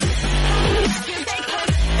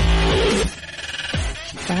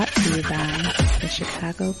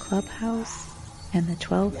Chicago Clubhouse and the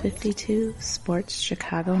 1252 Sports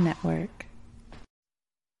Chicago Network.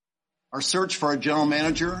 Our search for a general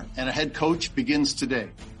manager and a head coach begins today.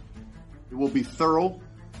 It will be thorough,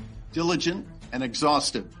 diligent, and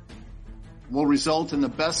exhaustive. It will result in the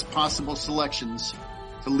best possible selections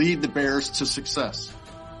to lead the Bears to success.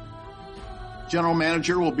 General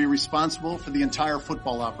manager will be responsible for the entire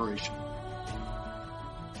football operation.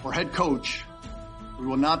 For head coach, we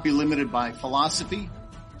will not be limited by philosophy,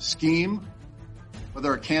 scheme,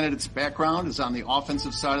 whether a candidate's background is on the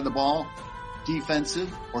offensive side of the ball,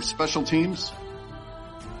 defensive, or special teams,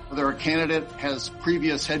 whether a candidate has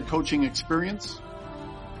previous head coaching experience,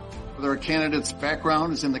 whether a candidate's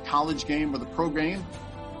background is in the college game or the pro game,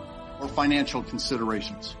 or financial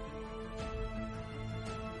considerations.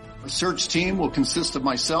 Our search team will consist of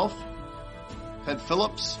myself, Ted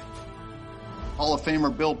Phillips, Hall of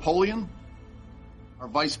Famer Bill Polian, our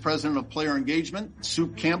Vice President of Player Engagement, Sue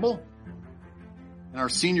Campbell, and our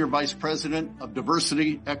Senior Vice President of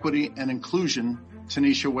Diversity, Equity, and Inclusion,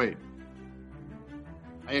 Tanisha Wade.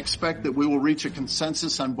 I expect that we will reach a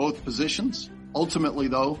consensus on both positions. Ultimately,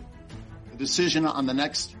 though, the decision on the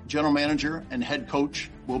next general manager and head coach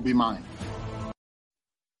will be mine.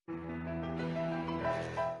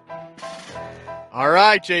 All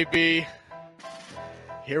right, JB.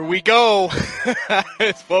 Here we go.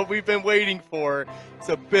 It's what we've been waiting for. It's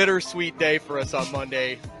a bittersweet day for us on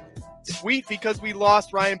Monday. Sweet because we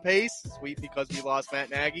lost Ryan Pace. Sweet because we lost Matt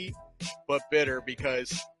Nagy. But bitter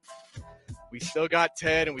because we still got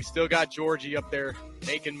Ted and we still got Georgie up there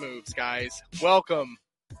making moves, guys. Welcome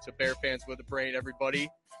to Bear Fans with a Brain, everybody.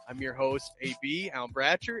 I'm your host, AB, Alan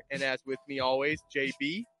Bratcher, and as with me always,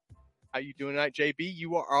 JB. How you doing tonight, JB?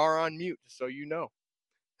 You are on mute, so you know.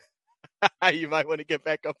 You might want to get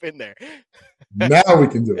back up in there. Now we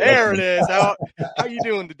can do it. There it is. How you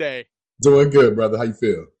doing today? Doing good, brother. How you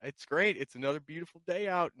feel? It's great. It's another beautiful day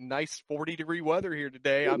out. Nice 40-degree weather here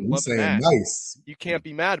today. I'm You're loving that. Nice. You can't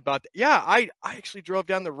be mad about that. Yeah, I actually drove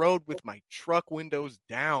down the road with my truck windows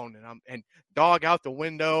down and dog out the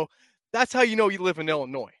window. That's how you know you live in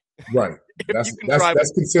Illinois. Right.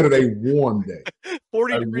 That's considered a warm day.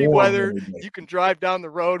 40-degree weather. You can drive down the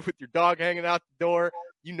road with your dog hanging out the door.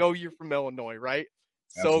 You know you're from Illinois, right?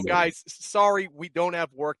 Absolutely. So, guys, sorry we don't have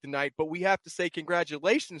Warwick tonight, but we have to say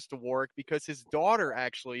congratulations to Warwick because his daughter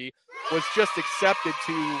actually was just accepted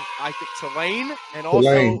to, I think, Tulane and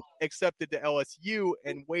also accepted to LSU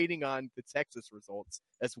and waiting on the Texas results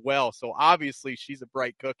as well. So, obviously, she's a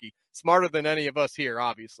bright cookie. Smarter than any of us here,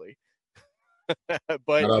 obviously.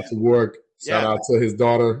 But shout out to Warwick. Shout out to his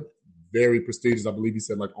daughter. Very prestigious. I believe he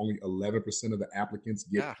said like only 11% of the applicants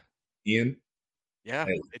get in. Yeah,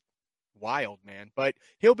 it's wild, man. But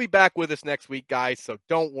he'll be back with us next week, guys, so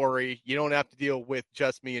don't worry. You don't have to deal with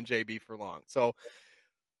just me and JB for long. So,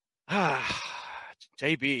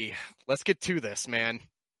 JB, let's get to this, man.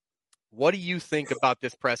 What do you think about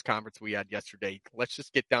this press conference we had yesterday? Let's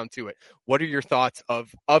just get down to it. What are your thoughts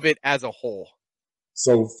of it as a whole?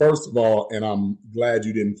 So, first of all, and I'm glad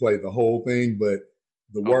you didn't play the whole thing, but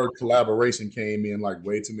the word collaboration came in like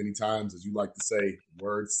way too many times, as you like to say,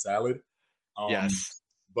 word salad. Yes.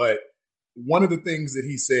 But one of the things that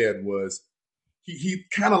he said was he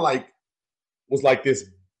kind of like was like this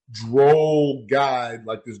droll guy,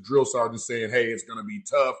 like this drill sergeant saying, hey, it's going to be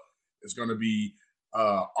tough. It's going to be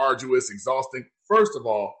arduous, exhausting. First of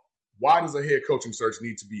all, why does a head coaching search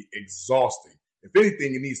need to be exhausting? If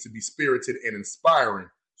anything, it needs to be spirited and inspiring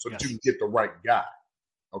so that you can get the right guy.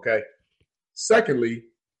 Okay. Secondly,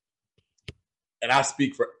 and I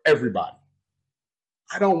speak for everybody,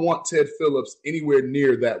 I don't want Ted Phillips anywhere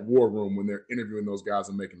near that war room when they're interviewing those guys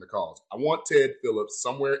and making the calls. I want Ted Phillips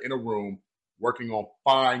somewhere in a room working on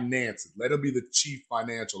finances. Let him be the chief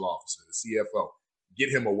financial officer, the CFO. Get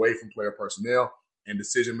him away from player personnel and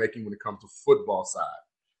decision-making when it comes to football side.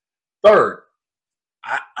 Third,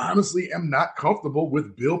 I honestly am not comfortable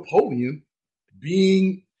with Bill Polian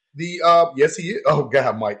being the yes, he is. Oh,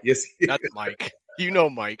 God, Mike. Yes, he is. That's Mike. You know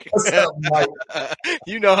Mike. What's up, Mike?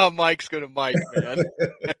 You know how Mike's going to Mike, man.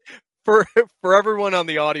 For everyone on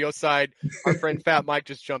the audio side, our friend Fat Mike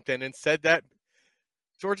just jumped in and said that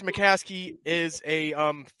George McCaskey is a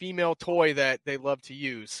female toy that they love to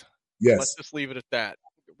use. Yes. Let's just leave it at that.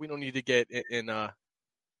 We don't need to get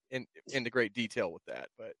into great detail with that,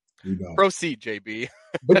 but proceed, JB.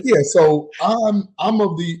 But yeah, so I'm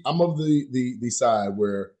of the side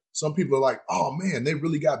where some people are like, oh man, they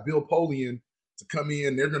really got Bill Polian to come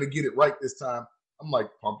in. They're going to get it right this time. I'm like,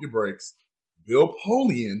 pump your brakes. Bill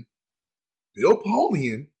Polian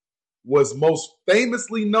was most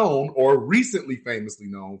famously known or recently famously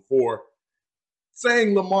known for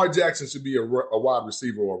saying Lamar Jackson should be a wide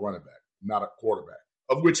receiver or a running back, not a quarterback,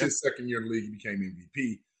 of which his second year in the league he became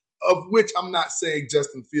MVP, of which I'm not saying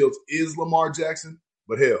Justin Fields is Lamar Jackson,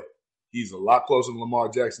 but hell, he's a lot closer to Lamar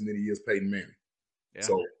Jackson than he is Peyton Manning. Yeah.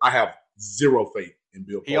 So I have zero faith in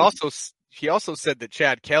Bill Polian. He also said that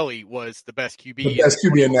Chad Kelly was the best QB,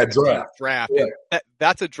 in that draft. And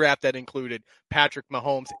that's a draft that included Patrick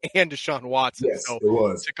Mahomes and Deshaun Watson. Yes, so it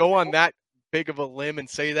was. To go on that big of a limb and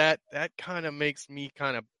say that kind of makes me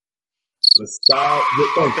kind of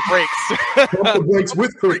pump the brakes. Pump the brakes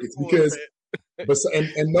with crickets because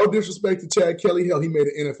and no disrespect to Chad Kelly, hell, he made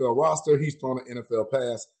an NFL roster. He's thrown an NFL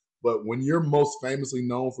pass. But when you're most famously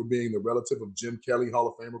known for being the relative of Jim Kelly, Hall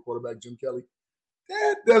of Famer quarterback Jim Kelly,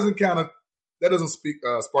 that doesn't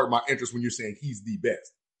spark my interest when you're saying he's the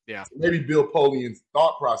best. Yeah. So maybe Bill Polian's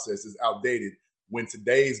thought process is outdated when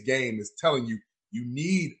today's game is telling you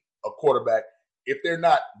need a quarterback. If they're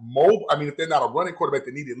not mobile, if they're not a running quarterback,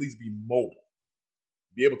 they need to at least be mobile,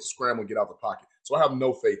 be able to scramble and get out the pocket. So I have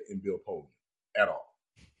no faith in Bill Polian at all.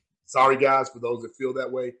 Sorry, guys, for those that feel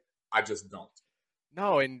that way. I just don't.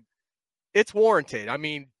 No, and it's warranted.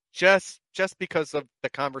 Just because of the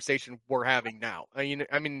conversation we're having now.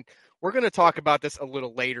 We're going to talk about this a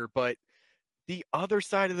little later, but the other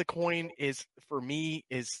side of the coin is, for me,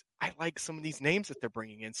 is I like some of these names that they're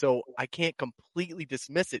bringing in. So I can't completely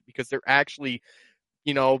dismiss it because they're actually,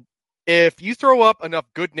 if you throw up enough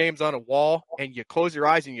good names on a wall and you close your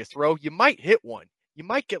eyes and you throw, you might hit one. You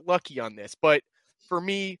might get lucky on this. But for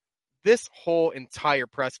me, this whole entire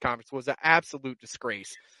press conference was an absolute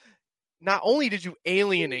disgrace. Not only did you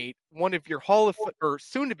alienate one of your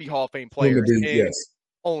soon-to-be Hall of Fame players,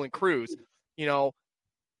 Olin Cruz,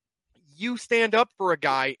 you stand up for a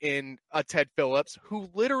guy in Ted Phillips who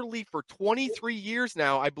literally for 23 years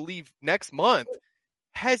now, I believe next month,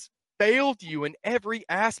 has failed you in every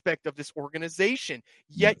aspect of this organization.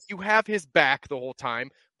 Yet you have his back the whole time,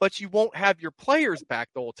 but you won't have your players back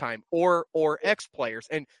the whole time or ex-players.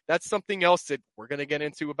 And that's something else that we're going to get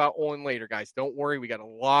into about Olin later, guys. Don't worry. We got a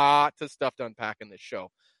lot of stuff to unpack in this show.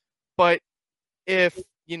 But if,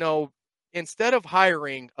 instead of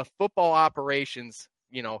hiring a football operations,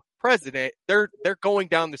 president, they're going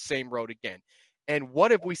down the same road again. And what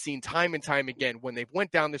have we seen time and time again when they've went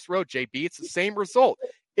down this road, JB? It's the same result.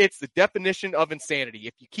 It's the definition of insanity.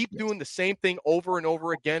 If you keep doing the same thing over and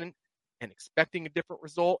over again and expecting a different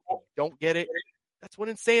result and you don't get it, that's what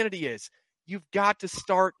insanity is. You've got to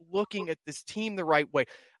start looking at this team the right way.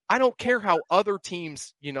 I don't care how other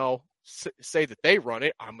teams, say that they run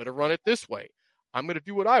it. I'm going to run it this way. I'm going to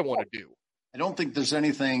do what I want to do. I don't think there's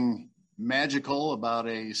anything magical about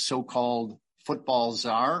a so-called football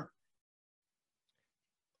czar.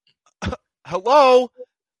 Hello?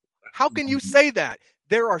 How can you say that?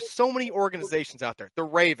 There are so many organizations out there. The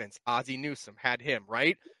Ravens, Ozzie Newsome had him,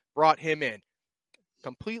 right? Brought him in.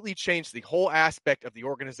 Completely changed the whole aspect of the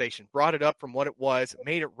organization. Brought it up from what it was,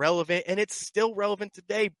 made it relevant, and it's still relevant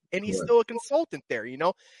today. And he's still a consultant there,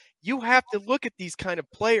 You have to look at these kind of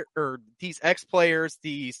these ex-players,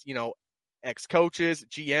 these, ex-coaches,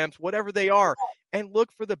 GMs, whatever they are, and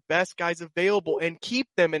look for the best guys available and keep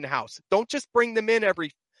them in-house. Don't just bring them in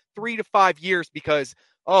every 3 to 5 years because,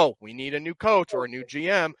 we need a new coach or a new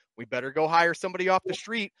GM. We better go hire somebody off the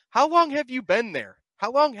street. How long have you been there?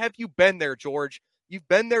 How long have you been there, George? You've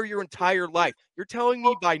been there your entire life. You're telling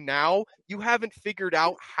me by now you haven't figured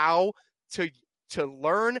out how to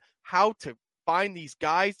learn how to find these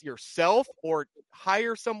guys yourself or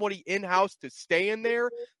hire somebody in-house to stay in there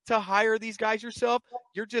to hire these guys yourself.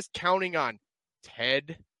 You're just counting on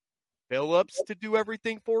Ted Phillips to do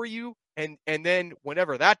everything for you. And then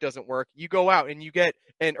whenever that doesn't work, you go out and you get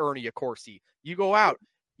an Ernie Accorsi. You go out,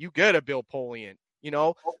 you get a Bill Polian.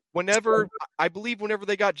 Whenever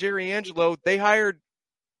they got Jerry Angelo, they hired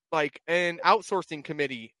like an outsourcing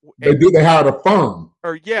committee. They hired a firm.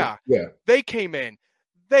 They came in,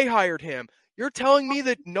 they hired him. You're telling me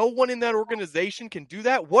that no one in that organization can do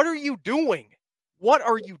that? What are you doing? What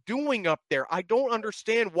are you doing up there? I don't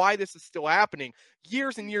understand why this is still happening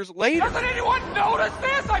years and years later. Doesn't anyone notice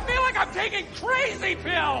this? I feel like I'm taking crazy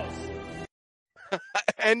pills.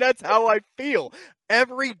 And that's how I feel.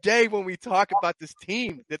 Every day when we talk about this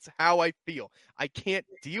team, that's how I feel. I can't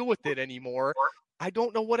deal with it anymore. I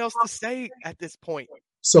don't know what else to say at this point.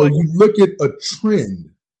 So you look at a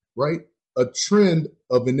trend, right? A trend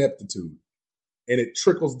of ineptitude. And it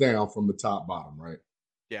trickles down from the top bottom, right?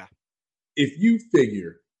 Yeah. If you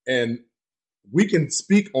figure, and we can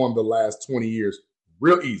speak on the last 20 years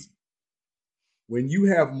real easy. When you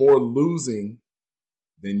have more losing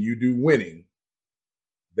than you do winning,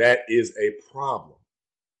 that is a problem.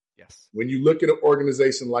 Yes. When you look at an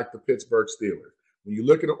organization like the Pittsburgh Steelers, when you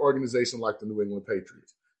look at an organization like the New England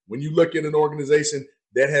Patriots, when you look at an organization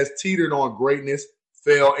that has teetered on greatness,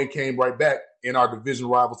 fell, and came right back in our division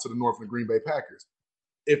rivals to the North and Green Bay Packers,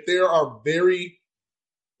 if there are very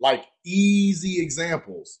easy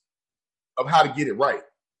examples of how to get it right,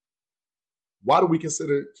 why do we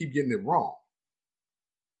keep getting it wrong?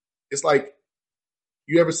 It's like,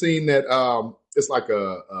 you ever seen that? It's like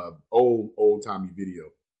a old timey video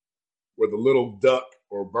where the little duck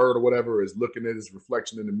or bird or whatever is looking at his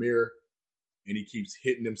reflection in the mirror, and he keeps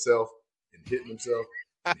hitting himself and hitting himself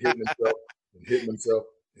and hitting himself and hitting himself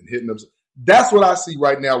and hitting himself. That's what I see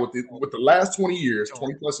right now with the last 20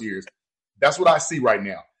 plus years. That's what I see right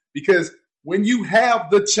now. Because when you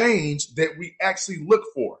have the change that we actually look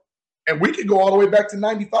for, and we could go all the way back to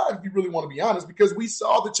 95 if you really want to be honest, because we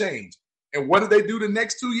saw the change. And what did they do the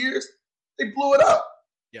next 2 years? They blew it up.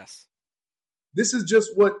 Yes. This is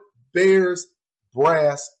just what Bears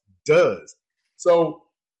brass does. So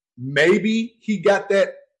maybe he got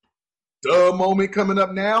that duh moment coming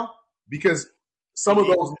up now, because some of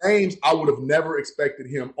those names I would have never expected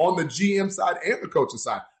him on the GM side and the coaching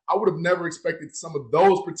side. I would have never expected some of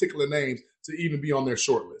those particular names to even be on their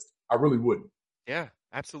short list. I really wouldn't. Yeah,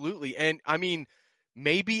 absolutely. And I mean,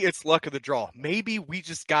 maybe it's luck of the draw. Maybe we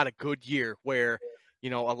just got a good year where, a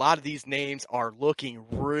lot of these names are looking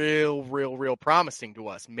real promising to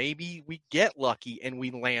us. Maybe we get lucky and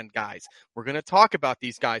we land guys. We're going to talk about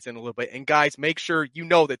these guys in a little bit. And guys, make sure you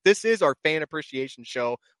know that this is our fan appreciation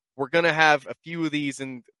show. We're going to have a few of these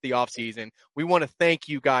in the off season. We want to thank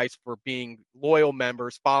you guys for being loyal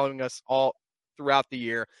members, following us all throughout the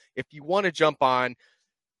year. If you want to jump on,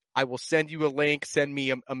 I will send you a link, send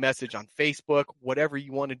me a message on Facebook, whatever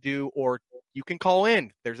you want to do, or you can call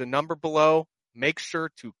in. There's a number below. Make sure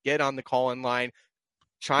to get on the call-in line.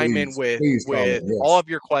 Chime in with all of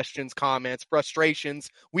your questions, comments, frustrations.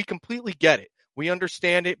 We completely get it. We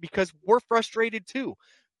understand it because we're frustrated too.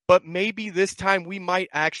 But maybe this time we might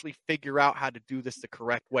actually figure out how to do this the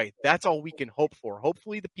correct way. That's all we can hope for.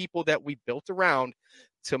 Hopefully the people that we built around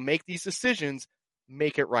to make these decisions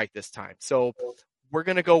make it right this time. So we're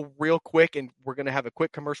going to go real quick, and we're going to have a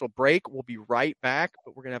quick commercial break. We'll be right back,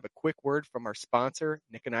 but we're going to have a quick word from our sponsor,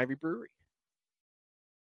 Nick and Ivy Brewery.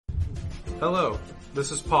 Hello, this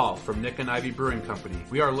is Paul from Nick and Ivy Brewing Company.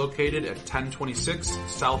 We are located at 1026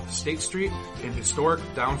 South State Street in historic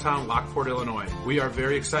downtown Lockport, Illinois. We are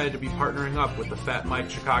very excited to be partnering up with the Fat Mike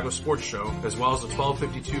Chicago Sports Show as well as the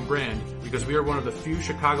 1252 brand, because we are one of the few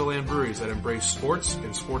Chicagoland breweries that embrace sports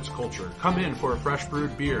and sports culture. Come in for a fresh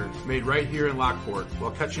brewed beer made right here in Lockport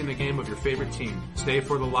while catching the game of your favorite team. Stay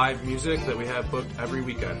for the live music that we have booked every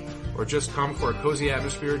weekend, or just come for a cozy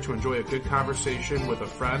atmosphere to enjoy a good conversation with a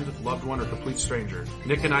friend, loved one, or complete stranger.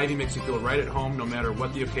 Nick and Ivy makes you feel right at home no matter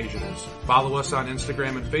what the occasion is. Follow us on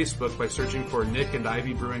Instagram and Facebook by searching for Nick and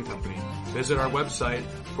Ivy Brewing Company. Visit our website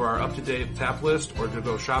for our up-to-date tap list, or to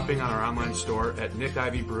go shopping on our online store at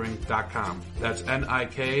nickivybrewing.com. That's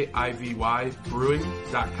Nikivy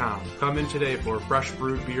brewing.com. Come in today for fresh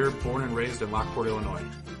brewed beer born and raised in Lockport, Illinois.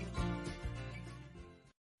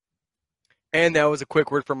 And that was a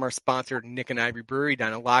quick word from our sponsor, Nick and Ivy Brewery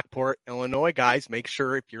down in Lockport, Illinois. Guys, make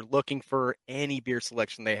sure if you're looking for any beer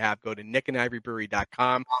selection they have, go to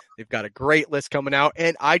nickivybrewing.com. They've got a great list coming out.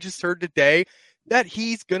 And I just heard today that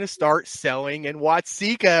he's going to start selling in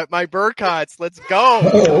Watsika at my Burkotts. Let's go.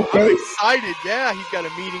 Oh, okay. I'm excited. Yeah, he's got a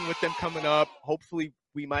meeting with them coming up. Hopefully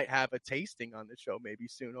we might have a tasting on the show maybe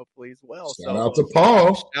soon, hopefully as well. Shout out to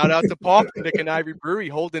Paul. Shout out to Paul from Nick and Ivy Brewery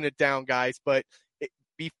holding it down, guys. But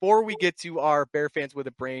before we get to our Bear Fans with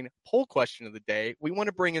a Brain poll question of the day, we want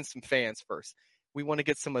to bring in some fans first. We want to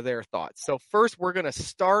get some of their thoughts. So first, we're going to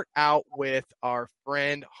start out with our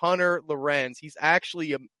friend Hunter Lorenz. He's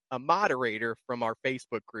actually a moderator from our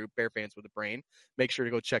Facebook group, Bear Fans with a Brain. Make sure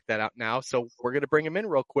to go check that out now. So we're going to bring him in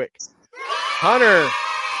real quick. Hunter,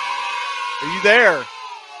 are you there?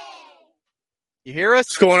 You hear us?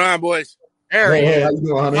 What's going on, boys? There he is. How you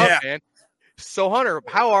doing, Hunter? Yeah, man. So, Hunter,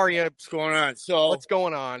 how are you? What's going on? So, what's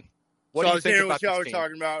going on? What so do I you was think hearing about what y'all this were team?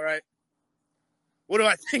 talking about, right? What do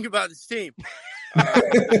I think about this team?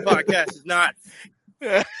 This podcast is not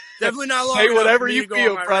definitely not long. Say whatever enough you for me to go feel,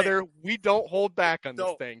 on my brother. rant. We don't hold back on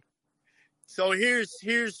this thing. So here's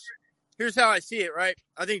how I see it, right?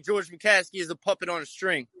 I think George McCaskey is a puppet on a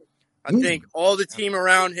string. I think all the team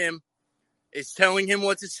around him is telling him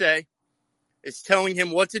what to say. It's telling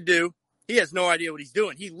him what to do. He has no idea what he's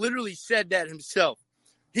doing. He literally said that himself.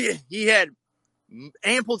 He had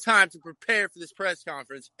ample time to prepare for this press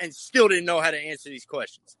conference and still didn't know how to answer these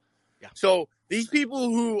questions. Yeah. So these people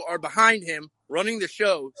who are behind him running the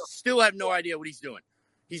show still have no idea what he's doing.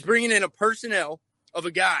 He's bringing in a personnel of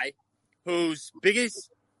a guy whose biggest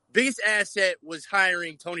asset was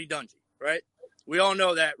hiring Tony Dungy, right? We all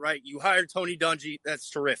know that, right? You hired Tony Dungy. That's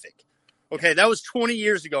terrific. Okay, that was 20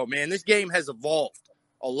 years ago, man. This game has evolved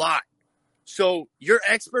a lot. So your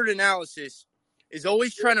expert analysis is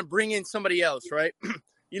always trying to bring in somebody else, right?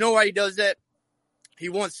 You know why he does that? He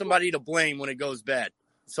wants somebody to blame when it goes bad.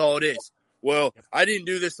 That's all it is. Well, I didn't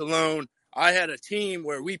do this alone. I had a team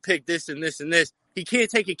where we picked this and this and this. He can't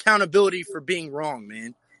take accountability for being wrong,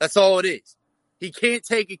 man. That's all it is. He can't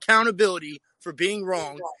take accountability for being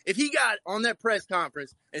wrong. If he got on that press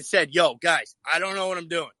conference and said, yo, guys, I don't know what I'm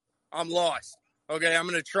doing. I'm lost. Okay, I'm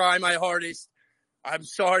going to try my hardest. I'm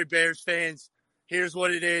sorry, Bears fans. Here's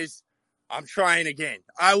what it is. I'm trying again.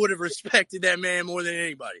 I would have respected that man more than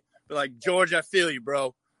anybody. But like, George, I feel you,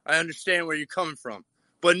 bro. I understand where you're coming from.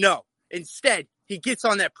 But no, instead, he gets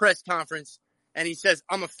on that press conference and he says,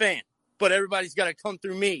 I'm a fan, but everybody's got to come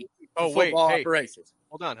through me for football operations.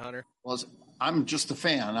 Hold on, Hunter. Well, I'm just a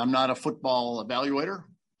fan. I'm not a football evaluator.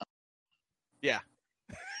 Yeah.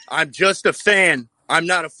 I'm just a fan. I'm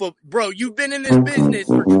not a Bro, you've been in this business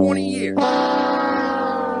for 20 years.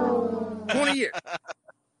 20 years.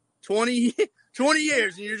 20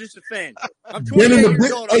 years, and you're just a fan. I'm 28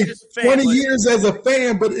 years old. I'm just a fan. 20 years as a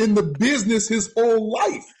fan, but in the business his whole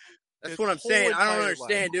life. That's what I'm saying. I don't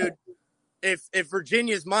understand, dude. If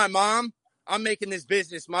Virginia's my mom, I'm making this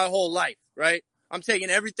business my whole life, right? I'm taking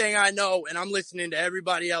everything I know, and I'm listening to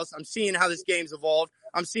everybody else. I'm seeing how this game's evolved.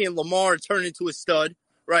 I'm seeing Lamar turn into a stud,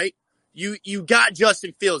 right? You got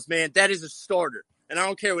Justin Fields, man. That is a starter. And I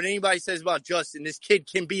don't care what anybody says about Justin. This kid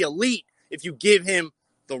can be elite if you give him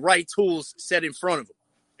the right tools set in front of him.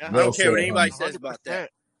 Yeah. I don't care what anybody says about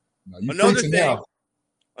that. No,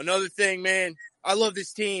 another thing, man. I love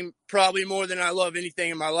this team probably more than I love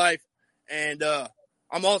anything in my life. And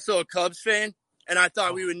I'm also a Cubs fan, and I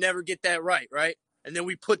thought we would never get that right? And then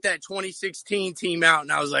we put that 2016 team out,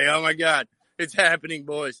 and I was like, oh, my God, it's happening,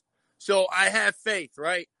 boys. So I have faith,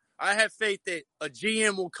 right? I have faith that a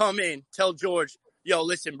GM will come in, tell George, yo,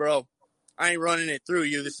 listen, bro, I ain't running it through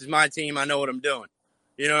you. This is my team. I know what I'm doing.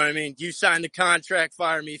 You know what I mean? You sign the contract,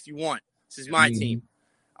 fire me if you want. This is my team.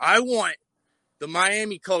 I want the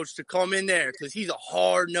Miami coach to come in there because he's a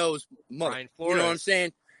hard-nosed mother. You know what I'm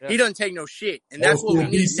saying? Yeah. He doesn't take no shit. And that's what we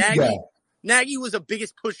need. Nagy was the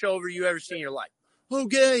biggest pushover you ever seen in your life. Oh,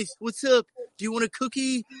 guys, what's up? Do you want a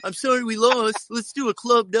cookie? I'm sorry we lost. Let's do a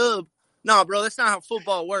club dub. No, bro, that's not how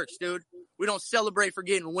football works, dude. We don't celebrate for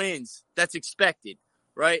getting wins. That's expected,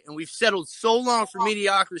 right? And we've settled so long for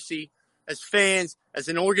mediocrity as fans, as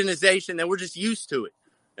an organization, that we're just used to it.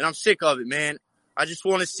 And I'm sick of it, man. I just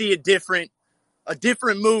want to see a different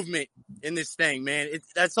movement in this thing, man.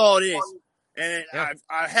 That's all it is. And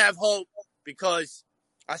I have hope because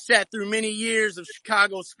I sat through many years of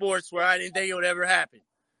Chicago sports where I didn't think it would ever happen.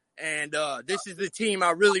 And this is the team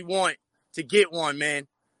I really want to get one, man.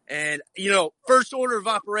 And, you know, first order of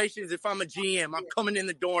operations, if I'm a GM, I'm coming in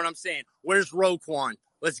the door and I'm saying, where's Roquan?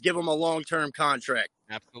 Let's give him a long-term contract.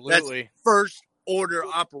 Absolutely. That's first order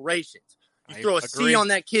operations. You throw a C on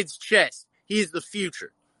that kid's chest. He is the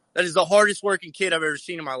future. That is the hardest working kid I've ever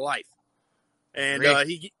seen in my life. And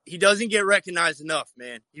he doesn't get recognized enough,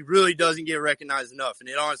 man. He really doesn't get recognized enough, and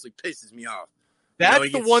it honestly pisses me off.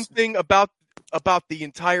 That's the one thing about the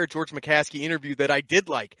entire George McCaskey interview that I did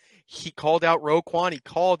like. He called out Roquan. He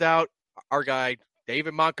called out our guy,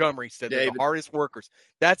 David Montgomery, said they're the hardest workers.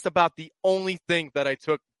 That's about the only thing that I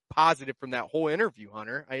took positive from that whole interview,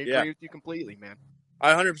 Hunter. I agree with you completely, man.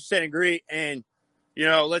 I 100% agree. And, you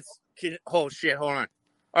know, hold on.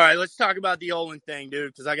 All right, let's talk about the Olin thing,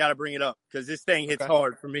 dude, because I got to bring it up because this thing hits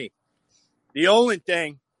hard for me. The Olin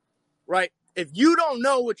thing, right? If you don't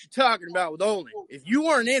know what you're talking about with Olin, if you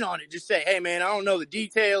weren't in on it, just say, hey, man, I don't know the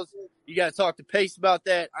details. You got to talk to Pace about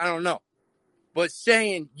that. I don't know. But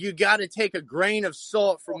saying you got to take a grain of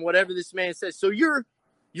salt from whatever this man says. So you're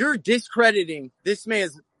discrediting this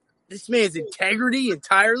man's integrity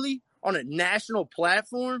entirely on a national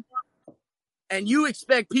platform. And you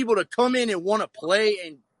expect people to come in and want to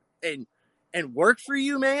play and work for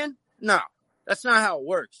you, man? No, that's not how it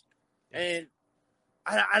works. And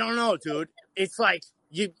I don't know, dude. It's like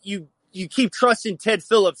you keep trusting Ted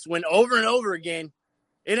Phillips when over and over again,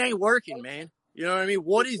 it ain't working, man. You know what I mean?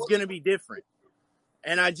 What is going to be different?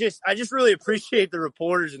 And I just really appreciate the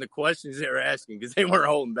reporters and the questions they were asking because they weren't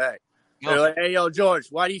holding back. They're like, hey, yo, George,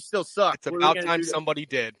 why do you still suck? It's about time somebody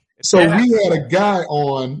did. So we had a guy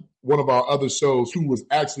on one of our other shows who was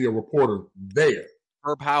actually a reporter there.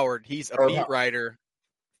 Herb Howard. He's a beat writer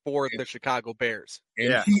for the Chicago Bears.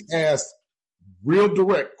 And he asked real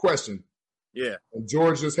direct question. Yeah. And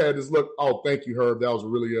George just had this look. Oh, thank you, Herb. That was a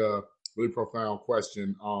really profound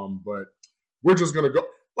question. But we're just gonna go.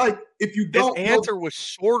 Like, if you don't, His answer was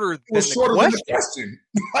shorter than the question.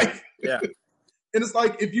 Like, Yeah. And it's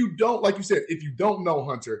like, if you don't, like you said, if you don't know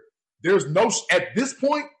Hunter, there's no, at this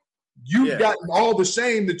point, you've gotten all the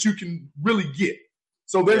shame that you can really get.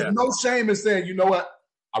 So there's no shame in saying, you know what,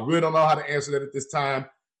 I really don't know how to answer that at this time.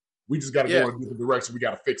 We just got to go in a different direction. We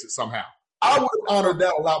got to fix it somehow. I would have honored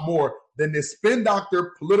that a lot more than this spin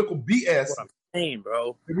doctor political BS. What I'm saying,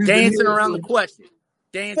 bro. Dancing around the question.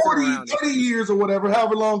 Dancing 30 years or whatever,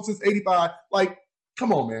 however long since 85. Like,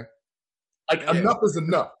 come on, man. Like, enough is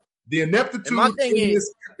enough. The ineptitude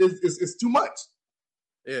is too much.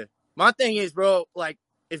 Yeah. My thing is, bro, like,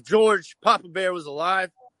 if George Papa Bear was alive,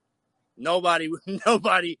 nobody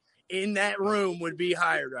in that room would be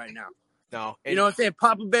hired right now. No. You know what I'm saying?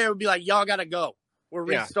 Papa Bear would be like, y'all got to go. We're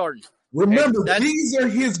restarting. Remember, these are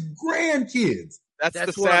his grandkids. That's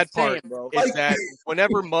the sad part, saying, bro. Is that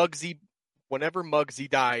whenever Muggsy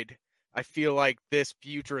died, I feel like this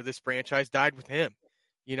future of this franchise died with him.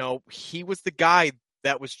 You know, he was the guy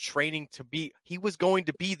that was training to be – he was going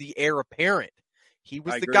to be the heir apparent. He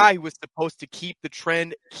was the guy who was supposed to keep the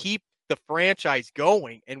trend, keep the franchise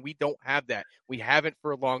going, and we don't have that. We haven't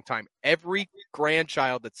for a long time. Every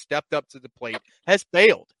grandchild that stepped up to the plate has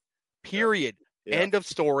failed, period. Yeah. End of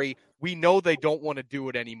story. We know they don't want to do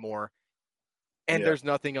it anymore, and there's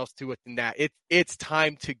nothing else to it than that. It's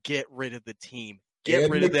time to get rid of the team. Get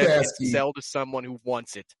rid of them and sell to someone who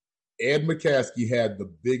wants it. Ed McCaskey had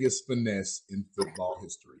the biggest finesse in football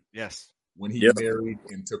history. Yes. When he married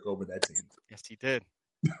and took over that team. Yes, he did.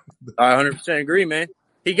 I 100% agree, man.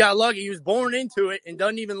 He got lucky. He was born into it and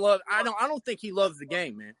doesn't even love – I don't think he loves the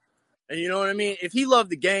game, man. And you know what I mean? If he loved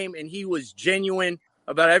the game and he was genuine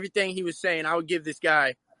about everything he was saying, I would give this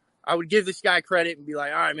guy credit and be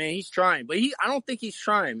like, all right, man, he's trying. But I don't think he's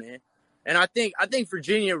trying, man. And I think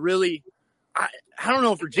Virginia really – I don't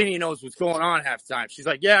know if Virginia knows what's going on half the time. She's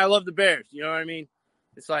like, yeah, I love the Bears. You know what I mean?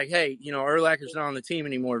 It's like, hey, you know, Urlacher's not on the team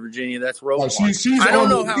anymore, Virginia. That's road. I don't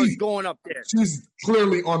know how it's going up there. She's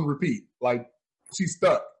clearly on repeat. Like, she's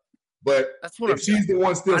stuck. But that's what if she's the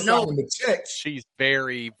one still signing the check. She's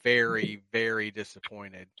very, very, very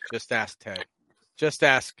disappointed. Just ask Ted. Just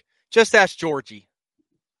ask Georgie.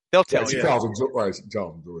 They'll tell you. She calls him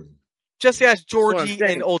John Georgie. Just ask Georgie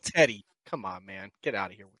and old Teddy. Come on, man. Get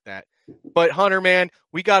out of here with that. But, Hunter, man,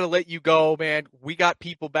 we got to let you go, man. We got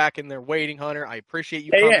people back in there waiting, Hunter. I appreciate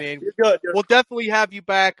you coming in. You're good. We'll definitely have you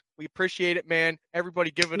back. We appreciate it, man.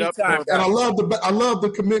 Everybody give it up. And I love the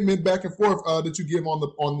commitment back and forth that you give on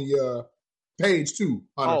the page, too,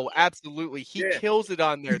 Hunter. Oh, absolutely. He kills it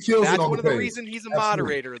on there. That's one of the reasons he's a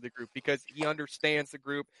moderator of the group, because he understands the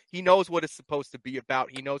group. He knows what it's supposed to be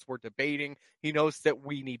about. He knows we're debating. He knows that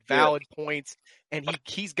we need valid points, and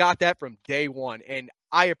he's got that from day one. And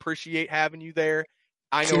I appreciate having you there.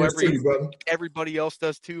 I know everybody else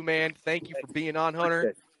does too, man. Thank you for being on,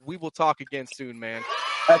 Hunter. We will talk again soon, man.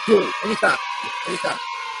 Absolutely. Anytime. All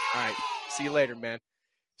right. See you later, man.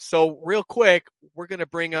 So real quick, we're going to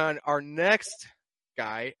bring on our next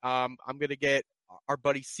guy. I'm going to get our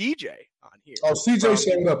buddy CJ on here. Oh, CJ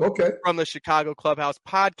showed up. Okay. From the Chicago Clubhouse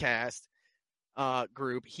podcast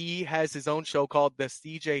group. He has his own show called the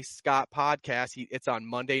CJ Scott Podcast. It's on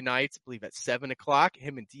Monday nights, I believe at 7 o'clock.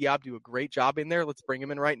 Him and Diab do a great job in there. Let's bring him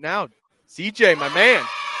in right now. CJ, my man.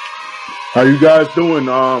 How you guys doing?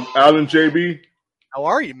 Alan, JB? How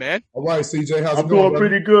are you, man? All right, CJ. How's it going? I'm doing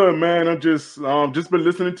pretty good, man. I'm just been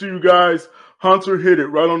listening to you guys. Hunter hit it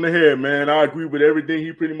right on the head, man. I agree with everything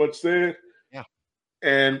he pretty much said. Yeah.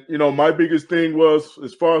 And my biggest thing was,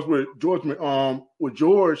 as far as with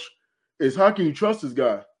George, is how can you trust this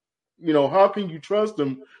guy? How can you trust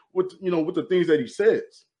him with the things that he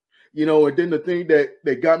says? And then the thing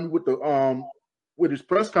that got me with his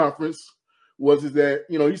press conference was that,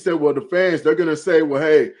 he said, well, the fans, they're going to say, well,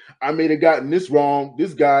 hey, I may have gotten this wrong,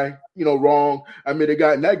 this guy, wrong. I may have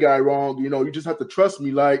gotten that guy wrong. You just have to trust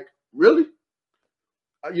me. Like, really?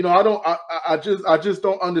 I just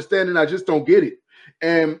don't understand, and I just don't get it.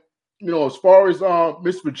 And, as far as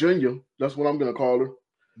Miss Virginia, that's what I'm going to call her.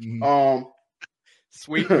 Mm-hmm.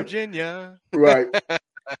 Sweet Virginia. Right.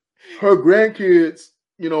 Her grandkids,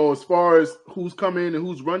 as far as who's coming in and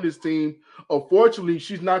who's run this team, unfortunately,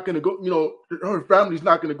 she's not going to go, her family's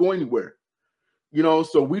not going to go anywhere.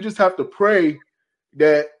 So we just have to pray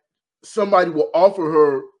that somebody will offer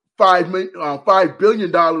her $5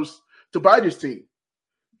 billion to buy this team.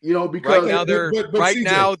 Because right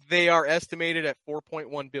now they are estimated at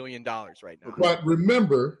 $4.1 billion right now. But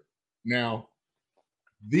remember now,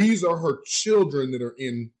 these are her children that are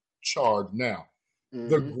in charge now. Mm-hmm.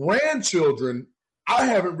 The grandchildren, I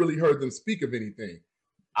haven't really heard them speak of anything.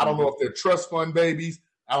 I don't know if they're trust fund babies.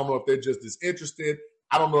 I don't know if they're just disinterested.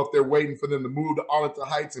 I don't know if they're waiting for them to move to Arlington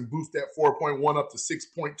Heights and boost that 4.1 up to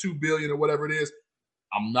 6.2 billion or whatever it is.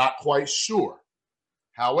 I'm not quite sure.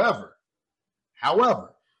 However,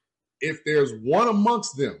 if there's one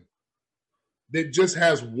amongst them that just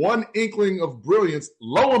has one inkling of brilliance,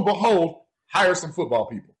 lo and behold, hire some football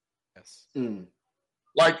people. Yes.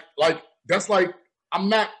 Like that's like I'm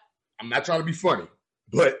not trying to be funny,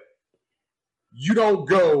 but you don't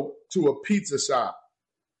go to a pizza shop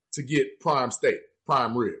to get prime steak,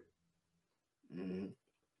 prime rib. Mm-hmm.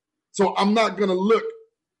 So I'm not going to look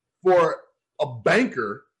for a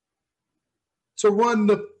banker to run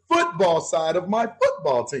the football side of my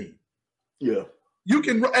football team. Yeah. You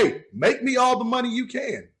can, hey, make me all the money you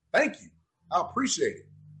can. Thank you. I appreciate it.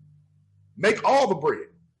 Make all the bread.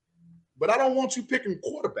 But I don't want you picking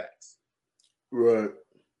quarterbacks. Right.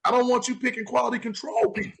 I don't want you picking quality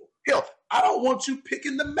control people. Hell, I don't want you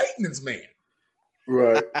picking the maintenance man.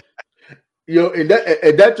 Right. And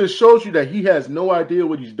that just shows you that he has no idea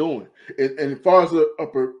what he's doing. And as far as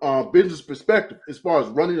a business perspective, as far as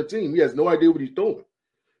running a team, he has no idea what he's doing.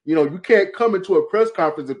 You can't come into a press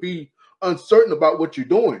conference and be uncertain about what you're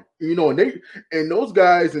doing. And those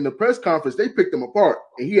guys in the press conference, they picked him apart,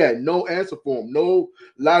 and he had no answer for them, no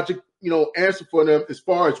logic, answer for them as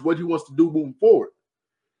far as what he wants to do moving forward.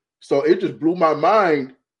 So it just blew my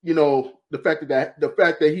mind, the fact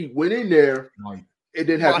that he went in there and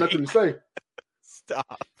didn't have nothing to say.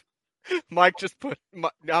 Stop. Mike just put.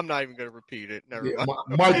 I'm not even going to repeat it. Never mind.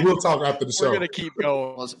 Mike will talk after the show. We're going to keep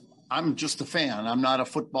going. Well, I'm just a fan. I'm not a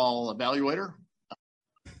football evaluator.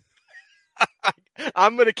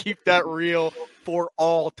 I'm going to keep that real for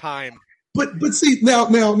all time. But see, now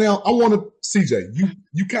I want to, CJ,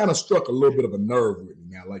 you kind of struck a little bit of a nerve with me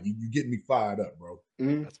now. Like, you getting me fired up, bro.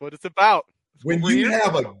 Mm-hmm. That's what it's about. When you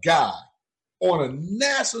have a guy on a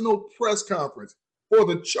national press conference for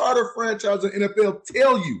the charter franchise of NFL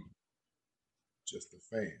tell you, just a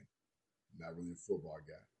fan, not really a football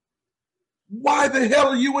guy. Why the hell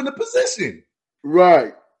are you in the position?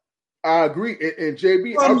 Right. I agree. And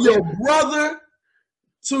JB, from your brother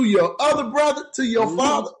to your other brother to your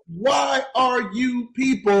father, why are you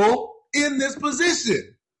people in this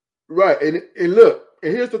position? Right. And look,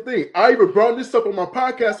 and here's the thing. I even brought this up on my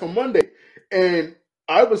podcast on Monday, and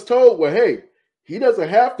I was told, well, hey, he doesn't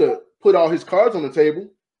have to put all his cards on the table.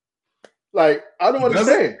 Like, I don't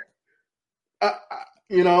understand. I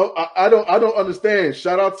don't understand.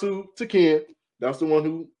 Shout out to Ken. That's the one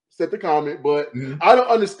who said the comment, but I don't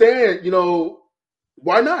understand,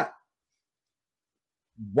 why not?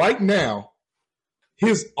 Right now,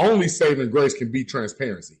 his only saving grace can be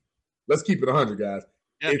transparency. Let's keep it 100, guys.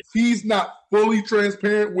 Yeah. If he's not fully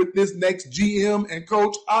transparent with this next GM and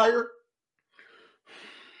coach hire,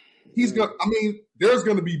 there's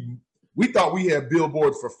going to be, we thought we had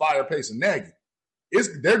billboards for fire, pace, and nagging.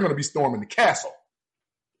 They're going to be storming the castle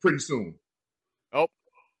pretty soon. Oh,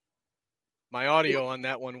 my audio on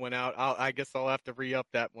that one went out. I guess I'll have to re-up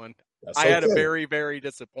that one. I had a very, very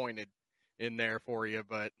disappointed in there for you,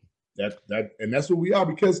 but and that's what we are,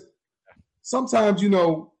 because sometimes,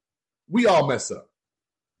 we all mess up.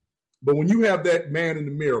 But when you have that man in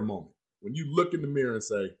the mirror moment, when you look in the mirror and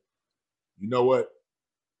say, you know what,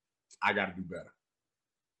 I got to do better.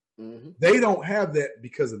 Mm-hmm. They don't have that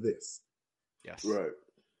because of this. Yes. Right.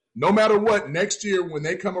 No matter what, next year when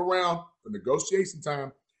they come around for negotiation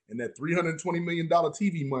time and that $320 million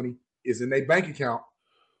TV money is in their bank account,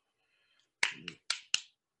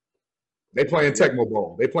 they playing Tecmo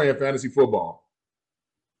Bowl. They playing fantasy football.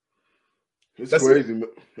 That's crazy.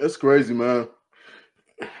 That's crazy, man.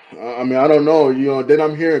 I mean, I don't know. Then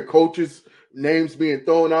I'm hearing coaches' names being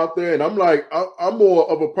thrown out there, and I'm like, I'm more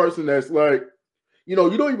of a person that's like, you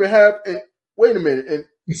don't even have. And wait a minute, and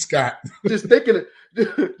Scott, just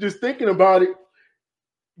thinking about it,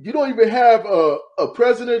 you don't even have a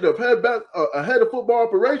president of a head of football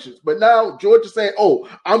operations. But now George is saying, "Oh,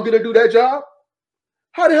 I'm going to do that job."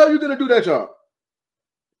 How the hell are you going to do that job?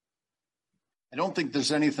 I don't think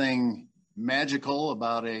there's anything magical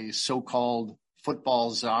about a so-called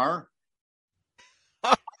football czar.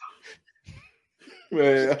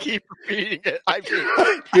 Man. Keep repeating it. I mean,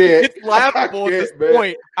 it's laughable at this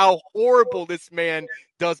point how horrible this man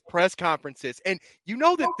does press conferences. And you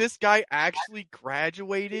know that this guy actually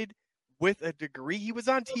graduated with a degree. He was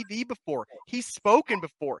on TV before. He's spoken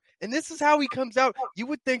before. And this is how he comes out. You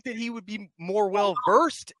would think that he would be more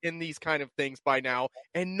well-versed in these kind of things by now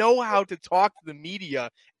and know how to talk to the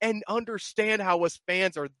media and understand how us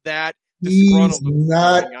fans are that disgruntled. He's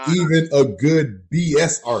not even a good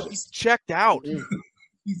BS artist. He's checked out.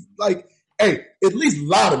 He's like, Hey, at least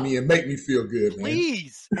lie to me and make me feel good, man.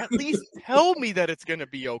 Please, at least tell me that it's going to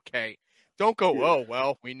be okay. Don't go, oh,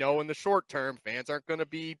 well, we know in the short term fans aren't going to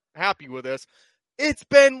be happy with us. It's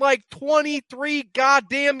been like 23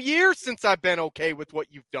 goddamn years since I've been okay with what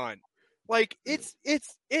you've done. Like, it's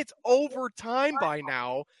over time by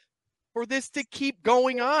now for this to keep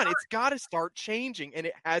going on. It's got to start changing, and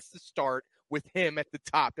it has to start with him at the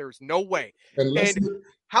top. There's no way. And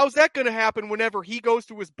how's that going to happen whenever he goes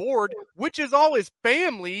to his board, which is all his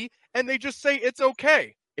family, and they just say, it's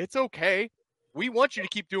okay. It's okay. We want you to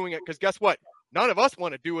keep doing it because guess what? None of us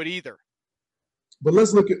want to do it either. But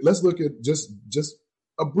let's look at just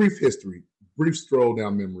a brief history, brief stroll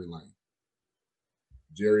down memory lane.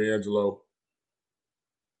 Jerry Angelo,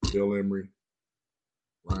 Bill Emery,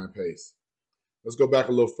 Ryan Pace. Let's go back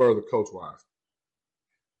a little further coach-wise.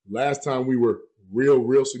 Last time we were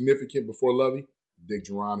real significant before Lovey, Dick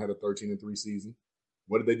Duran had a 13-3 season.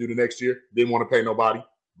 What did they do the next year? Didn't want to pay nobody.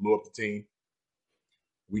 Blew up the team.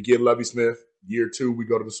 We get Lovey Smith. Year 2, we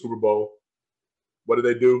go to the Super Bowl. What do?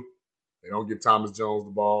 They don't give Thomas Jones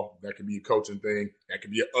the ball. That could be a coaching thing. That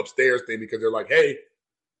could be an upstairs thing because they're like, hey,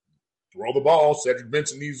 throw the ball. Cedric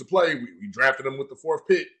Benson needs to play. We drafted him with the 4th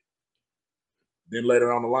pick. Then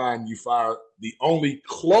later on the line, you fire the only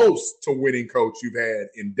close to winning coach you've had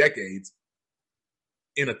in decades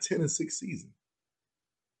in a 10-6 season.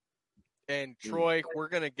 And Troy, we're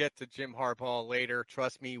going to get to Jim Harbaugh later.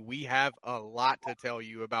 Trust me, we have a lot to tell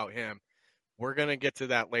you about him. We're going to get to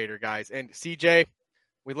that later, guys. And CJ,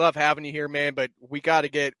 we love having you here, man, but we got to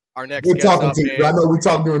get our next good guest talking up, to man. you. I know we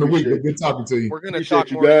talked during the week, but good talking to you. We're going to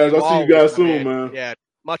talk more. Guys. I'll see you guys soon, man. Yeah,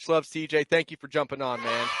 much love, CJ. Thank you for jumping on,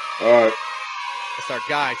 man. All right. That's our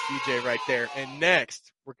guy, CJ, right there. And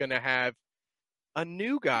next, we're going to have a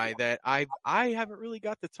new guy that I haven't really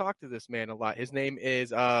got to talk to this man a lot. His name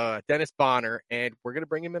is Dennis Bonner, and we're going to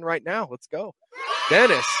bring him in right now. Let's go.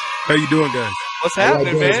 Dennis. How you doing, guys? What's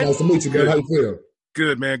happening, man? Nice to meet you, man. How you feel?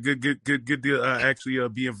 Good, man. Good to actually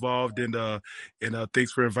be involved, and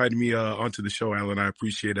thanks for inviting me onto the show, Alan. I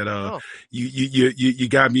appreciate it. You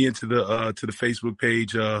got me into the Facebook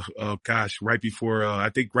page. Right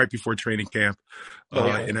before training camp,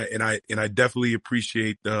 and I definitely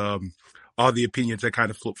appreciate all the opinions that kind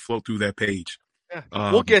of flow through that page.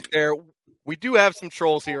 Yeah. We'll get there. We do have some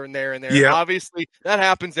trolls here and there. Yeah. Obviously, that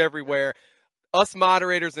happens everywhere. Us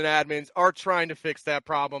moderators and admins are trying to fix that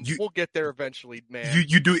problem. We'll get there eventually, man.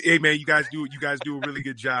 You do, hey man. You guys do a really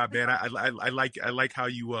good job, man. I like how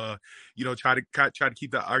you try to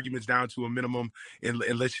keep the arguments down to a minimum, and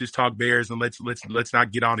let's just talk Bears, and let's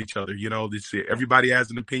not get on each other. Everybody has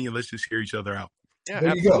an opinion. Let's just hear each other out. Yeah,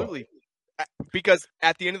 absolutely. Because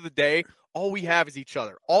at the end of the day, all we have is each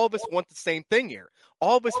other. All of us want the same thing here.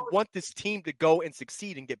 All of us want this team to go and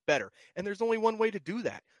succeed and get better. And there's only one way to do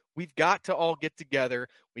that. We've got to all get together.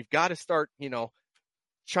 We've got to start,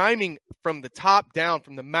 chiming from the top down,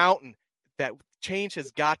 from the mountain, that change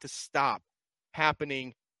has got to stop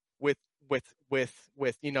happening with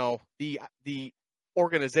the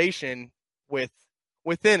organization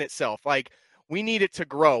within itself. Like, we need it to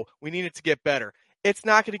grow. We need it to get better. It's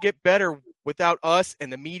not going to get better without us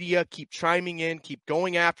and the media keep chiming in, keep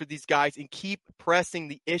going after these guys, and keep pressing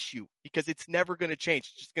the issue, because it's never going to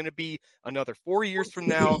change. It's just going to be another 4 years from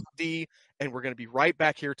now, and we're going to be right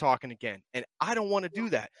back here talking again. And I don't want to do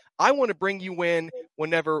that. I want to bring you in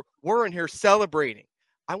whenever we're in here celebrating.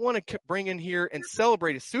 I want to bring in here and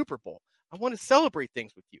celebrate a Super Bowl. I want to celebrate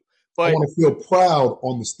things with you. But I want to feel proud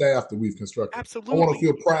on the staff that we've constructed. Absolutely. I want to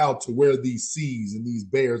feel proud to wear these C's and these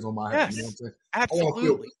Bears on my head. Yes, you know what I'm saying? absolutely. I want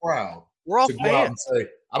to feel proud. We're all to fans. Go out and say,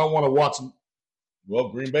 I don't want to watch them. Well,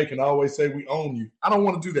 Green Bay can always say we own you. I don't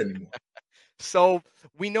want to do that anymore. So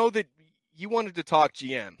we know that you wanted to talk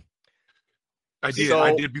GM. I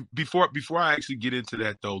did. Before I actually get into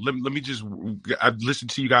that, though, let me just. I've listened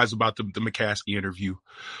to you guys about the McCaskey interview,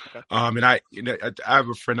 okay. And I have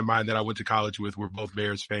a friend of mine that I went to college with. We're both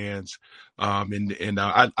Bears fans, and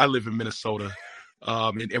I live in Minnesota,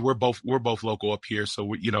 and we're both local up here.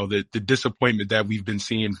 So the disappointment that we've been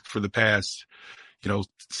seeing for the past,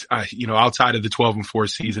 outside of the 12-4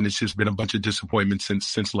 season, it's just been a bunch of disappointment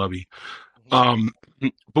since Lovey.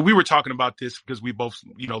 But we were talking about this because we both,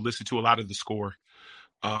 listen to a lot of the Score.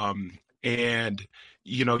 And,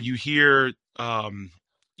 you hear, some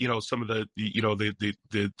of the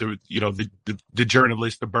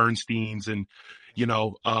journalists, the Bernsteins and,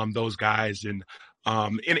 those guys. And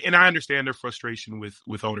I understand their frustration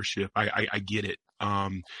with ownership. I get it.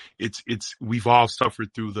 We've all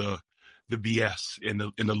suffered through the BS and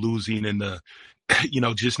the losing and the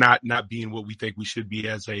just not being what we think we should be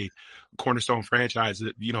as a cornerstone franchise.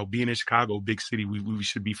 Being in Chicago, big city, we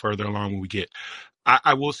should be further along when we get.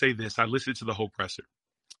 I will say this: I listened to the whole presser.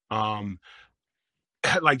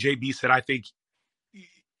 Like JB said, I think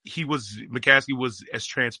McCaskey was as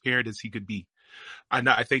transparent as he could be.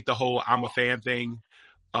 I think the whole "I'm a fan" thing,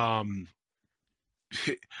 to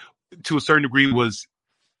a certain degree, was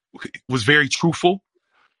very truthful.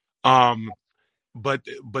 But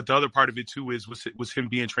the other part of it too was him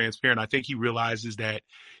being transparent. I think he realizes that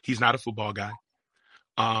he's not a football guy.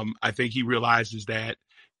 I think he realizes that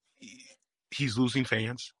he's losing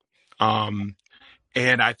fans. And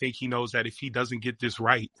I think he knows that if he doesn't get this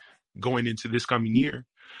right going into this coming year,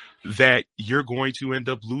 that you're going to end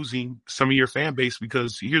up losing some of your fan base,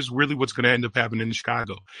 because here's really what's going to end up happening in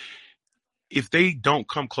Chicago. If they don't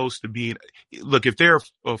come close to being, look, if they're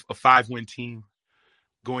a 5-win team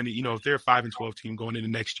going to, if they're a 5-12 team going into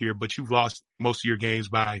next year, but you've lost most of your games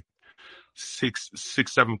by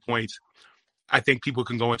 7 points, I think people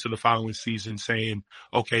can go into the following season saying,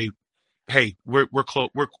 okay, hey, we're close.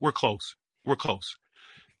 We're close. We're close.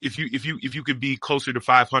 If you could be closer to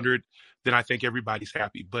 500, then I think everybody's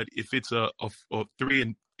happy. But if it's a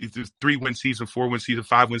 3-win season, 4-win season,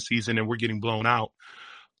 5-win season, and we're getting blown out,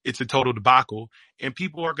 it's a total debacle, and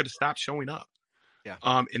people are going to stop showing up. Yeah.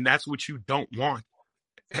 And that's what you don't want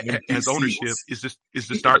as ownership, is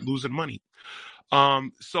to start losing money.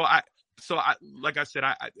 So I like I said,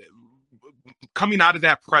 I coming out of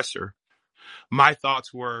that presser, my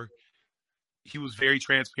thoughts were, he was very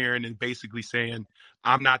transparent and basically saying,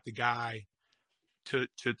 I'm not the guy to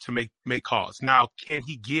make calls. Now, can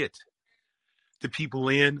he get the people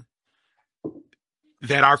in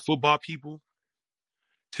that are football people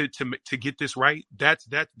to get this right? That's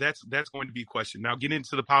going to be a question. Now, get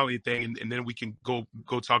into the poly thing, and then we can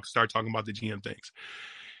start talking about the GM things.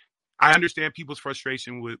 I understand people's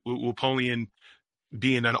frustration with Polian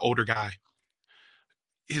being an older guy.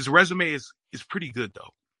 His resume is pretty good, though.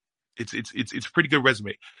 It's a pretty good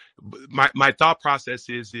resume. My thought process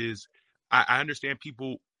is I understand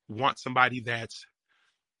people want somebody that's,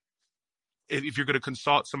 if you're going to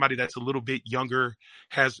consult somebody that's a little bit younger,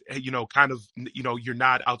 has, kind of, you're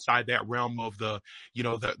not outside that realm of the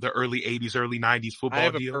early 80s, early 90s football deal. I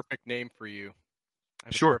have a perfect name for you.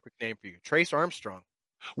 Perfect name for you. Trace Armstrong.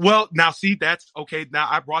 Well, now see, that's okay. Now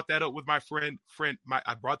I brought that up with my friend.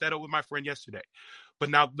 I brought that up with my friend yesterday. But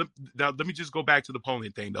now let me just go back to the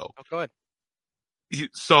Polian thing, though. Oh, go ahead.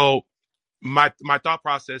 So my thought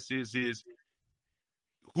process is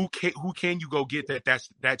who can you go get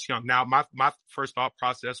that's young? Now my first thought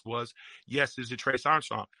process was, yes, is it Trace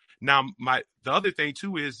Armstrong? Now the other thing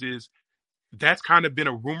too is that's kind of been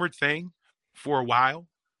a rumored thing for a while,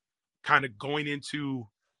 kind of going into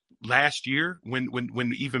last year when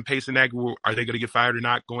even Pace and Nagy are they going to get fired or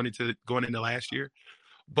not going into last year?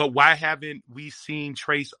 But why haven't we seen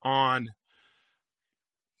Trace on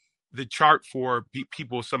the chart for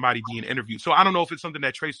somebody being interviewed? So I don't know if it's something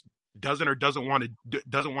that Trace doesn't want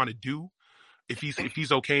to do. If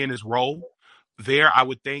he's okay in his role there, I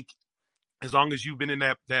would think as long as you've been in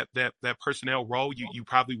that personnel role, you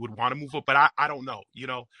probably would want to move up. But I don't know,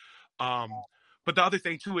 But the other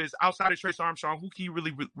thing too is, outside of Trace Armstrong, who can you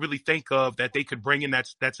really think of that they could bring in?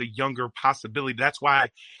 That's a younger possibility. That's why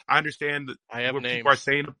I understand what people are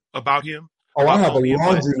saying about him. Oh, I have a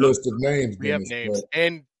laundry list of names. We have names,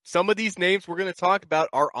 and some of these names we're going to talk about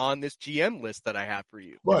are on this GM list that I have for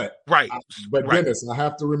you. But Dennis, I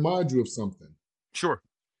have to remind you of something. Sure.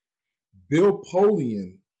 Bill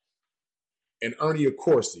Polian and Ernie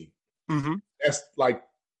Accorsi. Mm-hmm. That's like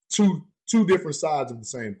two different sides of the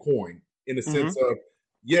same coin. In the sense of,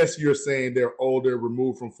 yes, you're saying they're older,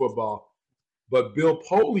 removed from football, but Bill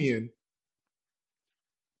Polian,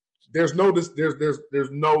 there's no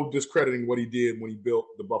discrediting what he did when he built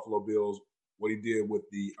the Buffalo Bills, what he did with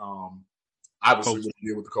the obviously what he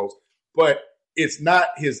did with the Colts. But it's not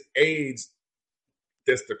his age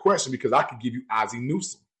that's the question, because I could give you Ozzie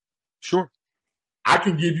Newsome. Sure. I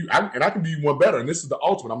can give you one better, and this is the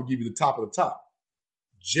ultimate. I'm gonna give you the top of the top.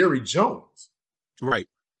 Jerry Jones. Right.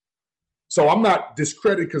 So I'm not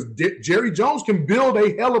discredited, because Jerry Jones can build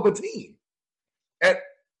a hell of a team.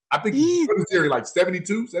 I think Jerry like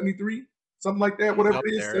 72, 73, something like that, whatever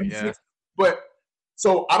it is, 76. Yeah. But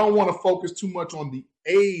so I don't want to focus too much on the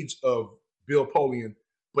age of Bill Polian,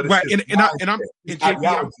 but it's his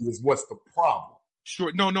ideology is what's the problem.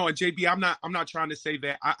 Sure. No. And JB, I'm not trying to say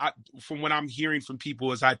that. I from what I'm hearing from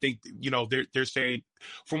people is, I think, they're saying,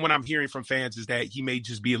 from what I'm hearing from fans, is that he may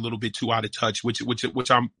just be a little bit too out of touch, which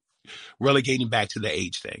I'm relegating back to the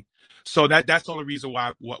age thing. So that's the only reason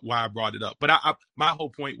why I brought it up. But my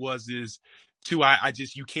whole point is Two, I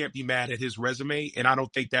just, you can't be mad at his resume, and I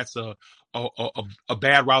don't think that's a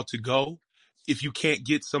bad route to go if you can't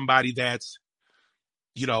get somebody that's,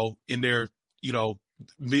 in their,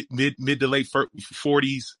 mid to late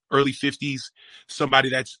 40s, early 50s, somebody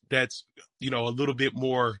that's a little bit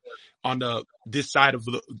more on this side of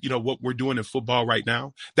what we're doing in football right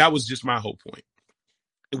now. That was just my whole point.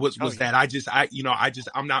 It was that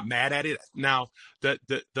I'm not mad at it. Now, the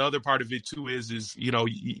other part of it too is you're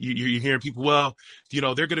hearing people, well,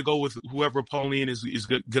 they're going to go with whoever Pauline is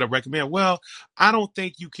going to recommend. Well, I don't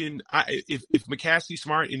think you can. If McCaskey's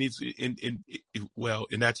smart and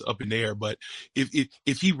and that's up in the air. But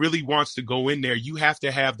if he really wants to go in there, you have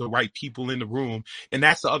to have the right people in the room, and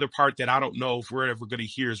that's the other part that I don't know if we're ever going to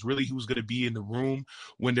hear is really who's going to be in the room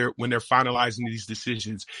when they're finalizing these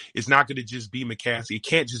decisions. It's not going to just be McCaskey. It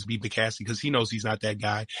can't just be McCaskey because he knows he's not that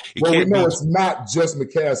guy. We know it's not just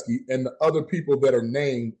McCaskey, and the other people that are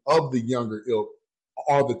named of the younger ilk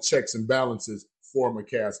are the checks and balances for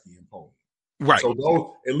McCaskey and Pony. Right.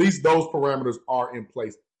 So at least those parameters are in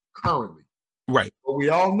place currently. Right. But we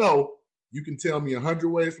all know you can tell me 100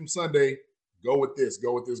 ways from Sunday, go with this,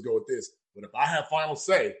 go with this, go with this. But if I have final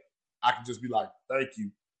say, I can just be like, thank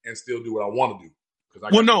you, and still do what I want to do.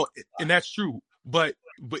 And that's true. But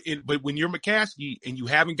when you're McCaskey and you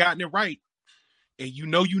haven't gotten it right, and you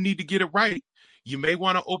need to get it right, you may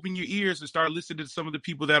want to open your ears and start listening to some of the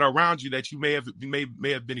people that are around you that you may have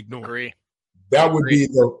been ignoring. Agree. That would be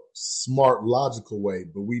the smart, logical way,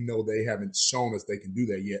 but we know they haven't shown us they can do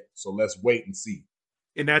that yet. So let's wait and see.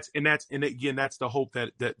 And again, that's the hope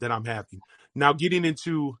that I'm having. Now, getting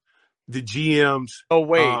into the GMs. Oh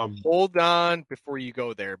wait, hold on before you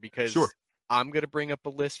go there, because sure. I'm going to bring up a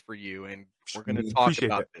list for you, and we're going to talk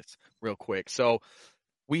about this real quick. So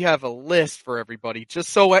we have a list for everybody, just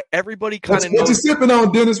so everybody kind of knows. What you sipping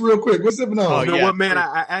on, Dennis, real quick? What's sipping on? You know what, man?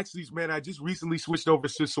 I just recently switched over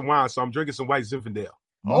to some wine, so I'm drinking some White Zinfandel.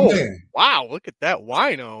 Oh, man. Wow. Look at that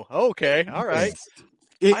wino. Okay. All right.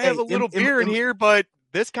 I have a little beer in here, but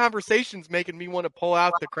this conversation's making me want to pull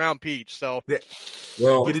out the Crown Peach. So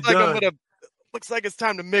looks like it's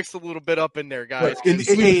time to mix a little bit up in there, guys. In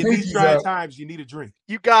these dry times, you need a drink.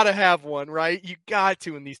 You got to have one, right? You got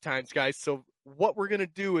to in these times, guys. So what we're going to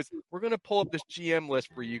do is we're going to pull up this GM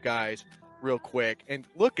list for you guys real quick and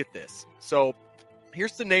look at this. So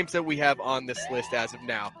here's the names that we have on this list as of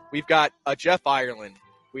now. We've got Jeff Ireland.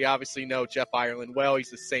 We obviously know Jeff Ireland well.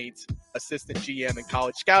 He's the Saints assistant GM and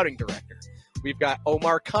college scouting director. We've got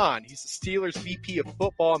Omar Khan. He's the Steelers VP of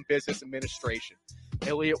football and business administration.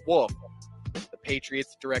 Elliot Wolf, the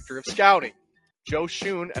Patriots director of scouting. Joe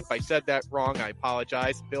Schoen, if I said that wrong, I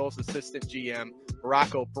apologize. Bills assistant GM.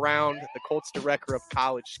 Morocco Brown, the Colts director of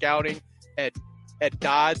college scouting. Ed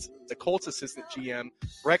Dodds, the Colts assistant GM.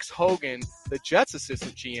 Rex Hogan, the Jets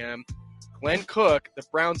assistant GM. Glenn Cook, the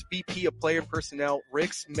Browns VP of player personnel.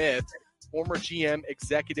 Rick Smith, former GM,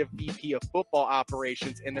 executive VP of football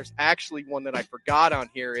operations. And there's actually one that I forgot on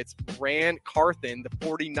here. It's Rand Carthen, the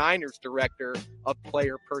 49ers director of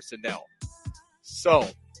player personnel. So,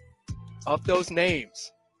 of those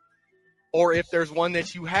names, or if there's one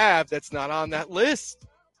that you have that's not on that list,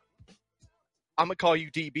 I'm going to call you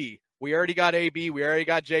DB. We already got AB. We already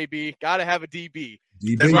got JB. Got to have a DB.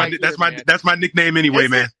 That's my nickname anyway,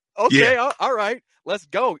 man. Okay. Yeah. All right. Let's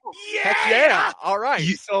go. Yeah. Heck yeah. All right.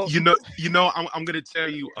 I'm going to tell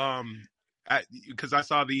you, because I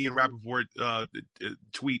saw the Ian Rappaport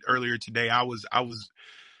tweet earlier today. I was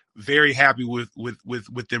very happy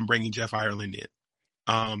with them bringing Jeff Ireland in.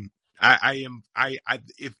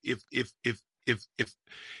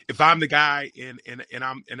 If I'm the guy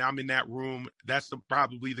and I'm in that room, that's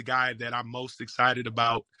probably the guy that I'm most excited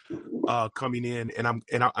about coming in, and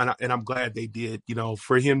I'm glad they did.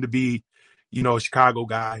 For him to be, a Chicago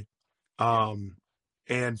guy,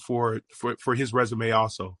 and for his resume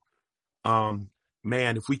also.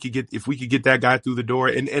 Man, if we could get that guy through the door,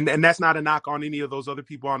 and that's not a knock on any of those other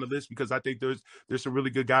people on the list, because I think there's some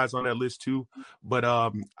really good guys on that list too. But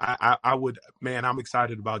I'm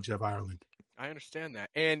excited about Jeff Ireland. I understand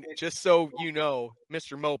that. And just so you know,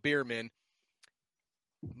 Mr. Mo Bierman,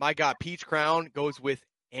 my God, Peach Crown goes with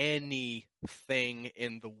anything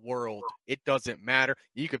in the world. It doesn't matter.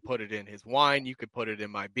 You could put it in his wine. You could put it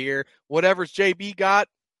in my beer. Whatever's JB got,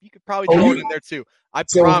 you could probably throw it in there too. I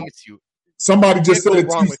promise you. Somebody just said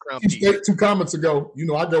it 2 comments ago.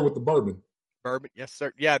 I go with the bourbon. Bourbon, yes,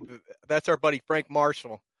 sir. Yeah, that's our buddy Frank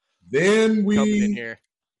Marshall. Then we in here.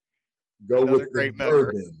 Go with the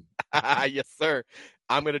bourbon. Yes, sir.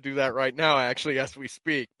 I'm going to do that right now, actually, as we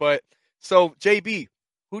speak. But so, JB,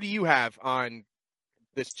 who do you have on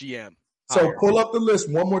this GM? So pull up the list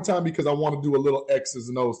one more time because I want to do a little X's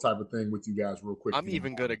and O's type of thing with you guys real quick. I'm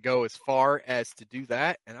even going to go as far as to do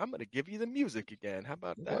that, and I'm going to give you the music again. How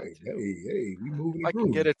about that? Hey, we moving. I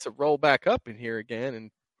can get it to roll back up in here again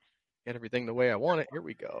and get everything the way I want it. Here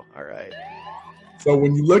we go. All right. So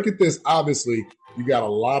when you look at this, obviously, you got a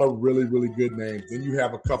lot of really, really good names. Then you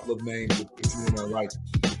have a couple of names that put you in there like,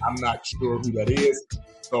 I'm not sure who that is.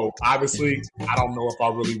 So obviously, I don't know if I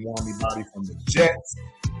really want anybody from the Jets.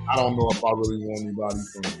 I don't know if I really want anybody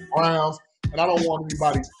from the Browns. And I don't want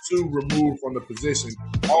anybody too removed from the position,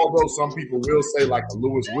 although some people will say like a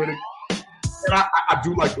Louis Riddick. And I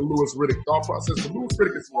do like the Louis Riddick thought process, but Louis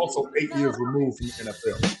Riddick is also 8 years removed from the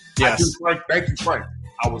NFL. Yes. Thank you, Frank.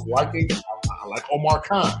 I like Omar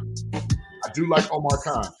Khan. I do like Omar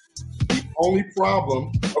Khan. The only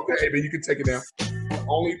problem, okay, AB, you can take it down. The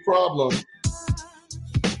only problem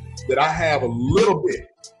that I have a little bit.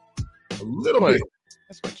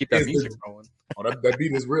 That's why I keep that music going. Oh, that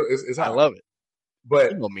beat is real. It's hot. I love it.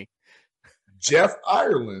 But you know me. Jeff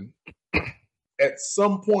Ireland, at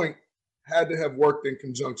some point, had to have worked in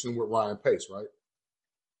conjunction with Ryan Pace, right?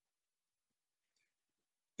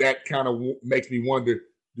 That kind of makes me wonder,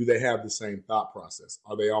 do they have the same thought process?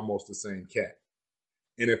 Are they almost the same cat?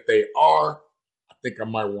 And if they are, I think I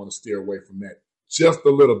might want to steer away from that just a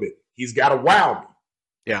little bit. He's got to wow me.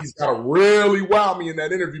 Yeah. He's got to really wow me in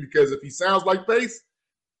that interview because if he sounds like Pace,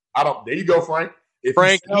 there you go, Frank.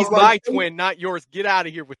 Frank, he's my twin, not yours. Get out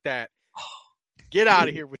of here with that. Get out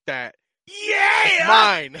of here with that. Yeah! It's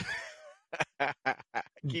mine.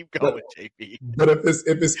 Keep going, JP. But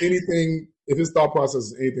if his thought process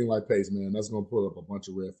is anything like Pace, man, that's going to pull up a bunch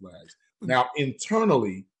of red flags. Now,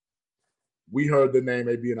 internally, we heard the name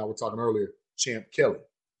AB and I were talking earlier, Champ Kelly.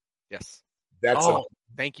 Yes.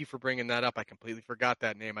 Thank you for bringing that up. I completely forgot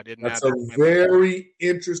that name. I didn't. That's a very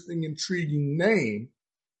interesting, intriguing name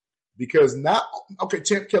because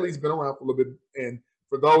Champ Kelly's been around for a little bit, and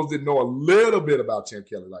for those that know a little bit about Champ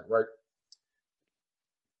Kelly, right?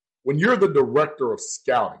 When you're the director of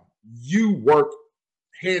scouting, you work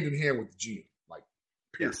hand in hand with the GM,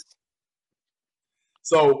 period. Yes.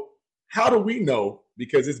 So how do we know,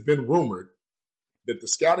 because it's been rumored, that the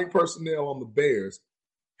scouting personnel on the Bears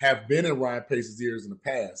have been in Ryan Pace's ears in the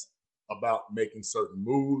past about making certain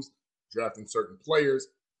moves, drafting certain players,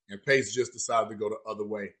 and Pace just decided to go the other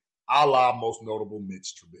way, a la most notable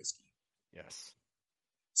Mitch Trubisky. Yes.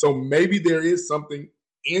 So maybe there is something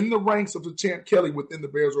in the ranks of the Champ Kelly within the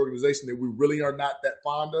Bears organization that we really are not that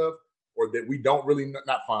fond of, or that we don't really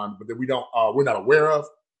not fond, but that we're not aware of.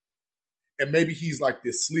 And maybe he's like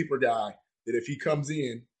this sleeper guy that if he comes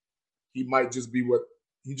in, he might just be what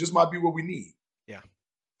we need. Yeah.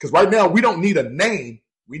 Because right now we don't need a name,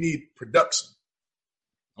 we need production.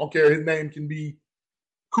 I don't care. His name can be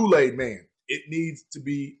Kool-Aid Man. It needs to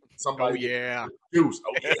be somebody. Oh yeah. Produced.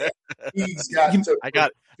 Oh yeah. He's got to.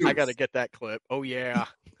 I got to get that clip. Oh yeah.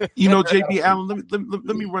 JP Allen,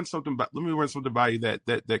 let me run something by you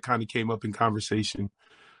that kind of came up in conversation.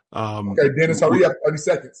 Okay, Dennis, hurry up, 30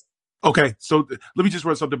 seconds. Okay, so let me just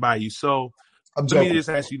run something by you. So let me just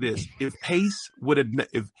ask you this: if Pace would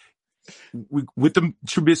have, with the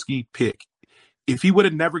Trubisky pick, if he would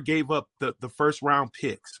have never gave up the first round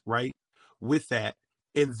picks, right? With that,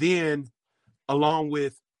 and then along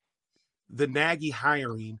with the Nagy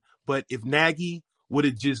hiring, but if Nagy would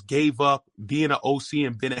have just gave up being an OC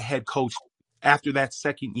and been a head coach after that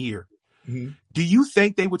second year, do you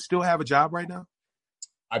think they would still have a job right now?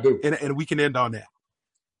 I do. And we can end on that.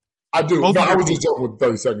 I do. No, I was just joking with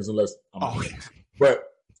 30 seconds unless okay. But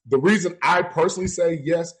the reason I personally say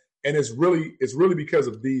yes, and it's really because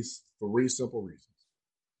of these three simple reasons.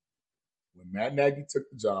 When Matt Nagy took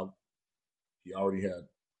the job, he already had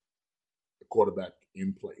a quarterback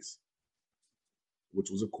in place, which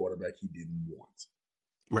was a quarterback he didn't want.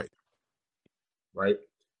 Right?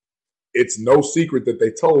 It's no secret that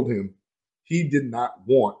they told him he did not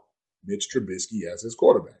want Mitch Trubisky as his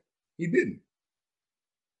quarterback. He didn't.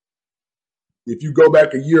 If you go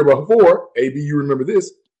back a year before, AB, you remember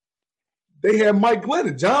this, they had Mike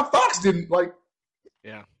Glennon. John Fox didn't like.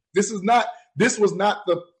 Yeah. This was not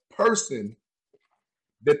the person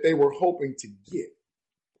that they were hoping to get.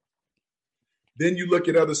 Then you look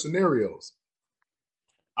at other scenarios.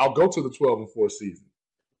 I'll go to the 12-4 season.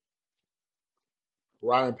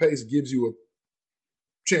 Ryan Pace gives you a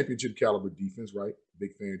championship caliber defense, right?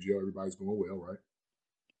 Big fan, Joe. Everybody's going well, right?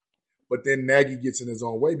 But then Nagy gets in his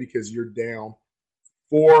own way because you're down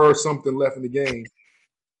 4 or something left in the game.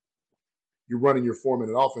 You're running your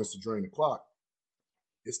 4-minute offense to drain the clock.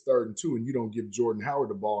 It's 3rd and 2, and you don't give Jordan Howard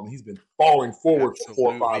the ball, and he's been falling forward for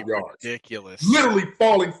 4 or 5 yards. Ridiculous. Literally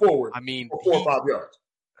falling forward for 4 or 5 yards.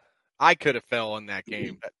 I could have fell in that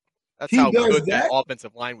game. That's He how does good that that.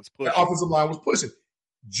 offensive line was pushing. That offensive line was pushing.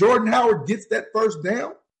 Jordan Howard gets that first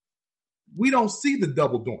down. We don't see the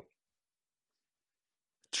double doink.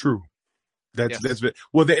 True. That's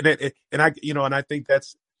well, and I think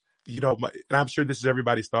that's, and I'm sure this is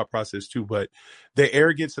everybody's thought process too. But the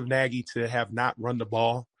arrogance of Nagy to have not run the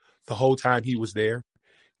ball the whole time he was there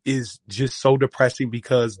is just so depressing,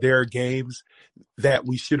 because there are games that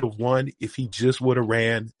we should have won if he just would have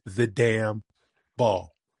ran the damn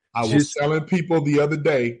ball. I was telling people the other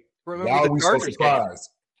day, why are we so surprised?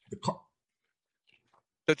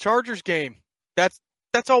 The Chargers game.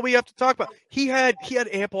 That's all we have to talk about. He had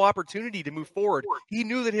ample opportunity to move forward. He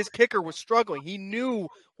knew that his kicker was struggling. He knew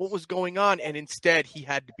what was going on, and instead he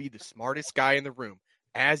had to be the smartest guy in the room,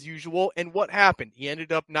 as usual. And what happened? He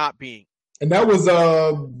ended up not being. And that was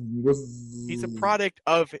he's a product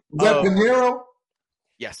of was that Pinheiro?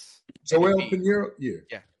 Yes. Joel Pinheiro?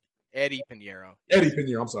 Yeah. Eddie Pinheiro. Eddie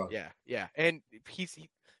Pinheiro, I'm sorry. Yeah. And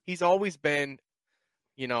he's always been,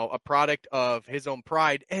 a product of his own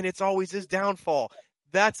pride, and it's always his downfall.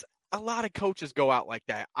 That's a lot of coaches go out like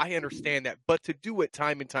that. I understand that, but to do it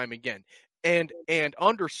time and time again, and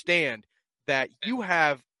understand that you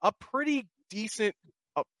have a pretty decent,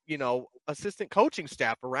 assistant coaching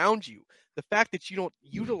staff around you. The fact that you don't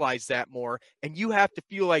utilize that more, and you have to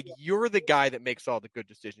feel like you're the guy that makes all the good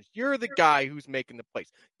decisions. You're the guy who's making the plays.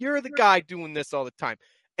 You're the guy doing this all the time.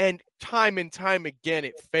 And time again,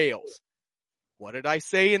 it fails. What did I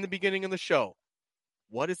say in the beginning of the show?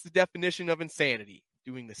 What is the definition of insanity?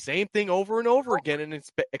 Doing the same thing over and over again and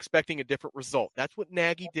expecting a different result. That's what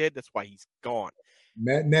Nagy did. That's why he's gone.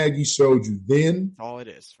 Matt Nagy showed you then. That's all it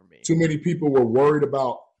is for me. Too many people were worried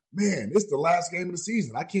about, man, it's the last game of the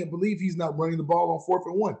season. I can't believe he's not running the ball on 4th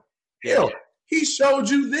and 1. Hell, he showed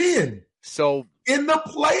you then. So in the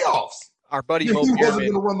playoffs, our buddy he Mo wasn't Bierman,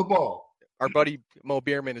 going to run the ball. Our buddy Mo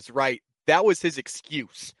Bierman is right. That was his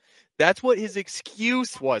excuse. That's what his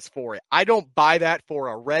excuse was for it. I don't buy that for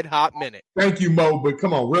a red hot minute. Thank you, Mo, but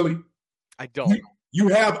come on, really? I don't. You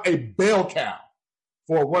have a bell cow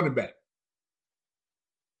for a running back.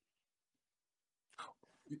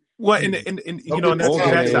 Well, and that's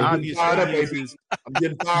the obvious thing. I'm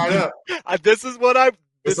getting fired up. This is what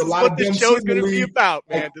this show's going to be about,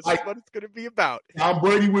 man. This is what it's going to be about. Tom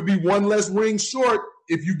Brady would be one less ring short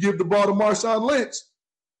if you give the ball to Marshawn Lynch.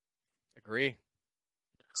 Agree.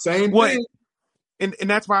 Same thing. And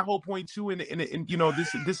that's my whole point too. And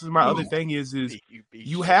this is my other thing is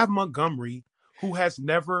you have Montgomery, who has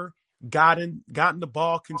never gotten the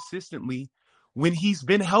ball consistently when he's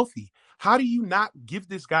been healthy. How do you not give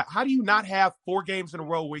this guy? How do you not have 4 games in a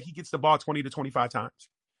row where he gets the ball 20 to 25 times?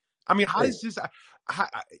 I mean, how does this?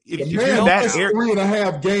 If man has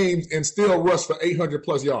 3.5 games and still rush for 800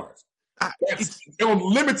 plus yards, it's on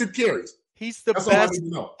limited carries. He's the best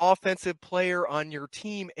offensive player on your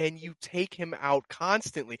team, and you take him out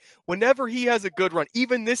constantly. Whenever he has a good run,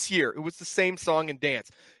 even this year, it was the same song and dance.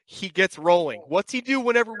 He gets rolling. What's he do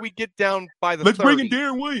whenever we get down by the 30? Let's bring in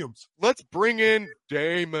Darren Williams. Let's bring in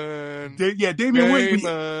Damon. Damian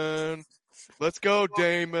Williams. Let's go,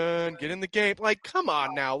 Damon. Get in the game. Like, come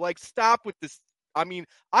on now. Like, stop with this. I mean,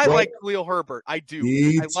 I like Khalil Herbert. I do.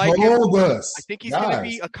 I like told him. us. I think he's going to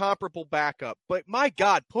be a comparable backup. But my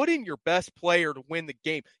God, put in your best player to win the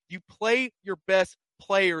game. You play your best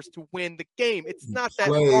players to win the game. It's not that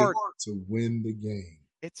hard to win the game.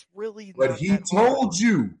 It's really but not he that told hard.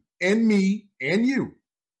 You and me and you.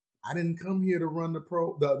 I didn't come here to run the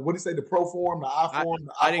pro form, the I form.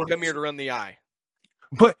 I didn't come here to run the I.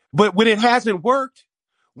 But when it hasn't worked,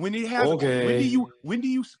 when do you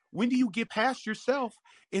get past yourself?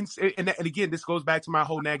 And again, this goes back to my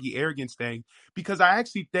whole Nagy arrogance thing, because I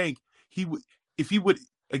actually think if he would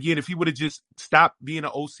have just stopped being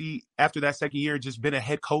an OC after that second year and just been a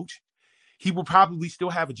head coach, he would probably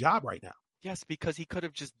still have a job right now. Yes, because he could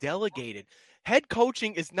have just delegated. Head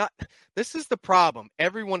coaching is not – this is the problem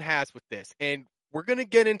everyone has with this. And we're going to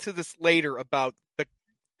get into this later about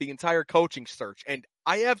the entire coaching search. And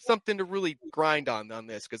I have something to really grind on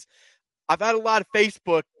this, because I've had a lot of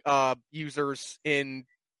Facebook users in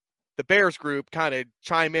the Bears group kind of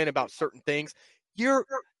chime in about certain things.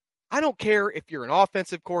 I don't care if you're an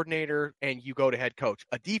offensive coordinator and you go to head coach,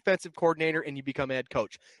 a defensive coordinator and you become a head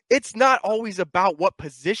coach. It's not always about what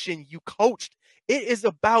position you coached. It is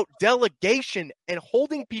about delegation and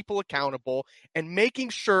holding people accountable and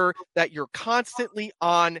making sure that you're constantly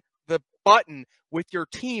on the button with your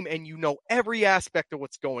team and you know every aspect of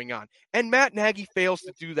what's going on. And Matt Nagy fails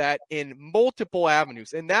to do that in multiple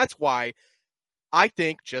avenues. And that's why I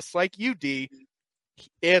think, just like you, D,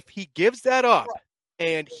 if he gives that up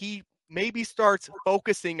and he maybe starts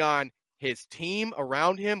focusing on his team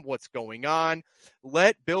around him, what's going on.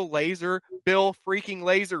 Let Bill freaking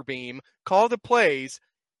Laserbeam call the plays.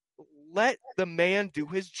 Let the man do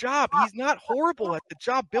his job. He's not horrible at the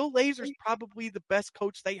job. Bill Lazor's probably the best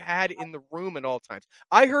coach they had in the room at all times.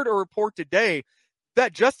 I heard a report today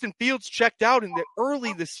that Justin Fields checked out in the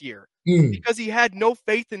early this year because he had no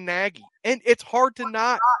faith in Nagy. And it's hard to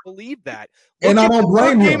not believe that. And I don't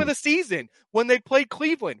blame him. Game of the season when they played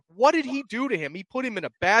Cleveland. What did he do to him? He put him in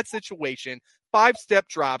a bad situation, 5-step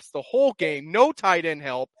drops the whole game, no tight end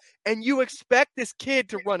help, and you expect this kid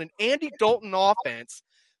to run an Andy Dalton offense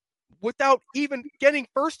without even getting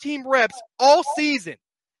first-team reps all season.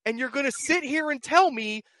 And you're going to sit here and tell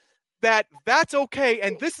me that that's okay,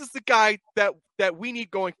 and this is the guy that we need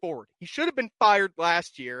going forward. He should have been fired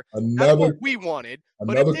last year. That's what we wanted.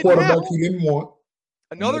 Another quarterback he didn't want.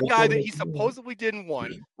 Another guy that he supposedly didn't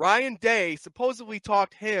want. Ryan Day supposedly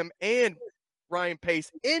talked him and Ryan Pace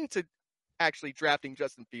into actually drafting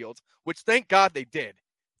Justin Fields, which thank God they did.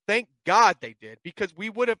 Thank God they did, because we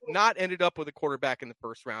would have not ended up with a quarterback in the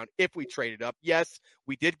first round if we traded up. Yes,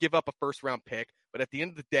 we did give up a first-round pick, but at the end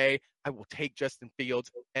of the day, I will take Justin Fields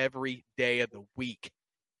every day of the week.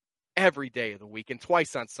 Every day of the week, and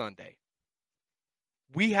twice on Sunday.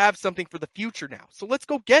 We have something for the future now, so let's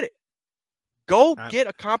go get it. Go get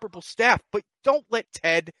a comparable staff, but don't let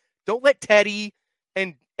Teddy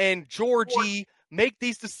and Georgie make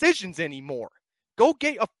these decisions anymore. Go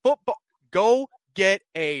get a football.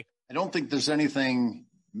 I don't think there's anything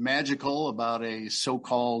magical about a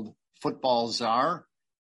so-called football czar.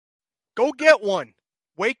 Go get one.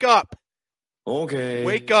 Wake up. Okay.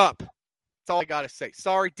 Wake up. That's all I got to say.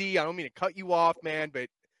 Sorry, D. I don't mean to cut you off, man, but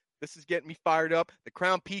this is getting me fired up. The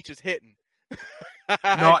Crown Peach is hitting.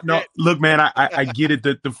 No. Look, man, I get it.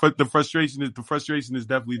 The frustration is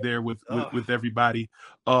definitely there with everybody.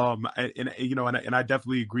 And I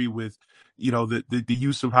definitely agree with, the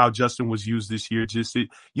use of how Justin was used this year. Just,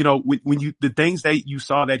 when you, the things that you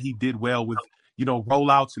saw that he did well with,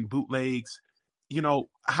 rollouts and bootlegs,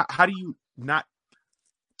 how do you not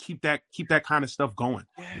keep that kind of stuff going?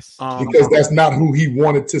 Yes. Because that's not who he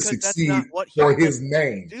wanted to succeed for his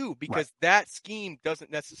name. Because that scheme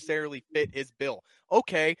doesn't necessarily fit his bill.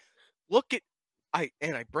 Okay, look at I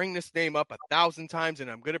bring this name up 1,000 times, and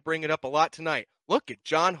I'm going to bring it up a lot tonight. Look at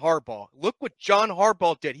John Harbaugh. Look what John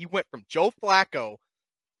Harbaugh did. He went from Joe Flacco,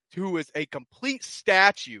 who is a complete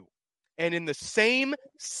statue, and in the same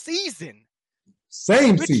season,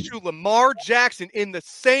 to Lamar Jackson in the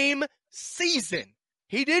same season.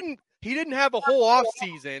 He didn't have a whole off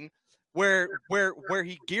season where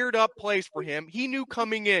he geared up plays for him. He knew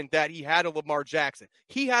coming in that he had a Lamar Jackson.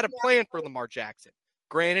 He had a plan for Lamar Jackson.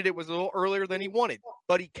 Granted, it was a little earlier than he wanted,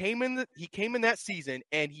 but he came in that season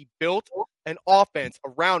and he built an offense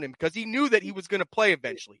around him because he knew that he was going to play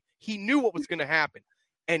eventually. He knew what was going to happen.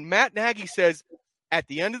 And Matt Nagy says at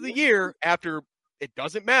the end of the year, after it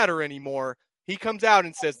doesn't matter anymore, he comes out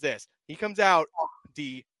and says this. He comes out,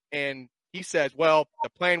 D, and he says, well, the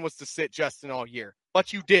plan was to sit Justin all year,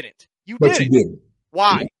 but you didn't. You didn't.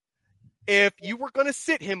 Why? If you were going to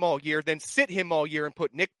sit him all year, then sit him all year and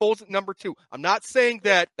put Nick Foles at number 2. I'm not saying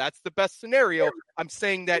that that's the best scenario. I'm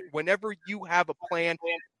saying that whenever you have a plan,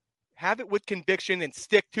 have it with conviction and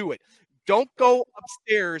stick to it. Don't go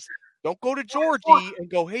upstairs. Don't go to Georgie and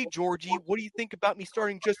go, hey, Georgie, what do you think about me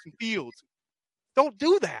starting Justin Fields? Don't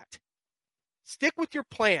do that. Stick with your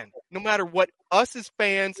plan. No matter what us as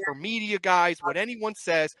fans or media guys, what anyone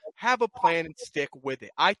says, have a plan and stick with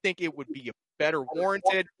it. I think it would be a better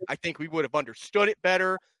warranted. I think we would have understood it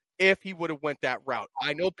better if he would have went that route.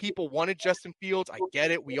 I know people wanted Justin Fields. I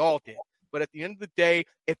get it. We all did. But at the end of the day,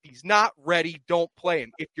 if he's not ready, don't play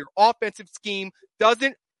him. If your offensive scheme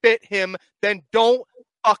doesn't fit him, then don't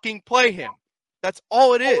fucking play him. That's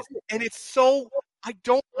all it is. And it's so... I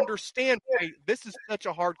don't understand why this is such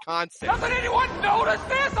a hard concept. Doesn't anyone notice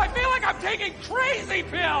this? I feel like I'm taking crazy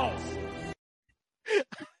pills.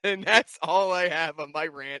 And that's all I have on my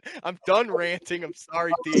rant. I'm done ranting. I'm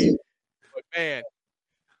sorry, D. But, man,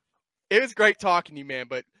 it was great talking to you, man.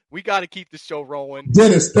 But we got to keep the show rolling.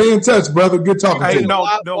 Dennis, stay in touch, brother. Good talking to you.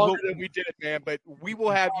 Longer than we did, man. But we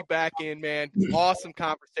will have you back in, man. Awesome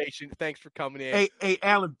conversation. Thanks for coming in. Hey,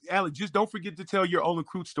 Alan, just don't forget to tell your Olin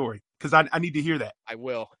Cruz story because I need to hear that. I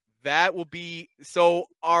will. That will be so.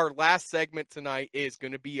 Our last segment tonight is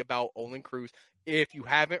going to be about Olin Cruz. If you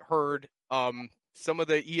haven't heard, some of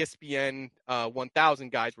the ESPN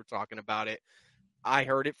 1000 guys were talking about it. I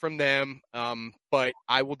heard it from them, but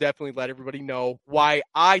I will definitely let everybody know why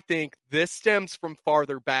I think this stems from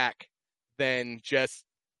farther back than just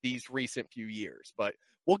these recent few years. But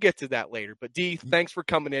we'll get to that later. But D, thanks for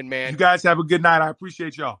coming in, man. You guys have a good night. I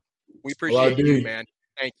appreciate y'all. We appreciate you, man.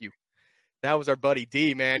 Thank you. That was our buddy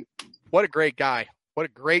D, man. What a great guy. What a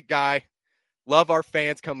great guy. Love our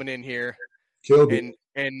fans coming in here. Killed it.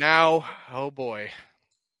 And now, oh boy.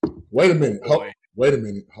 Wait a minute. Wait a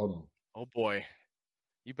minute. Hold on. Oh boy.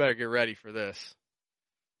 You better get ready for this.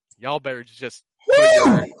 Y'all better just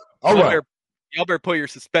y'all better put your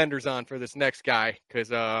suspenders on for this next guy, because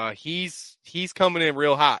he's coming in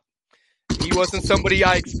real hot. He wasn't somebody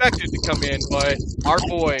I expected to come in, but our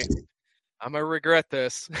boy, I'm gonna regret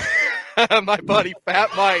this. My buddy Fat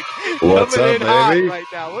Mike What's coming up, in hot baby? right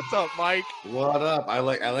now. What's up, Mike? What up? I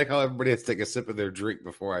like how everybody has to take a sip of their drink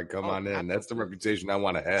before I come on in. That's the reputation I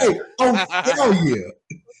want to have. Hey, hell yeah.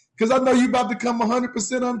 Because I know you about to come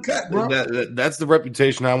 100% uncut, bro. That's the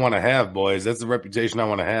reputation I want to have, boys. That's the reputation I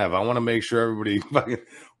want to have. I want to make sure everybody fucking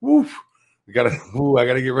woof. I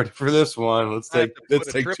gotta get ready for this one. Let's take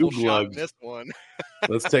 2 glugs. This one.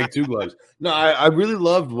 Let's take 2 gloves. No, I really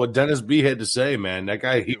loved what Dennis B had to say, man. That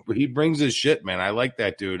guy, he brings his shit, man. I like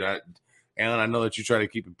that dude. Alan, I know that you try to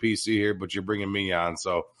keep it PC here, but you're bringing me on.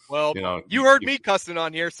 So, well, you heard me cussing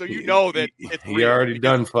on here, so you know that it's he already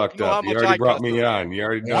done fucked up. You already brought me on. You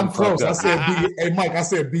already done I'm close. fucked up. Hey, Mike, I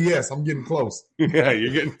said BS. I'm getting close. Yeah,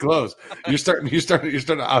 you're getting close. You're starting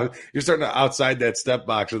to outside that step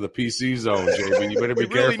box of the PC zone, JB. You better be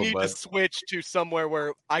we really careful, need bud. to switch to somewhere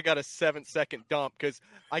where I got a 7-second dump, because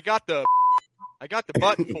I got the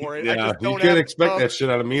button for it. Yeah, I just don't you can't have expect that shit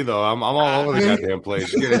out of me, though. I'm all over the goddamn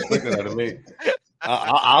place. You can't expect that out of me.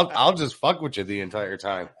 I'll just fuck with you the entire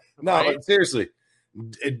time. No, Right? but seriously,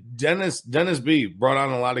 Dennis B brought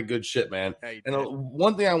on a lot of good shit, man. Yeah, he And did.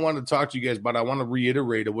 one thing I wanted to talk to you guys about, I want to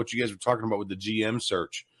reiterate of what you guys were talking about with the GM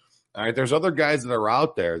search. All right, there's other guys that are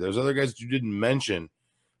out there. There's other guys that you didn't mention.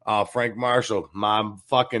 Frank Marshall, my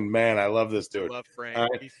fucking man. I love this dude. I love Frank. All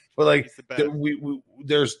right? But like, he's the best.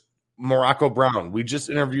 there's Morocco Brown. We just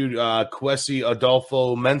interviewed Kwesi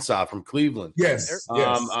Adolfo Mensah from Cleveland. Yes. They're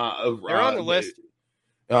on the list.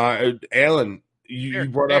 Alan, you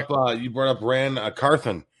brought up Ran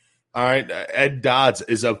Carthan. All right, Ed Dodds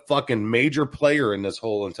is a fucking major player in this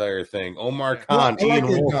whole entire thing. Omar Khan, I like Ian Ed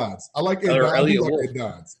Wolf, Dodds. I like Ed Elliot Dodds. Wolf. Ed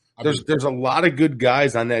Dodds. There's a lot of good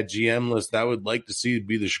guys on that GM list that I would like to see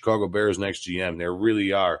be the Chicago Bears' next GM. There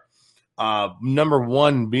really are. Number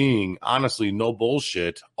one being, honestly, no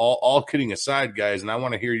bullshit. All kidding aside, guys, and I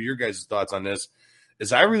want to hear your guys' thoughts on this.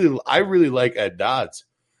 Is I really like Ed Dodds.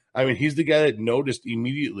 I mean, he's the guy that noticed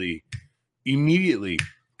immediately.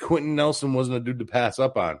 Quentin Nelson wasn't a dude to pass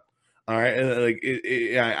up on. All right,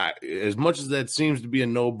 and as much as that seems to be a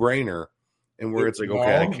no-brainer, and where it's like,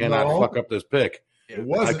 okay, I cannot fuck up this pick. It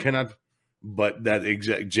wasn't. I cannot. But that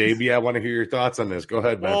exact JB, I want to hear your thoughts on this. Go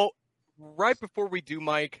ahead, man. Well, right before we do,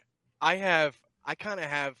 Mike, I kind of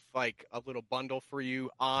have like a little bundle for you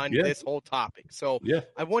on this whole topic. So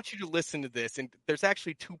I want you to listen to this, and there's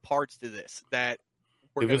actually 2 parts to this that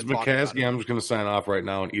we're if it's McCaskey, I'm just going to sign off right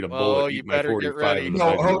now and eat a bullet. You better get ready.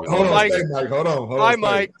 No, hold on, Mike. Hold on. Hi,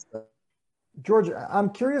 Mike. George, I'm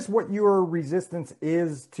curious what your resistance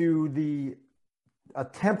is to the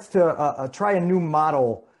attempts to try a new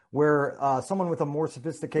model where someone with a more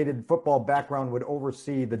sophisticated football background would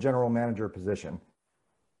oversee the general manager position.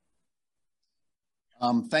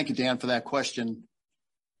 Thank you, Dan, for that question.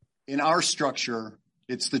 In our structure,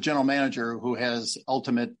 it's the general manager who has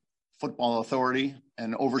ultimate football authority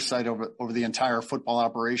and oversight over the entire football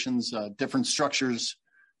operations. Different structures,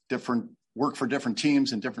 different work for different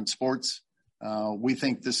teams and different sports. We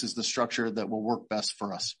think this is the structure that will work best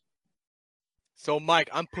for us. So, Mike,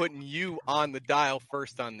 I'm putting you on the dial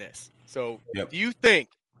first on this. So, do you think,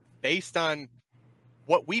 based on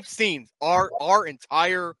what we've seen, our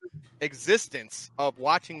entire existence of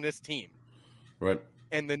watching this team, right,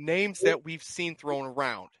 and the names that we've seen thrown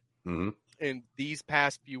around in these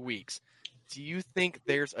past few weeks, do you think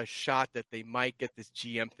there's a shot that they might get this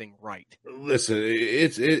GM thing right? Listen,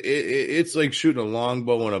 it's like shooting a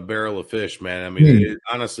longbow in a barrel of fish, man. I mean,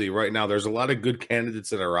 honestly, right now there's a lot of good candidates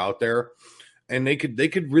that are out there, and they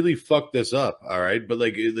could really fuck this up. All right, but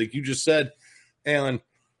like you just said, Alan,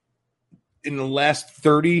 in the last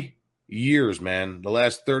 30 years, man,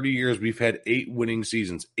 we've had 8 winning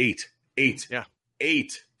seasons. Eight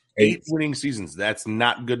winning seasons. That's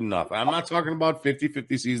not good enough. I'm not talking about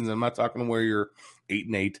 50-50 seasons. I'm not talking where you're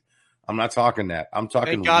 8-8. I'm not talking that. I'm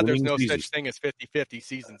talking. Thank God there's no seasons. such thing as 50-50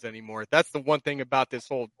 seasons anymore. That's the one thing about this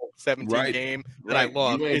whole 17 game that I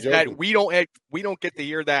love is that we don't get to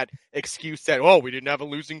hear that excuse that, oh, we didn't have a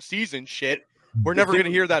losing season. Shit, we're never going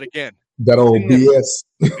to hear that again. That old BS.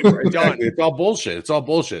 Exactly. It's all bullshit. It's all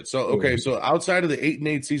bullshit. So, okay, so outside of the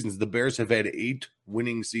 8-8 seasons, the Bears have had 8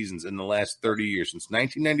 winning seasons in the last 30 years. Since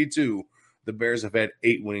 1992, the Bears have had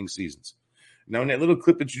 8 winning seasons. Now, in that little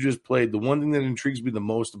clip that you just played, the one thing that intrigues me the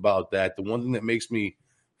most about that, the one thing that makes me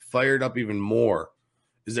fired up even more,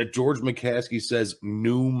 is that George McCaskey says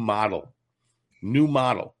new model. New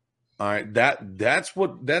model. All right. That's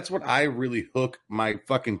what I really hook my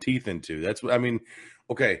fucking teeth into. That's what I mean.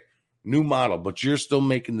 Okay, new model, but you're still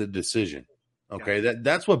making the decision. Okay,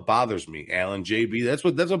 that's what bothers me, Alan, JB. That's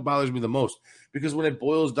what bothers me the most. Because when it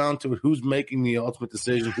boils down to it, who's making the ultimate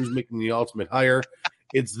decision, who's making the ultimate hire,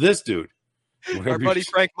 it's this dude. Our buddy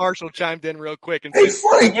Frank Marshall chimed in real quick and said,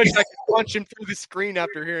 Frank. I wish I could punch him through the screen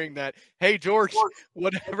after hearing that. Hey, George,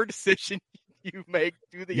 whatever decision you make,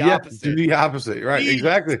 do the opposite. Do the opposite, right? Please.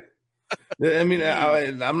 Exactly. I mean,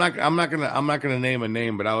 I'm not gonna name a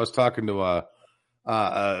name, but I was talking to a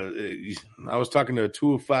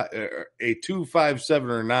 257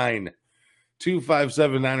 or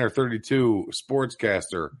 32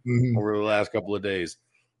 sportscaster over the last couple of days.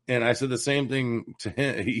 And I said the same thing to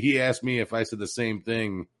him. He asked me if I said the same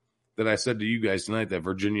thing that I said to you guys tonight, that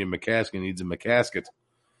Virginia McCaskey needs a McCasket.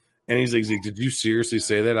 And he's like, did you seriously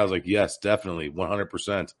say that? I was like, yes, definitely,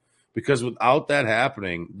 100%. Because without that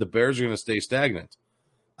happening, the Bears are going to stay stagnant.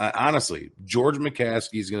 Honestly, George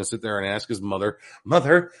McCaskey is going to sit there and ask his mother,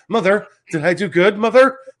 did I do good?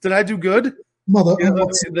 Mother, did I do good? Mother,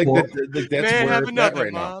 that's where it's at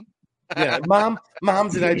right now. Yeah, mom,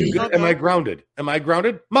 did I do good? Am I grounded?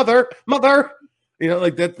 Mother.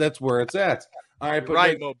 That's where it's at. All right, but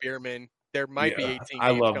right, Mo Beerman. There might be 18.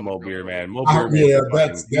 I love Mo Beerman. Mo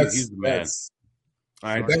Beerman, he's the man.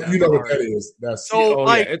 All right, you know what that is. That's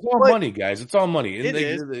it's all money, guys. It's all money. And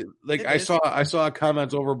I saw a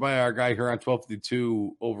comment over by our guy here on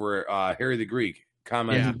 1252 over Harry the Greek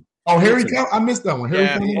commented. Yeah. Oh, Harry, I missed that one.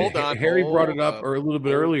 Harry brought it up a little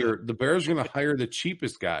bit earlier. The Bears are going to hire the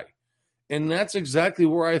cheapest guy. And that's exactly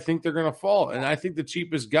where I think they're going to fall. And I think the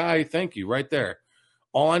cheapest guy, thank you, right there.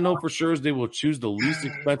 All I know for sure is they will choose the least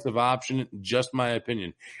expensive option, just my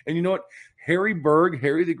opinion. And you know what? Harry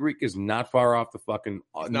the Greek is not far off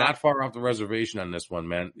not far off the reservation on this one,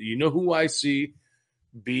 man. You know who I see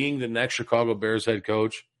being the next Chicago Bears head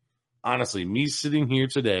coach? Honestly, me sitting here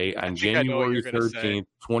today on January 13th,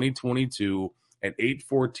 2022 at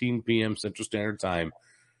 8:14 p.m. Central Standard Time,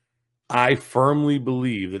 I firmly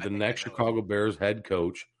believe that the next Chicago Bears head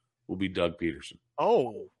coach will be Doug Peterson.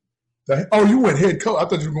 Oh, you went head coach. I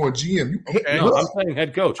thought you were going GM. No, I'm saying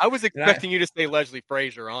head coach. I was expecting you to say Leslie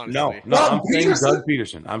Frazier, honestly. No, I'm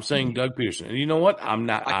saying Doug Peterson. And you know what? I'm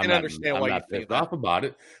not pissed off about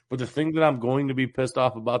it. But the thing that I'm going to be pissed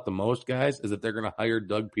off about the most, guys, is that they're going to hire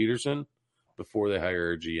Doug Peterson before they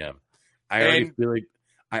hire a GM. I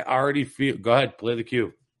already feel. Go ahead, play the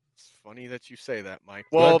cue. It's funny that you say that, Mike.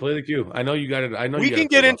 Well, play the cue. I know you got it. I know we can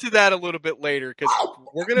get into that a little bit later because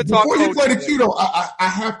we're going to talk. Before you play the cue, though, I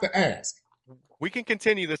have to ask. We can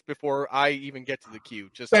continue this before I even get to the cue.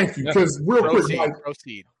 Just thank you, because real quick, Mike,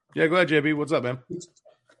 proceed. Yeah, go ahead, JB. What's up, man?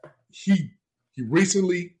 He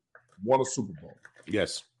recently won a Super Bowl.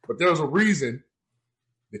 Yes, but there's a reason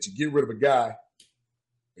that you get rid of a guy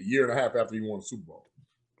a year and a half after you won a Super Bowl.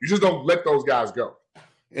 You just don't let those guys go.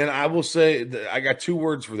 And I will say that I got 2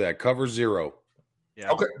 words for that: cover zero.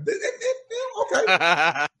 Yeah. Okay.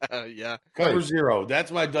 Yeah. Cover zero. That's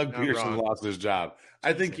why Doug Peterson lost his job.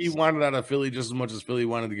 I think he wanted out of Philly just as much as Philly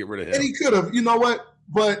wanted to get rid of him. And he could have. You know what?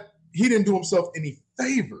 But he didn't do himself any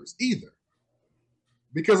favors either.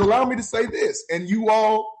 Because allow me to say this, and you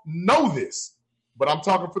all know this, but I'm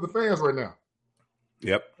talking for the fans right now.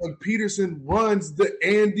 Yep. Doug Peterson runs the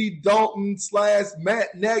Andy Dalton /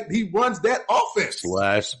 Matt Nagy. He runs that offense.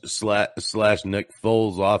 / Nick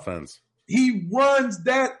Foles offense. He runs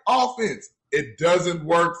that offense. It doesn't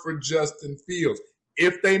work for Justin Fields.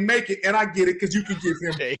 If they make it, and I get it, because you can give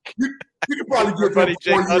him Jake. You can probably give him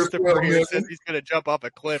 4 years. Says he's going to jump off a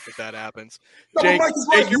cliff if that happens. No, Jake,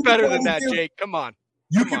 right. You're better than that, Jake. Come on.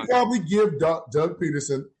 You can probably give Doug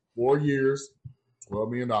Peterson 4 years, $12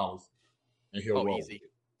 million, and he'll roll. Easy.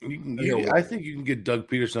 I think you can get Doug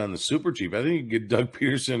Peterson on the super cheap. I think you can get Doug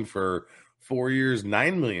Peterson for 4 years,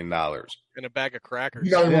 $9 million. And a bag of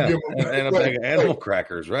crackers. And a bag of animal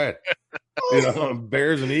crackers, right?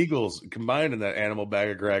 Bears and Eagles combined in that animal bag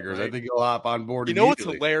of crackers. Right. I think he'll hop on board. You know what's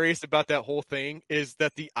hilarious about that whole thing is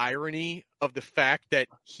that the irony of the fact that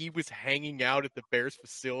he was hanging out at the Bears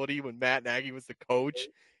facility when Matt Nagy was the coach,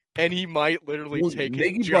 and he might literally take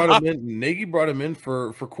his job. Nagy brought him in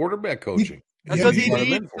for quarterback coaching. Because he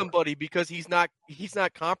needs somebody because he's not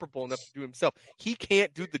comparable enough to do himself. He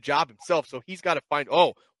can't do the job himself, so he's got to find.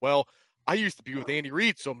 Oh, well, I used to be with Andy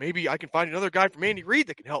Reid, so maybe I can find another guy from Andy Reid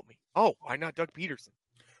that can help me. Oh, why not Doug Peterson?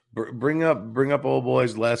 Bring up old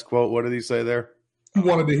boy's last quote. What did he say there? He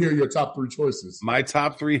wanted to hear your top 3 choices. My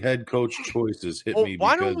top 3 head coach choices hit me.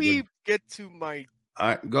 Why don't we get to my?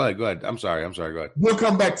 Go ahead. I'm sorry. Go ahead. We'll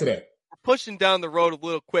come back to that. We're pushing down the road a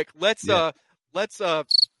little quick. Let's.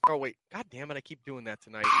 Oh wait, God damn it! I keep doing that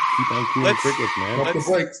tonight. Keep on cooling crickets, man.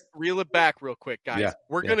 Let's reel it back real quick, guys. Yeah,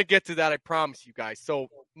 We're gonna get to that. I promise you guys. So,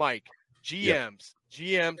 Mike, GMs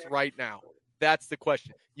right now. That's the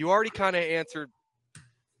question. You already kind of answered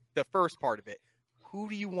the first part of it. Who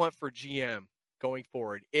do you want for GM going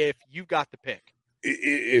forward if you got the pick?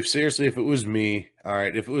 If it was me, all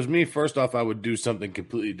right. If it was me, first off, I would do something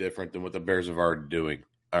completely different than what the Bears have already doing.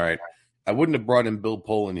 All right. I wouldn't have brought in Bill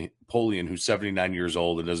Polian, who's 79 years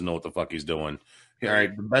old and doesn't know what the fuck he's doing. All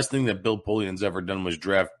right, the best thing that Bill Polian's ever done was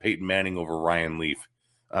draft Peyton Manning over Ryan Leaf.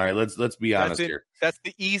 All right, let's be honest here. That's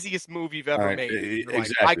the easiest move you've ever made.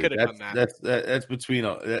 Exactly. I could have done that. That's between.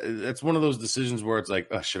 That's one of those decisions where it's like,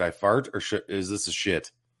 oh, should I fart or is this a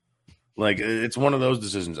shit? Like, it's one of those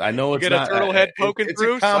decisions. I know it's not. Get a turtle head poking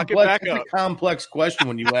through. Suck it back up. It's a complex question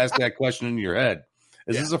when you ask that question in your head.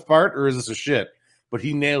 Is this a fart or is this a shit? But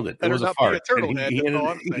he nailed it. It was a fart. He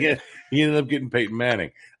ended up getting Peyton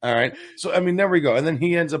Manning. All right. So, I mean, there we go. And then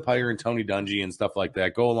he ends up hiring Tony Dungy and stuff like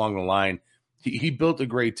that. Go along the line. He built a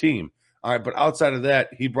great team. All right. But outside of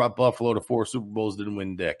that, he brought Buffalo to 4 Super Bowls, didn't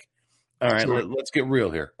win dick. All right. Let's get real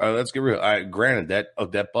here. All right. Let's get real. All right. Granted,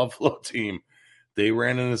 that Buffalo team, they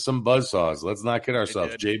ran into some buzzsaws. Let's not kid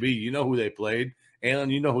ourselves. JB, you know who they played. Alan,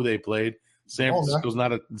 you know who they played. San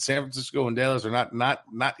Francisco and Dallas are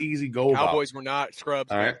not easy go. Cowboys were not scrubs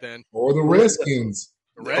back then, or the Redskins,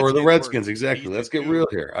 Exactly. Let's get real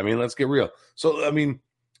here. I mean, let's get real. So, I mean,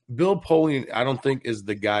 Bill Polian, I don't think is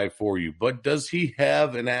the guy for you. But does he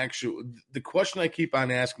have an actual? The question I keep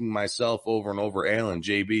on asking myself over and over, Alan,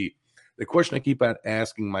 JB, the question I keep on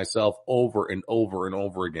asking myself over and over and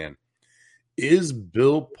over again: is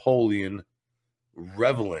Bill Polian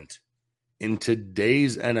relevant in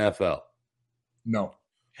today's NFL? No.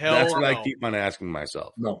 That's what I keep on asking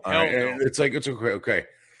myself. No. All right. No. It's like, it's okay.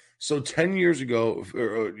 So 10 years ago,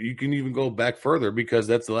 you can even go back further because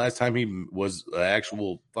that's the last time he was an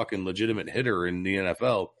actual fucking legitimate hitter in the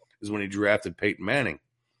NFL is when he drafted Peyton Manning.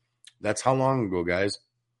 That's how long ago, guys?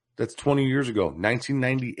 That's 20 years ago,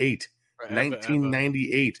 1998.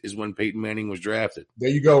 1998 is when Peyton Manning was drafted. There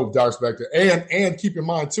you go, Dark Spectre. And keep in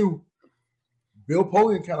mind, too, Bill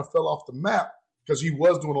Polian kind of fell off the map because he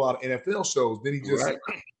was doing a lot of NFL shows. Then he just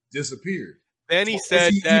disappeared. Then he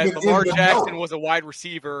said that Lamar Jackson was a wide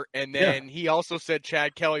receiver, and then he also said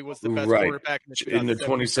Chad Kelly was the best quarterback in the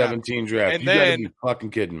 2017 draft. And you gotta be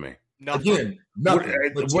fucking kidding me. Nothing.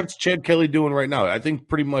 What's Chad Kelly doing right now? I think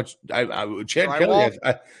pretty much Chad Kelly.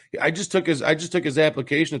 I just took his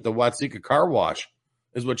application at the Watsika Car Wash.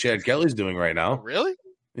 Is what Chad Kelly's doing right now. Really?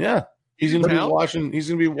 Yeah. He's gonna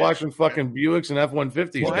be washing fucking Buicks and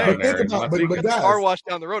F-150s down there. But guys, car wash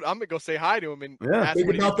down the road. I'm gonna go say hi to him and ask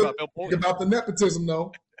think about the nepotism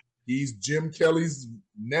though. He's Jim Kelly's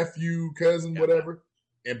nephew, cousin, whatever.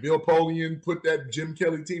 And Bill Polian put that Jim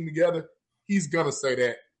Kelly team together. He's gonna say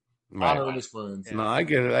that. Honoring his friends. No, I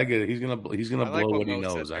get it. He's gonna blow what he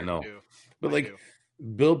knows. I know. But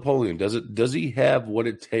Bill Polian, does he have what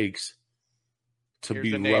it takes to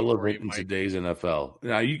be relevant in today's NFL?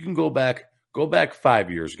 Now you can go back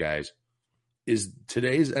 5 years, guys. Is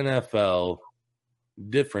today's NFL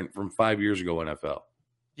different from 5 years ago NFL?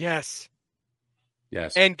 Yes.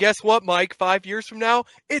 Yes. And guess what, Mike? 5 years from now,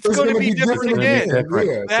 it's going to be different again. It's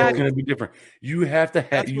going to be different. You have to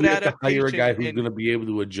hire a guy who's going to be able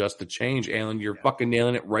to adjust to change. Alan, you're fucking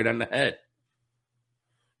nailing it right on the head.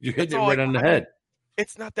 You hit it right on the head.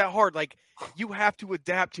 It's not that hard. Like, you have to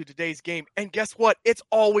adapt to today's game. And guess what? It's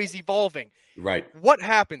always evolving. Right. What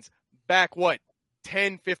happens back,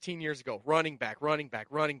 10, 15 years ago? Running back.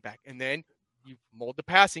 And then you mold the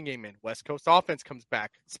passing game in. West Coast offense comes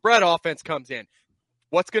back. Spread offense comes in.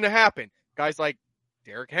 What's going to happen? Guys like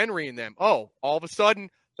Derrick Henry and them. Oh, all of a sudden,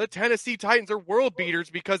 the Tennessee Titans are world beaters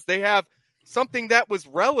because they have something that was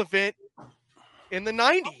relevant in the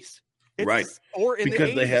 90s. Right. Or in because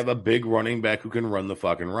the 80s. They have a big running back who can run the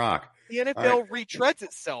fucking rock. The NFL retreads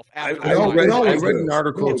itself. I read an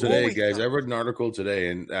article today, guys. I read an article today,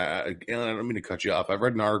 and I don't mean to cut you off. I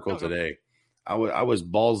read an article today. I was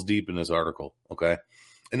balls deep in this article, okay?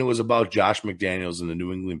 And it was about Josh McDaniels and the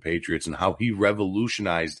New England Patriots and how he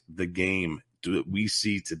revolutionized the game that we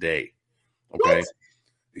see today. Okay.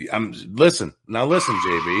 Listen,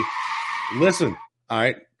 JB. Listen, all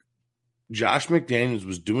right. Josh McDaniels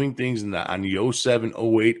was doing things on the 07,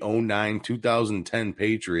 08, 09, 2010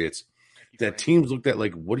 Patriots that teams looked at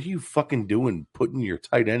like, what are you fucking doing putting your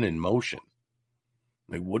tight end in motion?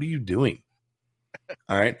 Like, what are you doing?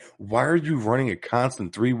 All right. Why are you running a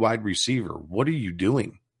constant 3-wide receiver? What are you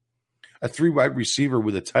doing? A 3-wide receiver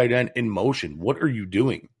with a tight end in motion. What are you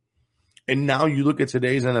doing? And now you look at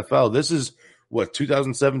today's NFL. This is what,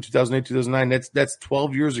 2007, 2008, 2009. That's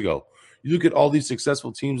 12 years ago. You look at all these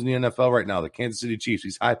successful teams in the NFL right now, the Kansas City Chiefs,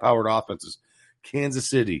 these high-powered offenses, Kansas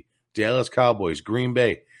City, Dallas Cowboys, Green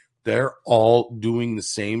Bay. They're all doing the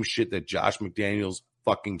same shit that Josh McDaniels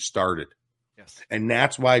fucking started. Yes. And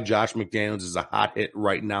that's why Josh McDaniels is a hot hit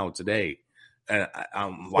right now today. And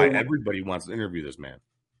why everybody wants to interview this man.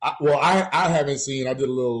 I haven't seen. I did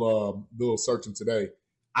a little searching today.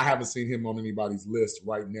 I haven't seen him on anybody's list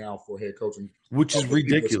right now for head coaching, which is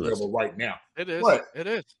ridiculous. Right now, it is. But it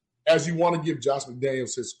is. As you want to give Josh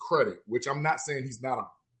McDaniels his credit, which I'm not saying he's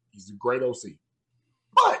a great OC,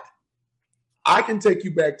 but I can take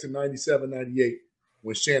you back to 97, 98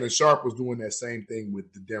 when Shannon Sharp was doing that same thing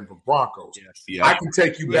with the Denver Broncos. Yes, yeah. I can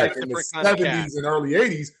take you back in the 70s and early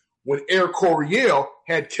 80s when Eric Coryell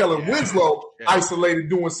had Kellen Winslow isolated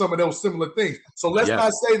doing some of those similar things. So let's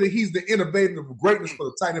not say that he's the innovator of greatness for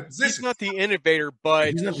the tight end position. He's not the innovator,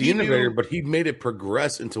 but but he made it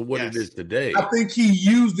progress into what it is today. I think he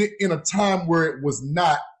used it in a time where it was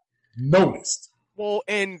not noticed. Well,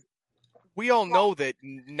 and we all know that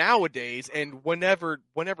nowadays, and whenever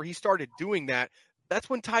he started doing that, that's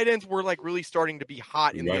when tight ends were like really starting to be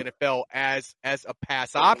hot in the NFL as a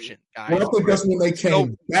pass option, guys. Well, I think that's when they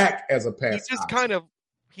came back as a pass option.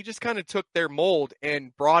 He just kind of took their mold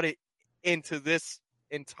and brought it into this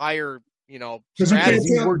entire,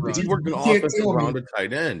 strategy. He worked an offense around a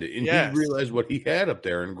tight end, and he realized what he had up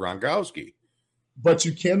there in Gronkowski. But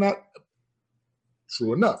you cannot,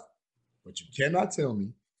 true enough, but you cannot tell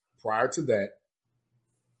me prior to that,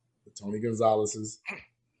 the Tony Gonzalez's,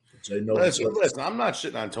 Listen, I'm not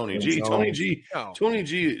shitting on Tony G. Tony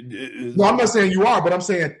G. No, I'm not saying you are, but I'm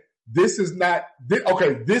saying this is not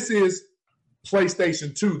okay. This is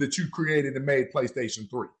PlayStation 2 that you created and made PlayStation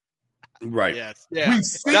 3. Right. Yes. Yeah.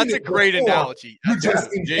 That's a great analogy. You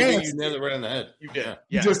just enhanced you nailed it right on the head. You did.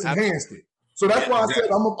 You just enhanced it. So that's why I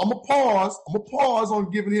said I'm a pause. I'm a pause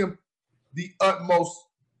on giving him the utmost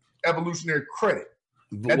evolutionary credit.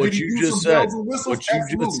 But what you just said,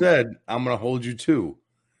 I'm going to hold you to.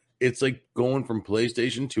 It's like going from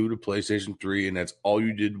PlayStation 2 to PlayStation 3, and that's all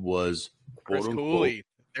you did was Chris Cooley.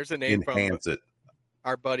 There's a name enhance from it.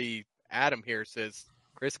 Our buddy Adam here says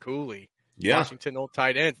Chris Cooley. Yeah. Washington old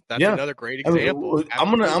tight end. That's another great example.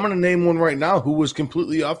 I'm gonna name one right now who was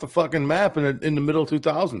completely off the fucking map in the middle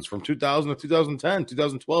 2000s, from 2000 to 2010,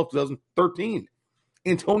 2012, 2013.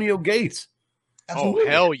 Antonio Gates. Absolutely. Oh,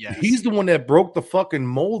 hell yes. He's the one that broke the fucking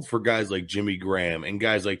mold for guys like Jimmy Graham and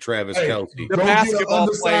guys like Travis Kelce. The basketball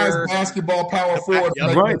player. Basketball power forward.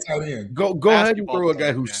 Right. Go ahead and throw a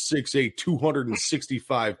guy who's 6'8",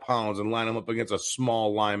 265 pounds and line him up against a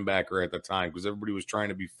small linebacker at the time because everybody was trying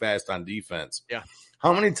to be fast on defense. Yeah.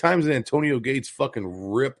 How many times did Antonio Gates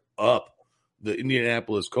fucking rip up the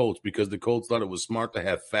Indianapolis Colts because the Colts thought it was smart to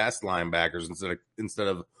have fast linebackers instead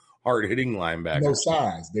of hard-hitting linebackers. No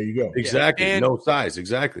size. There you go. Exactly. Yeah. No size.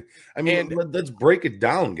 Exactly. I mean, let's break it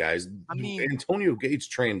down, guys. I mean, Antonio Gates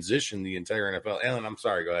transitioned the entire NFL. Alan, I'm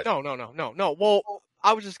sorry. Go ahead. No. Well,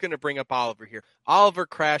 I was just going to bring up Oliver here. Oliver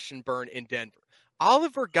crashed and burned in Denver.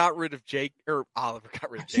 Oliver got rid of Jake. I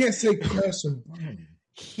can't say crash and burn.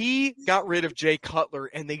 He got rid of Jay Cutler,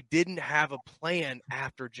 and they didn't have a plan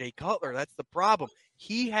after Jay Cutler. That's the problem.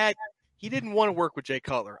 He didn't want to work with Jay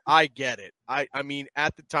Cutler. I get it. I mean,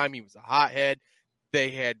 at the time he was a hothead.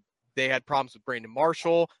 They had problems with Brandon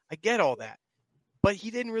Marshall. I get all that. But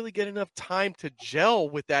he didn't really get enough time to gel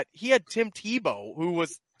with that. He had Tim Tebow, who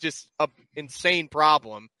was just an insane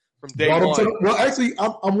problem from day one. Well, actually, I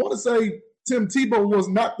want to say Tim Tebow was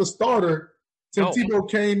not the starter. Tebow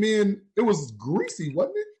came in. It was Greasy,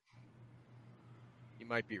 wasn't it?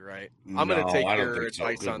 Might be right. I'm going to take your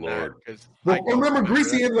advice on that because remember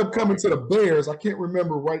Greasy ended up coming to the Bears. I can't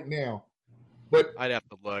remember right now, but I'd have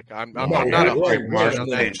to look. I'm not a great mark on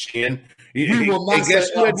that. Guess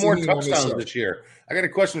who had more touchdowns this year? I got a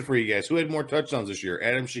question for you guys. Who had more touchdowns this year?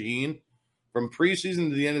 Adam Shaheen, from preseason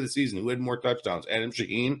to the end of the season. Who had more touchdowns? Adam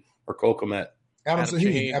Shaheen or Cole Kmet? Adam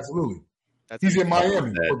Shaheen, absolutely. He's in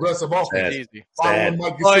Miami. Progressive offense. Sad.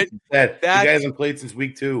 The guy hasn't played since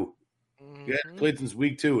week 2. He hasn't played since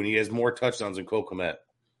week 2, and he has more touchdowns than Cole Kmet.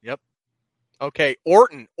 Yep. Okay,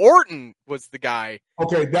 Orton. Orton was the guy.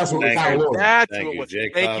 Okay, that's what it was. That's what it was.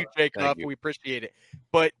 Thank you, Jacob. We appreciate it.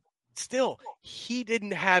 But still, he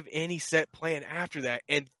didn't have any set plan after that.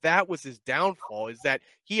 And that was his downfall, is that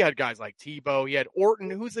he had guys like Tebow. He had Orton,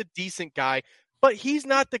 who's a decent guy, but he's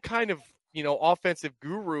not the kind of, offensive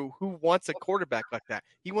guru who wants a quarterback like that.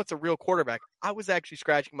 He wants a real quarterback. I was actually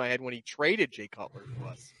scratching my head when he traded Jay Cutler to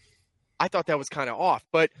us. I thought that was kind of off,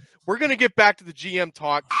 but we're going to get back to the GM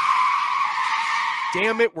talk.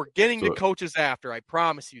 Damn it, we're getting the coaches after. I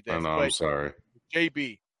promise you this. I know, I'm sorry.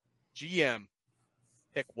 JB, GM,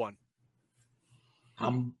 pick one.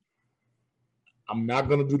 I'm not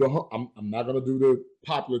gonna do I'm not gonna do the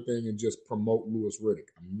popular thing and just promote Louis Riddick.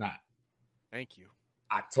 I'm not. Thank you.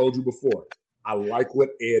 I told you before. I like what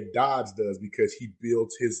Ed Dodds does because he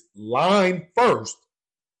builds his line first.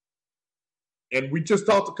 And we just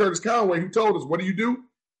talked to Curtis Conway, who told us, what do?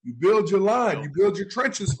 You build your line. You build your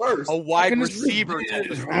trenches first. A wide receiver.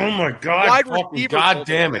 Oh, my God. God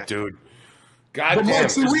damn it, dude. God damn it.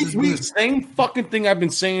 This is the same fucking thing I've been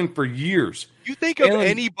saying for years. You think of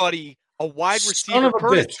anybody, a wide receiver,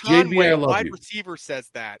 Curtis Conway, a wide receiver says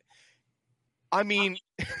that. I mean,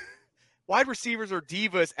 wide receivers are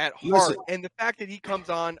divas at heart. And the fact that he comes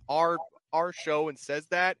on our show and says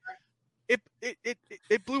that,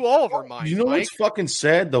 it blew all of our minds. You know what's fucking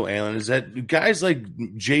sad, though, Alan, is that guys like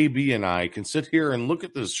JB and I can sit here and look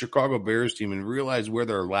at the Chicago Bears team and realize where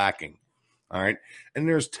they're lacking. All right? And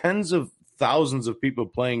there's tens of thousands of people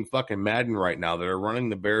playing fucking Madden right now that are running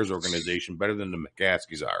the Bears organization better than the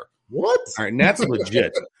McCaskies are. What? All right, and that's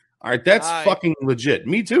legit. All right, that's fucking legit.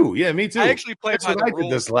 Me too. Yeah, me too. I actually played by the rules. I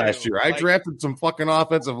did this last year. I drafted some fucking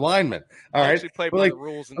offensive linemen. All right, I actually played by the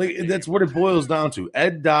rules. That's what it boils down to.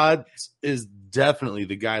 Ed Dodds is definitely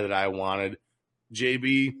the guy that I wanted.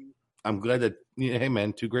 JB, I'm glad that hey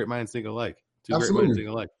man, two great minds think alike. Great minds think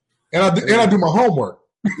alike. And I do my homework.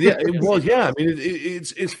 Yeah, well, yeah. I mean,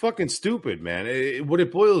 it's fucking stupid, man. What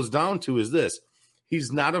it boils down to is this: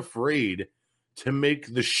 he's not afraid to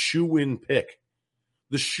make the shoe-in pick.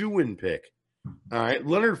 The shoe-in pick. All right.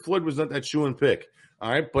 Leonard Floyd was not that shoe-in pick.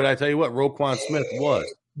 All right. But I tell you what, Roquan Smith was.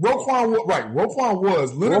 Roquan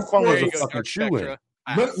was. Leonard Floyd was a fucking shoe-in.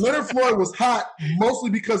 Leonard Floyd was hot mostly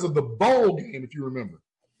because of the bowl game, if you remember.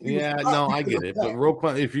 Yeah, no, I get it. But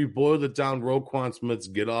Roquan, if you boil it down, Roquan Smith's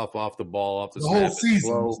get off the ball, off the whole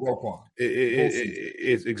season was Roquan.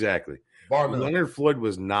 It's exactly. Leonard Floyd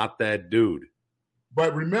was not that dude.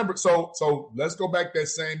 But remember, so let's go back that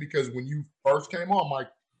same, because when you first came on, Mike,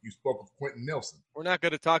 you spoke of Quentin Nelson. We're not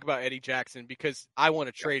going to talk about Eddie Jackson because I want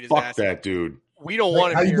to trade his Fuck ass. That dude. We don't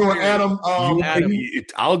want him. How you doing, Adam? I'll get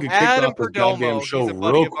kicked off the goddamn show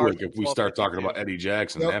real quick if we start talking about Eddie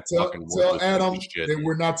Jackson. Tell Adam that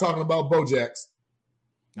we're not talking about Bojacks.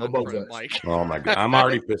 No Bojacks. Oh my God, I'm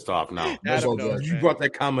already pissed off now. You brought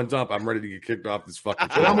that comment up. I'm ready to get kicked off this fucking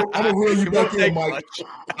show. I'm gonna reel you back in, Mike.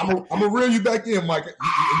 I'm gonna reel you back in, Mike.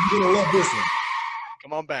 You're gonna love this one.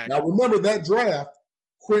 Come on back. Now remember that draft,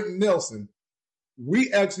 Quentin Nelson.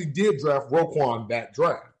 We actually did draft Roquan that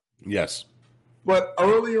draft. Yes. But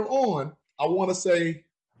earlier on, I want to say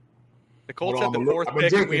the Colts had the fourth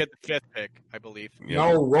pick and we had the fifth pick, I believe.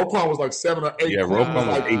 No, Roquan was like 7 or 8. Yeah, Roquan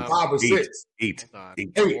was like 5 or 6. 8.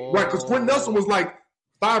 Right, because Quentin Nelson was like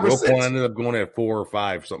 5 or 6. Roquan ended up going at 4 or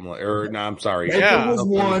 5, something like. Or no, I'm sorry. Baker was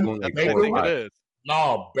 1.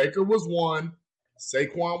 Baker was 1.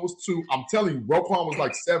 Saquon was 2. I'm telling you, Roquan was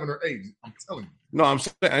like 7 or 8. I'm telling you. No, I'm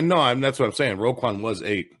saying. That's what I'm saying. Roquan was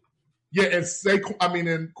 8. Yeah, and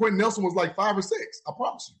Quentin Nelson was like 5 or 6. I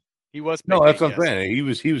promise you. He was. No, that's what I'm saying. He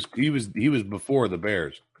was before the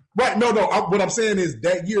Bears. Right. No. What I'm saying is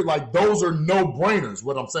that year, like, those are no brainers.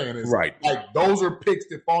 What I'm saying is, right. Like, those are picks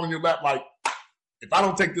that fall in your lap. Like, if I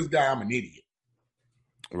don't take this guy, I'm an idiot.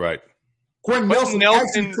 Right. Quentin Nelson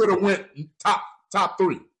actually could have went top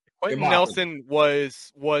 3. Quentin Nelson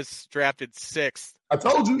was drafted 6th. I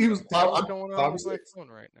told you he was top. What's going on with my phone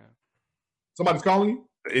right now? Somebody's calling you?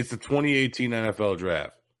 It's the 2018 NFL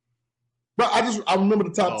draft. But I remember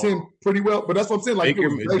the top 10 pretty well. But that's what I'm saying. Like, Baker,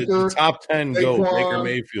 the top 10 go Baker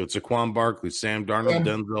Mayfield, Saquon Barkley, Sam Darnold,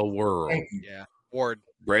 Denzel Ward. Yeah, Ward.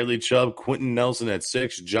 Bradley Chubb, Quentin Nelson at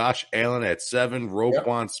 6, Josh Allen at 7,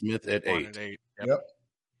 Roquan Smith at 8. Yep.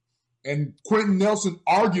 And Quentin Nelson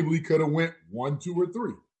arguably could have went 1, 2, or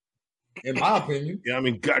 3, in my opinion. Yeah, I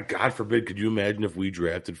mean, God forbid, could you imagine if we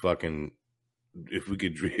drafted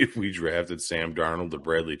if we drafted Sam Darnold to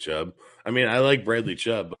Bradley Chubb? I mean, I like Bradley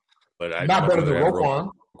Chubb, but I not better than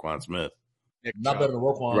Roquan Smith. Not better than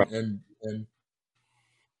Roquan. Right. And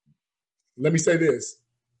let me say this: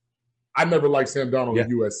 I never liked Sam Darnold at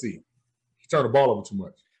USC. He turned the ball over too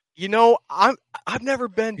much. You know, I've never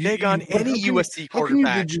been big on any USC quarterback. How can you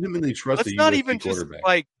legitimately trust a USC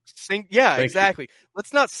quarterback? Exactly.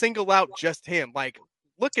 Let's not single out just him. Like,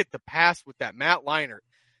 look at the past with that Matt Leinart.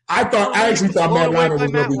 I actually thought Matt Leinart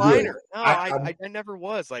was going to be good. No, I never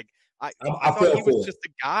was. Like I fell thought he was for it. just a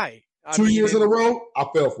guy. 2 years in a row, I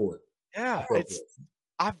fell for it. Yeah,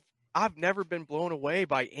 I've never been blown away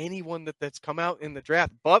by anyone that's come out in the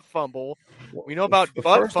draft. Butt fumble. We know about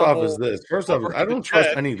butt fumble. First off, I don't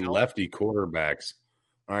trust any lefty quarterbacks.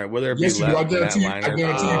 All right, whether it be left, I guarantee you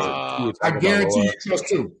trust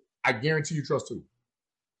two. I guarantee you trust two.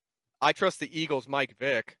 I trust the Eagles, Mike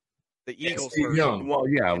Vick. The Eagles. Steve Young. Well,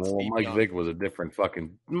 yeah. Well, Mike Vick was a different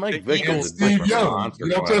fucking. Mike Vick was a Steve different Young. monster.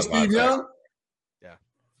 You don't trust Steve Young? Yeah.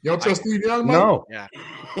 You don't trust Steve Young? Mike? No. Yeah.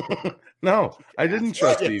 No, I didn't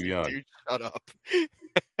trust Steve Young. Dude, shut up. I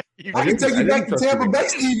can take you back to Tampa Bay.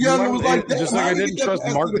 Steve Young was like that. Just like I didn't trust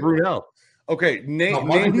Mark Brunell. Okay,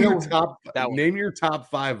 name your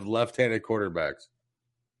top 5 left-handed quarterbacks.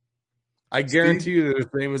 I guarantee you they're the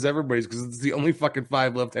same as everybody's because it's the only fucking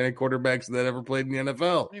 5 left-handed quarterbacks that ever played in the NFL. I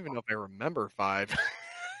don't even know if I remember 5.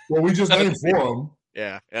 Well, we just named 4 of them.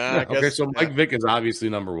 Yeah. Okay, so Mike Vick is obviously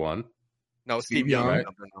number 1. No, Steve Young right?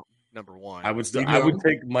 number 1. I would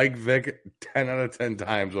take Mike Vick 10 out of 10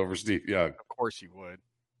 times over Steve Young. Of course you would.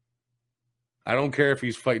 I don't care if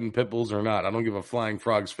he's fighting pit bulls or not. I don't give a flying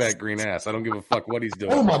frog's fat green ass. I don't give a fuck what he's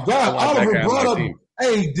doing. Oh my God, Oliver brought up.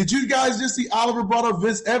 Hey, did you guys just see Oliver brought up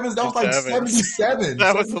Vince Evans? That was like 77.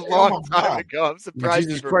 That was a long time ago. I'm surprised.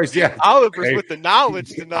 Jesus Christ, yeah. Oliver's with the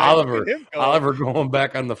knowledge tonight. Oliver going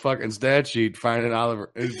back on the fucking stat sheet, finding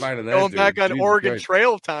Oliver, finding that going dude. back on Jesus Oregon Christ.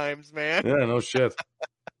 Trail times, man. Yeah, no shit.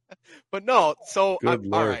 But no, so all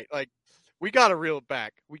Lord. right, like we got to reel it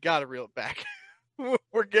back.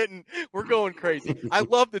 We're going crazy. I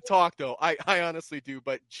love to talk though. I honestly do.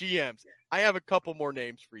 But GMs, I have a couple more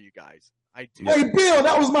names for you guys. I do. Hey Bill,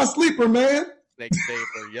 that was my sleeper, man. Snake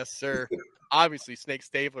Stabler, yes sir. Obviously, Snake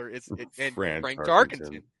Stabler is and Frank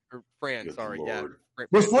Tarkenton. Or Fran, Good sorry, Lord. yeah.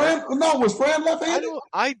 Was Fran? No, was Fran left-handed?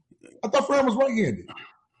 I thought Fran was right-handed.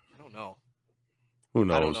 I don't know. Who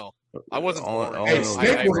knows? I don't know. I wasn't.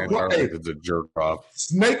 Snake was a jerk off.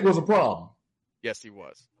 Snake was a problem. Yes, he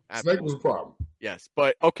was. Absolutely. Snake was a problem. Yes,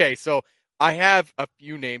 but okay, so I have a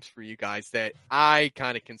few names for you guys that I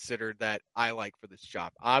kind of consider that I like for this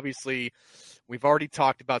job. Obviously, we've already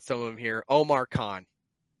talked about some of them here. Omar Khan.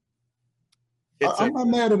 I'm not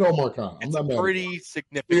mad at Omar Khan. It's a pretty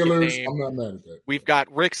significant name. I'm not mad at that. We've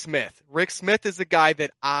got Rick Smith. Rick Smith is the guy that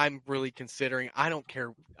I'm really considering. I don't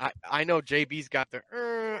care. I know JB's got the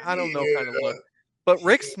I don't know kind of look. But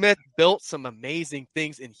Rick Smith built some amazing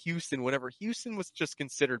things in Houston whenever Houston was just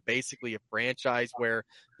considered basically a franchise where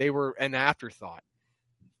they were an afterthought.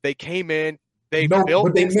 They came in,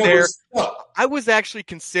 built things there. I was actually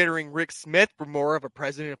considering Rick Smith for more of a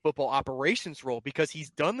president of football operations role because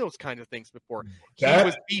he's done those kind of things before. He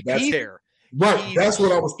was VP there. Right, that's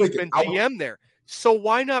what I was thinking. Been GM there. So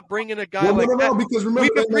why not bring in a guy like that? No, because remember,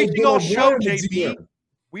 we've been preaching all show, JB.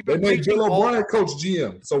 They made Bill O'Brien coach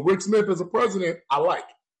GM. So Rick Smith as a president, I like.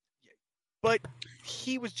 But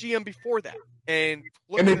he was GM before that. And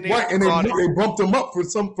they bumped him up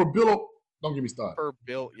for Bill. Don't get me started. For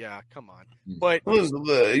Bill, yeah, come on. But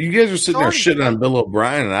you guys are sitting there shitting on Bill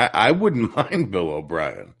O'Brien, and I wouldn't mind Bill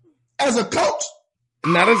O'Brien. As a coach?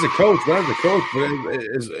 Not as a coach, but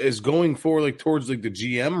is going for towards the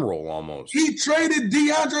GM role almost. He traded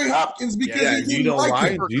DeAndre Hopkins because he didn't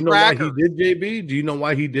like him. Do you know why he did, JB? Do you know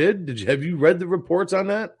why he did? Have you read the reports on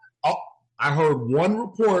that? Oh, I heard one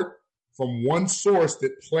report from one source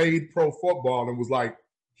that played pro football and was like,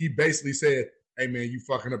 he basically said, "Hey man, you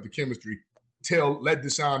fucking up the chemistry. Let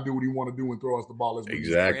Deshaun do what he want to do and throw us the ball."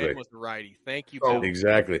 Exactly. Was the righty. Thank you.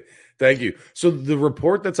 Exactly. Thank you. So the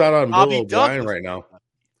report that's out on Bill O'Brien right now.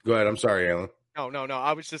 Go ahead. I'm sorry, Alan. No.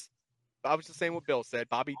 I was just saying what Bill said.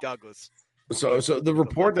 Bobby Douglas. So the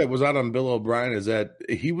report that was out on Bill O'Brien is that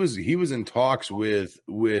he was in talks with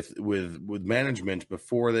management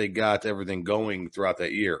before they got everything going throughout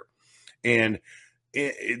that year, and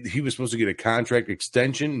he was supposed to get a contract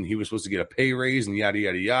extension and he was supposed to get a pay raise and yada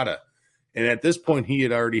yada yada. And at this point, he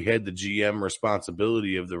had already had the GM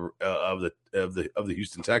responsibility of the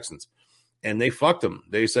Houston Texans, and they fucked him.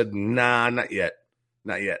 They said, "Nah, not yet."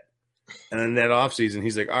 And in that offseason,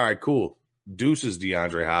 he's like, "All right, cool. Deuces,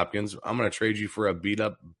 DeAndre Hopkins. I'm going to trade you for a beat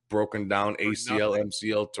up, broken down ACL,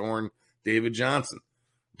 MCL torn David Johnson.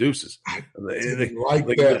 Deuces." I didn't like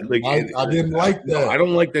that. No, I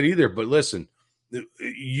don't like that either. But listen.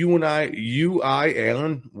 You, I,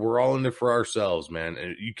 Alan, we're all in there for ourselves, man.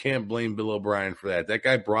 And you can't blame Bill O'Brien for that. That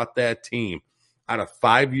guy brought that team out of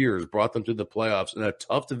 5 years, brought them to the playoffs in a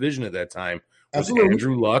tough division at that time. With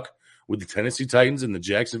Andrew Luck, with the Tennessee Titans and the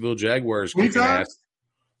Jacksonville Jaguars kicking ass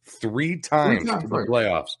 3 times to the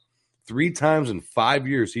playoffs. 3 times in 5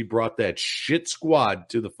 years, he brought that shit squad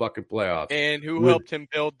to the fucking playoffs. And who helped him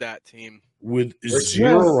build that team? With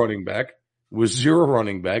zero running back.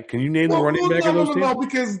 Can you name the running back of those teams? No,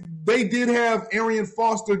 because they did have Arian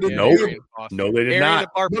Foster. No, they did not.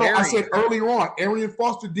 No, I said earlier on, Arian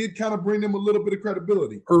Foster did kind of bring them a little bit of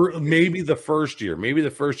credibility. Maybe the first year,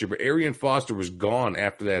 but Arian Foster was gone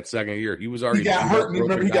after that second year. He was already he got hurt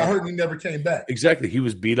and he never came back. Exactly. He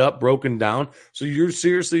was beat up, broken down. So you're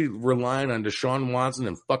seriously relying on Deshaun Watson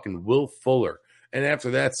and fucking Will Fuller. And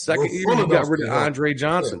after that second year, you got rid of Andre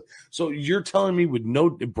Johnson. Yeah. So you're telling me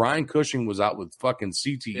Brian Cushing was out with fucking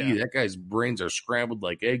CTE. Yeah. That guy's brains are scrambled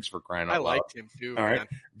like eggs, for crying out loud. I liked him too, all man. Right.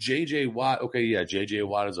 J.J. Watt. Okay, yeah, J.J.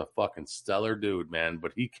 Watt is a fucking stellar dude, man.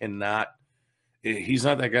 But he's not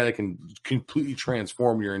that guy that can completely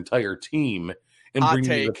transform your entire team and bring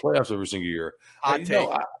you to the playoffs every single year. I would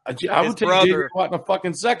take J.J. Watt in a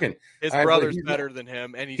fucking second. His brother's better than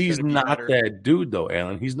him, and he's not that dude though,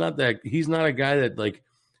 Alan. He's not a guy that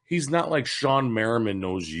he's not like Sean Merriman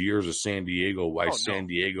those years of San Diego. San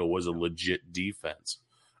Diego was a legit defense.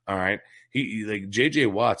 All right. He like J.J.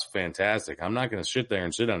 Watt's fantastic. I'm not going to sit there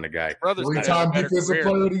and sit on the guy. 3-time defensive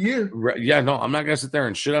player of the year. Yeah, no, I'm not going to sit there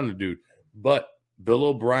and shit on the dude. But Bill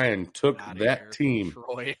O'Brien took that team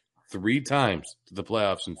 3 times to the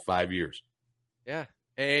playoffs in 5 years. Yeah.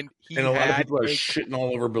 And a lot of people are shitting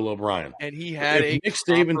all over Bill O'Brien. And he had if Nick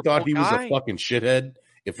Saban thought he was a fucking shithead,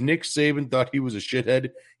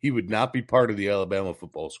 he would not be part of the Alabama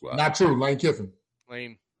football squad. Not true. Lane Kiffin.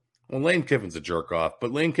 Well, Lane Kiffin's a jerk off,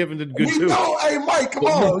 but Lane Kiffin did good too. Hey, Mike, come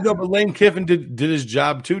on. No, but Lane Kiffin did his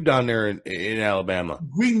job too down there in Alabama.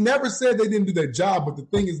 We never said they didn't do their job, but the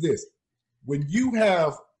thing is this. When you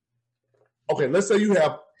have, let's say you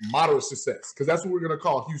have moderate success, because that's what we're going to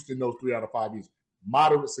call Houston those 3 out of 5 years.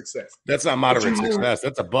 Moderate success. That's not moderate success.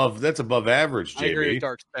 That's above average, JB. I agree with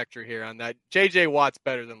Dark Spectre here on that. J.J. Watt's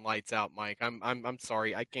better than lights out, Mike. I'm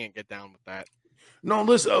sorry. I can't get down with that. No,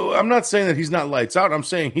 listen, I'm not saying that he's not lights out. I'm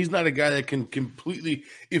saying he's not a guy that can completely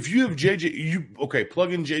 – if you have JJ –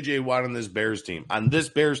 plug in J.J. Watt on this Bears team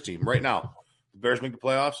right now. The Bears make the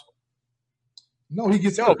playoffs? No, he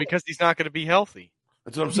gets hurt because he's not going to be healthy.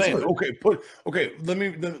 That's what I'm saying. Let me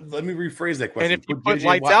rephrase that question. And if you put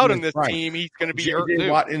lights out on this team, he's going to be hurt too.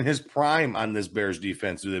 Watt in his prime on this Bears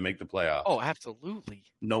defense, do they make the playoffs? Oh, absolutely.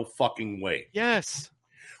 No fucking way. Yes.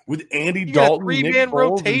 With Andy Dalton, a 3-man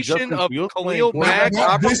rotation of Khalil Mack,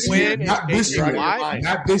 Robert Quinn, not this year.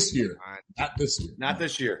 Not this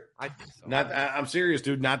year. I think so. I'm serious,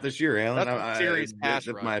 dude. Not this year, Alan. That's a serious pass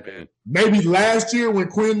rush, my opinion. Maybe last year when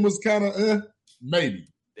Quinn was kind of maybe.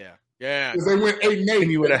 Yeah. Because they went 8-8.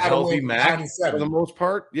 And you had a healthy Mac for the most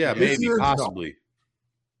part? Yeah, maybe, possibly.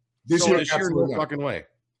 No. This year, no fucking way.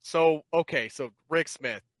 So Rick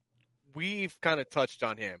Smith, we've kind of touched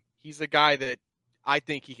on him. He's a guy that I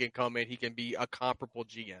think he can come in. He can be a comparable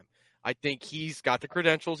GM. I think he's got the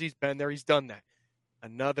credentials. He's been there. He's done that.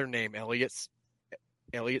 Another name, Elliott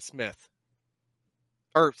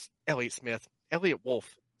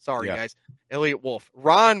Wolf. Sorry, guys. Elliott Wolf.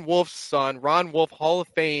 Ron Wolf's son. Ron Wolf, Hall of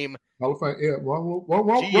Fame. Yeah.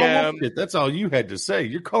 GM. That's all you had to say.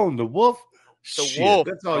 You're calling the Wolf? Wolf.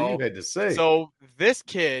 That's all you had to say. So this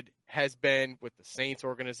kid has been with the Saints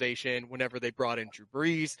organization whenever they brought in Drew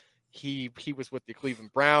Brees. He was with the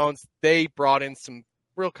Cleveland Browns. They brought in some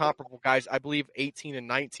real comparable guys. I believe 18 and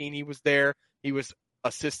 19 he was there. He was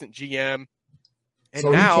assistant GM. And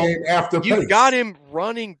so now you got him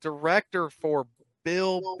running director for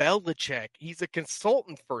Bill Belichick. He's a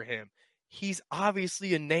consultant for him. He's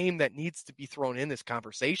obviously a name that needs to be thrown in this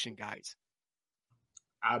conversation, guys.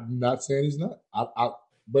 I'm not saying he's not.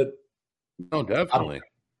 But no, definitely.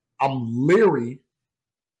 I'm leery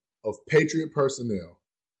of Patriot personnel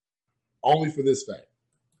only for this fact.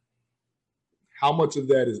 How much of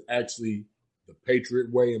that is actually the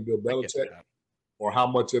Patriot way and Bill Belichick, or how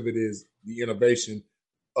much of it is the innovation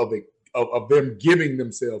of them giving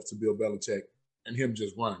themselves to Bill Belichick and him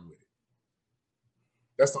just running with it?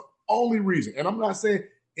 That's the only reason. And I'm not saying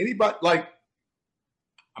anybody,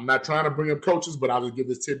 I'm not trying to bring up coaches, but I'll just give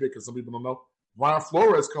this tidbit because some people don't know. Brian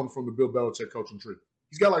Flores comes from the Bill Belichick coaching tree.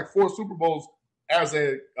 He's got 4 Super Bowls as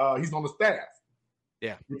he's on the staff.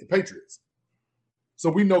 Yeah. With the Patriots. So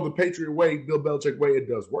we know the Patriot way, Bill Belichick way, it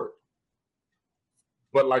does work.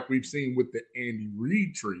 But like we've seen with the Andy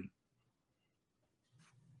Reid tree,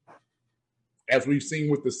 as we've seen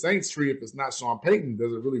with the Saints tree, if it's not Sean Payton,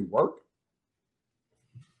 does it really work?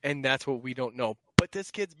 And that's what we don't know. But this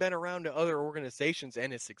kid's been around to other organizations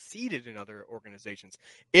and has succeeded in other organizations.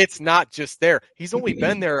 It's not just there. He's only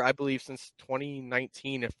been there, I believe, since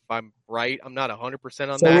 2019, if I'm right. I'm not 100% on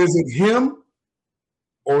that. So is it him?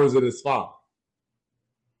 or is it his father?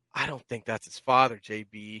 I don't think that's his father,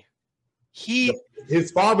 JB.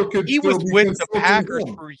 His father could he still was be with the consulting Packers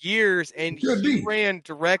him. for years, and he ran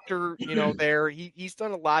director, there. He's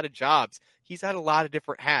done a lot of jobs. He's had a lot of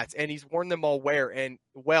different hats, and he's worn them all and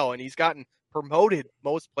he's gotten promoted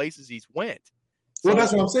most places he's went. Well,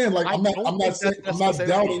 that's what I'm saying. Like, I'm not necessarily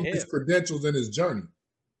doubting him. his credentials and his journey.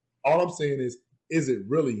 All I'm saying is it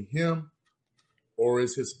really him, or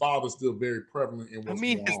is his father still very prevalent in what's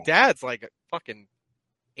going on? His dad's like a fucking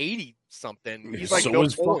 80-something. He's like so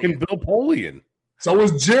is fucking Bill Polian. So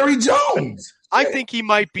is Jerry Jones. I think he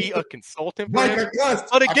might be a consultant for him.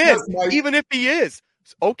 But again, even if he is,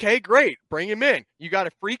 okay, great. Bring him in. You got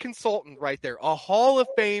a free consultant right there. A Hall of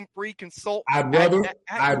Fame free consultant. I'd rather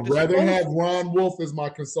have Ron Wolf as my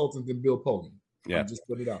consultant than Bill Polian. Yeah, just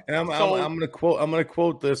put it out. And I'm gonna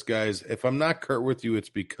quote this, guys. If I'm not curt with you, it's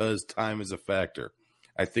because time is a factor.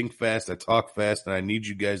 I think fast, I talk fast, and I need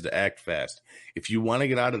you guys to act fast. If you want to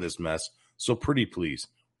get out of this mess, so pretty please,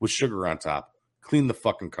 with sugar on top, clean the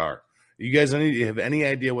fucking car. You guys have any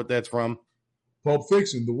idea what that's from? Pulp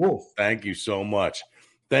Fiction, The Wolf. Thank you so much.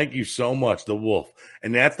 The Wolf.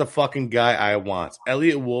 And that's the fucking guy I want.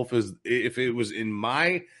 Elliot Wolf is, if it was in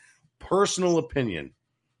my personal opinion,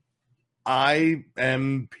 in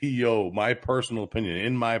my personal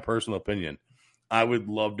opinion, I would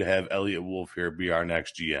love to have Elliot Wolf here be our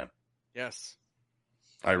next GM. Yes.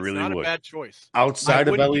 I really would. Not a bad choice. Outside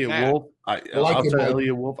of Elliot Wolf,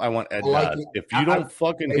 I want Ed Dodds. If you don't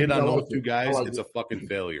fucking hit on those two guys, it's a fucking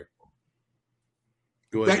failure.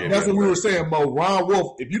 Go ahead, that's what we were saying, Mo. Ron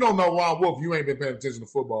Wolf. If you don't know Ron Wolf, you ain't been paying attention to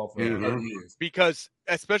football for 30 years. Because,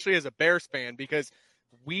 especially as a Bears fan, because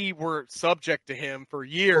we were subject to him for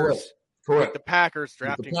years. Correct. With the Packers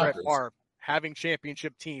drafting Brett Favre, having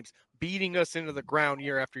championship teams, beating us into the ground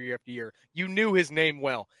year after year after year. You knew his name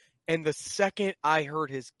well. And the second I heard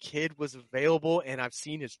his kid was available and I've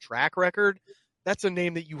seen his track record, that's a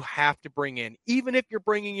name that you have to bring in. Even if you're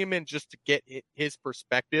bringing him in just to get his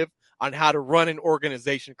perspective on how to run an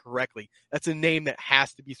organization correctly, that's a name that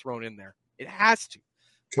has to be thrown in there. It has to.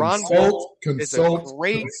 Ron Wolf is a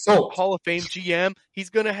great Hall of Fame GM. He's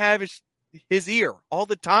going to have his ear all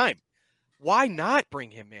the time. Why not bring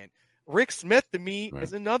him in? Rick Smith, to me,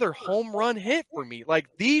 is another home run hit for me. Like,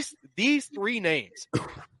 these three names,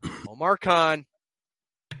 Omar Khan,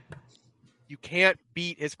 you can't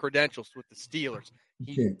beat his credentials with the Steelers.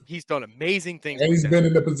 He's done amazing things. And he's been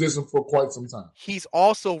in the position for quite some time. He's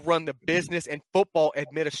also run the business and football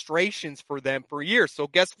administrations for them for years. So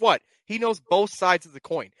guess what? He knows both sides of the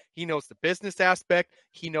coin. He knows the business aspect.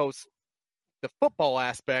 He knows the football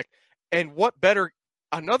aspect. And what better,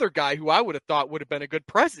 another guy who I would have thought would have been a good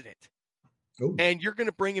president. Ooh. And you're going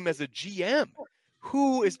to bring him as a GM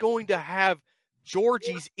who is going to have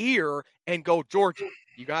Georgie's ear and go, Georgie,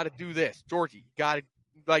 you got to do this. Georgie, you got to,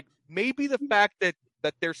 like, maybe the fact that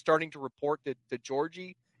they're starting to report to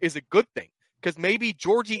Georgie is a good thing, because maybe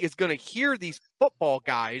Georgie is going to hear these football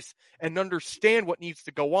guys and understand what needs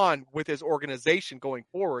to go on with his organization going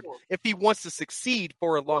forward if he wants to succeed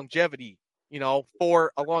for a longevity,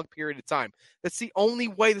 for a long period of time. That's the only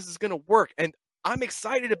way this is going to work. And I'm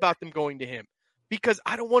excited about them going to him because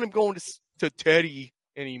I don't want him going to Teddy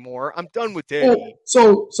anymore. I'm done with Teddy.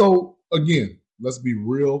 So again, let's be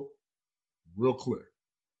real clear.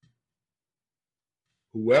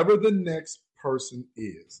 Whoever the next person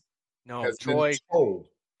is, no, Troy, told,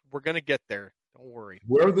 we're going to get there. Don't worry.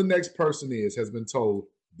 Whoever the next person is has been told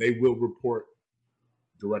they will report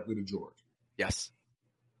directly to George. Yes.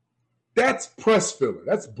 That's press filler.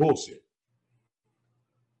 That's bullshit.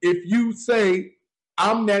 If you say,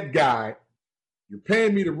 I'm that guy, you're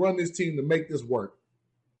paying me to run this team to make this work,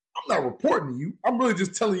 I'm not reporting to you. I'm really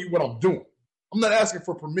just telling you what I'm doing. I'm not asking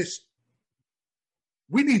for permission.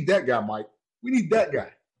 We need that guy, Mike. We need that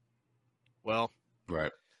guy. Well,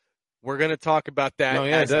 right. We're going to talk about that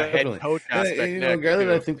as a head coach aspect. A guy that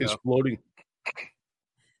I think is floating.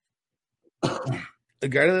 A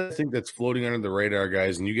guy that I think that's floating under the radar,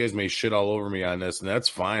 guys, and you guys may shit all over me on this, and that's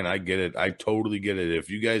fine. I get it. I totally get it. If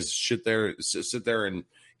you guys sit there and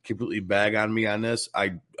completely bag on me on this,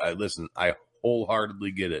 I listen. I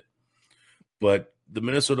wholeheartedly get it. But the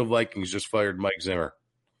Minnesota Vikings just fired Mike Zimmer.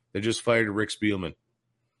 They just fired Rick Spielman.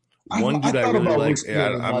 One dude I really like.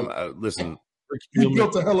 Listen, Rick Spielman, he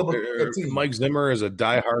built a hell of a team. Mike Zimmer is a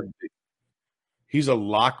diehard. He's a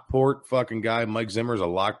Lockport fucking guy. Mike Zimmer is a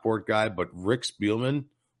Lockport guy, but Rick Spielman,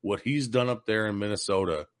 what he's done up there in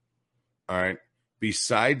Minnesota, all right,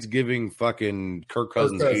 besides giving fucking Kirk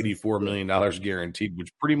Cousins $84 million guaranteed,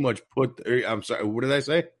 which pretty much put. I'm sorry, what did I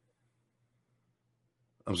say?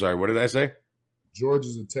 I'm sorry, what did I say? George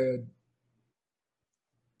is a Ted.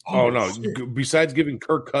 Oh no! Besides giving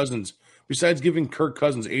Kirk Cousins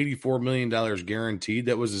 $84 million guaranteed,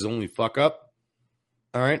 that was his only fuck up.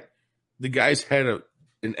 All right, the guy's had an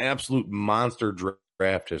absolute monster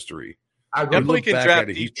draft history. I definitely can draft.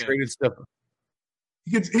 He's traded stuff.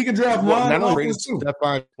 He can draft not only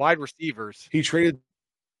traded wide receivers. He traded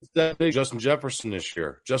Justin Jefferson this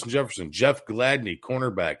year. Jeff Gladney,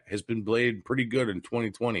 cornerback, has been played pretty good in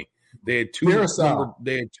 2020. They had two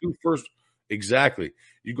first. Exactly.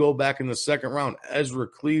 You go back in the second round, Ezra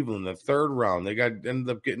Cleveland, the third round. They ended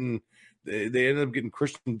up getting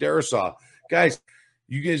Christian Darrisaw. Guys,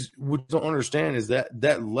 you guys what don't understand is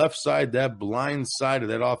that left side, that blind side of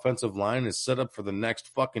that offensive line is set up for the next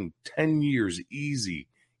fucking 10 years easy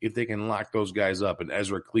if they can lock those guys up. And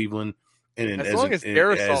Ezra Cleveland and as long as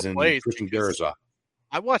Darrisaw plays, Christian Darrisaw.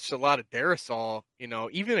 I watched a lot of Darrisaw,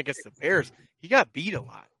 even against the Bears, he got beat a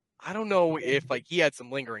lot. I don't know if he had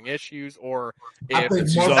some lingering issues or if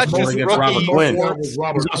he's also going against Robert Quinn. He's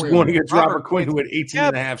also going against Robert Quinn, who had 18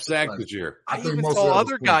 and a half sacks this year. I even saw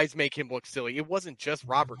other guys make him look silly. It wasn't just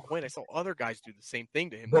Robert Quinn. I saw other guys do the same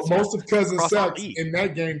thing to him. But most of Cousins' sacks in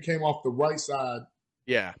that game came off the right side.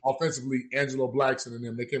 Yeah. Offensively, Angelo Blackson and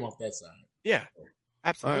them, they came off that side. Yeah.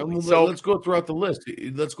 Absolutely. All right, so let's go throughout the list.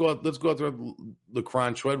 Let's go through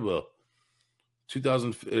LeCron Treadwell,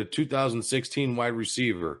 2016 wide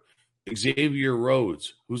receiver. Xavier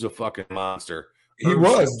Rhodes, who's a fucking monster. He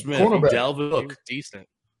was Smith, Dalvin Cook, he was decent.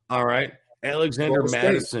 All right, Alexander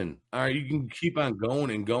Madison. All right, you can keep on going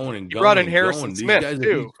and going and going. Brought in Harrison Smith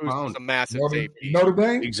too, who's a massive safety. Notre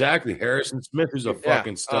Dame, exactly. Harrison Smith, who's a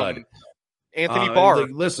fucking stud. Anthony Barr.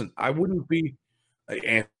 Listen, I wouldn't be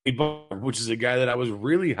Anthony Barr, which is a guy that I was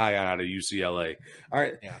really high on out of UCLA. All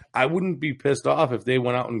right, I wouldn't be pissed off if they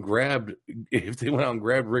went out and grabbed Rick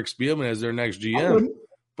Spielman as their next GM.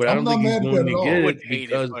 But I don't think he's going to get it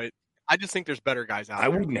because but I just think there's better guys out there. I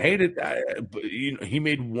wouldn't hate it. But he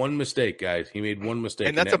made one mistake, guys. He made one mistake,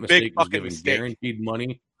 and that's that a big fucking mistake. Guaranteed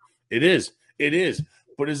money. It is.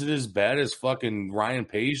 But is it as bad as fucking Ryan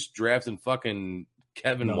Pace drafting fucking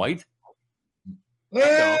Kevin White with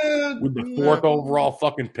the fourth overall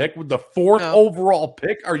fucking pick? With the fourth overall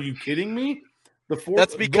pick? Are you kidding me?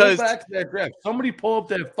 That's because go back to that draft. Somebody pull up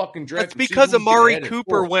that fucking draft. That's because Amari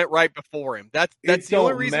Cooper went right before him. That's the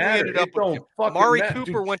only reason we ended up with him. Amari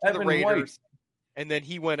Cooper went to the Raiders, and then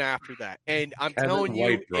he went after that. And I'm telling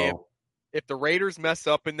you, if the Raiders mess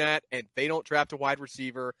up in that and they don't draft a wide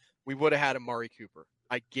receiver, we would have had Amari Cooper.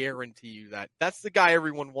 I guarantee you that. That's the guy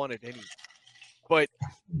everyone wanted anyway. But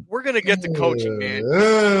we're gonna get to coaching, man.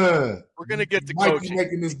 We're gonna get to coaching.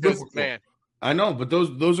 Making this difficult, man. I know, but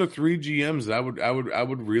those are three GMs that I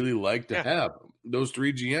would really like to have. Those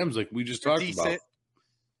three GMs, like we just talked about.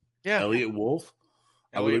 Yeah, Elliot Wolf.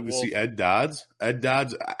 I would like to see Ed Dodds.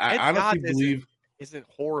 I honestly believe isn't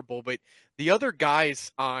horrible, but the other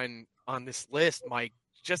guys on this list might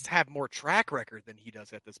just have more track record than he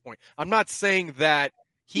does at this point. I'm not saying that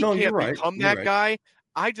he can't become that guy.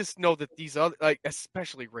 I just know that these other,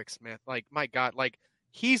 especially Rick Smith, my God,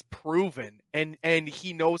 he's proven and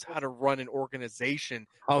he knows how to run an organization.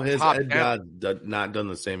 How has Ed Dodds not done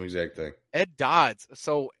the same exact thing? Ed Dodds,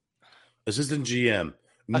 so assistant GM,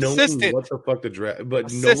 knowing what the fuck the draft,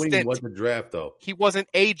 but knowing what the draft though. He wasn't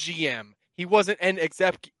a GM. He wasn't an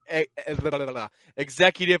executive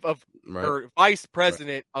of or vice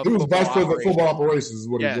president of. He was vice president of football operations. Is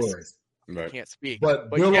what he was. Right. Can't speak.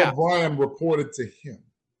 But Bill O'Brien reported to him.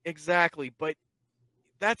 Exactly, but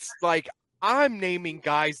that's I'm naming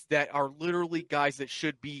guys that are literally guys that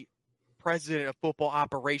should be president of football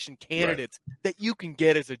operation candidates that you can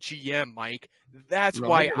get as a GM, Mike. That's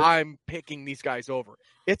why I'm picking these guys over.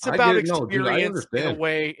 It's about experience in a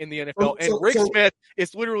way in the NFL. And Rick Smith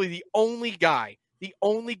is literally the only guy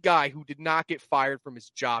who did not get fired from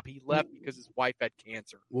his job. He left because his wife had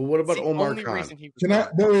cancer. Well, what about Omar Khan? Can I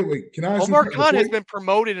ask Omar Khan has been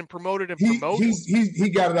promoted and promoted and promoted.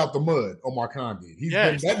 He got it out the mud. Omar Khan did.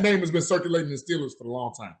 That name has been circulating in Steelers for a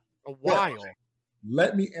long time. A while.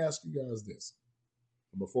 Let me ask you guys this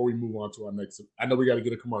before we move on to our next. I know we got to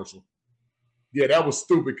get a commercial. Yeah, that was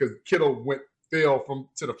stupid because Kittle fell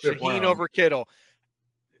to the fifth round. Shaheen over Kittle.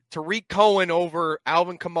 Tariq Cohen over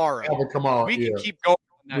Alvin Kamara. We can keep going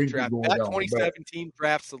on that draft. That 2017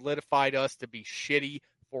 draft solidified us to be shitty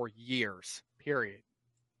for years. Period.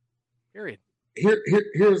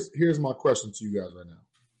 Here's my question to you guys right now.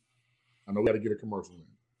 I know we got to get a commercial in.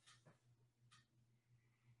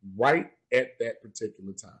 Right at that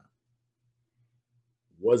particular time,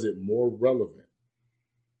 was it more relevant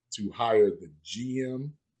to hire the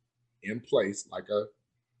GM in place, like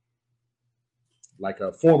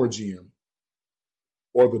a former GM,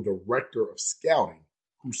 or the director of scouting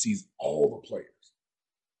who sees all the players.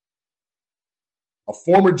 A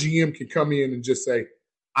former GM can come in and just say,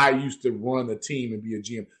 I used to run a team and be a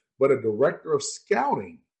GM. But a director of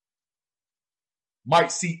scouting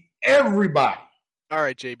might see everybody. All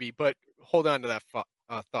right, JB, but hold on to that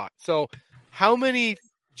thought. So how many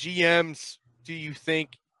GMs do you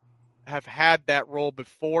think have had that role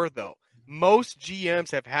before, though? Most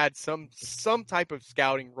GMs have had some type of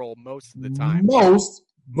scouting role most of the time.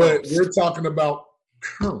 But we're talking about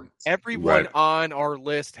current. Everyone on our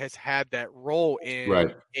list has had that role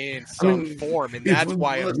in some form, and that's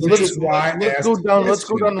why. Let's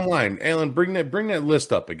go down the line. Alan, bring that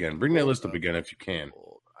list up again. Bring that list up again if you can.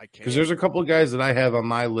 I can. Because there's a couple of guys that I have on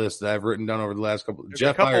my list that I've written down over the last couple.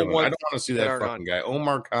 Jeff Ireland, I don't want to see that fucking guy.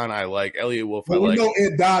 Omar Khan, I like. Elliot Wolf, I like. We know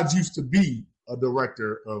Ed Dodge used to be a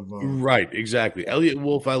director of. Right, exactly. Elliot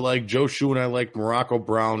Wolf, I like. Joe Schuhen, I like. Morocco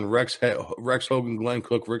Brown, Rex Hogan, Glenn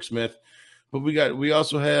Cook, Rick Smith. But we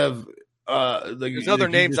also have there's other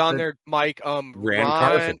names on there, Mike. Rand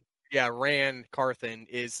Carthen. Yeah, Rand Carthen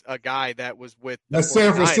is a guy that was with that's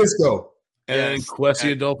San Francisco. And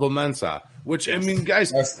Kwesi Adolfo-Mensah, which I mean,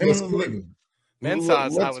 guys, Mensah,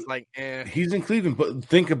 I was like, he's in Cleveland, but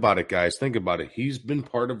think about it, guys. Think about it. He's been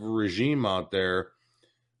part of a regime out there,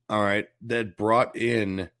 all right, that brought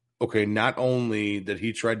in. Okay, not only that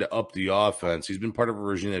he tried to up the offense, he's been part of a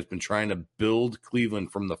regime that's been trying to build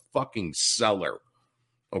Cleveland from the fucking cellar.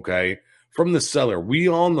 Okay, from the cellar. We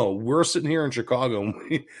all know we're sitting here in Chicago.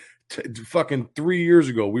 And fucking 3 years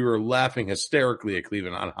ago, we were laughing hysterically at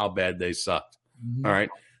Cleveland on how bad they sucked. Mm-hmm. All right.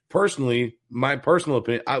 Personally, my personal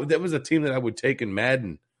opinion, that was a team that I would take in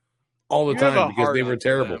Madden all the time because they were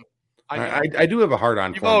terrible. I do have a hard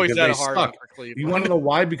on. You've always had a hard on for Cleveland. You want to know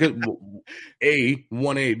why? Because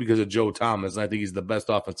because of Joe Thomas, and I think he's the best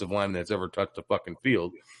offensive lineman that's ever touched the fucking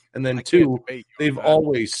field. And then two, they've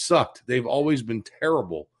always sucked. They've always been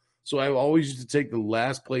terrible. So I always used to take the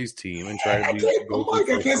last place team and try to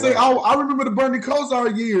I can't say. I remember the Bernie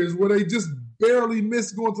Kosar years where they just barely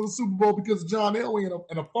missed going to the Super Bowl because of John Elway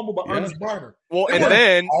and a fumble by Ernest Barner. Well,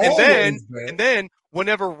 and then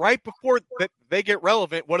whenever right before they get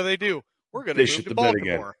relevant, what do? We're going to move to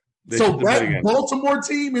Baltimore. So that Baltimore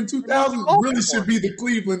team in 2000 really should be the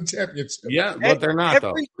Cleveland championship. Yeah, but they're not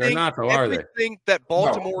though. They're not though, are they? Everything that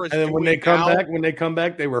Baltimore is. And then when they come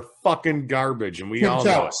back, they were fucking garbage, and we all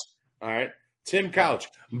know it. All right, Tim Couch,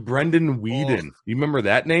 Brendan Whedon. You remember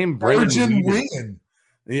that name, Brendan Whedon?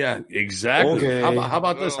 Yeah, exactly. Okay. How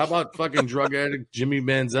about this? How about fucking drug addict Jimmy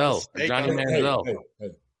Manziel, Johnny Manziel? Hey.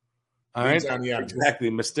 All right, exactly.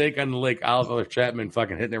 Mistake on the lake. Oliver Chapman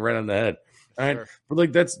fucking hitting it right on the head. All right, but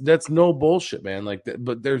like that's no bullshit, man. Like,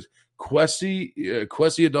 but there's Kwesi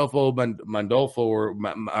Adolfo Mandolfo or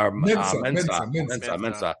Mensah.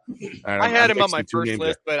 I had him on my first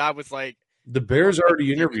list, but I was like, the Bears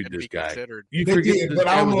already interviewed this guy. You forget this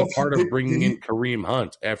guy was a part of bringing in Kareem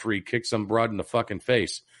Hunt after he kicked some broad in the fucking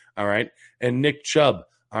face. All right, and Nick Chubb.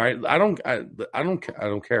 All right, I don't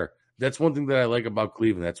care. That's one thing that I like about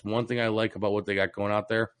Cleveland. That's one thing I like about what they got going out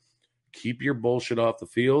there. Keep your bullshit off the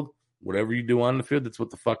field. Whatever you do on the field, that's what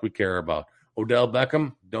the fuck we care about. Odell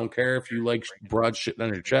Beckham, don't care if you like broad shit on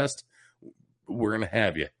your chest. We're gonna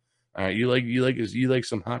have you. All right, you like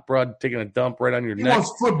some hot broad taking a dump right on your neck. He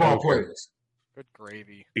wants football players. Good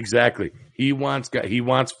gravy. Exactly. He wants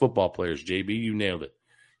football players. JB, you nailed it.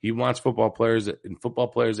 He wants football players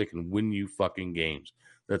that can win you fucking games.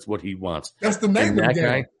 That's what he wants. That's the name of the game.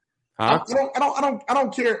 Guy, huh? I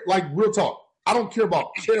don't care. Like, real talk. I don't care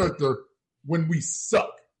about character when we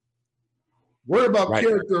suck. Worry about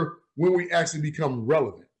character when we actually become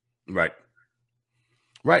relevant. Right.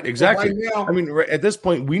 Right, exactly. Right now, I mean, at this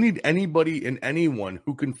point, we need anybody and anyone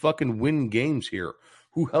who can fucking win games here,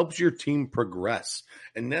 who helps your team progress.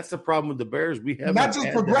 And that's the problem with the Bears. We have not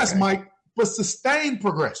just progress, Mike, but sustain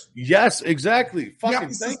progression. Yes, exactly. Fucking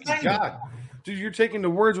thank you, God. Dude, you're taking the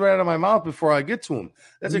words right out of my mouth before I get to them.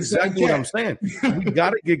 That's exactly what I'm saying. We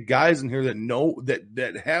got to get guys in here that know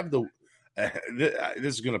that have the.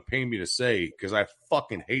 This is going to pain me to say because I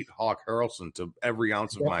fucking hate Hawk Harrelson to every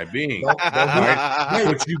ounce of my being.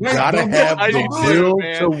 But you got to have the will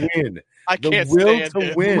to win. I can't stand it.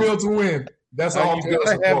 The will to win. That's all. You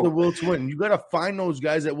got to have the will to win. You got to find those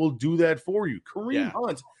guys that will do that for you. Kareem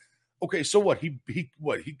Hunt. Okay, so what? He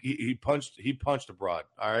punched abroad.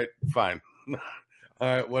 All right, fine. All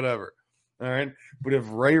right, whatever. All right, but if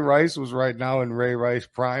Ray Rice was right now in Ray Rice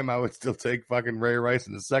prime, I would still take fucking Ray Rice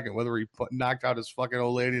in a second, whether he knocked out his fucking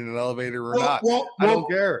old lady in an elevator or not. I don't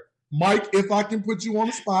care. Mike, if I can put you on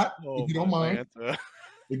the spot, if you don't mind.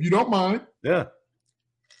 If you don't mind. Yeah.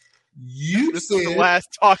 This is the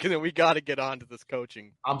last talking that we got to get on to this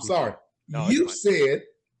coaching. I'm sorry. No, you said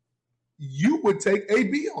you would take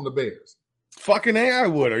AB on the Bears. Fucking A, I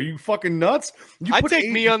would. Are you fucking nuts? I'd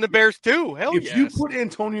take me on the Bears too. Hell if yes. you put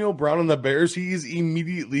Antonio Brown on the Bears, he is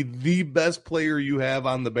immediately the best player you have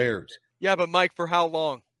on the Bears. Yeah, but Mike, for how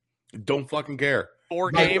long? Don't fucking care.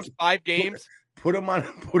 4 games, 5 games. Put him on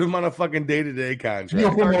a fucking day-to-day contract. You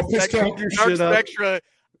put him on pitch count. Your shit up. Extra.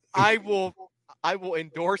 I will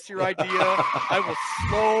endorse your idea. I will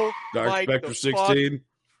slow Dark Mike Spectre the 16.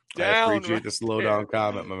 down. I appreciate the slow down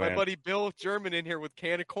comment, my man. buddy Bill German in here with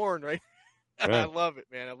can of corn, right? Yeah. I love it,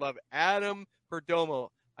 man. I love it. Adam Perdomo.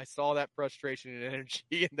 I saw that frustration and energy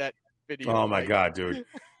in that video. Oh my God, dude!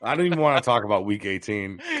 I don't even want to talk about Week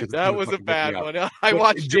 18. That was a bad one. I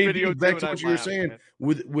watched the video back too, to and what I you were laughed, saying man.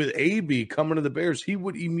 with AB coming to the Bears, he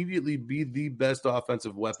would immediately be the best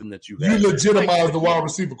offensive weapon that you You have. legitimize the wide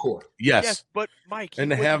receiver core. Yes, but Mike,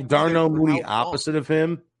 and to have Darnell Mooney opposite of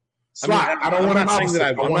him. Slot. I don't want him opposite.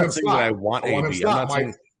 I'm not saying that I want I want him AB. slot, I'm not saying.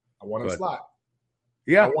 Mike. I want him slot.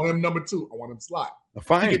 Yeah, I want him number 2. I want him slot.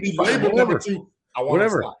 Fine. He can be labeled number 2. I want him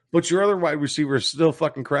Whatever. slot. But your other wide receiver is still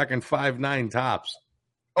fucking cracking 5'9" tops.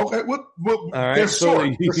 Okay, well All right, they're so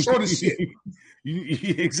short. They're short as shit.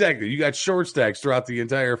 Exactly. You got short stacks throughout the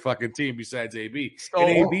entire fucking team besides AB. So-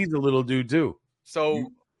 And AB's a little dude too. So You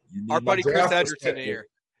need our my buddy Chris draft Edgerton perspective. here.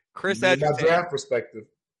 Chris You need my Edgerton, draft perspective.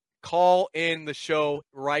 call in the show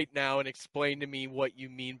right now and explain to me what you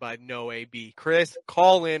mean by no AB. Chris,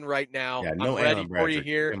 call in right now. Yeah, no I'm ready Alan for you Bradford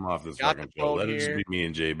here. came off this Got fucking the show. phone Let it just here. be me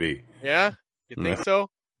and JB. Yeah? You think Yeah. so?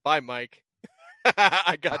 Bye, Mike.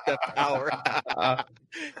 I got that power.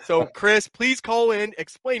 So, Chris, please call in.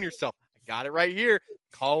 Explain yourself. I got it right here.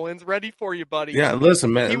 Call-in's ready for you, buddy. Yeah,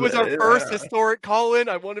 listen, man. He was our first historic call-in.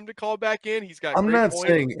 I want him to call back in. He's got I'm great not points.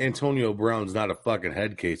 saying Antonio Brown's not a fucking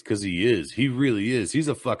head case because he is. He really is. He's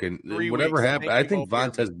a fucking 3 whatever weeks. happened. Thank I think you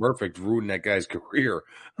both here. Vontez Burfict ruined that guy's career.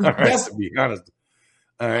 All right, to be honest.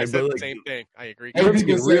 All I right, said but the like, same thing. I agree. Let's He's get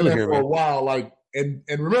been saying real that here, for a man. while. Like, and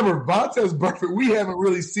remember, Vontez Burfict, we haven't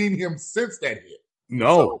really seen him since that hit.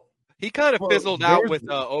 No. He kind of Well, fizzled out there's- with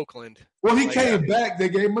Oakland. Well, he Like, came back. They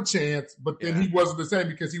gave him a chance, but then Yeah. he wasn't the same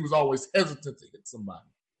because he was always hesitant to hit somebody.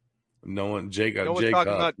 No one, Jake, No one's Jake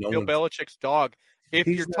talking Huff, about no Bill one- Belichick's dog. If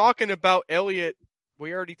He's you're not- talking about Elliott,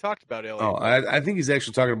 we already talked about Elliott. Oh, I think he's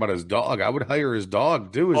actually talking about his dog. I would hire his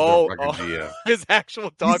dog too as Oh, the fucking GM. His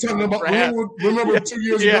actual dog. He's talking from the about draft. remember 2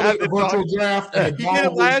 years Yeah, ago the the virtual dog. draft and the He did it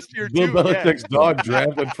dog was last year Bill too. Belichick's dog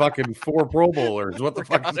drafted fucking 4 Pro Bowlers. What the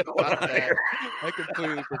fuck is Forgot going about on that. here? I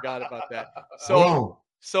completely forgot about that. wrong.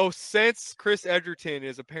 So since Chris Edgerton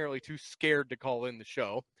is apparently too scared to call in the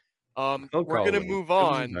show, He'll we're call gonna in. move Give him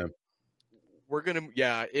on. time. We're gonna,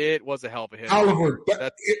 it was a hell of a hit. Oliver.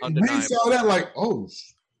 That's We undeniable. saw that like, oh,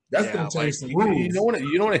 that's Yeah, going to like, change some You rules. know what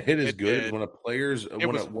a hit is It good did. when a player's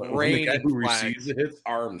when was the guy raining who flags. receives the hits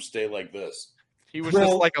arms stay like this. He was Well-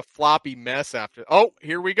 just like a floppy mess after. Oh,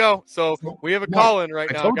 here we go. So we have a No, call in right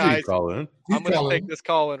I now, told you guys. to call in. He's I'm going to calling. take this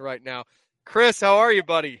call in right now. Chris, how are you,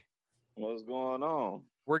 buddy? What's going on?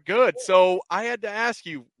 We're good. So I had to ask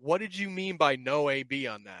you, what did you mean by no AB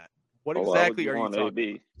on that? What exactly are you want talking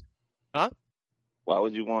AB? Huh? Why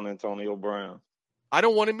would you want Antonio Brown? I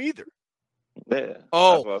don't want him either. Yeah.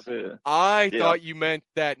 Oh. That's what I said. I Yeah. thought you meant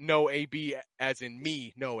that no AB as in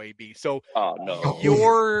me, no AB. So Oh no.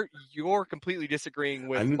 you're completely disagreeing I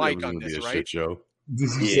with knew Mike that was on going to be this, a right? shit show.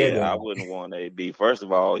 Yeah, I wouldn't want AB. First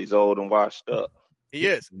of all, he's old and washed up. He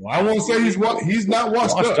is. Well, I won't say he's not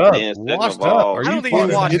washed Washed up. up. Then second Washed of up. all- Are I don't you think he's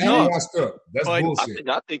fucking washed kidding up. me? Washed up. That's But- bullshit.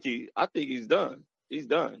 I think he's done. He's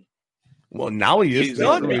done. Well, now he is. He's They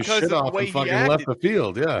done threw his because shit of the off way and he fucking acted. left the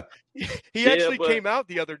field. Yeah. He Yeah, actually but- came out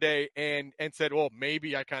the other day and said, well,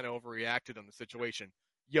 maybe I kind of overreacted on the situation.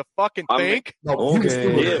 You fucking I mean- think? No, he was still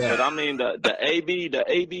Yeah, with but that. I mean the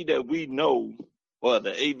AB that we know, or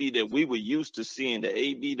the AB that we were used to seeing, the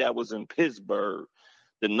AB that was in Pittsburgh,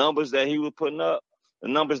 the numbers that he was putting up, the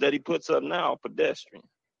numbers that he puts up now are pedestrian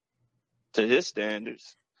to his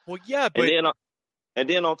standards. Well, yeah, but And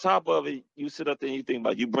then on top of it, you sit up there and you think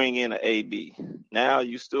about you bring in an AB. Now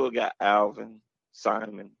you still got Alvin,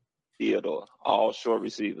 Simon, Theodore, all short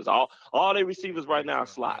receivers. All their receivers right now are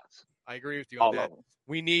slots. I agree with you All on that. of them.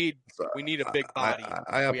 We need a big body.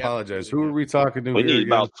 I We have- apologize. Who are we talking to We here need again?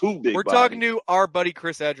 about 2 big We're bodies. talking to our buddy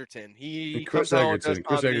Chris Edgerton. He Chris comes on with us Edgerton.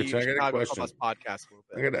 Chris on the Edgerton, I got a Chicago question. Clubhouse podcast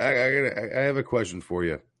a little bit. I have a question for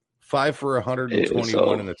you. 5 for 121 Yeah,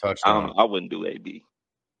 so, in the touchdown. I wouldn't do AB.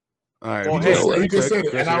 All right. Well, He just said it,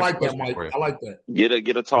 Chris, and I got a like that, question Mike. for you. I like that.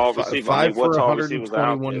 Get a tall Five- receiver. five what for tall receivers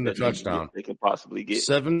out 121 there in the that you- touchdown. they can possibly get?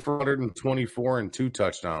 7 for 124 and 2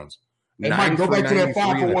 touchdowns. Hey, 9 Mike, go for back to that 5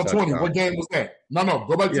 93 for in the 120. touchdown. What game was that? No,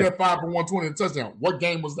 go back to Yeah. that 5 for 120 in the touchdown. What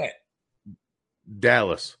game was that?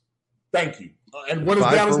 Dallas. Thank you. And what is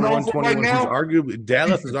 5 Dallas for known for right 121. now?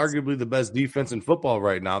 Dallas is arguably the best defense in football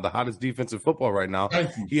right now, the hottest defense in football right now.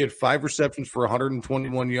 Thank you. He had 5 receptions for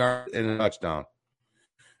 121 yards and a touchdown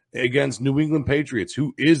against New England Patriots,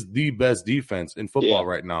 who is the best defense in football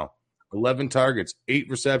right now. 11 targets, 8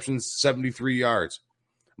 receptions, 73 yards.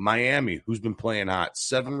 Miami, who's been playing hot,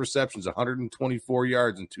 7 receptions, 124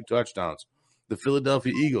 yards and 2 touchdowns. The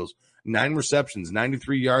Philadelphia Eagles, 9 receptions,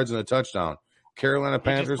 93 yards and a touchdown. Carolina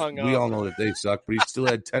Panthers, we all know that they suck, but he still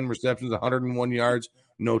had 10 receptions, 101 yards,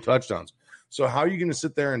 no touchdowns. So how are you going to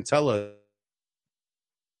sit there and tell us?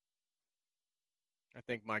 I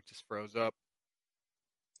think Mike just froze up.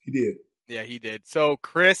 He did. Yeah, he did. So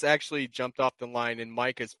Chris actually jumped off the line, and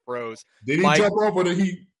Mike has froze. Did he jump off, or did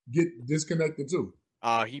he get disconnected too?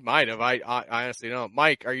 He might have. I honestly don't.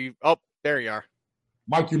 Mike, are you? Oh, there you are.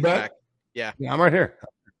 Mike, you back? Yeah. Yeah, I'm right here.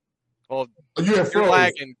 Well, you're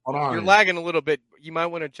lagging. You're lagging a little bit. You might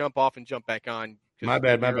want to jump off and jump back on. My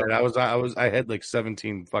bad. I had like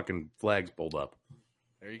 17 fucking flags pulled up.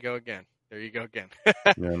 There you go again. Yeah,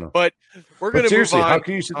 no. But we're going to move on. How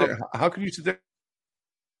can you sit there? How can you sit there?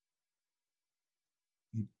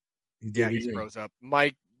 He froze up.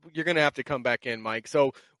 Mike, you're going to have to come back in, Mike.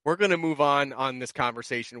 So we're going to move on this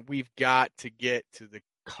conversation. We've got to get to the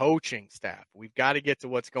coaching staff. We've got to get to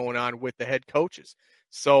what's going on with the head coaches.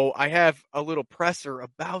 So I have a little presser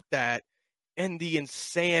about that and the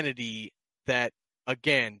insanity that,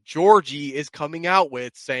 again, Georgie is coming out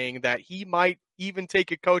with, saying that he might even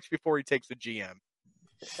take a coach before he takes a GM.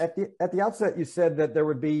 At the outset, you said that there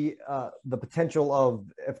would be the potential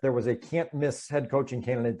of, if there was a can't miss head coaching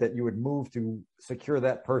candidate, that you would move to secure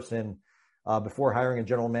that person before hiring a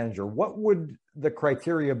general manager. What would the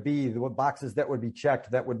criteria be? What boxes that would be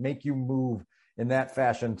checked that would make you move in that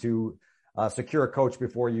fashion to secure a coach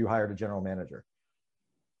before you hired a general manager?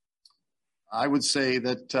 I would say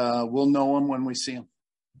that we'll know him when we see him.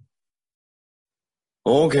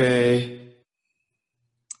 Okay.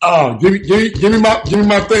 Oh, give me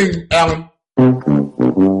my thing, Alan. Come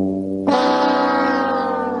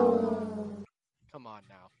on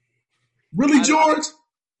now. Really, George?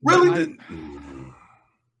 Really?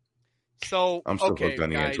 So I'm still hooked on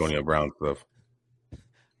the Antonio Brown stuff.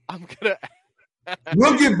 I'm gonna.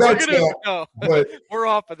 We'll get back to that. No, but we're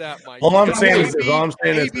off of that, Mike. All I'm saying is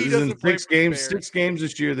in 6 games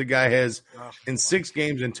this year, the guy has, in 6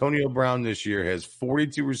 games, Antonio Brown this year has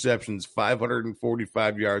 42 receptions,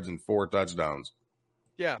 545 yards, and 4 touchdowns.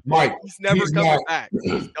 Yeah, Mike, he's never coming back.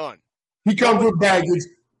 He's done. He comes with baggage,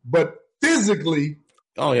 but physically,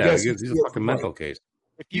 oh yeah, he's a fucking mental case.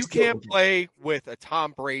 If you can't play with a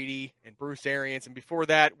Tom Brady and Bruce Arians, and before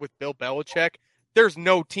that with Bill Belichick, there's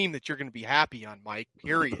no team that you're going to be happy on, Mike,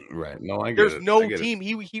 period. Right. No, I get There's it. no team.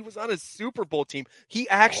 He was on a Super Bowl team. He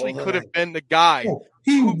actually could have been the guy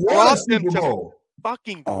who brought them to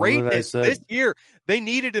fucking greatness this year. They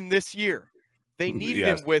needed him this year. They needed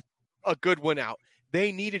him with a good one out.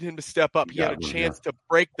 They needed him to step up. He had a chance to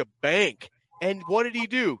break the bank. And what did he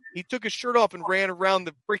do? He took his shirt off and ran around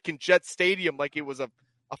the freaking Jet Stadium like it was a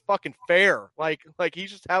fucking fair. Like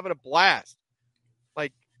he's just having a blast.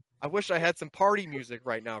 Like, I wish I had some party music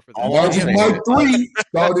right now for this. Mike 3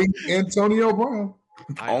 starting Antonio Brown.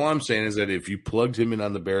 All I'm saying is that if you plugged him in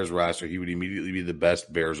on the Bears roster, he would immediately be the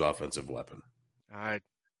best Bears offensive weapon. I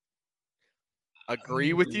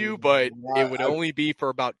agree with you, but it would only be for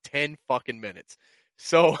about 10 fucking minutes.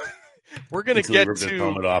 So we're going to get to his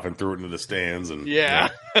helmet off and threw it into the stands. And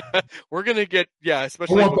we're going to get,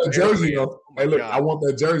 especially. I want that jersey, though. Hey, look, I want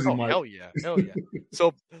that jersey, Mike. Hell yeah.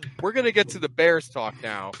 So we're going to get to the Bears talk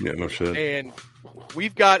now. Yeah, no shit. And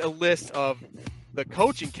we've got a list of the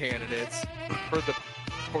coaching candidates for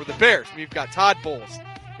the Bears. We've got Todd Bowles.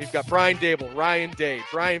 We've got Brian Dable, Ryan Day,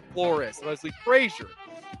 Brian Flores, Leslie Frazier,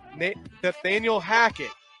 Nathaniel Hackett,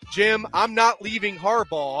 Jim, I'm not leaving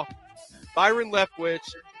Harbaugh, Byron Leftwich,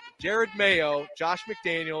 Jared Mayo, Josh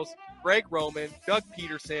McDaniels, Greg Roman, Doug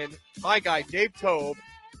Peterson, my guy Dave Tobe,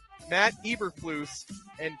 Matt Eberflus,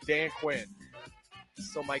 and Dan Quinn.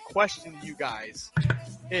 So my question to you guys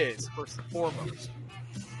is, first and foremost,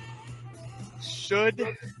 should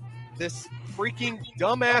this freaking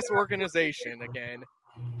dumbass organization, again,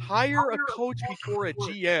 hire a coach before a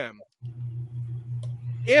GM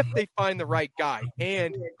if they find the right guy?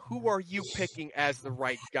 And who are you picking as the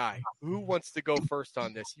right guy? Who wants to go first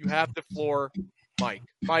on this? You have the floor, Mike.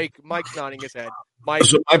 Mike's nodding his head. Mike,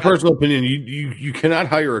 so my personal opinion, you cannot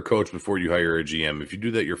hire a coach before you hire a GM. If you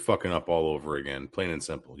do that, you're fucking up all over again, plain and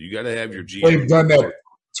simple. You got to have your GM. They've done that.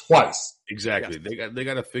 twice. Exactly. Yes. They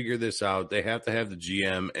got to figure this out. They have to have the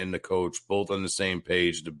GM and the coach both on the same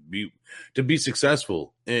page to be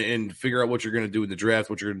successful and figure out what you're going to do in the draft,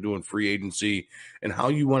 what you're going to do in free agency, and how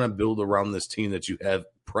you want to build around this team that you have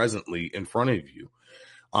presently in front of you.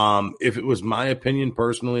 If it was my opinion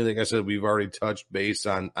personally, like I said, we've already touched base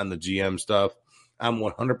on the GM stuff. I'm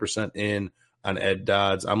 100% in on Ed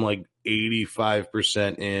Dodds. I'm like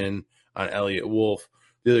 85% in on Elliott Wolf.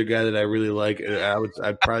 The other guy that I really like,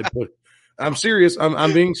 I'd probably put. I'm serious.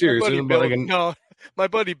 I'm being serious. My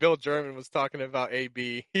buddy Bill German was talking about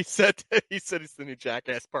AB. He said he's the new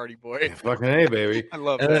Jackass Party Boy. Fucking A, baby. I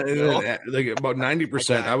love that. Bill. Like about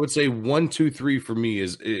 90%. I would say 1, 2, 3 for me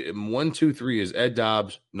is 1, 2, 3 is Ed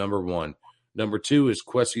Dobbs, number 1. Number 2 is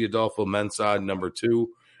Kwesi Adolfo Mensah, number 2,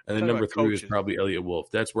 and then number 3 is probably Elliott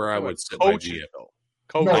Wolf. That's where I would sit my GM.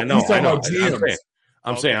 No, I know.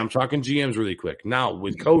 I'm saying I'm talking GMs really quick. Now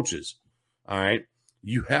with coaches, all right,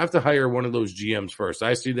 you have to hire one of those GMs first.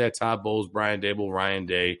 I see that Todd Bowles, Brian Dable, Ryan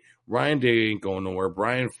Day. Ryan Day ain't going nowhere.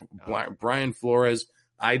 Brian Flores,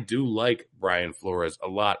 I do like Brian Flores a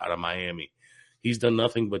lot out of Miami. He's done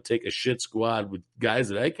nothing but take a shit squad with guys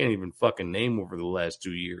that I can't even fucking name over the last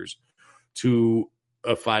 2 years to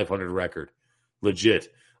a 500 record. Legit.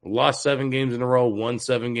 Lost 7 games in a row, won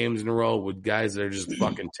 7 games in a row with guys that are just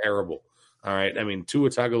fucking terrible. All right. I mean, Tua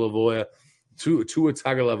Tagovailoa.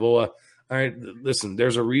 All right. Listen,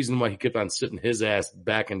 there's a reason why he kept on sitting his ass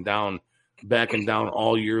backing down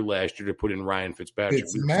all year last year to put in Ryan Fitzpatrick.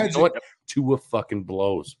 It's magic. You know what? Tua fucking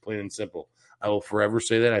blows, plain and simple. I will forever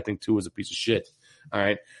say that. I think Tua is a piece of shit. All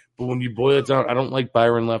right. But when you boil it down, I don't like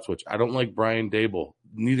Byron Leftwich. I don't like Brian Dable.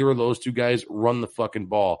 Neither of those two guys run the fucking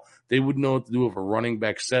ball. They wouldn't know what to do if a running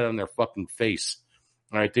back sat on their fucking face.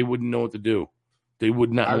 All right. They wouldn't know what to do. They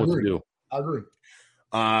would not know what to do. I agree.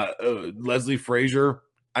 Leslie Frazier,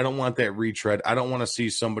 I don't want that retread. I don't want to see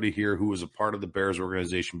somebody here who was a part of the Bears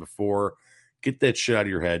organization before. Get that shit out of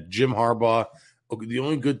your head. Jim Harbaugh. Okay, the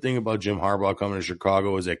only good thing about Jim Harbaugh coming to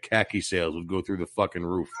Chicago is that khaki sales would go through the fucking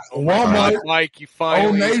roof. Mike, you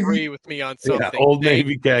finally agree with me on something. Yeah, Old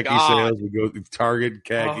Navy khaki sales would go through Target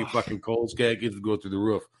khaki, fucking Kohl's khakis would go through the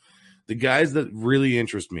roof. The guys that really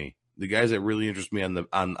interest me on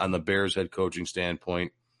the Bears head coaching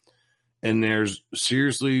standpoint, and there's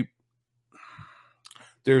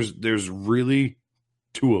really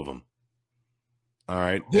 2 of them. All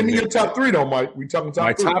right. Give me your top 3, though, Mike. We talking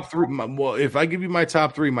top 3. My top 3. Well, if I give you my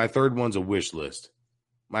top 3, my third one's a wish list.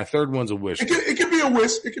 My third one's a wish list. It could be a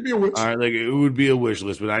wish. It could be a wish. All right, like it would be a wish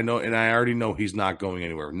list, but I know, and I already know he's not going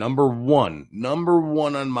anywhere. Number one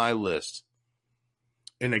on my list,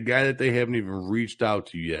 and a guy that they haven't even reached out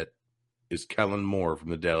to yet, is Kellen Moore from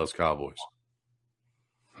the Dallas Cowboys.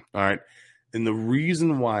 All right. And the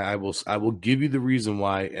reason why I will give you the reason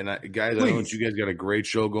why, and guys, I know that you guys got a great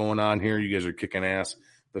show going on here. You guys are kicking ass.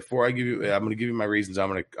 Before I'm going to give you my reasons. I'm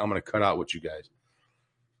going to cut out with you guys.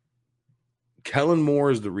 Kellen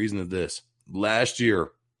Moore is the reason of this. Last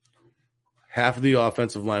year, half of the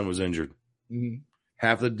offensive line was injured. Mm-hmm.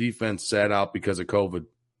 Half the defense sat out because of COVID,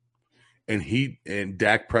 and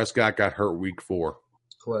Dak Prescott got hurt week 4.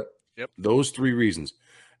 Correct. Yep. Those 3 reasons.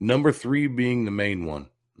 Number 3 being the main one.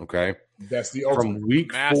 Okay. That's the ultimate.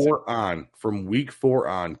 From week 4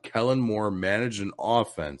 on, Kellen Moore managed an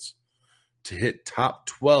offense to hit top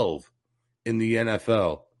 12 in the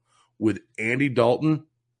NFL with Andy Dalton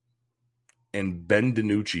and Ben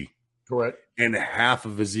DiNucci. Correct. And half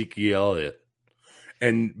of Ezekiel Elliott.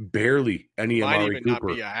 And barely any Might Amari even Cooper.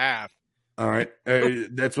 not be a half. All right.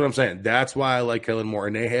 That's what I'm saying. That's why I like Kellen Moore.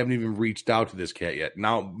 And they haven't even reached out to this cat yet.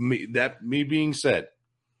 Now, that being said,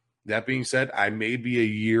 I may be a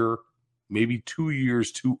year, maybe 2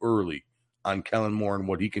 years too early on Kellen Moore and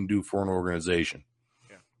what he can do for an organization.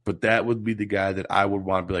 Yeah. But that would be the guy that I would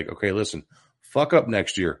want to be like, okay, listen, fuck up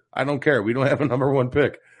next year. I don't care. We don't have a number 1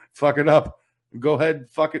 pick. Fuck it up. Go ahead,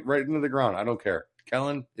 fuck it right into the ground. I don't care.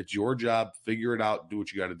 Kellen, it's your job. Figure it out. Do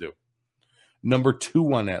what you got to do. Number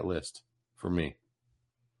 2 on that list for me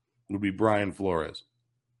would be Brian Flores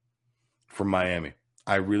from Miami.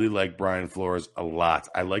 I really like Brian Flores a lot.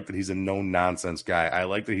 I like that he's a no-nonsense guy. I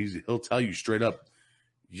like that he'll tell you straight up,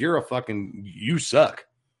 you suck.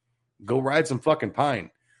 Go ride some fucking pine.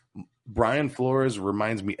 Brian Flores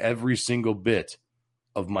reminds me every single bit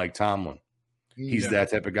of Mike Tomlin. He's that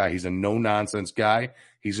type of guy. He's a no-nonsense guy.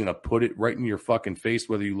 He's going to put it right in your fucking face,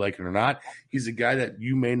 whether you like it or not. He's a guy that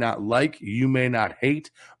you may not like, you may not hate,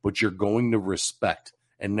 but you're going to respect.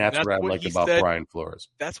 And that's what I like about Brian Flores.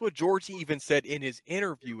 That's what George even said in his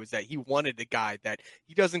interview, is that he wanted a guy that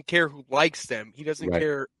he doesn't care who likes them. He doesn't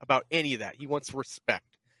care about any of that. He wants respect.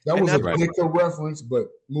 That was a what, Dicker reference, but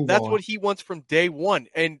move that's on. what he wants from day one.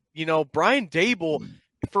 And, Brian Dable,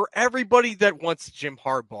 for everybody that wants Jim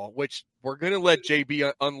Harbaugh, which we're going to let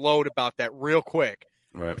JB unload about that real quick.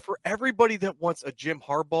 Right. But for everybody that wants a Jim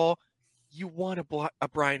Harbaugh, you want a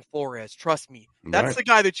Brian Flores. Trust me. That's the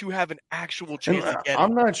guy that you have an actual chance of getting.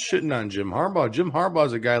 I'm not shitting on Jim Harbaugh. Jim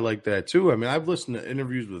Harbaugh's a guy like that too. I mean, I've listened to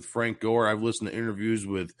interviews with Frank Gore. I've listened to interviews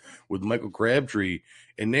with Michael Crabtree,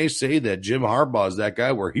 and they say that Jim Harbaugh is that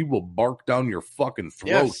guy where he will bark down your fucking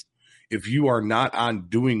throat if you are not on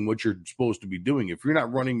doing what you're supposed to be doing. If you're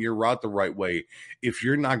not running your route the right way, if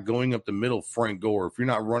you're not going up the middle, Frank Gore, if you're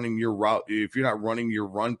not running your route, if you're not running your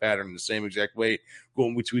run pattern the same exact way,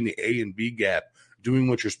 going between the A and B gap, doing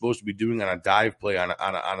what you're supposed to be doing on a dive play, on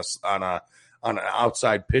an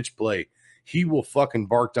outside pitch play, he will fucking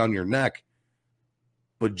bark down your neck.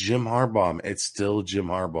 But Jim Harbaugh, it's still Jim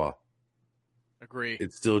Harbaugh. Agree.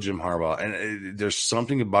 It's still Jim Harbaugh. And there's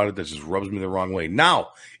something about it that just rubs me the wrong way. Now,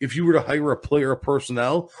 if you were to hire a player of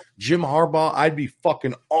personnel, Jim Harbaugh, I'd be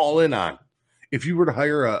fucking all in on. If you were to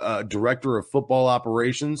hire a director of football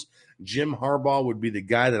operations, Jim Harbaugh would be the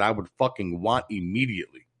guy that I would fucking want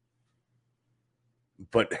immediately.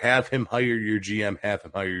 But have him hire your GM, have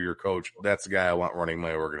him hire your coach. That's the guy I want running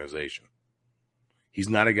my organization. He's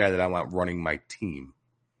not a guy that I want running my team.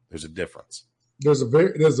 There's a difference. There's a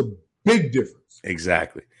big difference.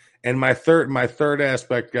 Exactly. And my third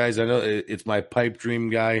aspect, guys, I know it's my pipe dream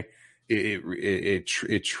guy. It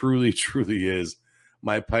truly, truly is.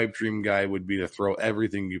 My pipe dream guy would be to throw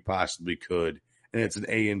everything you possibly could, and it's an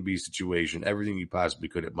A and B situation, everything you possibly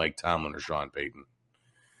could at Mike Tomlin or Sean Payton.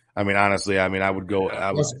 I mean, honestly, I would go.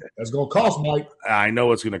 That's going to cost, Mike. I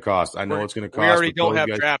know it's going to cost. I know it's going to cost. We already don't have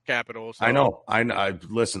draft capital. So. I know.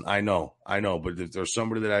 Listen, I know. But if there's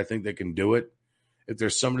somebody that I think that can do it, if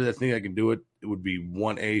there's somebody that think I can do it, it would be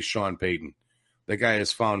 1A Sean Payton. That guy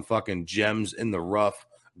has found fucking gems in the rough,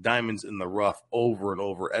 diamonds in the rough over and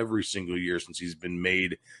over every single year since he's been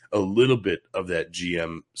made a little bit of that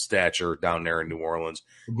GM stature down there in New Orleans.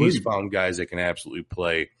 Agreed. He's found guys that can absolutely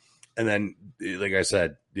play. And then, like I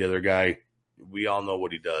said, the other guy, we all know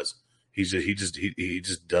what he does. He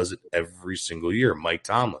just does it every single year. Mike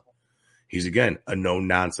Tomlin. He's, again, a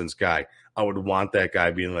no-nonsense guy. I would want that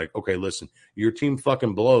guy being like, okay, listen, your team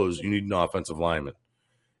fucking blows. You need an offensive lineman.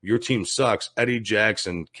 Your team sucks. Eddie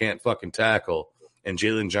Jackson can't fucking tackle, and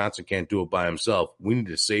Jalen Johnson can't do it by himself. We need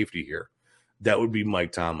a safety here. That would be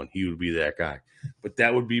Mike Tomlin. He would be that guy. But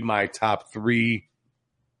that would be my top three,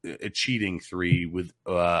 a cheating three with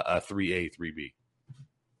a 3A, 3B.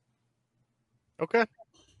 Okay.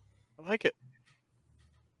 I like it.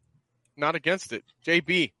 Not against it.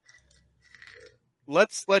 JB.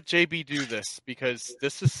 Let's let JB do this because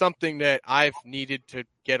this is something that I've needed to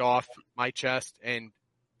get off my chest, and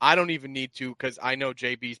I don't even need to because I know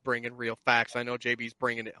JB's bringing real facts. I know JB's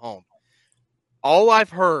bringing it home. All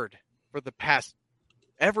I've heard for the past,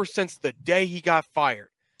 ever since the day he got fired,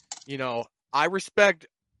 I respect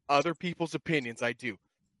other people's opinions. I do.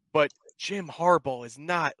 But Jim Harbaugh is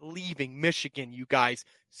not leaving Michigan, you guys.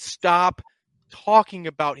 Stop talking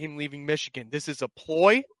about him leaving Michigan. This is a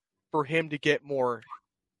ploy for him to get more,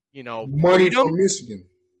 money freedom. from Michigan.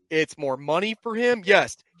 It's more money for him.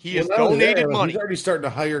 Yes, he has donated money. He's already starting to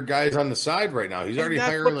hire guys on the side right now. He's already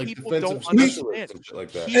hiring like defensive specialists and shit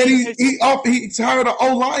like that. And he's hired an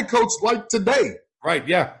O-line coach like today. Right,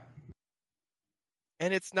 yeah.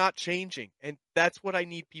 And it's not changing. And that's what I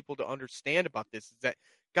need people to understand about this is that,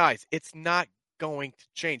 guys, it's not going to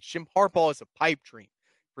change. Jim Harbaugh is a pipe dream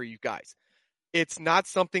for you guys. It's not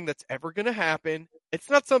something that's ever going to happen. It's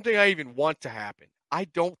not something I even want to happen. I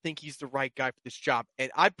don't think he's the right guy for this job. And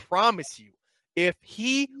I promise you, if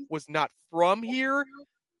he was not from here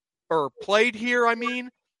or played here,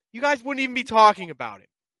 you guys wouldn't even be talking about it.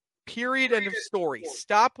 Period. End of story.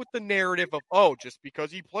 Stop with the narrative of, just because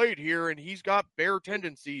he played here and he's got bear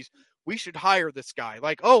tendencies, we should hire this guy.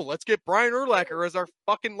 Like, let's get Brian Urlacher as our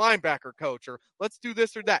fucking linebacker coach, or let's do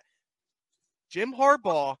this or that. Jim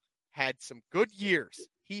Harbaugh had some good years.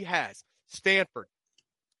 He has. Stanford.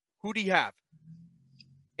 Who do you have?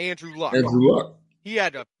 Andrew Luck. He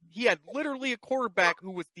had literally a quarterback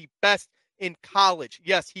who was the best in college.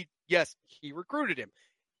 Yes, he recruited him.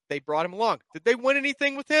 They brought him along. Did they win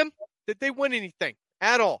anything with him? Did they win anything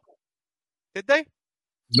at all? Did they?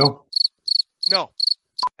 No. No,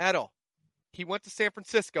 at all. He went to San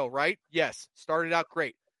Francisco, right? Yes. Started out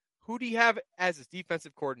great. Who do you have as his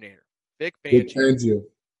defensive coordinator? Vic Fangio.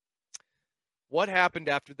 What happened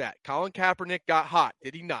after that? Colin Kaepernick got hot,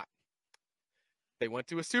 did he not? They went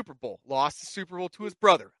to a Super Bowl, lost the Super Bowl to his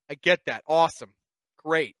brother. I get that. Awesome.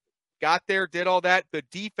 Great. got there, did all that. The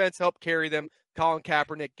defense helped carry them. Colin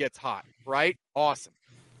Kaepernick gets hot, right? Awesome.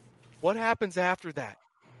 What happens after that?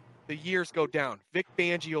 The years go down. Vic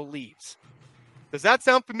Fangio leaves. Does that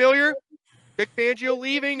sound familiar? Vic Fangio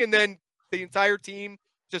leaving and then the entire team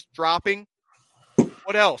just dropping?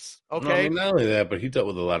 What else? Okay. No, I mean, not only that, but he dealt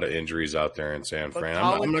with a lot of injuries out there in San Fran.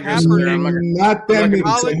 Colin I'm Kaepernick,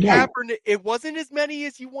 Colin Kaepernick, it wasn't as many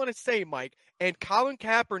as you want to say, Mike. And Colin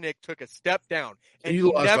Kaepernick took a step down, and he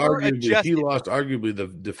never adjusted. He lost arguably the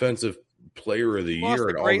defensive player of the year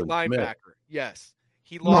at great Aldon linebacker. Smith. Yes,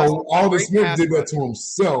 he lost. No, Aldon Smith did that to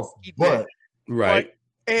himself, but right.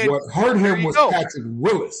 What hurt him was Patrick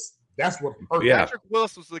Willis. That's what hurt him. Patrick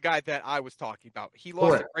Willis was the guy that I was talking about. He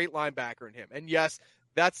lost a great linebacker in him. And yes,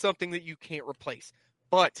 that's something that you can't replace.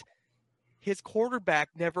 But his quarterback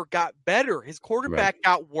never got better. His quarterback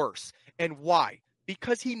got worse. And why?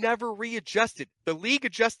 Because he never readjusted. The league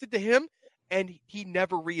adjusted to him, and he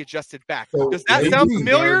never readjusted back. So, does that sound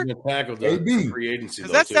familiar?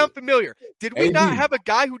 Does that sound familiar? Did we not have a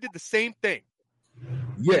guy who did the same thing?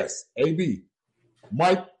 Yes, AB.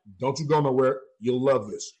 Mike, don't you go nowhere. You'll love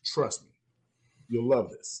this. Trust me. You'll love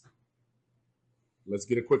this. Let's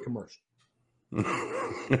get a quick commercial.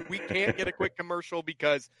 We can't get a quick commercial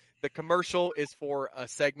because the commercial is for a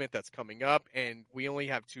segment that's coming up, and we only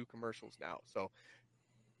have 2 commercials now. So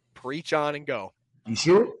preach on and go. You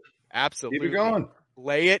sure? Absolutely. Keep it going.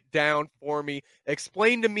 Lay it down for me.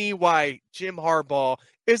 Explain to me why Jim Harbaugh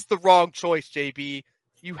is the wrong choice, JB.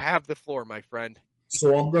 You have the floor, my friend.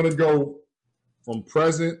 So I'm going to go from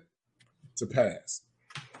present to past.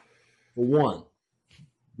 For one,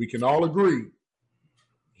 we can all agree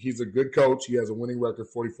he's a good coach. He has a winning record,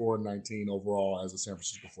 44-19 overall as a San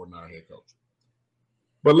Francisco 49er head coach.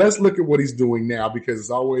 But let's look at what he's doing now, because it's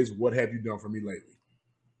always, what have you done for me lately?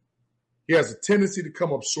 He has a tendency to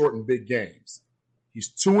come up short in big games. He's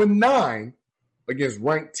 2-9 against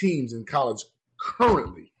ranked teams in college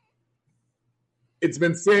currently. It's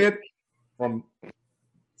been said from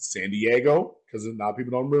San Diego, because a lot of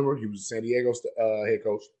people don't remember, he was San Diego's head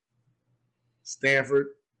coach. Stanford,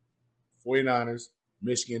 49ers,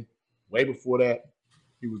 Michigan. Way before that,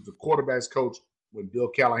 he was the quarterback's coach when Bill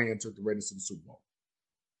Callahan took the Raiders to the Super Bowl.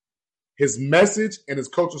 His message and his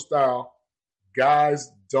coaching style,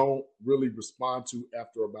 guys don't really respond to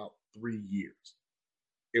after about 3 years.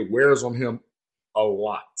 It wears on him a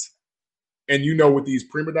lot. And you know, with these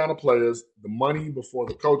prima donna players, the money before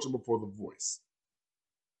the coaching, before the voice.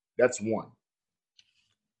 That's one.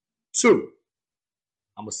 2,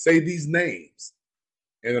 I'm going to say these names,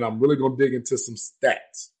 and then I'm really going to dig into some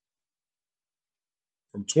stats.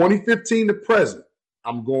 From 2015 to present,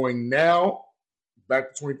 I'm going now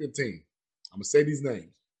back to 2015. I'm going to say these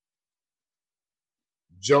names.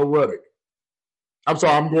 Joe Ruddick. I'm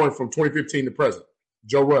sorry, I'm going from 2015 to present.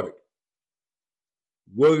 Joe Ruddick.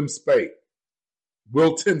 William Spate.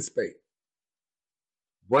 Wilton Spate.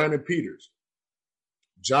 Brandon Peters.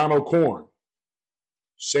 John O'Corn.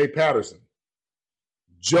 Shea Patterson.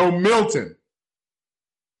 Joe Milton.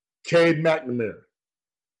 Cade McNamara.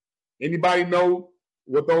 Anybody know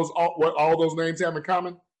what all those names have in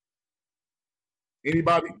common?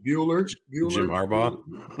 Anybody? Bueller? Jim Harbaugh?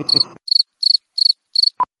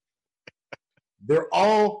 They're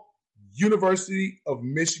all University of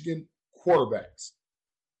Michigan quarterbacks.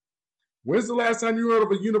 When's the last time you heard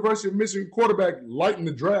of a University of Michigan quarterback lighting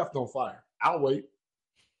the draft on fire? I'll wait.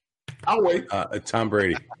 Tom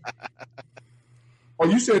Brady. Oh,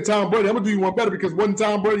 you said Tom Brady. I'm going to do you one better, because wasn't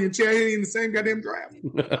Tom Brady and Chad Henne in the same goddamn draft?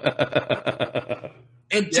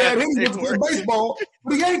 And Chad Henne was playing baseball for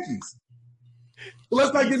the Yankees. But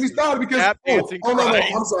let's not get me started, because no.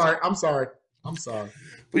 I'm sorry.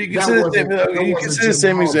 But you can say the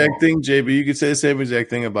same exact thing, JB. You could say the same exact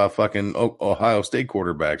thing about fucking Ohio State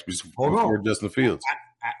quarterbacks before Justin Fields.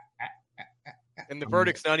 And the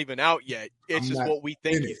verdict's not even out yet. It's just what we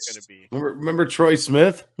think he's going to be. Remember Troy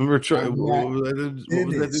Smith? What was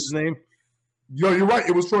that his name? Yo, you're right.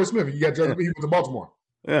 It was Troy Smith. He was in Baltimore.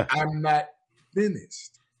 Yeah. I'm not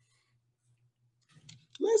finished.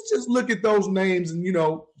 Let's just look at those names, and,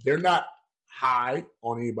 they're not high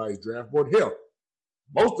on anybody's draft board. Hell,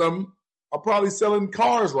 most of them are probably selling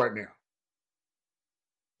cars right now.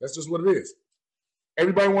 That's just what it is.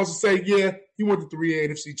 Everybody wants to say, yeah, he went to 3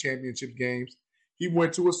 NFC championship games. He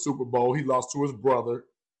went to a Super Bowl. He lost to his brother.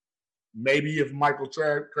 Maybe if Michael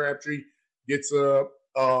Crabtree gets a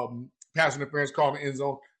pass interference call in the end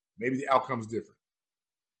zone, maybe the outcome's different.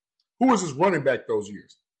 Who was his running back those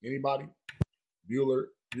years? Anybody? Bueller?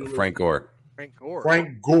 Frank Gore. Frank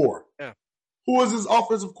Gore. Yeah. Who was his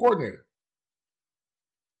offensive coordinator?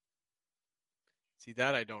 See,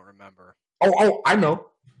 that I don't remember. Oh, I know.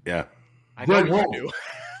 Yeah. I know Greg you Roman. do.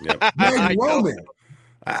 Yep. Greg Roman.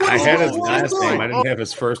 I had his last Roman? name. I didn't have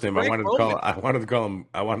his first name. I Greg wanted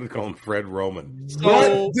to call him Fred Roman. So-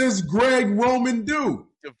 What does Greg Roman do?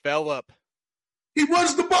 Develop. He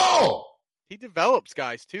runs the ball. He develops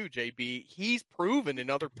guys too, JB. He's proven in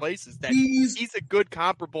other places that He's he's a good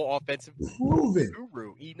comparable offensive proven.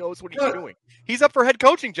 guru. He knows what he's But- doing. He's up for head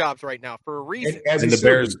coaching jobs right now for a reason. as And he the should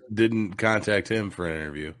Bears be. didn't contact him for an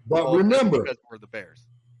interview. But Well, remember, because we're the Bears.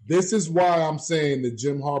 this is why I'm saying that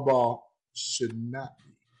Jim Harbaugh should not be.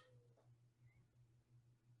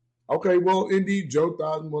 Okay, well, indeed, Joe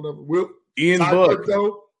Thousand, whatever. Ian Ty Book.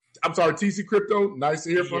 Crypto, I'm sorry, TC Crypto. Nice to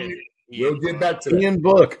hear from you. We'll get back to that. Ian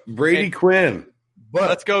Book. Brady And- Quinn. But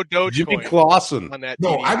Let's go Dogecoin. Jimmy Clausen. On that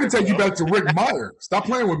no, TD I can take you crypto. back to Rick Meyer. Stop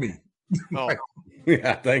playing with me. Oh,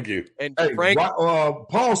 Yeah, thank you. and Hey, Frank,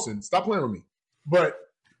 Paulson, stop playing with me. But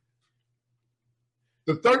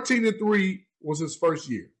the 13-3 was his first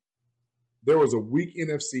year. There was a weak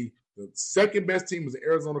NFC. The second best team was the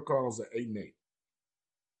Arizona Cardinals at 8-8.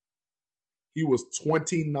 He was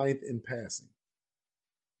 29th in passing.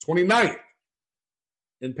 29th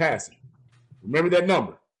in passing. Remember that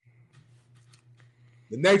number.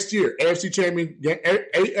 The next year, AFC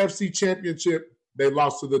Championship, they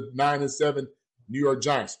lost to the 9-7 New York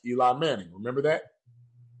Giants. Eli Manning. Remember that?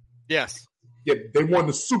 yes, Yeah, they won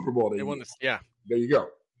the Super Bowl. they won this. Yeah, There you go.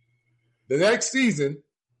 The next season,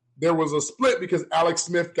 there was a split because Alex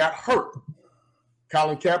Smith got hurt.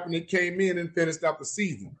 Colin Kaepernick came in and finished out the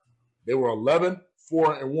season. They were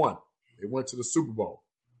 11-4-1. They went to the Super Bowl.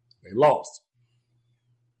 They lost.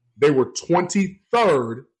 They were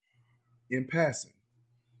 23rd in passing.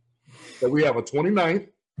 So we have a 29th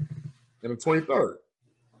and a 23rd.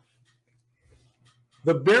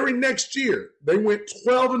 The very next year, they went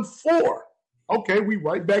 12-4. Okay, we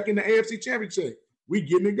right back in the AFC Championship. We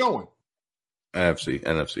getting it going. NFC.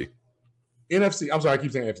 I'm sorry, I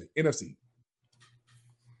keep saying AFC. NFC.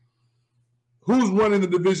 Who's running the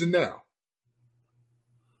division now?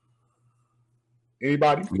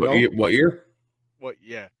 Anybody? No? What year? what?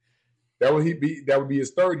 Yeah, That would be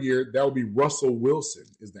his third year. That would be Russell Wilson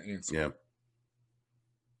is the answer. Yeah.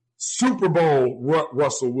 Super Bowl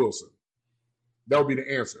Russell Wilson. That would be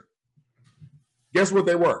the answer. Guess what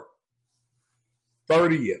they were?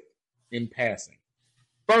 30th in passing.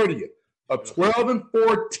 30th. A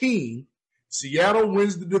 12-4 team. Seattle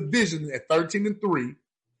wins the division at 13-3.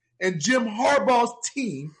 And Jim Harbaugh's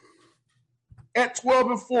team at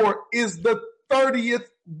 12-4 is the 30th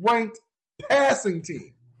ranked passing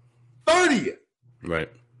team. 30th. Right.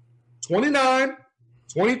 29,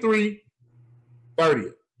 23,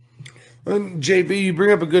 30th. JB, you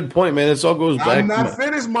bring up a good point, man. This all goes back. I'm not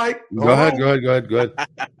finished, Mike. Go ahead.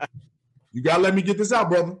 You got to let me get this out,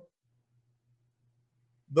 brother.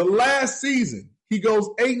 The last season, he goes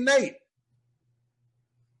 8-8.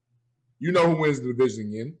 You know who wins the division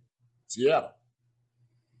again? Seattle.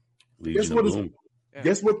 Guess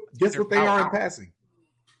what they are in passing?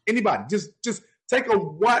 Anybody? Just take a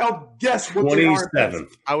wild guess what they are in passing. 27.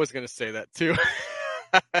 I was going to say that too.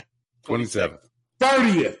 27.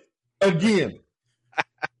 30th again.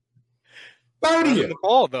 30th. Running the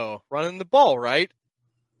ball, though. Running the ball, right?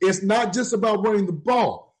 It's not just about running the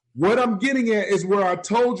ball. What I'm getting at is where I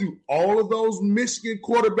told you all of those Michigan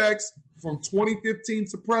quarterbacks from 2015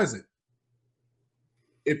 to present.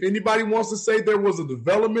 If anybody wants to say there was a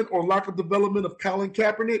development or lack of development of Colin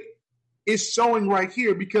Kaepernick, it's showing right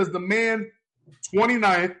here because the man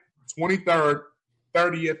 29th, 23rd,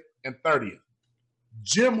 30th, and 30th.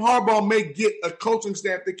 Jim Harbaugh may get a coaching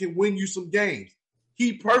staff that can win you some games.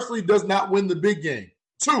 He personally does not win the big game.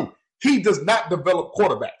 2, he does not develop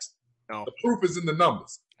quarterbacks. No. The proof is in the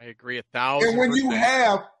numbers. I agree 1,000%. And when you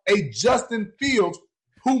have a Justin Fields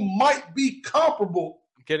who might be comparable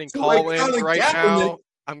I'm getting to like call-ins Colin right Kaepernick, now.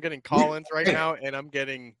 I'm getting call-ins right now, and I'm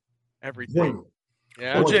getting everything.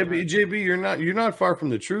 Yeah. Well, JB, you're not far from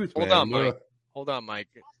the truth, man. Hold on, Mike.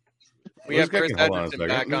 We have Chris Edgerton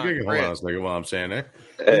back on. Hold on a second while I'm saying that.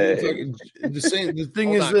 The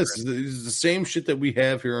thing is this is the same shit that we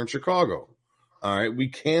have here in Chicago. All right. We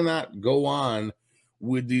cannot go on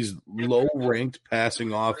with these low-ranked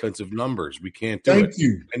passing offensive numbers. We can't do it. Thank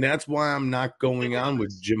you. And that's why I'm not going on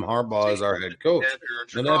with Jim Harbaugh as our head coach.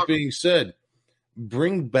 And that being said,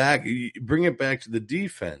 bring it back to the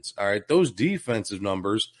defense. All right. Those defensive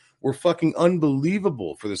numbers were fucking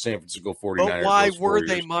unbelievable for the San Francisco 49ers. But why were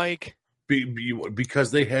they, Mike?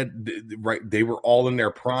 Because they were all in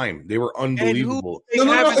their prime. They were unbelievable.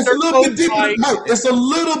 It's a little bit deeper, Mike. It's a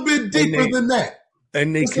little bit deeper than that.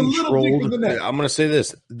 And they It's a little deeper controlled, than that. I'm going to say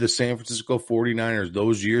this, the San Francisco 49ers,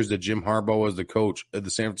 those years that Jim Harbaugh was the coach of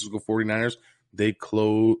the San Francisco 49ers, they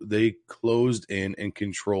closed in and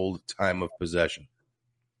controlled time of possession.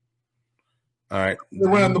 All right. They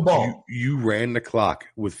ran the ball. You ran the clock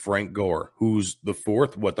with Frank Gore, who's the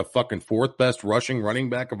fourth best rushing running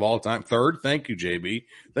back of all time. Third? Thank you, JB.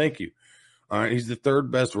 Thank you. All right. He's the third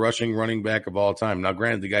best rushing running back of all time. Now,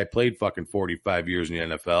 granted, the guy played fucking 45 years in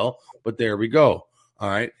the NFL, but there we go. All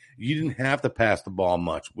right. You didn't have to pass the ball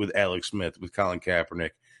much with Alex Smith, with Colin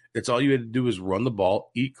Kaepernick. It's all you had to do is run the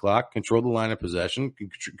ball, eat clock, control the line of possession,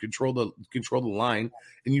 control the line,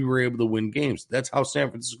 and you were able to win games. That's how San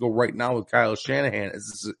Francisco right now with Kyle Shanahan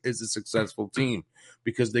is a successful team,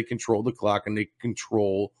 because they control the clock and they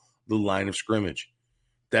control the line of scrimmage.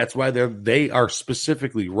 That's why they are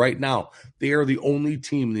specifically right now, they are the only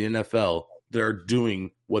team in the NFL that are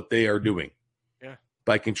doing what they are doing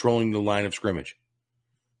by controlling the line of scrimmage.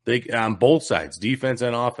 They on both sides, defense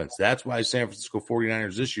and offense. That's why San Francisco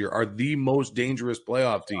 49ers this year are the most dangerous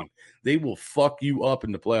playoff team. They will fuck you up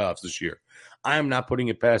in the playoffs this year. I am not putting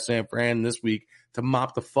it past San Fran this week to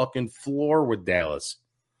mop the fucking floor with Dallas.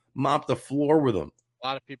 Mop the floor with them. A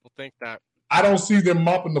lot of people think that. I don't see them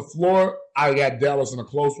mopping the floor. I got Dallas in a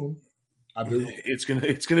close one. I do. It's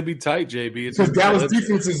gonna be tight, JB. Because Dallas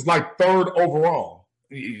defense is like third overall.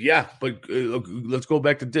 Yeah, but let's go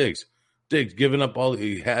back to Diggs. Diggs giving up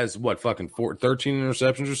he has 13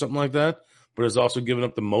 interceptions or something like that, but has also given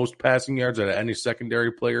up the most passing yards out of any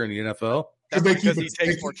secondary player in the NFL. That's because he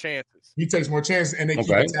takes more chances. He takes more chances, and they keep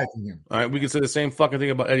attacking him. All right, we can say the same fucking thing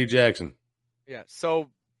about Eddie Jackson. Yeah, so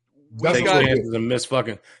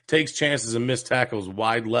takes chances and missed tackles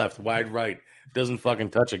wide left, wide right. Doesn't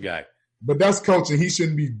fucking touch a guy. But that's coaching. He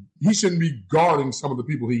shouldn't be guarding some of the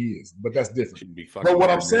people he is. But that's different. But what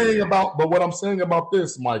I'm saying about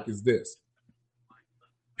this, Mike, is this: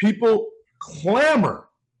 people clamor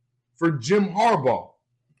for Jim Harbaugh,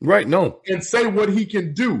 right? No, and say what he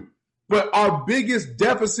can do. But our biggest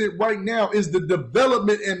deficit right now is the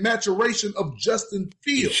development and maturation of Justin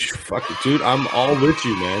Fields. Fuck it, dude. I'm all with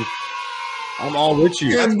you, man. I'm all with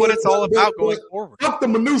you. That's what it's all about going forward. Fuck the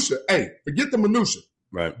minutia. Hey, forget the minutia.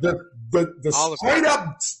 Right. The straight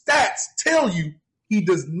up stats tell you he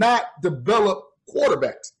does not develop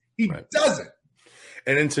quarterbacks. He doesn't.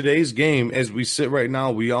 And in today's game, as we sit right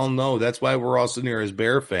now, we all know that's why we're all sitting here as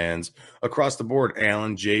Bear fans across the board.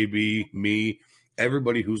 Alan, JB, me,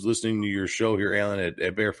 everybody who's listening to your show here, Alan,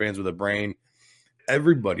 at Bear Fans with a Brain,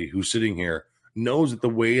 everybody who's sitting here knows that the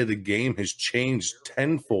way of the game has changed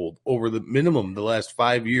tenfold over the minimum the last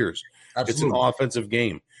 5 years. Absolutely. It's an offensive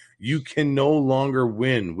game. You can no longer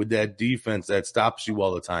win with that defense that stops you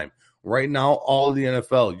all the time. Right now, all of the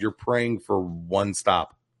NFL, you're praying for one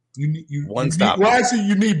stop. You need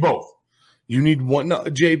both. You need one. No,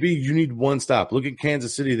 JB, you need one stop. Look at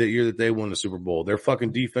Kansas City that year that they won the Super Bowl. Their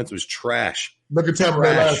fucking defense was trash. Look at Tampa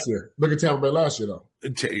Bay last year. Though.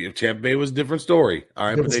 Tampa Bay was a different story. All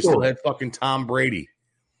right, but they still had fucking Tom Brady.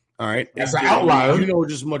 All right. That's an outlier. You know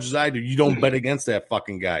just as much as I do. You don't bet against that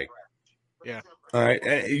fucking guy. Yeah. All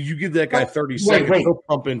right. You give that guy 30 seconds, he'll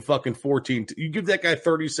pump in fucking 14. You give that guy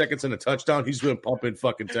 30 seconds and a touchdown, he's going to pump in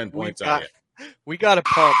fucking 10 points on you. We got to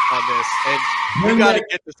pump on this, and we got to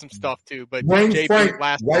get to some stuff too. But bring JB, Frank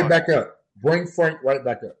back up. Bring Frank right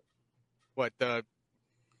back up. What?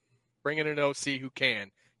 Bring in an OC who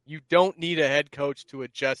can. You don't need a head coach to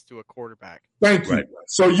adjust to a quarterback. Thank you. Right.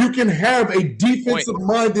 So you can have a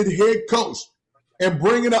defensive-minded head coach and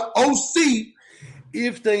bring in an OC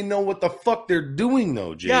if they know what the fuck they're doing,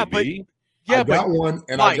 though, JB. I got one,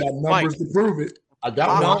 and Mike, I got numbers to prove it. I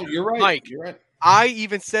got one. No, you're right. Mike, you're right. I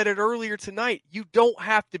even said it earlier tonight. You don't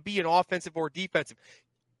have to be an offensive or defensive.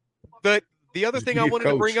 But the other thing I wanted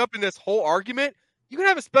to bring up in this whole argument, you can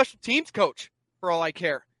have a special teams coach for all I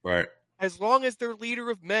care. Right. As long as they're leader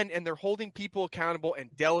of men and they're holding people accountable and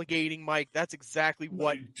delegating, Mike, that's exactly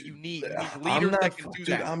what you need. You need leaders that can do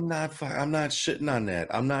that. I'm not shitting on that.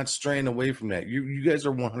 I'm not straying away from that. You guys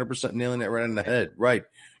are 100% nailing that right on the head. Right.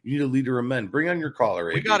 You need a leader of men. Bring on your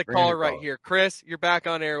caller. We got a caller right here. Chris, you're back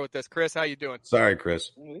on air with us. Chris, how you doing? Sorry, Chris.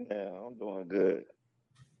 Yeah, I'm doing good.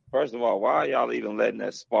 First of all, why are y'all even letting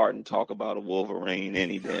that Spartan talk about a Wolverine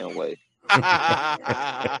any damn way? You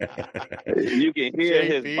can hear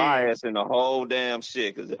his bias in the whole damn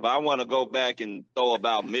shit. Because if I want to go back and throw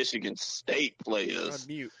about Michigan State players,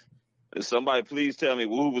 if somebody please tell me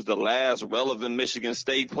who was the last relevant Michigan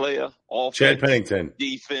State player? Offense, Chad Pennington.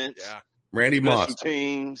 Defense. Randy Moss.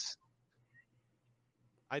 Teams.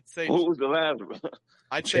 I'd say Who was the last?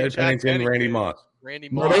 I'd say Chad Pennington, Randy Moss. Randy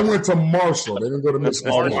No, Moss. they went to Marshall. They didn't go to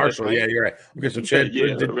Michigan Oh, State. Marshall. right? Yeah, you're right. Okay, so Chad.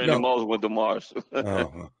 Yeah, Randy Moss went to Marshall.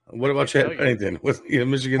 What about Chad Pennington? Was he a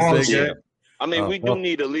Michigan State guy? Yeah. I mean, we do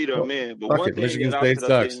need a leader of men, but fuck one it, thing Michigan that I State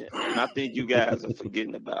sit up sucks. there and I think you guys are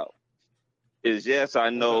forgetting about is, yes,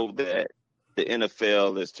 I know that the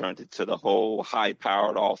NFL has turned into the whole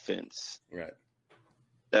high-powered offense. Right.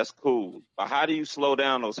 That's cool. But how do you slow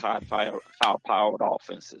down those high-powered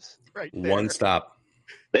offenses? Right there. One stop.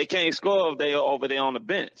 They can't score if they are over there on the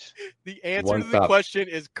bench. The answer to the question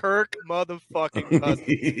is Kirk motherfucking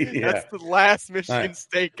Cousins. Yeah. That's the last Michigan Right.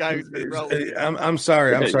 State guy who's been relegated. I'm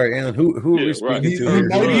sorry, Alan. Who are we speaking to here?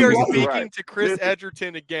 We are speaking to Chris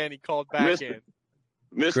Edgerton again. He called back in.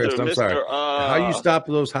 Chris, I'm sorry. How you stop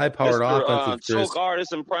those high-powered offenses, Chris? Choke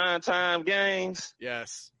artists in primetime games.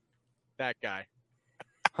 Yes, that guy.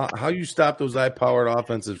 How you stop those high-powered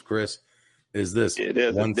offensives, Chris? Is this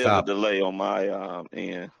there's one a stop? delay on my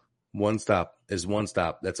end. One stop is one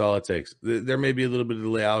stop. That's all it takes. There may be a little bit of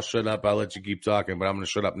delay. I'll shut up. I'll let you keep talking, but I'm going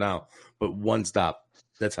to shut up now. But one stop.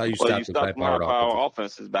 That's how you stop those high-powered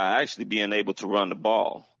offenses by actually being able to run the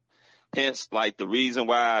ball. Hence, like the reason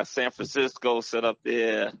why San Francisco set up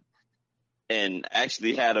there and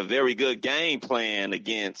actually had a very good game plan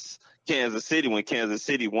against Kansas City when Kansas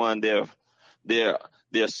City won their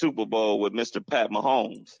Super Bowl with Mr. Pat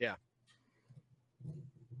Mahomes. Yeah.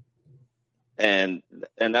 And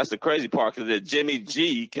that's the crazy part, because that Jimmy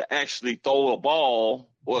G can actually throw a ball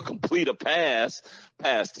or complete a pass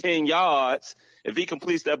past 10 yards. If he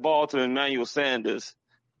completes that ball to Emmanuel Sanders,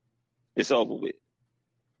 it's over with.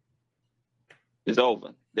 It's over.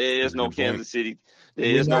 There is no Kansas City. There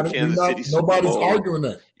is no Kansas City Super Nobody's Bowl. arguing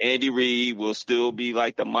that. Andy Reid will still be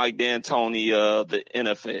like the Mike D'Antoni of the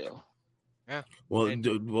NFL. Yeah. Well,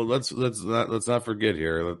 let's not forget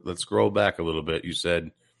here. Let's scroll back a little bit. You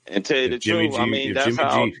said, and tell you the truth, I mean, if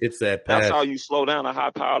Jimmy G hits that pass, that's how you slow down a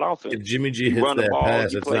high-powered offense. If Jimmy G hits that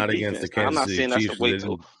pass, it's not against the Kansas City Chiefs. I'm not saying that's the way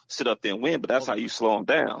to sit up there and win, but that's how you slow them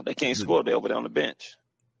down. They can't score. They're over there on the bench.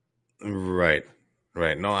 Right.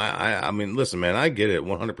 No, I mean, listen, man, I get it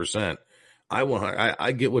 100%.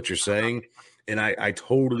 I get what you're saying, and I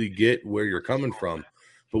totally get where you're coming from.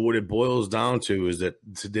 But what it boils down to is that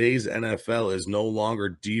today's NFL is no longer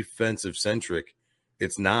defensive centric.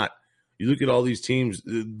 It's not. You look at all these teams,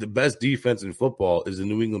 the best defense in football is the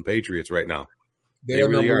New England Patriots right now. They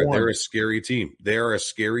really are. They're a scary team. They are a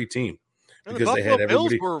scary team because they had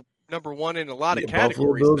everybody. Bills were number one in a lot of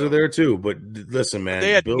categories. Buffalo Bills are there too, but listen, man,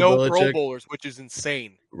 they had Bill no Belichick, Pro Bowlers, which is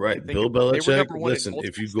insane. Right, Bill Belichick. Listen,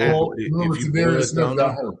 if you boil it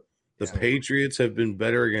down, the Patriots have been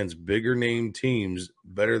better against bigger name teams.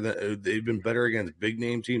 They've been better against big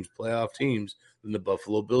name teams, playoff teams, than the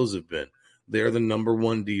Buffalo Bills have been. They're the number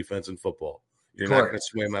one defense in football. You're not going to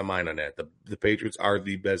sway my mind on that. The Patriots are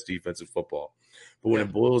the best defense in football. But when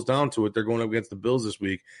it boils down to it, they're going up against the Bills this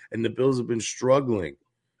week, and the Bills have been struggling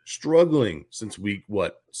since week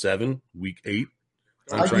 7, week 8.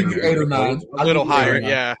 I'm trying to 8 or 9. A little higher,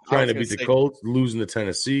 yeah. Trying to beat the Colts, losing to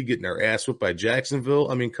Tennessee, getting their ass whipped by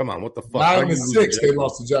Jacksonville. I mean, come on, what the fuck? 9-6, they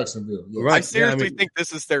lost to Jacksonville. Yeah. Right. I seriously think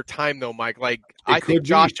this is their time, though, Mike. Like, I think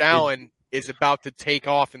Josh Allen is about to take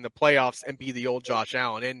off in the playoffs and be the old Josh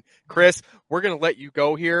Allen. And Chris, we're going to let you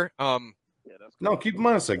go here. No, keep him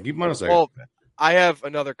on a second. Well, I have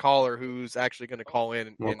another caller who's actually going to call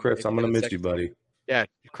in. Well, Chris, I'm going to miss you, buddy. Yeah,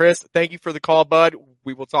 Chris, thank you for the call, bud.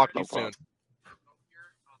 We will talk to you soon.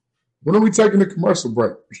 When are we taking a commercial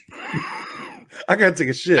break? I got to take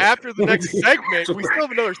a shit. After the next segment, we still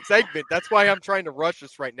have another segment. That's why I'm trying to rush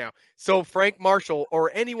this right now. So Frank Marshall or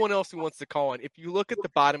anyone else who wants to call in, if you look at the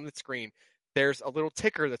bottom of the screen, there's a little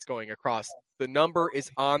ticker that's going across. The number is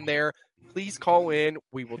on there. Please call in.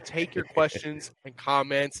 We will take your questions and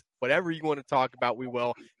comments. Whatever you want to talk about, we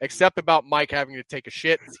will. Except about Mike having to take a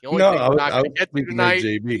shit. It's the only thing we're not going to get to tonight.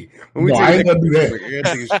 JB. I ain't going to do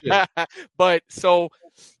that. But so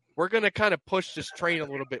we're going to kind of push this train a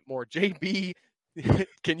little bit more. JB,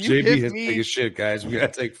 can you JB give has me... to take a shit, guys. We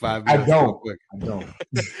got to take 5 minutes. I don't.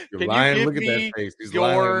 You're lying. Look at that face. He's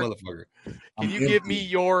lying like a motherfucker. Can you give me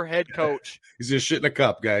your head coach? He's going to shit in a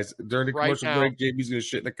cup, guys. During the commercial break, JB's going to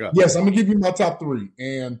shit in a cup. Yes, I'm going to give you my top 3.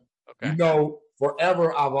 And, you know,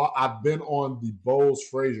 forever I've been on the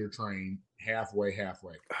Bowles-Frazier train halfway.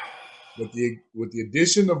 With the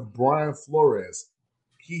addition of Brian Flores,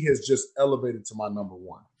 he has just elevated to my number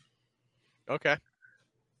 1. Okay.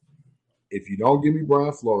 If you don't give me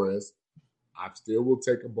Brian Flores, I still will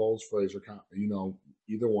take a Bowles-Frazier. You know,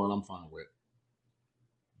 either one I'm fine with.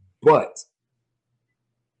 But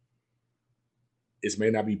it may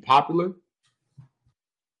not be popular.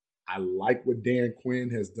 I like what Dan Quinn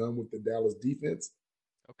has done with the Dallas defense.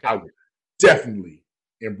 Okay. I would definitely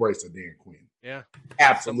embrace a Dan Quinn. Yeah.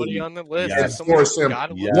 Absolutely. Somebody on the list. Yes. Somebody Force him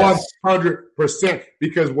gotta look Yes. at. 100%.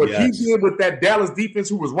 Because what he did with that Dallas defense,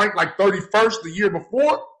 who was ranked like 31st the year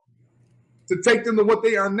before, to take them to what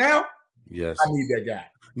they are now, yes, I need that guy.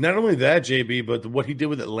 Not only that, JB, but what he did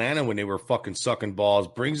with Atlanta when they were fucking sucking balls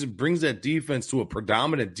brings that defense to a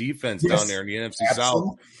predominant defense down there in the NFC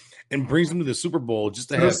South, and brings them to the Super Bowl just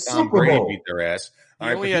to have Tom Brady beat their ass. All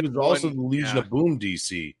right, but he was also the Legion of Boom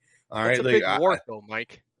DC. All right, that's a big wart, though,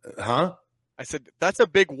 Mike. Huh? I said that's a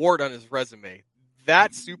big wart on his resume.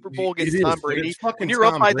 That Super Bowl against Tom Brady, when you're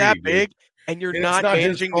up by that Brady, big, and you're it's not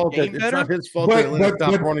managing the game better. It's not his fault that Atlanta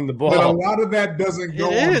stopped running the ball. But a lot of that doesn't go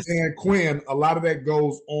on Dan Quinn. A lot of that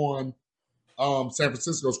goes on San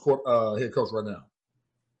Francisco's head coach right now.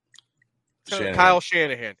 Kyle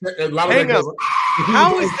Shanahan. A lot of Hang that up. goes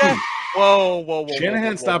How is that? Whoa.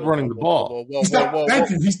 Shanahan stopped running the ball. Thank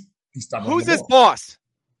you. He stopped running Who's the his ball. boss?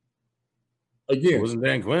 Again. It wasn't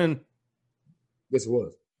Dan Quinn. Yes, it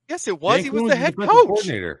was. Yes, it was. Dan He Quinn was the head defensive coach.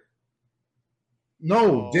 coordinator.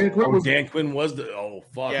 No, Dan Quinn was. Dan Quinn was the. Oh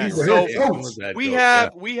fuck! Yeah, He's the so head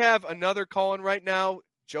coach. we have another call in right now.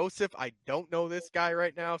 Joseph, I don't know this guy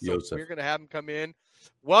right now, so we're gonna have him come in.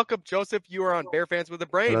 Welcome, Joseph. You are on Bear Fans with a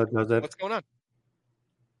Brain. Hello, what's going on?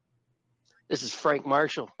 This is Frank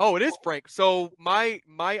Marshall. Oh, it is Frank. So my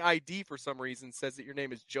ID for some reason says that your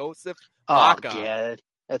name is Joseph Oh, Maka. yeah,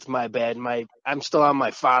 that's my bad. I'm still on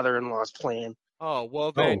my father-in-law's plan. Oh,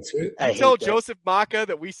 well then, I tell hate that. Joseph Maka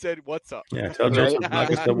that we said, what's up? Yeah, tell Joseph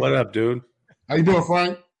Maka said, what up, dude? How you doing,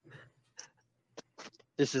 Frank?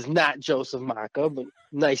 This is not Joseph Maka, but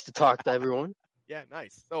nice to talk to everyone. Yeah,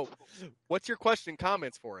 nice. So what's your question,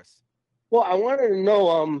 comments for us? Well, I wanted to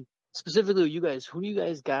know, specifically you guys, who do you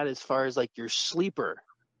guys got as far as like your sleeper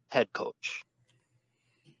head coach?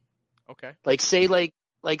 Okay.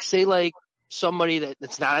 Say somebody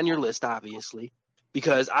that's not on your list, obviously,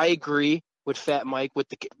 because I agree with Fat Mike with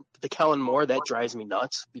the Kellen Moore. That drives me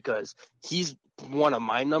nuts because he's one of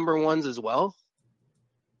my number ones as well.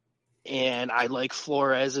 And I like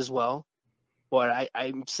Flores as well. But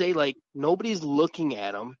I say, like, nobody's looking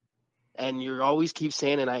at him. And you always keep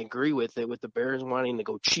saying, and I agree with it, with the Bears wanting to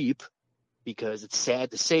go cheap, because it's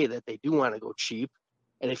sad to say that they do want to go cheap.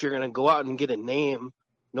 And if you're going to go out and get a name,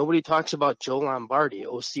 nobody talks about Joe Lombardi,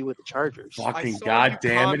 OC with the Chargers. Fucking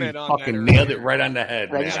goddamn it! He fucking nailed it right on the head.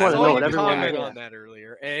 And I just man. want to know what everyone comment on that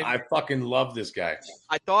earlier. And I fucking love this guy.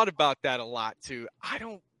 I thought about that a lot too.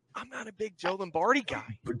 I'm not a big Joe Lombardi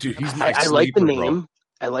guy. But dude, he's my I like the sleeper, name. bro.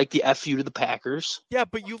 I like the FU to the Packers. Yeah,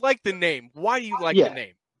 but you like the name. Why do you like the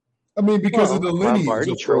name? I mean, because of the lineage,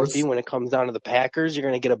 Lombardi of trophy. course. When it comes down to the Packers, you're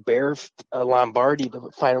going to get a Lombardi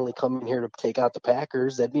to finally come in here to take out the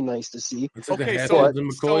Packers. That'd be nice to see. It's like the Okay, Hatfield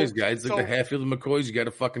and McCoys, guys. It's like the Hatfield and McCoys. You got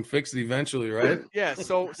to fucking fix it eventually, right? Yeah.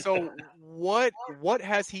 So what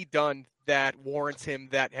has he done that warrants him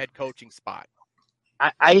that head coaching spot?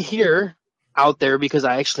 I hear out there, because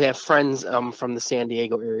I actually have friends from the San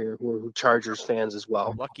Diego area who are Chargers fans as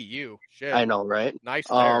well. Lucky you. Shit. I know, right? Nice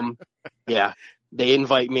there. Yeah. They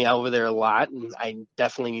invite me over there a lot, and I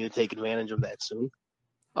definitely need to take advantage of that soon.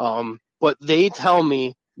 But they tell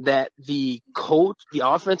me that the coach, the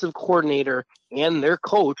offensive coordinator, and their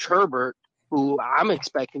coach, Herbert, who I'm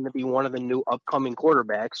expecting to be one of the new upcoming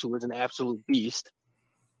quarterbacks, who is an absolute beast,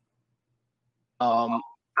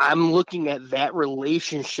 I'm looking at that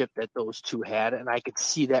relationship that those two had, and I could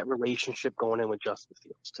see that relationship going in with Justin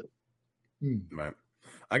Fields, too. Right.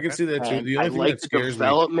 I can see that, too. And The only I thing like that the scares me.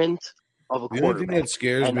 development of a The only thing quarterback. that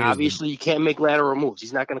scares and me is obviously you can't make lateral moves.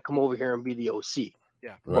 He's not going to come over here and be the OC.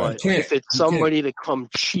 Yeah. Right. But if it's somebody to come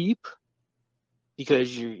cheap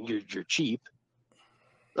because you're cheap,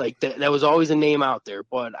 like that was always a name out there.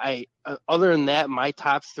 But other than that, my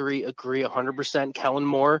top three agree 100%. Kellen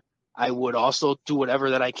Moore. I would also do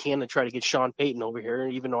whatever that I can to try to get Sean Payton over here.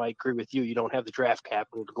 Even though I agree with you don't have the draft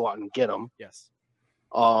capital to go out and get him. Yes.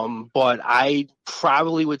 But I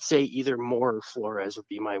probably would say either Moore or Flores would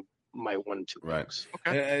be my 1-2 right. picks.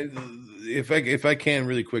 Okay. If I can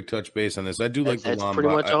really quick touch base on this, I do like the That's Lombardi.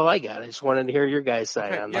 pretty much all I got. I just wanted to hear your guys'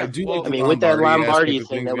 side on that. I do like I mean, with that Lombardi Lombardi aspect of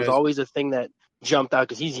thing, things, that was guys. always a thing that jumped out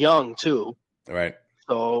because he's young too. Right.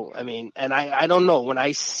 So, I mean, and I don't know. When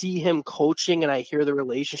I see him coaching and I hear the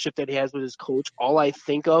relationship that he has with his coach, all I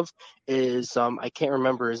think of is I can't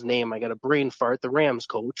remember his name. I got a brain fart. The Rams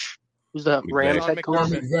coach. Who's the Rams head coach?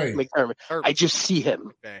 McDermott. McDermott. I just see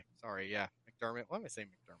him. Okay. Sorry. Yeah. McDermott. Why am I saying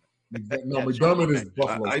McDermott? No, McDermott is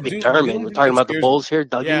Buffalo. McDermott. We're talking about the Bulls here.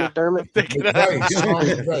 Dougie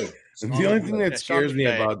McDermott. The only thing that scares me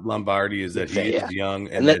about Lombardi is that he is young,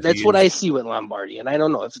 and that's what I see with Lombardi. And I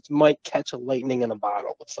don't know if it might catch a lightning in a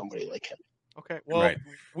bottle with somebody like him. Okay, well,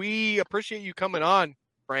 we appreciate you coming on,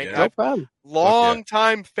 Frank. No problem.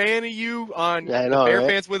 Long-time fan of you on I know, the Bear right?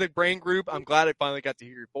 Fans with It Brain Group. I'm glad I finally got to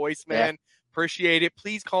hear your voice, man. Appreciate it.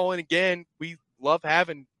 Please call in again. We love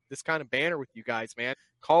having this kind of banner with you guys, man.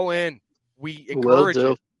 Call in. We encourage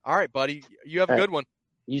it. All right, buddy. You have a good one.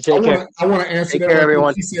 You take care. I want to answer take that. Care,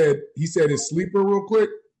 everyone. He said his sleeper real quick.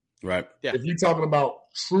 Right. Yeah. If you're talking about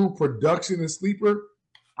true production and sleeper,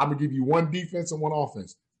 I'm gonna give you one defense and one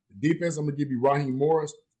offense. The defense, I'm gonna give you Raheem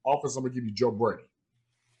Morris. Offense, I'm gonna give you Joe Brady.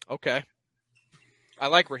 Okay. I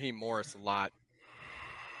like Raheem Morris a lot.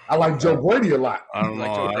 I like Joe Brady a lot. I don't know.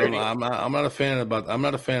 I'm not a fan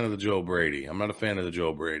of the Joe Brady. I'm not a fan of the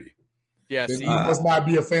Joe Brady. Yeah, you must not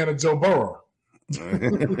be a fan of Joe Burrow.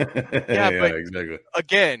 But exactly.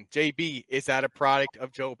 Again, JB, is that a product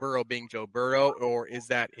of Joe Burrow being Joe Burrow, or is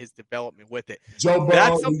that his development with it? Joe Burrow.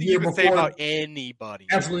 That's something you can say about anybody.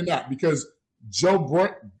 Absolutely not, because Joe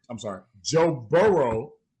Burrow,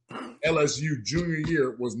 LSU junior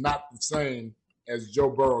year was not the same as Joe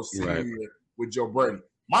Burrow senior year with Joe Brady.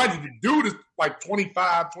 Mind you, the dude is like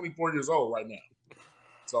 25, 24 years old right now.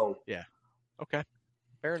 So yeah, okay,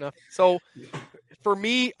 fair enough. So for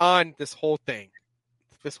me on this whole thing,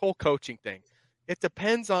 this whole coaching thing, it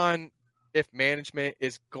depends on if management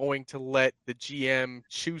is going to let the GM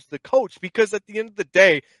choose the coach, because at the end of the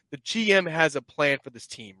day, the GM has a plan for this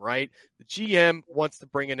team, right? The GM wants to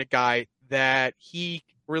bring in a guy that he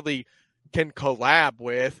really can collab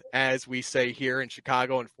with, as we say here in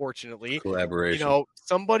Chicago, unfortunately. Collaboration. You know,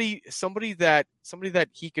 somebody that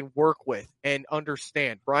he can work with and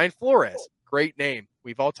understand. Brian Flores, great name.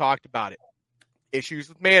 We've all talked about it. Issues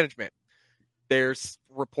with management. There's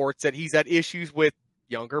reports that he's had issues with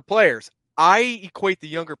younger players. I equate the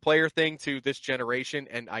younger player thing to this generation,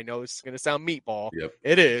 and I know this is going to sound meatball. Yep.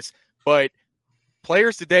 It is, but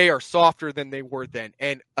players today are softer than they were then.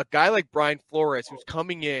 And a guy like Brian Flores, who's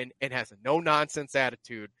coming in and has a no-nonsense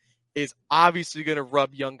attitude, is obviously going to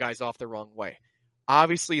rub young guys off the wrong way.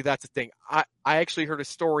 Obviously, that's the thing. I actually heard a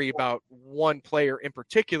story about one player in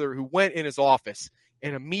particular who went in his office,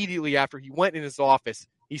 and immediately after he went in his office,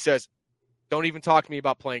 he says, "Don't even talk to me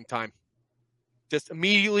about playing time." Just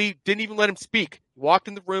immediately didn't even let him speak. Walked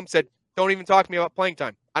in the room, said, "Don't even talk to me about playing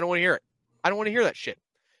time. I don't want to hear it. I don't want to hear that shit."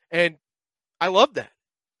 And I love that.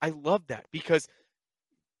 I love that, because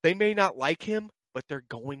they may not like him, but they're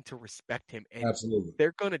going to respect him. And absolutely,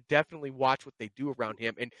 they're going to definitely watch what they do around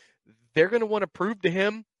him. And they're going to want to prove to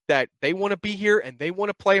him that they want to be here and they want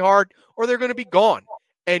to play hard, or they're going to be gone.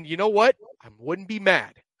 And you know what? I wouldn't be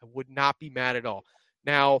mad. I would not be mad at all.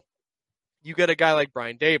 Now, you get a guy like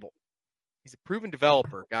Brian Dable. He's a proven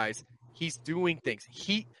developer, guys. He's doing things.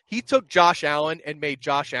 He took Josh Allen and made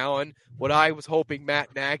Josh Allen what I was hoping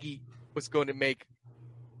Matt Nagy was going to make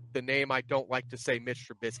the name I don't like to say, Mitch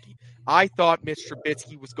Trubisky. I thought Mitch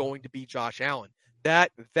Trubisky was going to be Josh Allen.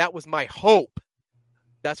 That was my hope.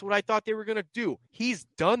 That's what I thought they were going to do. He's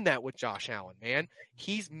done that with Josh Allen, man.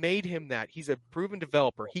 He's made him that. He's a proven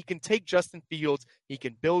developer. He can take Justin Fields. He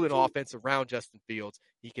can build an offense around Justin Fields.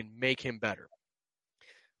 He can make him better.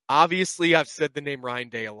 Obviously, I've said the name Ryan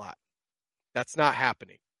Day a lot. That's not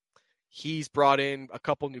happening. He's brought in a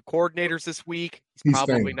couple new coordinators this week. He's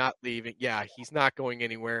probably not leaving. Yeah, he's not going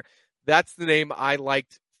anywhere. That's the name I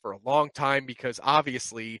liked for a long time, because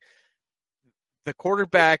obviously the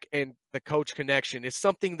quarterback and the coach connection is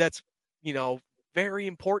something that's, very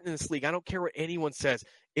important in this league. I don't care what anyone says.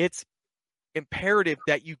 It's imperative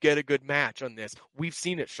that you get a good match on this. We've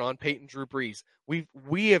seen it. Sean Payton, Drew Brees.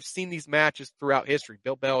 We have seen these matches throughout history.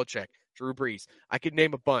 Bill Belichick, Drew Brees. I could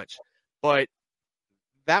name a bunch, but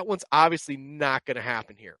that one's obviously not going to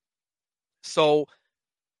happen here. So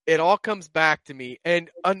it all comes back to me. And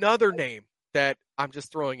another name that I'm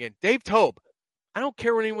just throwing in, Dave Toub. I don't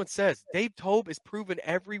care what anyone says. Dave Toub is proven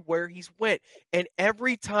everywhere he's went. And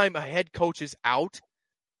every time a head coach is out,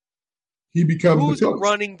 he becomes who's the coach.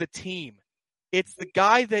 running the team? It's the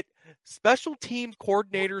guy that special team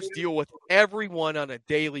coordinators deal with everyone on a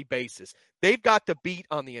daily basis. They've got the beat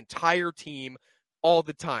on the entire team all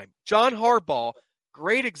the time. John Harbaugh,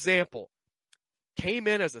 great example, came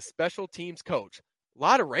in as a special teams coach. A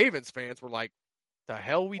lot of Ravens fans were like, the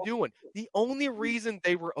hell are we doing? The only reason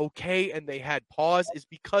they were okay and they had pause is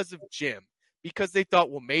because of Jim. Because they thought,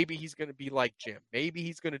 well, maybe he's going to be like Jim. Maybe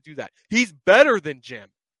he's going to do that. He's better than Jim.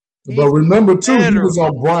 But remember, too, he was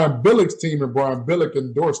on Brian Billick's team, and Brian Billick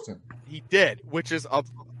endorsed him. He did, which is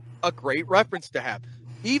a great reference to have.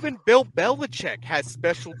 Even Bill Belichick has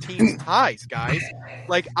special teams ties, guys.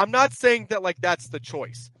 Like, I'm not saying that like that's the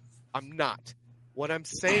choice. I'm not. What I'm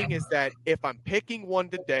saying is that if I'm picking one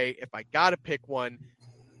today, if I got to pick one,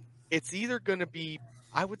 it's either going to be,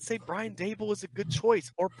 I would say Brian Dable is a good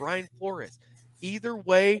choice or Brian Flores. Either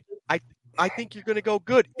way, I think you're going to go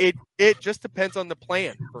good. It just depends on the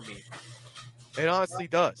plan for me. It honestly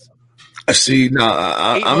does. I see. Now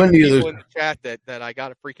I'm in people the in the chat that I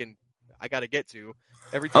got to get to.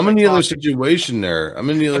 Every I'm time in I the other talk, situation there. I'm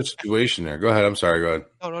in the other situation there. Go ahead. I'm sorry. Go ahead.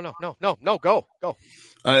 No. Go.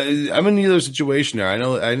 I'm in the other situation there. I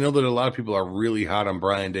know that a lot of people are really hot on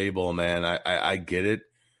Brian Dable, man. I get it,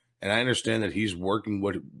 and I understand that he's working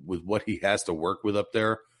with what he has to work with up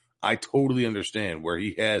there. I totally understand where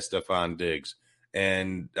he has Stephon Diggs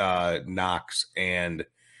and Knox and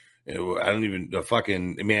I don't even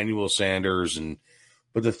fucking Emmanuel Sanders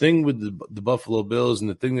but the thing with the Buffalo Bills and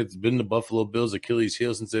the thing that's been the Buffalo Bills' Achilles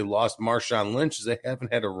heel since they lost Marshawn Lynch is they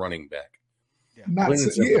haven't had a running back. Not they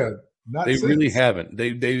since. really haven't.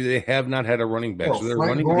 They have not had a running back. Well, so they're Frank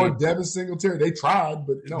running Gore, game. Devin Singletary, they tried,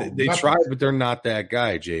 but no, they tried, but they're not that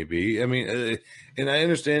guy, JB. I mean, and I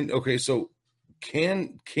understand. Okay, so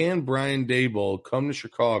can Brian Daboll come to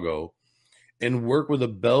Chicago and work with a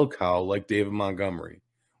bell cow like David Montgomery?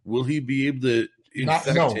 Will he be able to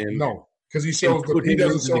infect him? No, because he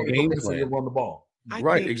doesn't show the game plan to run the ball.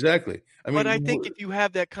 Exactly. I think if you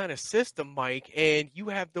have that kind of system, Mike, and you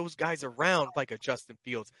have those guys around like a Justin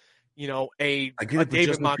Fields, a David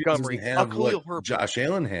Justin Montgomery, a Khalil Herbert. Josh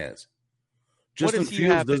Allen has. Justin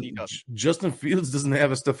Fields doesn't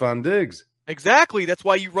have a Stephon Diggs. Exactly. That's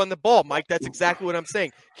why you run the ball, Mike. That's exactly what I'm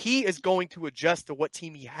saying. He is going to adjust to what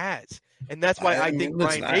team he has. And that's why I think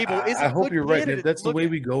Brian Dable is a good candidate. I hope you're right. If that's the way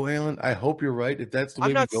we go, Alan, I hope you're right. If that's the way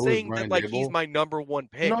we go, I'm not saying that like he's my number one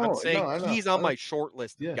pick. I'm saying he's on my short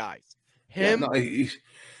list of guys. Him, back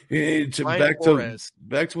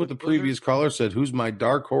to what the previous caller said. Who's my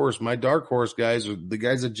dark horse? My dark horse guys are the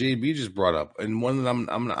guys that JB just brought up, and one that I'm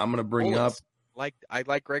going to bring up. I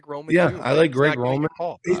like Greg Roman. Yeah, too. I like Greg Roman.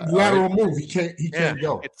 Lateral move. He can't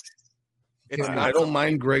go. I don't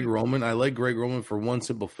mind Greg Roman. I like Greg Roman for one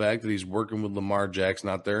simple fact that he's working with Lamar Jackson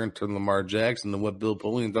out there and turned Lamar Jackson into what Bill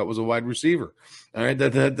Polian thought was a wide receiver. All right,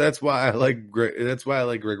 that's why I like Greg. That's why I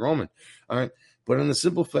like Greg Roman. All right, but on the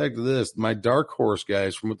simple fact of this, my dark horse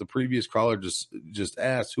guys, from what the previous caller just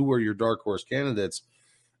asked, who are your dark horse candidates?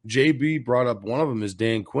 JB brought up one of them is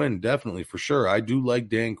Dan Quinn, definitely for sure. I do like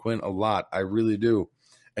Dan Quinn a lot. I really do.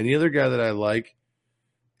 And the other guy that I like,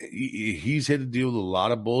 he's had to deal with a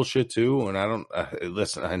lot of bullshit too. And I don't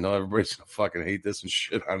listen. I know everybody's gonna fucking hate this and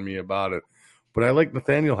shit on me about it, but I like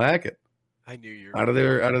Nathaniel Hackett. I knew you out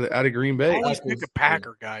of Green Bay. I always pick a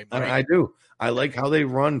Packer guy. I do. I like how they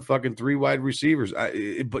run fucking three wide receivers.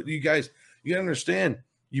 But you guys, you gotta understand.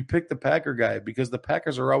 You pick the Packer guy because the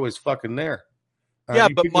Packers are always fucking there.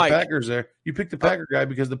 But pick Mike, the Packers there. You pick the Packer guy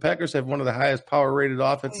because the Packers have one of the highest power rated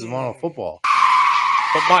offenses in all of football.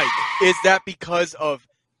 But Mike, is that because of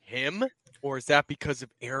him or is that because of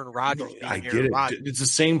Aaron Rodgers? I get it. It's the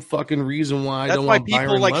same fucking reason why That's I don't why want people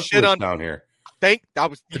Byron like Leftwich shit on down here. You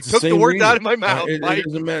took the words out of my mouth. It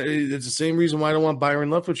doesn't matter. It's the same reason why I don't want Byron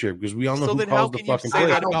Leftwich here because we all know who calls the fucking play.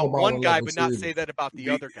 play. How can you say that about one guy but not say that about the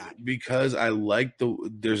other guy? Because I like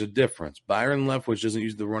there's a difference. Byron Leftwich doesn't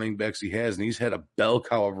use the running backs he has, and he's had a bell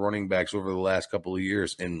cow of running backs over the last couple of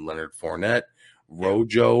years in Leonard Fournette,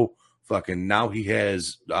 Rojo, fucking now he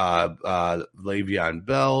has Le'Veon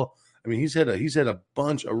Bell. I mean, he's had a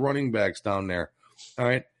bunch of running backs down there. All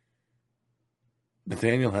right.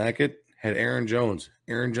 Nathaniel Hackett had Aaron Jones.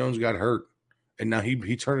 Aaron Jones got hurt, and now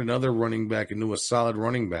he turned another running back into a solid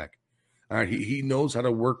running back. All right, he knows how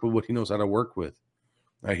to work with what he knows how to work with.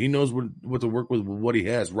 All right, he knows what to work with what he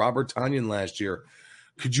has. Robert Tonyan last year.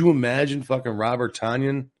 Could you imagine fucking Robert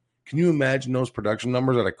Tonyan? Can you imagine those production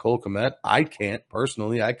numbers out of Cole Kmet? I can't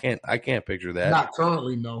personally. I can't picture that. Not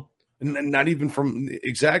currently, no. Not even from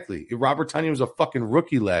exactly. Robert Tonyan was a fucking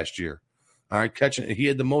rookie last year. All right, he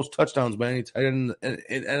had the most touchdowns by any tight end in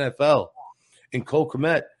NFL. And Cole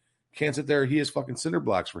Kmet can't sit there. He has fucking cinder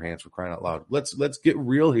blocks for hands, for crying out loud. Let's get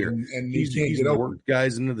real here. And he's worked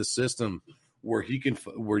guys into the system where you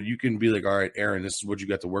can be like, all right, Aaron, this is what you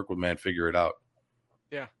got to work with, man. Figure it out.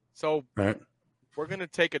 Yeah. So we're gonna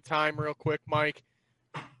take a time real quick, Mike.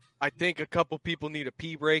 I think a couple people need a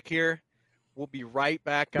pee break here. We'll be right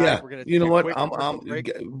back, guys. Yeah. We're gonna you know what?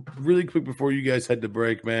 I'm really quick before you guys head to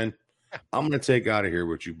break, man. I'm going to take out of here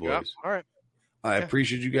with you boys. Yeah. All right. I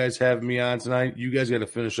appreciate you guys having me on tonight. You guys got to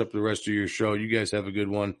finish up the rest of your show. You guys have a good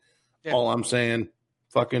one. Yeah. All I'm saying,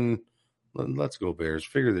 fucking, let's go Bears.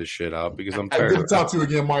 Figure this shit out because I'm tired. Good to talk to you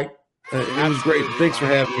again, Mike. It was great. Thanks for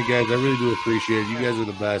having me, guys. I really do appreciate it. You guys are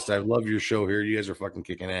the best. I love your show here. You guys are fucking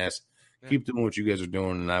kicking ass. Keep doing what you guys are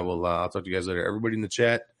doing, and I'll talk to you guys later. Everybody in the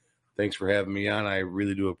chat, thanks for having me on. I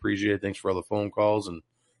really do appreciate it. Thanks for all the phone calls. And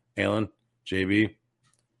Alan, JB,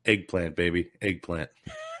 eggplant, baby. Eggplant.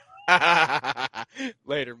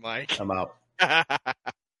 Later, Mike. I'm out. That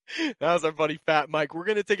was our buddy Fat Mike. We're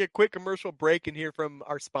going to take a quick commercial break and hear from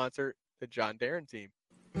our sponsor, the John Darren team.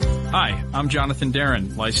 Hi, I'm Jonathan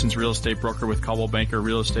Darren, licensed real estate broker with Coldwell Banker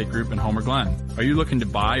Real Estate Group in Homer Glen. Are you looking to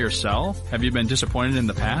buy or sell? Have you been disappointed in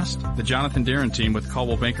the past? The Jonathan Darren team with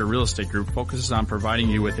Coldwell Banker Real Estate Group focuses on providing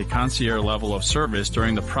you with a concierge level of service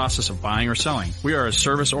during the process of buying or selling. We are a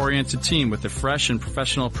service-oriented team with a fresh and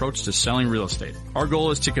professional approach to selling real estate. Our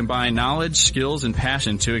goal is to combine knowledge, skills, and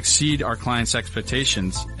passion to exceed our clients'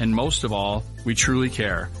 expectations, and most of all, we truly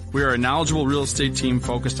care. We are a knowledgeable real estate team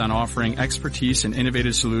focused on offering expertise and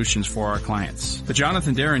innovative solutions for our clients. The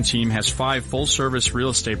Jonathan Darren team has 5 full-service real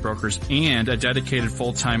estate brokers and a dedicated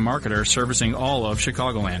full-time marketer servicing all of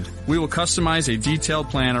Chicagoland. We will customize a detailed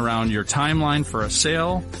plan around your timeline for a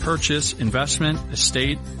sale, purchase, investment,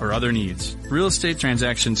 estate, or other needs. Real estate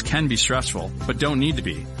transactions can be stressful, but don't need to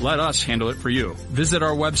be. Let us handle it for you. Visit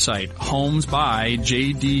our website,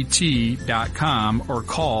 homesbyjdt.com, or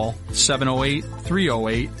call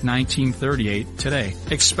 708-308-1938 today.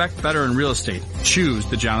 Expect better in real estate. Choose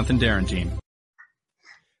the Jonathan Darren team.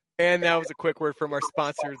 And that was a quick word from our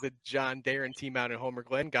sponsor, the John Darren team out in Homer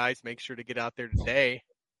Glen. Guys, make sure to get out there today.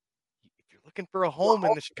 If you're looking for a home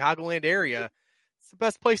in the Chicagoland area, it's the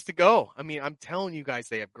best place to go. I mean, I'm telling you guys,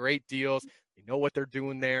 they have great deals. They know what they're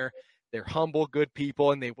doing there. They're humble, good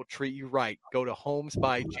people, and they will treat you right. Go to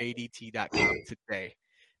homesbyjdt.com today.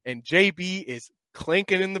 And JB is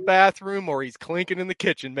clinking in the bathroom, or he's clinking in the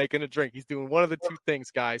kitchen making a drink. He's doing one of the two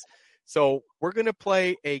things, guys. So we're going to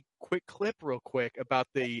play a quick clip real quick about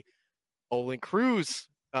the Olin Cruz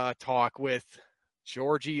talk with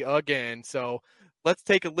Georgie again. So let's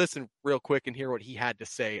take a listen real quick and hear what he had to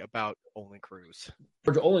say about Olin Cruz.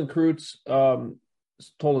 Olin Cruz told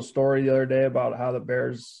a story the other day about how the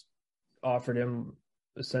Bears offered him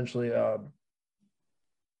essentially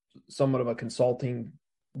somewhat of a consulting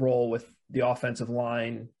role with the offensive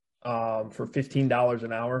line for $15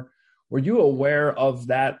 an hour. Were you aware of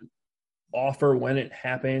that offer when it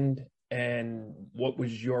happened, and what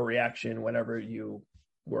was your reaction whenever you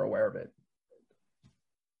were aware of it?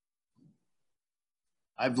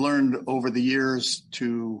 I've learned over the years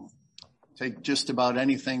to take just about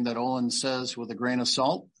anything that Olin says with a grain of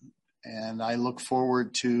salt, and I look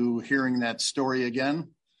forward to hearing that story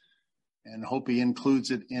again and hope he includes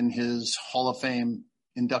it in his Hall of Fame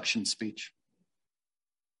induction speech.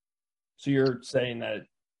 So you're saying that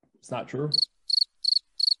it's not true?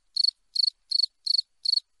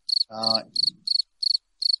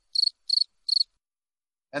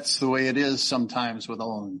 That's the way it is sometimes with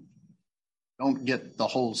Olin. Don't get the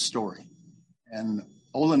whole story. And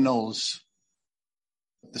Olin knows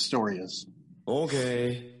what the story is.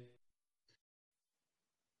 Okay.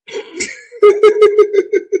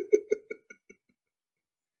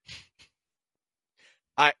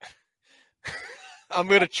 I'm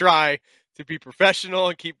going to try to be professional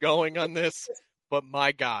and keep going on this, but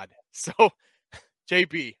my God. So,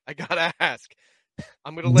 JB, I got to ask.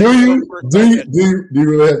 I'm going to let you go for a second. Do you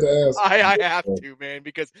really have to ask? I have to, man,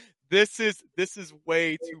 because this is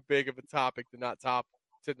way too big of a topic to not talk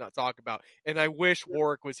about. And I wish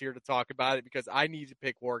Warwick was here to talk about it, because I need to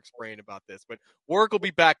pick Warwick's brain about this. But Warwick will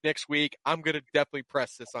be back next week. I'm going to definitely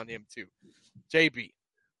press this on him too. JB.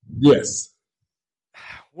 Yes.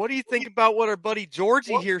 What do you think about what our buddy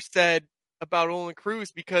Georgie here said about Olin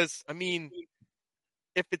Cruz? Because, I mean,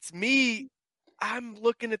 if it's me, I'm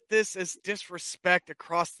looking at this as disrespect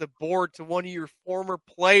across the board to one of your former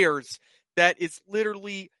players that is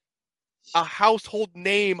literally a household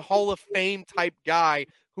name, Hall of Fame type guy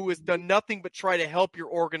who has done nothing but try to help your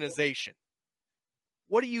organization.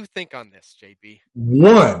 What do you think on this, JB?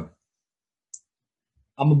 One,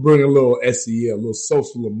 I'm going to bring a little SEL, a little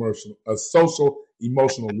social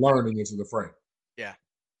emotional learning into the frame. Yeah.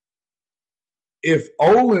 If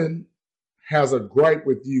Olin has a gripe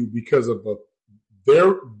with you because of a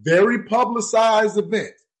very, very publicized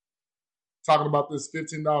event, talking about this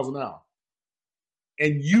 $15 an hour,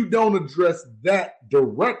 and you don't address that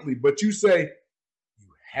directly, but you say you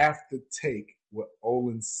have to take what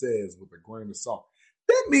Olin says with a grain of salt,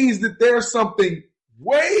 that means that there's something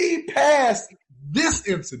way past this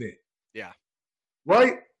incident. Yeah.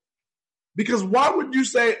 Right? Because why would you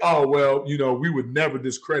say, oh, well, we would never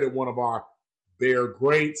discredit one of our Bear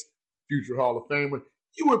greats, future Hall of Famer?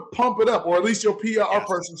 You would pump it up, or at least your PR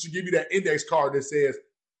person should give you that index card that says,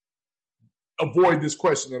 avoid this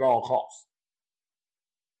question at all costs.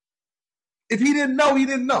 If he didn't know, he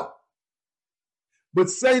didn't know. But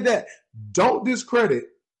say that. Don't discredit.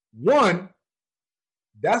 One,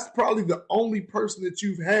 that's probably the only person that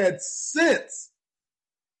you've had since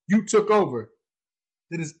you took over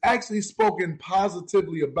that has actually spoken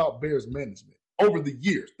positively about Bears management over the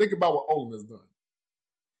years. Think about what Olin has done.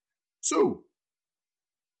 Two,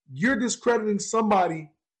 you're discrediting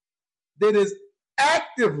somebody that is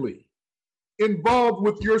actively involved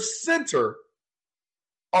with your center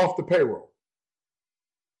off the payroll.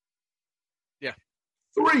 Yeah.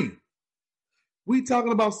 Three, we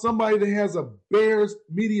talking about somebody that has a Bears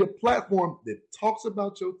media platform that talks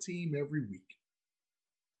about your team every week.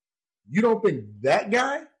 You don't think that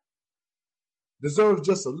guy deserves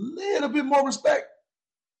just a little bit more respect?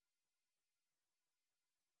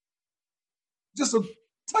 Just a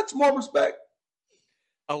touch more respect?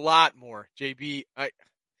 A lot more, JB.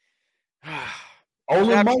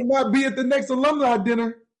 Olin might not be at the next alumni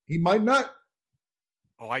dinner. He might not.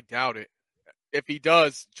 Oh, I doubt it. If he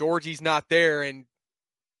does, Georgie's not there, and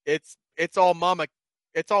it's all Mama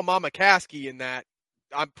Caskey in that.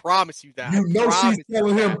 I promise you that. You know she's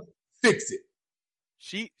telling him, fix it.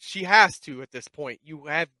 She has to at this point. You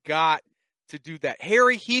have got to do that.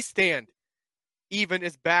 Harry Heastand even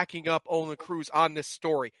is backing up Olin Cruz on this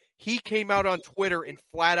story. He came out on Twitter and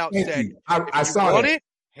flat out said, I saw that.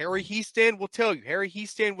 Harry Heastand will tell you. Harry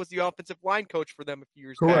Heastand was the offensive line coach for them a few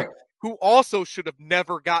years back, who also should have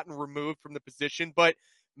never gotten removed from the position. But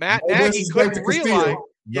Matt Nagy couldn't realize.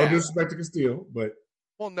 No disrespect to Castile, but.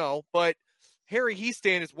 Well, no, but Harry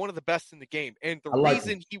Heastand is one of the best in the game. And the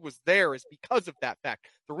reason he was there is because of that fact.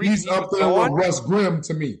 The reason he's up there with Russ Grimm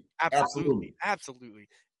to me. Absolutely.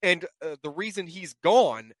 And the reason he's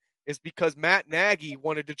gone is because Matt Nagy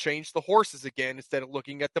wanted to change the horses again instead of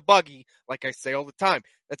looking at the buggy, like I say all the time.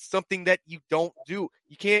 That's something that you don't do.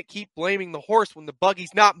 You can't keep blaming the horse when the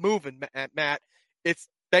buggy's not moving, Matt. It's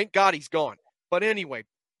thank God he's gone. But anyway,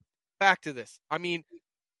 back to this. I mean,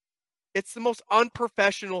 it's the most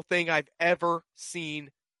unprofessional thing I've ever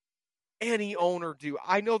seen any owner do.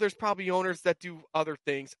 I know there's probably owners that do other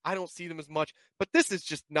things. I don't see them as much, but this is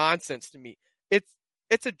just nonsense to me.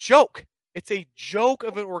 It's a joke. It's a joke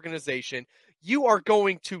of an organization. You are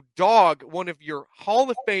going to dog one of your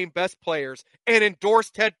Hall of Fame best players and endorse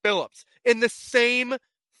Ted Phillips in the same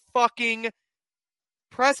fucking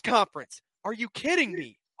press conference. Are you kidding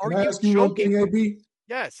me? Are you joking? One thing, AB?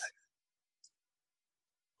 Yes.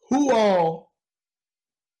 Who all,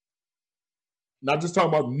 not just talking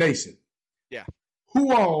about the nation. Yeah.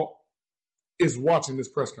 Who all is watching this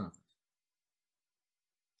press conference?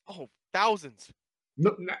 Oh, thousands.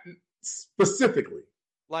 No, not specifically.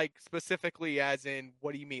 Like specifically as in,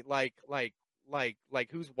 what do you mean? Like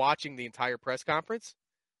who's watching the entire press conference?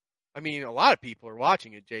 I mean, a lot of people are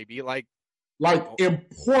watching it, JB. Like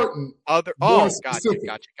important.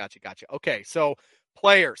 Gotcha. Okay, so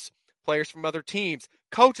players from other teams,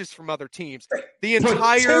 coaches from other teams, the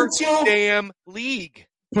entire damn league.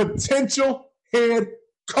 Potential head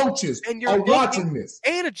coaches and you're are watching this.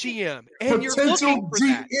 And a GM. And potential you're looking for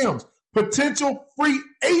GMs. that. Potential free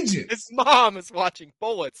agents. His mom is watching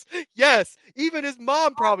bullets. Yes, even his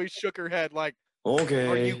mom probably shook her head like, okay.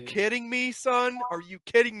 Are you kidding me, son? Are you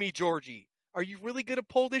kidding me, Georgie? Are you really going to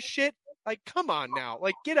pull this shit? Like, come on now.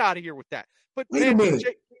 Like, get out of here with that. But wait a minute.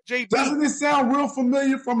 JB, doesn't it sound real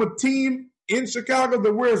familiar from a team in Chicago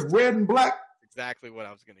that wears red and black? Exactly what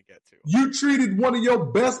I was going to get to. You treated one of your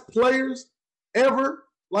best players ever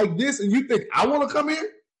like this, and you think, I want to come here?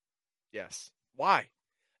 Yes. Why?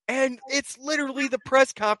 And it's literally the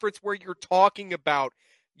press conference where you're talking about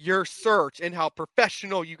your search and how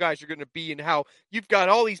professional you guys are going to be and how you've got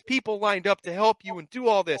all these people lined up to help you and do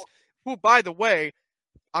all this. Who, by the way,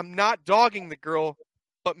 I'm not dogging the girl,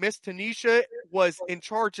 but Miss Tanisha was in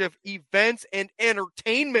charge of events and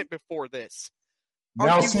entertainment before this.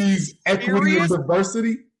 Now she's equity and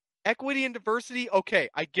diversity? Equity and diversity? Okay,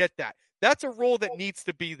 I get that. That's a role that needs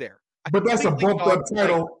to be there. But that's a bumped up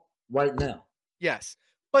title right now. Yes.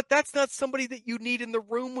 But that's not somebody that you need in the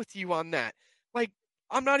room with you on that. Like,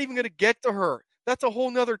 I'm not even going to get to her. That's a whole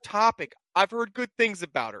nother topic. I've heard good things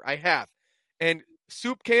about her. I have. And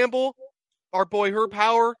Soup Campbell, our boy Herb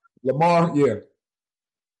Hauer. Lamar, yeah.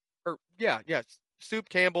 Yes. Soup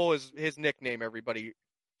Campbell is his nickname, everybody,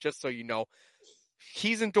 just so you know.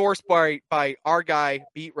 He's endorsed by our guy,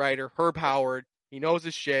 beat writer, Herb Howard. He knows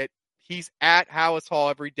his shit. He's at House Hall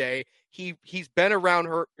every day. He's been around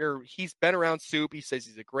he's been around Soup. He says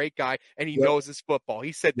he's a great guy and he knows his football.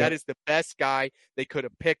 He said that is the best guy they could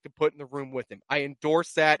have picked to put in the room with him. I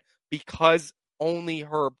endorse that because only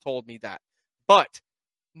Herb told me that. But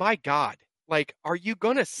my God, Like, are you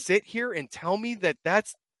going to sit here and tell me that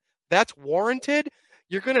that's warranted?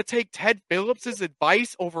 You're going to take Ted Phillips'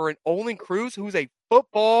 advice over an Olin Cruz, who's a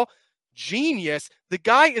football genius. The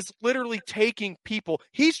guy is literally taking people.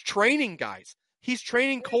 He's training guys. He's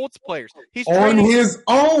training Colts players. He's training on his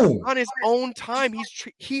own. On his own time.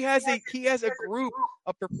 He has a group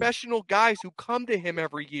of professional guys who come to him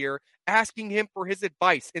every year asking him for his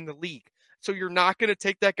advice in the league. So you're not going to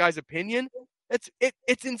take that guy's opinion?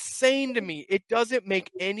 It's insane to me. It doesn't make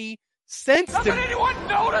any sense to me. Doesn't anyone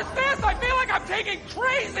notice this? I feel like I'm taking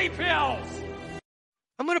crazy pills.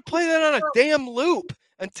 I'm going to play that on a damn loop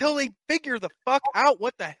until they figure the fuck out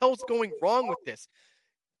what the hell's going wrong with this.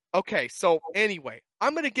 Okay, so anyway,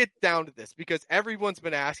 I'm going to get down to this because everyone's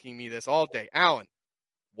been asking me this all day. Alan,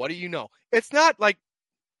 what do you know? It's not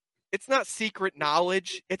secret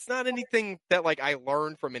knowledge. It's not anything that like I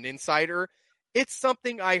learned from an insider. It's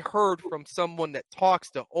something I heard from someone that talks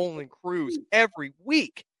to Olin Cruz every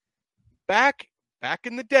week. Back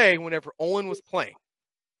in the day, whenever Olin was playing,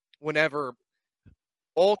 whenever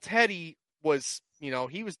old Teddy was,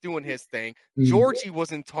 he was doing his thing. Georgie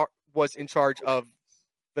was in charge of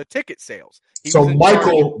the ticket sales.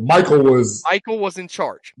 Michael was in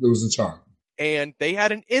charge. He was in charge. And they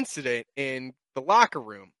had an incident in the locker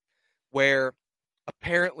room where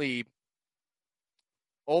apparently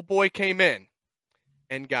old boy came in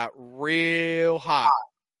and got real hot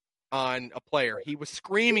on a player. He was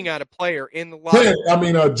screaming at a player in the locker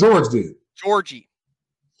room. George did.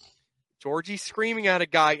 Georgie screaming at a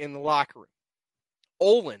guy in the locker room.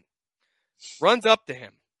 Olin runs up to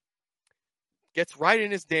him, gets right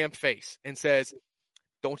in his damn face, and says,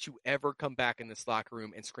 "Don't you ever come back in this locker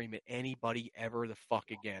room and scream at anybody ever the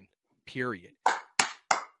fuck again. Period.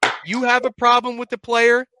 If you have a problem with the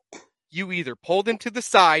player, you either pull them to the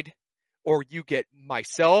side or you get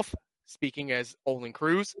myself, speaking as Olin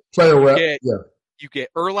Cruz, you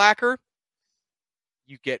get Urlacher,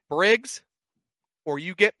 you get Briggs, or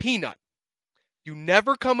you get Peanut. You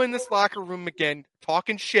never come in this locker room again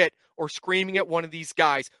talking shit or screaming at one of these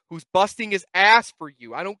guys who's busting his ass for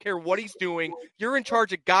you. I don't care what he's doing. You're in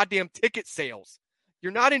charge of goddamn ticket sales.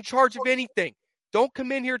 You're not in charge of anything. Don't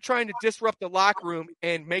come in here trying to disrupt the locker room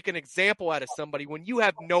and make an example out of somebody when you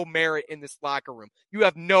have no merit in this locker room. You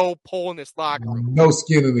have no pull in this locker room. No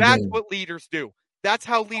skin in the game. That's what leaders do. That's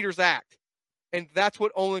how leaders act. And that's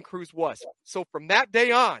what Olin Cruz was. So from that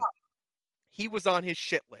day on, he was on his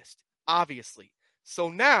shit list, obviously. So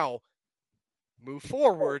now, move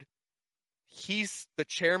forward, he's the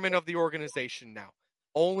chairman of the organization now.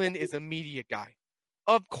 Olin is a media guy.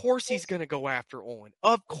 Of course he's going to go after Olin.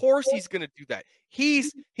 Of course he's going to do that.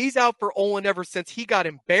 He's out for Olin ever since he got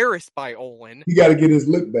embarrassed by Olin. He got to get his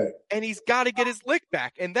lick back. And he's got to get his lick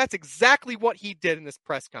back. And that's exactly what he did in this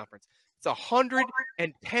press conference. It's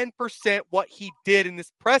 110% what he did in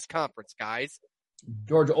this press conference, guys.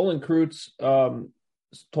 George, Olin Cruz told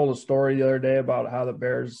a story the other day about how the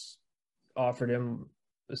Bears offered him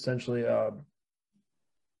essentially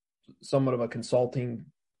somewhat of a consulting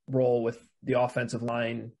role with the offensive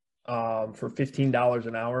line for $15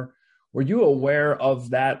 an hour. Were you aware of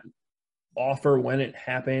that offer when it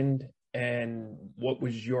happened, and what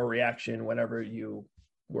was your reaction whenever you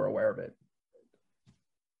were aware of it?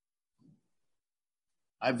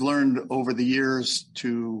 I've learned over the years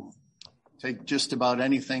to take just about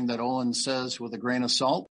anything that Olin says with a grain of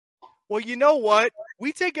salt. Well, you know what?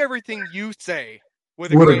 We take everything you say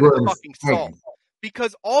with a grain of fucking salt.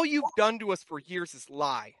 Because all you've done to us for years is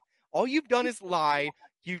lie. All you've done is lie.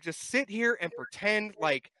 You just sit here and pretend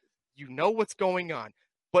like you know what's going on.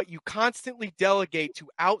 But you constantly delegate to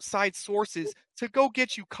outside sources to go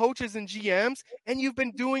get you coaches and GMs, and you've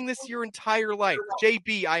been doing this your entire life.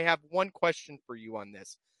 JB, I have one question for you on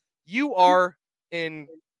this. You are in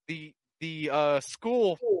the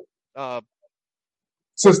school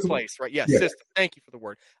place, right? Yeah, system. Thank you for the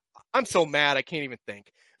word. I'm so mad I can't even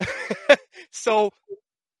think. So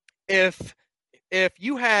if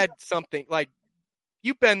you had something like,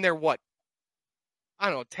 you've been there, what? I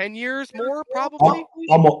don't know, 10 years more probably?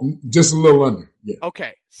 Just a little under. Yeah.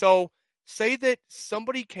 Okay. So say that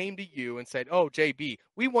somebody came to you and said, "Oh, JB,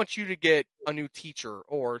 we want you to get a new teacher,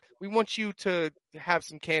 or we want you to have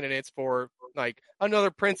some candidates for like another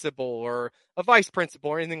principal or a vice principal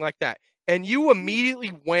or anything like that." And you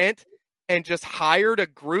immediately went and just hired a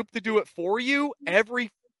group to do it for you every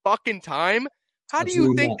fucking time. How do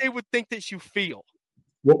you think they would think that you feel?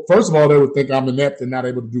 Well, first of all, they would think I'm inept and not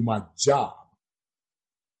able to do my job.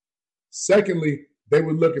 Secondly, they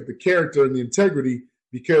would look at the character and the integrity,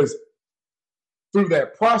 because through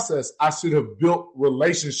that process, I should have built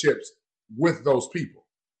relationships with those people.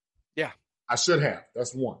 Yeah. I should have.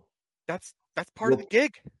 That's one. That's part of the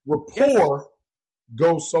gig. Rapport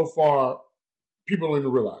goes so far, people don't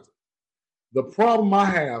even realize it. The problem I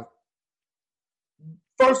have,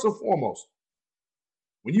 first and foremost,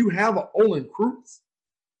 when you have an Olin Kreutz,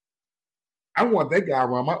 I want that guy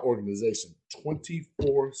around my organization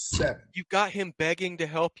 24/7. You got him begging to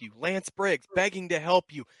help you. Lance Briggs begging to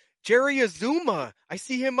help you. Jerry Azuma, I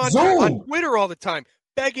see him on Twitter all the time,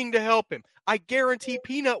 begging to help him. I guarantee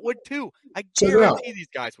Peanut would too. I guarantee these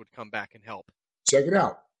guys would come back and help. Check it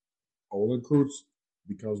out. Olin Kreutz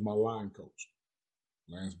becomes my line coach.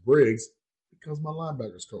 Lance Briggs becomes my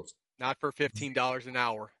linebackers coach. Not for $15 an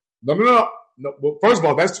hour. No. Well, first of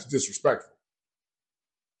all, that's just disrespectful.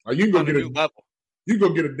 You can go get level. You can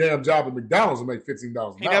go get a damn job at McDonald's and make $15 an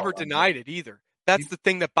hour. He never denied it either. That's the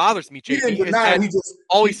thing that bothers me, JP. He didn't deny it.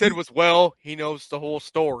 All he said was, well, he knows the whole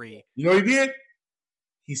story. You know what he did?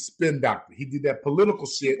 He spin doctored. He did that political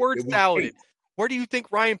shit. Word salad. Where do you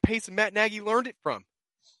think Ryan Pace and Matt Nagy learned it from?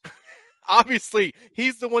 Obviously,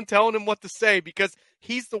 he's the one telling him what to say because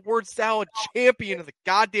he's the word salad champion of the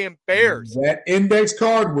goddamn Bears. That index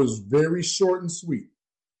card was very short and sweet.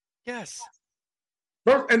 Yes.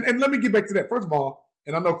 First, and let me get back to that. First of all,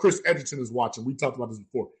 and I know Chris Edgerton is watching. We talked about this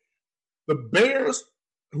before. The Bears,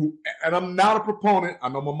 and I'm not a proponent. I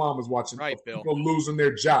know my mom is watching. Right, Bill. People losing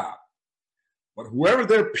their job. But whoever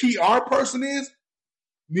their PR person is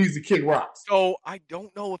needs to kick rocks. So I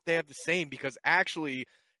don't know if they have the same because actually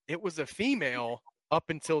it was a female up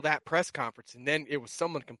until that press conference, and then it was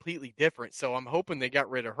someone completely different. So I'm hoping they got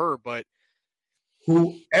rid of her. But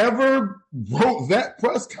whoever wrote that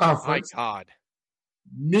press conference, my God,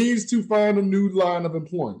 needs to find a new line of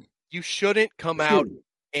employment. You shouldn't come out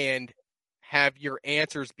and have your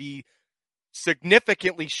answers be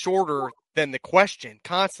significantly shorter than the question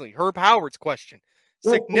constantly. Herb Howard's question,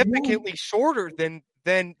 significantly shorter than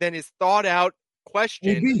his thought out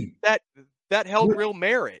question that held real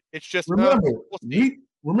merit. It's just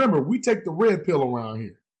remember, we take the red pill around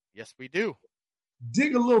here. Yes, we do.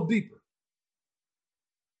 Dig a little deeper.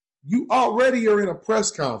 You already are in a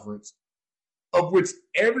press conference of which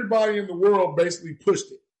everybody in the world basically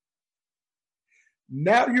pushed it.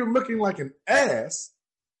 Now you're looking like an ass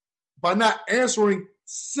by not answering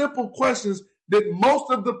simple questions that most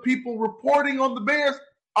of the people reporting on the Bears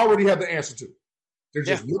already have the answer to. They're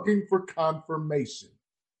just looking for confirmation.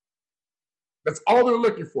 That's all they're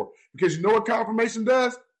looking for. Because you know what confirmation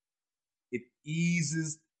does? It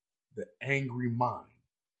eases the angry mind.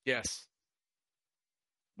 Yes.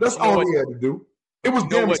 That's all he had to do. It was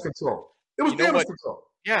damage control. It was damage control.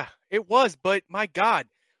 Yeah, it was. But my God,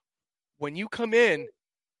 when you come in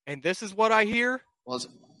and this is what I hear. Well,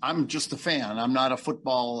 I'm just a fan. I'm not a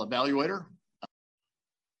football evaluator.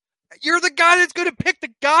 You're the guy that's going to pick the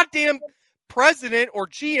goddamn president or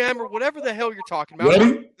GM or whatever the hell you're talking about.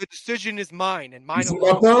 Ready? The decision is mine and mine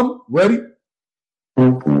alone. Ready?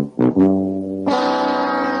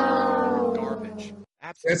 Garbage.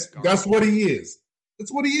 Absolutely. That's what he is.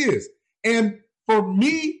 That's what he is. And for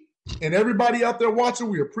me and everybody out there watching,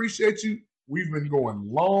 we appreciate you. We've been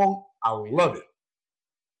going long. I love it.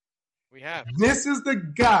 We have. This is the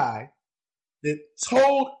guy that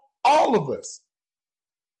told all of us,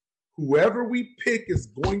 whoever we pick is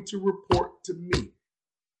going to report to me.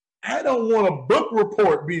 I don't want a book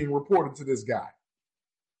report being reported to this guy.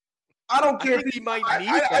 I don't care. He might need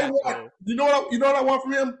that. You know what I want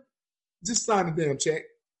from him? Just sign the damn check.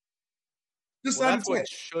 That's what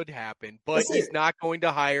should happen, but he's not going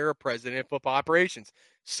to hire a president of football operations.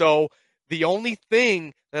 So the only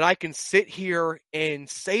thing that I can sit here and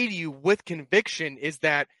say to you with conviction is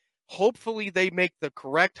that hopefully they make the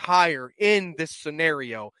correct hire in this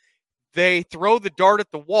scenario. They throw the dart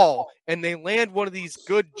at the wall and they land one of these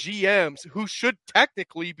good GMs who should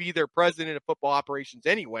technically be their president of football operations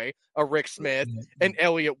anyway, a Rick Smith, an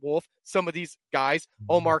Elliott Wolf, some of these guys,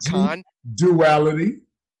 Omar Khan. Duality.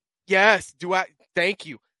 Yes, thank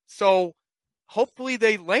you. So hopefully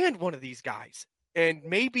they land one of these guys and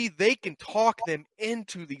maybe they can talk them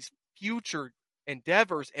into these future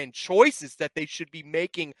endeavors and choices that they should be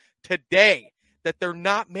making today that they're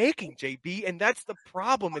not making, JB. And that's the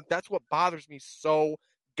problem. And that's what bothers me so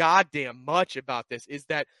goddamn much about this is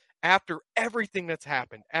that after everything that's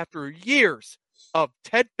happened, after years of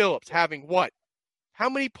Ted Phillips having what? How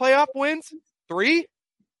many playoff wins? 3?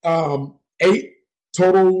 8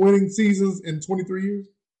 total winning seasons in 23 years.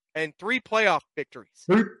 And 3 playoff victories.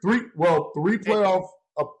 Three playoff.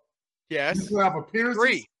 Yes. 3 playoff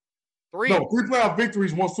appearances. 3. No, 3 playoff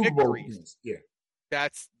victories, 1 Super Bowl appearance. Yeah.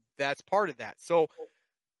 That's part of that. So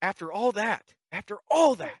after all that,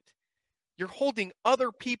 you're holding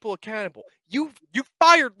other people accountable. You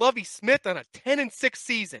fired Lovie Smith on a 10-6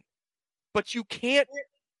 season. But you can't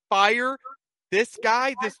fire this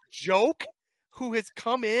guy, this joke, who has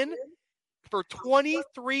come in for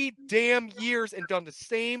 23 damn years and done the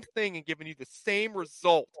same thing and given you the same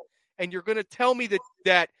result. And you're going to tell me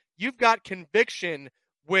that you've got conviction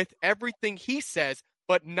with everything he says,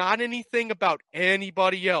 but not anything about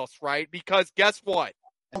anybody else, right? Because guess what?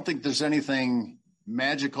 I don't think there's anything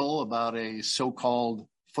magical about a so-called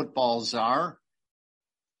football czar.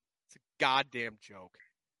 It's a goddamn joke.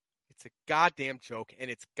 It's a goddamn joke, and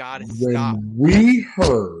it's got to When stop. we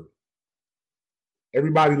heard,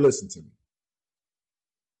 everybody listen to me.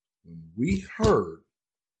 When we heard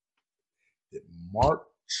that Mark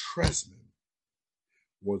Trestman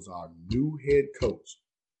was our new head coach,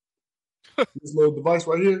 this little device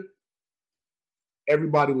right here,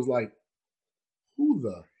 everybody was like, who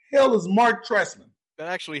the hell is Mark Trestman? That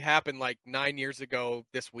actually happened like 9 years ago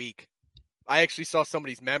this week. I actually saw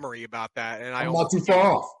somebody's memory about that, and I'm not too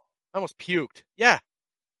far off. I almost puked. Yeah.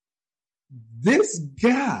 This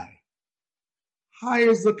guy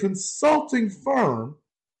hires a consulting firm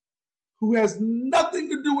who has nothing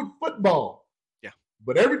to do with football. Yeah.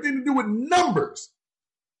 But everything to do with numbers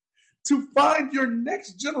to find your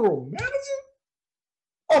next general manager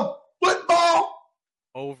of football.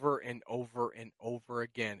 Over and over and over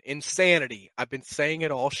again. Insanity. I've been saying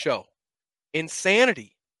it all show.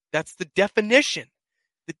 Insanity. That's the definition.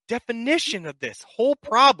 The definition of this whole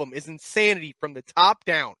problem is insanity from the top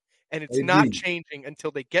down. And it's not changing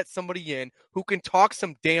until they get somebody in who can talk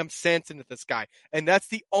some damn sense into this guy. And that's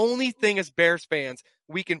the only thing as Bears fans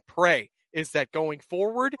we can pray is that going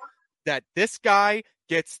forward, that this guy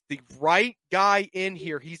gets the right guy in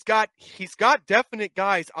here. He's got definite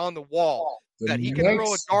guys on the wall that he can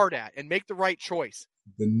throw a dart at and make the right choice.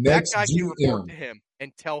 That guy can report to him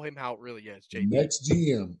and tell him how it really is, JB. The next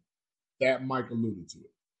GM, that Mike alluded to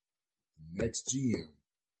it. The next GM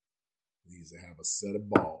needs to have a set of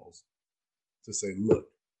balls to say, look,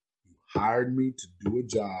 you hired me to do a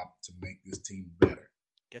job to make this team better.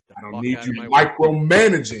 I don't need you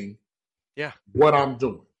micromanaging what I'm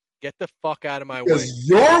doing. Get the fuck out of my way. Because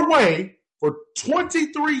your way for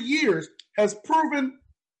 23 years has proven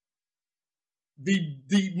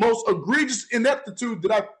the most egregious ineptitude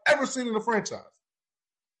that I've ever seen in a franchise.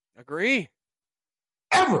 Agree.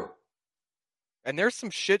 Ever. And there's some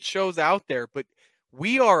shit shows out there, but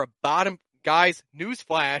we are a bottom. Guys,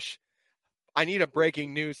 newsflash. I need a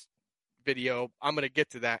breaking news video. I'm going to get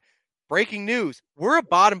to that. Breaking news. We're a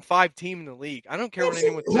bottom 5 team in the league. I don't care what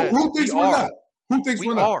anyone says. Who thinks we're not? Who thinks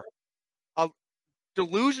we're not?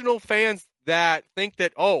 Delusional fans that think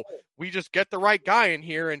that, we just get the right guy in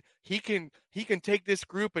here and he can take this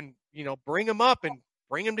group and, bring them up and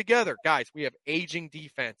bring them together. Guys, we have aging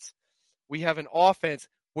defense. We have an offense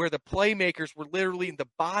where the playmakers were literally in the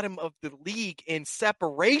bottom of the league in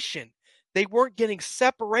separation. They weren't getting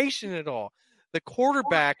separation at all. The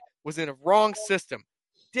quarterback was in a wrong system.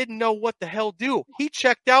 Didn't know what the hell do. He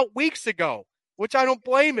checked out weeks ago, which I don't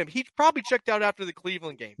blame him. He probably checked out after the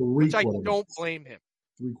Cleveland game, which I don't blame him.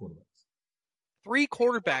 3 quarterbacks. 3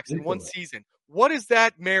 quarterbacks in one season. What does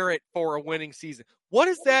that merit for a winning season? What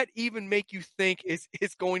does that even make you think is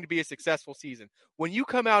going to be a successful season? When you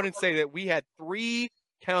come out and say that we had 3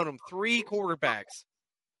 quarterbacks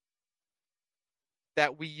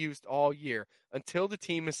that we used all year. Until the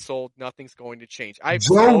team is sold, nothing's going to change.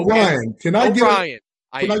 Joe Ryan. Can I get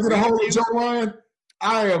a hold of Joe Ryan?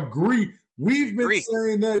 I agree. We've been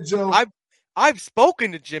saying that, Joe. I've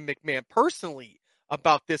spoken to Jim McMahon personally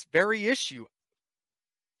about this very issue.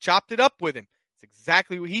 Chopped it up with him. It's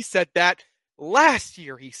exactly what he said that. Last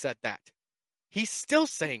year he said that. He's still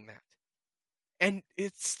saying that. And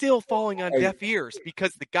it's still falling on deaf ears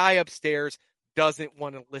because the guy upstairs doesn't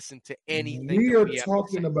want to listen to anything. We are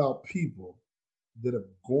talking about people that have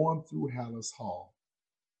gone through Hallis Hall,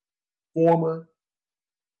 former,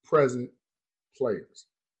 present players.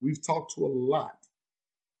 We've talked to a lot.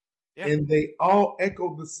 Yeah. And they all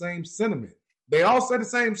echo the same sentiment. They all say the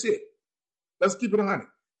same shit. Let's keep it 100.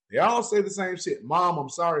 They all say the same shit. Mom, I'm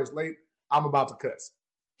sorry it's late. I'm about to cuss.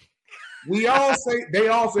 They all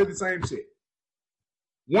say the same shit.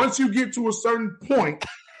 Once you get to a certain point,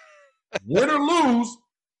 win or lose,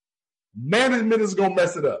 management is going to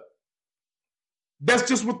mess it up. That's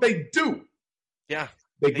just what they do. Yeah.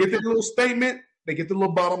 They get that little statement. They get the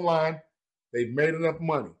little bottom line. They've made enough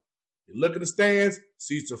money. You look at the stands,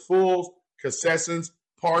 seats are full, concessions,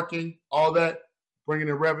 parking, all that, bringing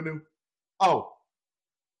in revenue. Oh,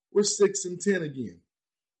 we're 6-10 again.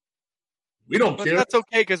 We don't care. That's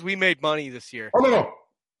okay because we made money this year. Oh, no.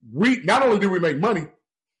 Not only did we make money,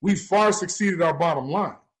 we far succeeded our bottom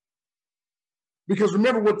line. Because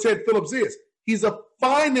remember what Ted Phillips is. He's a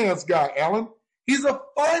finance guy, Alan. He's a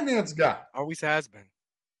finance guy. Always has been.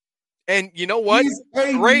 And you know what? He's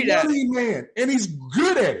a Great at money it. man, and he's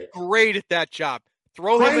good at it. Great at that job.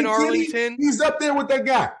 Throw him in Arlington. He's up there with that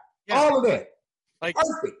guy. Yeah. All of that. Like,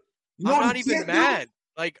 perfect. You know I'm not even mad.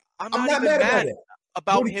 Like, I'm not even mad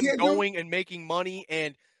about him going and making money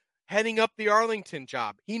and heading up the Arlington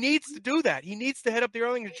job. He needs to do that. He needs to head up the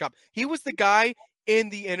Arlington job. He was the guy in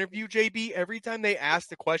the interview, JB. Every time they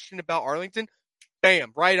asked a question about Arlington,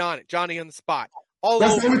 bam, right on it. Johnny on the spot.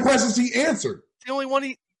 That's the only questions he answered. The only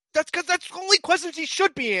one that's because that's the only questions he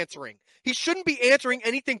should be answering. He shouldn't be answering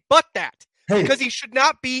anything but that. Because he should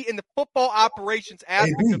not be in the football operations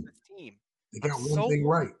aspect of this team. They got one thing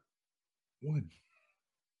right. One.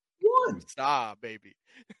 Stop, baby.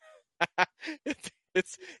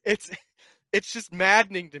 It's just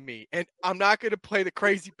maddening to me. And I'm not going to play the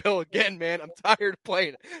crazy pill again, man. I'm tired of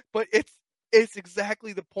playing it. But it's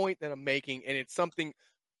exactly the point that I'm making. And it's something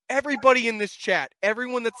everybody in this chat,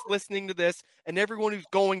 everyone that's listening to this, and everyone who's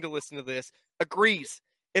going to listen to this agrees.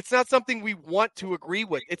 It's not something we want to agree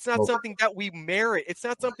with. It's not something that we merit. It's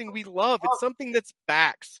not something we love. It's something that's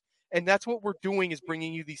facts. And that's what we're doing, is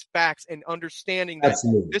bringing you these facts and understanding that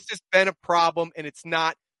this has been a problem and it's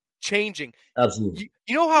not changing. Absolutely.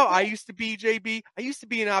 You know how I used to be, JB? I used to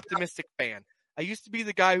be an optimistic fan. I used to be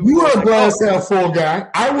the guy who you were a glass half full guy.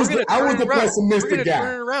 I was the pessimistic guy.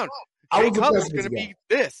 Turn it around. I was the pessimistic is going to be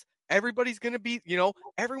this. Everybody's going to be,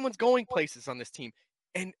 everyone's going places on this team.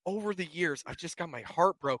 And over the years, I've just got my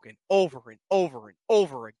heart broken over and over and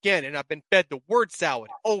over again. And I've been fed the word salad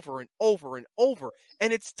over and over and over.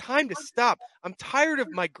 And it's time to stop. I'm tired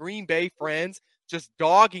of my Green Bay friends just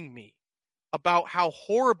dogging me about how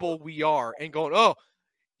horrible we are and going, oh,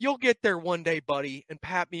 you'll get there one day, buddy, and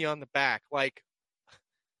pat me on the back. Like,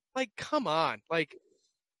 come on. Like,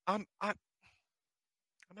 I'm at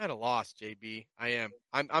a loss, JB. I am.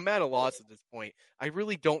 I'm at a loss at this point. I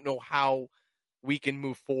really don't know how we can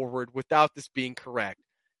move forward without this being correct.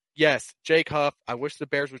 Yes, Jake Huff, I wish the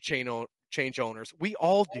Bears would change owners. We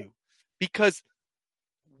all do. Because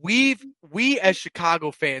we as Chicago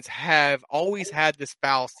fans have always had this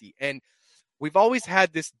fallacy, and we've always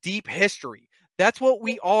had this deep history. That's what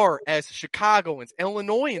we are as Chicagoans,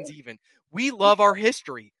 Illinoisans even. We love our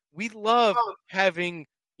history. We love having,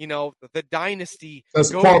 the dynasty.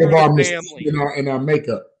 That's part of our family in our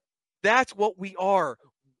makeup. That's what we are.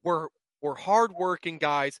 We're hardworking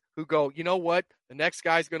guys who go, you know what? The next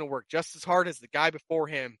guy's going to work just as hard as the guy before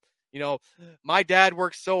him. My dad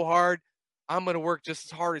works so hard. I'm going to work just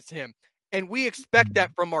as hard as him. And we expect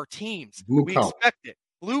that from our teams. We expect it.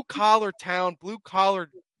 Blue collar town, blue collar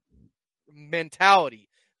mentality.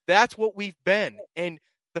 That's what we've been. And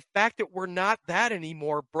the fact that we're not that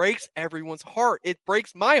anymore breaks everyone's heart. It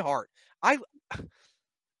breaks my heart. I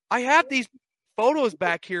have these photos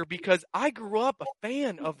back here because I grew up a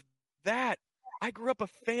fan of that. I grew up a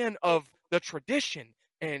fan of the tradition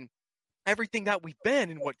and everything that we've been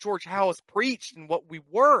and what George Halas preached and what we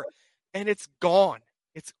were. And it's gone.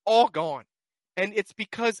 It's all gone. And it's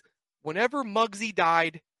because whenever Muggsy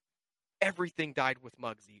died, everything died with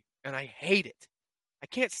Muggsy. And I hate it. I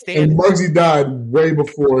can't stand it. And Muggsy died way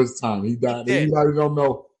before his time. He died. Anybody don't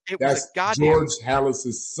know, that's George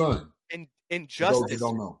Halas' son. And injustice,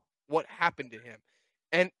 don't know what happened to him.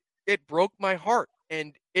 And it broke my heart.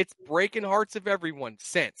 And it's breaking hearts of everyone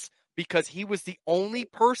since, because he was the only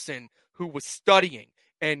person who was studying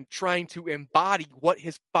and trying to embody what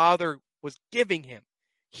his father was giving him.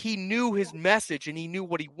 He knew his message and he knew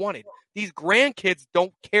what he wanted. These grandkids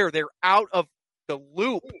don't care. They're out of the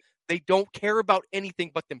loop. They don't care about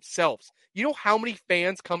anything but themselves. You know how many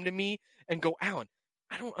fans come to me and go, Alan,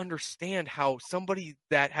 I don't understand how somebody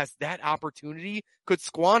that has that opportunity could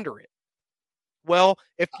squander it. Well,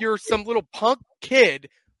 if you're some little punk kid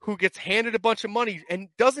who gets handed a bunch of money and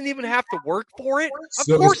doesn't even have to work for it,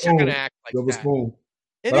 of course you're going to act like that. Spoon.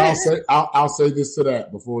 But I'll say this to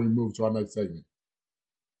that before we move to our next segment.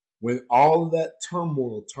 When all of that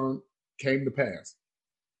turmoil came to pass,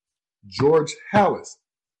 George Halas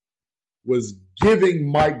was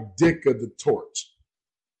giving Mike Ditka the torch.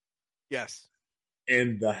 Yes.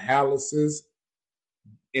 And the Halases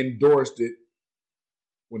endorsed it.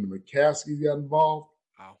 When the McCaskies got involved,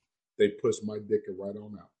 they pushed Mike Ditka right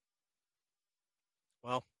on out.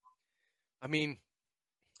 Well, I mean,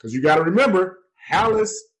 because you got to remember,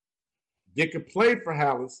 Ditka played for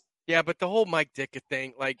Halas. Yeah, but the whole Mike Ditka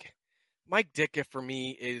thing, like Mike Ditka for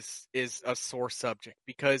me is a sore subject,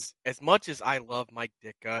 because as much as I love Mike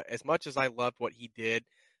Ditka, as much as I loved what he did,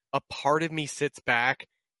 a part of me sits back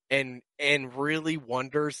and really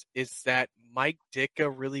wonders is that Mike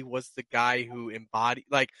Ditka really was the guy who embodied,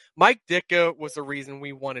 like, Mike Ditka was the reason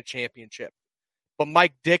we won a championship, but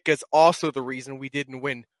Mike Ditka is also the reason we didn't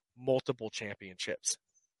win multiple championships.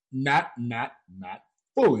 Not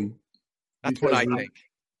fully. That's what I think.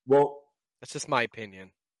 Well, that's just my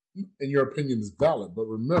opinion. And your opinion is valid, but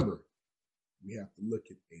remember, we have to look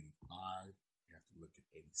at 85, we have to look at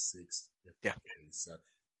 86, we have to look at 87.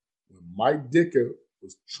 When Mike Ditka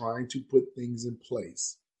was trying to put things in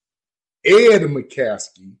place, Ed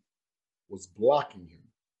McCaskey was blocking him.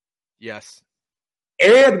 Yes.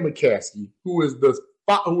 Ed McCaskey, who is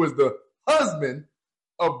the husband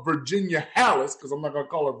of Virginia Hallis, because I'm not going to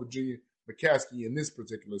call her Virginia McCaskey in this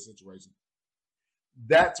particular situation.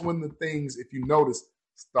 That's when the things, if you notice,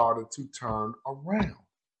 started to turn around.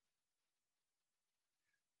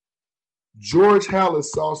 George Hallis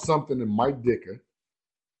saw something in Mike Ditka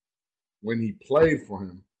when he played for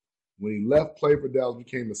him. When he left, played for Dallas,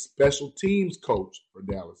 became a special teams coach for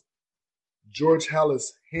Dallas. George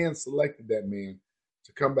Hallis hand-selected that man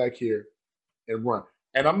to come back here and run.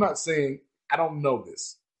 And I'm not saying I don't know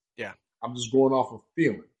this. Yeah. I'm just going off of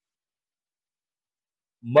feeling.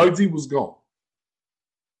 Muggsy was gone.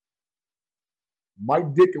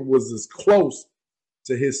 Mike Ditka was as close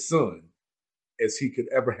to his son as he could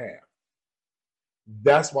ever have.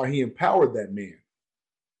 That's why he empowered that man.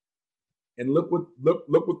 And look what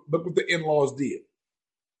the in-laws did.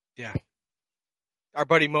 Yeah. Our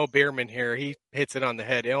buddy Mo Bierman here, he hits it on the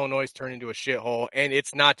head. Illinois is turned into a shithole, and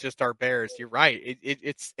it's not just our Bears. You're right.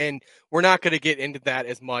 It's and we're not going to get into that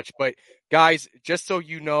as much. But guys, just so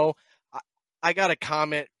you know, I got a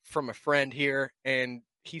comment from a friend here, and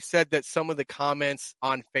he said that some of the comments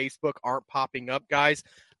on Facebook aren't popping up. Guys,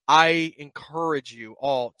 I encourage you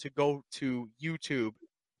all to go to YouTube,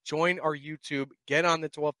 join our YouTube, get on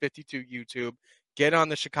the 1252 YouTube, get on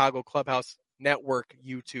the Chicago Clubhouse Network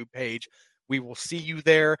YouTube page. We will see you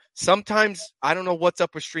there. Sometimes, I don't know what's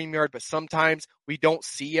up with StreamYard, but sometimes we don't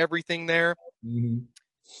see everything there. Mm-hmm.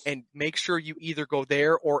 And make sure you either go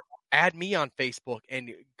there or add me on Facebook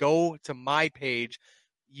and go to my page.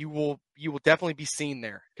 You will definitely be seen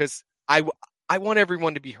there, because I want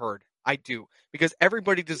everyone to be heard. I do, because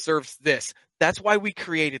everybody deserves this. That's why we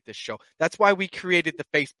created this show. That's why we created the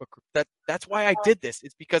Facebook group. That's why I did this.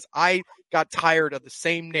 It's because I got tired of the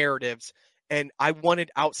same narratives, and I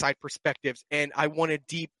wanted outside perspectives, and I wanted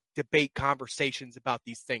deep debate conversations about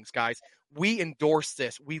these things, guys. We endorse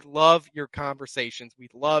this. We love your conversations. We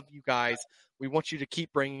love you guys. We want you to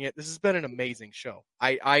keep bringing it. This has been an amazing show.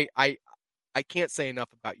 I can't say enough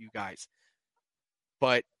about you guys,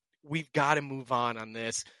 but we've got to move on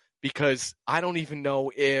this, because I don't even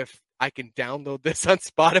know if I can download this on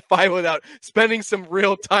Spotify without spending some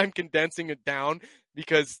real time condensing it down,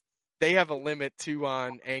 because they have a limit too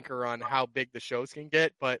on Anchor on how big the shows can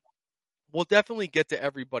get, but we'll definitely get to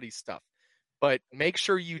everybody's stuff. But make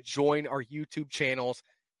sure you join our YouTube channels,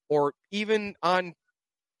 or even on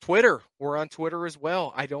Twitter. We're on Twitter as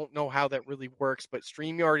well. I don't know how that really works, but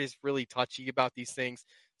StreamYard is really touchy about these things.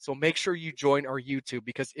 So make sure you join our YouTube,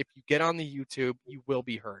 because if you get on the YouTube, you will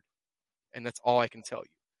be heard. And that's all I can tell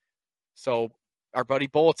you. So our buddy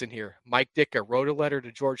Bulletin here, Mike Ditka, wrote a letter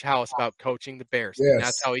to George Hallis about coaching the Bears. Yes. And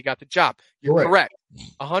that's how he got the job. You're correct.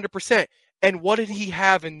 100%. And what did he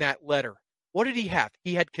have in that letter? What did he have?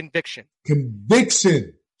 He had conviction.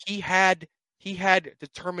 Conviction. He had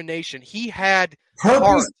determination. He had purpose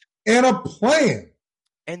heart. And a plan.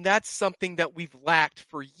 And that's something that we've lacked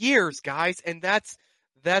for years, guys. And that's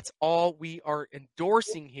all we are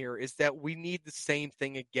endorsing here, is that we need the same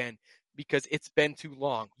thing again, because it's been too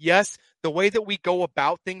long. Yes, the way that we go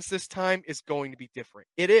about things this time is going to be different.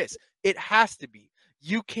 It is. It has to be.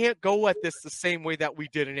 You can't go at this the same way that we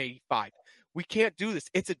did in 85. We can't do this.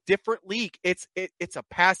 It's a different league. It's a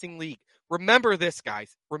passing league. Remember this,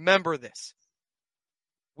 guys. Remember this.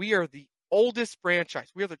 We are the oldest franchise.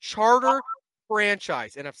 We are the charter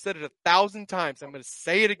franchise. And I've said it 1,000 times. I'm going to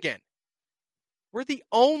say it again. We're the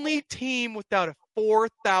only team without a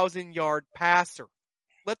 4,000-yard passer.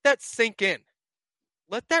 Let that sink in.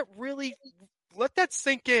 Let that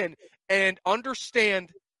sink in, and understand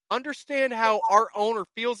how our owner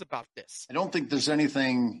feels about this. I don't think there's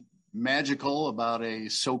anything magical about a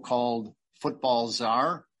so-called football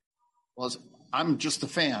czar. Well, I'm just a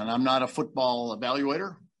fan. I'm not a football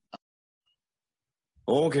evaluator.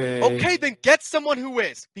 Okay, then get someone who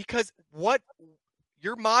is, because what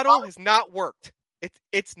your model has not worked.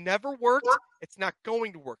 It's never worked. It's not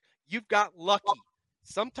going to work. You've got lucky.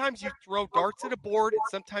 Sometimes you throw darts at a board, and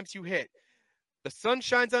sometimes you hit. The sun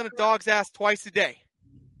shines on a dog's ass twice a day,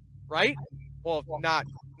 right? Well, not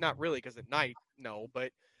really, because at night, no.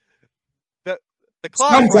 But The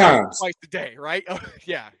clock Sometimes. twice a day, right?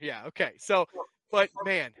 Yeah, okay. So, but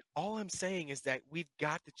man, all I'm saying is that we've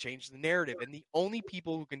got to change the narrative, and the only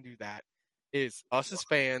people who can do that is us as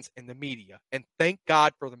fans and the media. And thank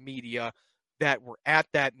God for the media that were at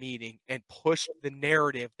that meeting and pushed the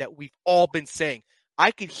narrative that we've all been saying.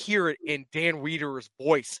 I could hear it in Dan Wiederer's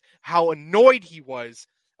voice, how annoyed he was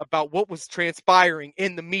about what was transpiring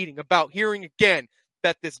in the meeting, about hearing again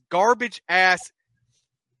that this garbage ass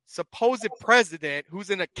supposed president who's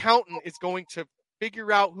an accountant is going to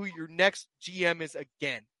figure out who your next GM is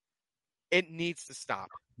again. It needs to stop.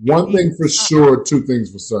 One thing for sure, two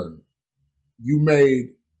things for certain. You made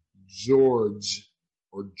George,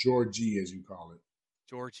 or Georgie as you call it,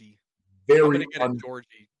 Georgie. very I'm gonna get a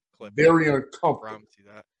Georgie clip. Very uncomfortable. I promise you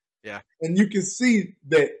that. Yeah. And you can see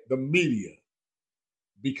that the media,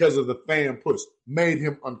 because of the fan push, made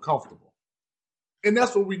him uncomfortable. And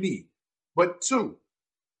that's what we need. But two,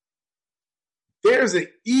 there's an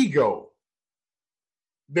ego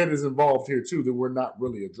that is involved here too that we're not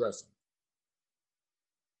really addressing.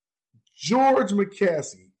 George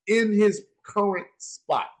McCaskey, in his current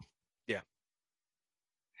spot,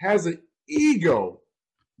 has an ego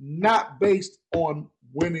not based on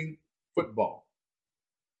winning football.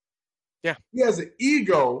 Yeah. He has an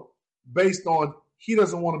ego based on he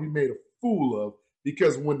doesn't want to be made a fool of,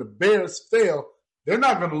 because when the Bears fail, they're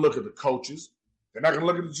not going to look at the coaches. They're not going to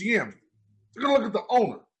look at the GM. They're going to look at the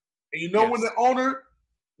owner. And you know when the owner,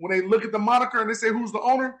 when they look at the moniker and they say, who's the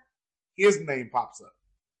owner? His name pops up.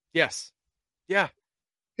 Yes. Yeah.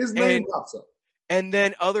 His name pops up. And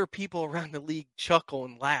then other people around the league chuckle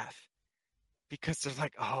and laugh because they're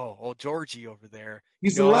like, oh, old Georgie over there.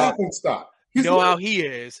 He's a laughing stock. You know how he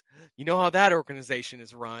is. You know how that organization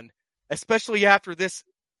is run, especially after this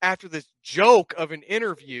joke of an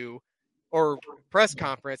interview or press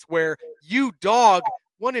conference where you dog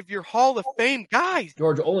one of your Hall of Fame guys.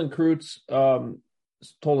 George Olin Kreutz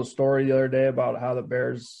told a story the other day about how the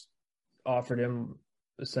Bears offered him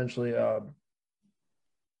essentially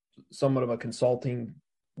somewhat of a consulting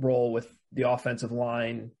role with the offensive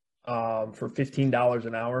line for $15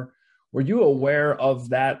 an hour. Were you aware of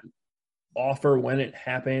that offer when it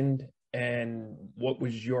happened, and what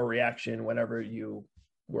was your reaction whenever you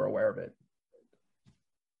were aware of it?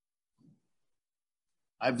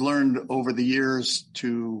 I've learned over the years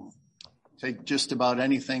to take just about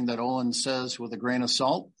anything that Olin says with a grain of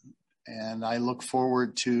salt, and I look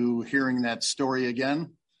forward to hearing that story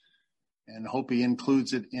again and hope he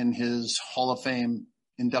includes it in his Hall of Fame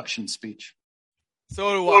induction speech. So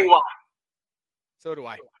do I. So do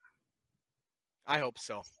I. I hope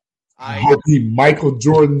so. I hope he Michael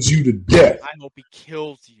Jordans you to death. I hope he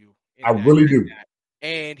kills you. I really do.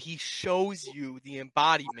 And he shows you the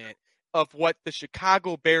embodiment of what the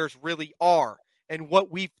Chicago Bears really are and what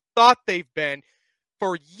we've thought they've been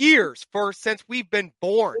for years, since we've been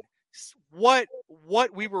born. What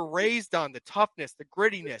we were raised on, the toughness, the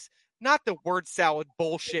grittiness, not the word salad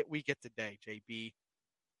bullshit we get today, JB.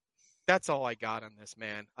 That's all I got on this,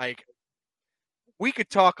 man. Like, we could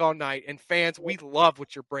talk all night, and fans, we love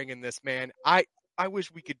what you're bringing this, man. I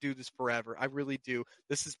wish we could do this forever. I really do.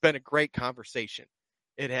 This has been a great conversation.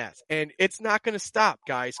 It has. And it's not going to stop,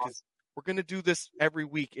 guys, because we're going to do this every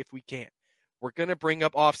week if we can. We're going to bring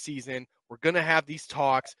up off season. We're going to have these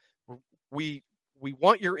talks. We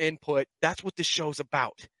want your input. That's what this show's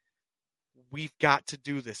about. We've got to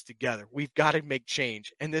do this together. We've got to make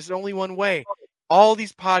change. And there's only one way. All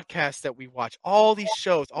these podcasts that we watch, all these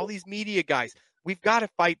shows, all these media guys, we've got to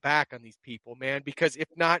fight back on these people, man, because if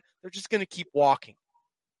not, they're just going to keep walking.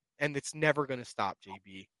 And it's never going to stop,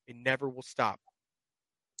 JB. It never will stop.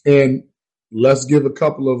 And let's give a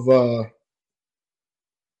couple of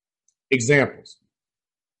examples.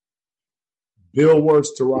 Bill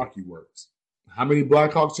works to Rocky works. How many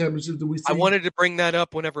Blackhawks championships do we see? I wanted to bring that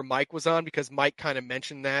up whenever Mike was on because Mike kind of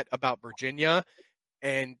mentioned that about Virginia,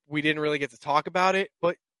 and we didn't really get to talk about it.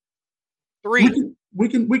 But three. We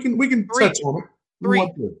can touch on it. Three.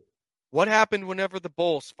 What happened whenever the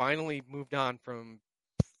Bulls finally moved on from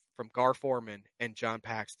Gar Forman and John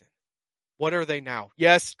Paxton? What are they now?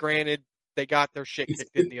 Yes, granted, they got their shit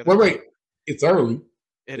kicked in the other. Wait. It's early.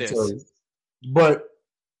 It's early. But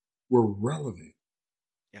we're relevant.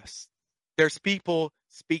 Yes. There's people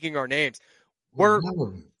speaking our names. We're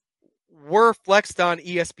flexed on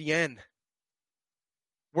ESPN.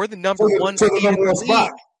 We're the number one seed in the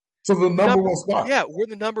league. So the number one spot. Yeah, we're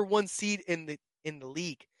the number one seed in the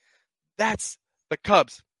league. That's the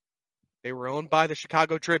Cubs. They were owned by the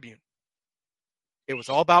Chicago Tribune. It was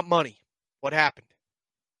all about money. What happened?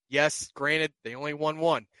 Yes, granted, they only won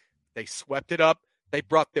one. They swept it up. They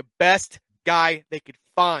brought the best guy they could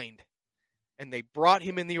find. and they brought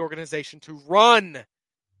him in the organization to run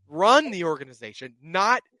the organization,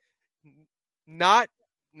 not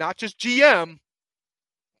just GM.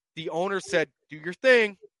 The owner said, do your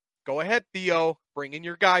thing. Go ahead, Theo. Bring in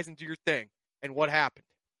your guys and do your thing. And what happened?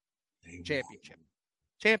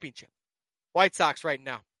 Championship. White Sox right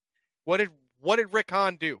now. What did Rick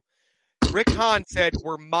Hahn do? Rick Hahn said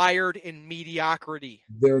we're mired in mediocrity.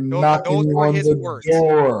 They're knocking on the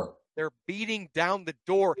door. They're beating down the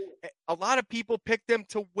door. A lot of people picked them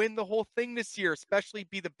to win the whole thing this year, especially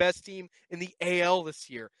be the best team in the AL this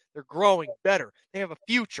year. They're growing better. They have a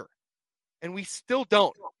future. And we still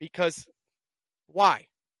don't, because why?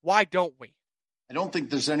 Why don't we? I don't think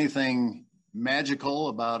there's anything magical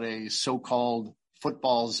about a so-called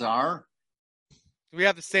football czar. We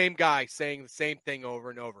have the same guy saying the same thing over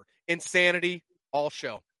and over. Insanity, all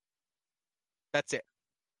show. That's it.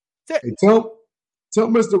 That's it. Hey, tell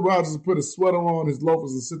Mr. Rogers to put a sweater on his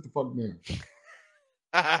loafers and sit the fuck down.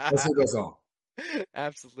 That's it. That's all.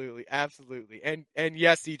 Absolutely. And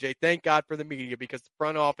yes, CJ, thank God for the media, because the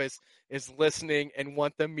front office is listening and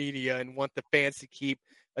want the media and want the fans to keep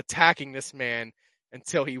attacking this man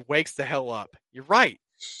until he wakes the hell up. You're right.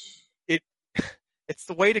 It's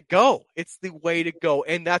the way to go. It's the way to go.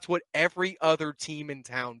 And that's what every other team in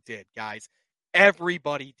town did, guys.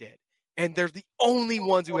 Everybody did. And they're the only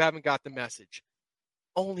ones who haven't got the message.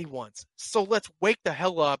 Only ones. So let's wake the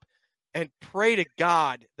hell up and pray to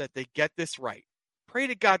God that they get this right. Pray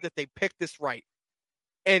to God that they pick this right.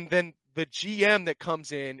 And then the GM that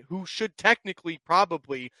comes in, who should technically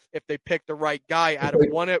probably, if they pick the right guy out of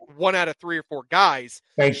one out of 3 or 4 guys,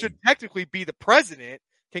 should technically be the president,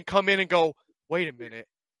 can come in and go, wait a minute,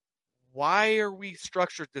 why are we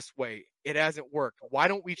structured this way? It hasn't worked. Why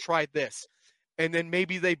don't we try this? And then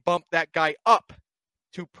maybe they bump that guy up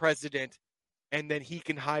to president, and then he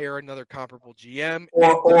can hire another comparable GM.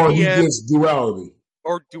 Or he gets duality.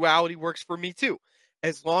 Or duality works for me too,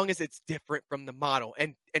 as long as it's different from the model.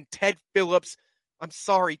 And Ted Phillips, I'm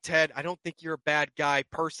sorry, Ted, I don't think you're a bad guy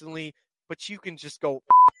personally, but you can just go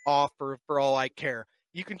off for all I care.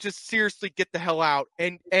 You can just seriously get the hell out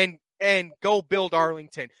and go build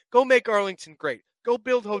Arlington. Go make Arlington great. Go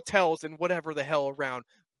build hotels and whatever the hell around.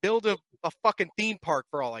 Build a fucking theme park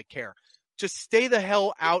for all I care. Just stay the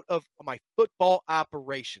hell out of my football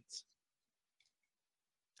operations.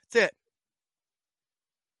 That's it.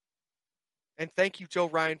 And thank you, Joe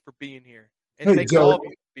Ryan, for being here. And thank Joe. all of you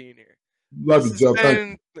for being here. Love you, Joe.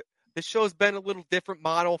 Thank you. The show's been a little different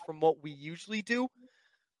model from what we usually do,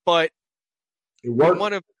 but it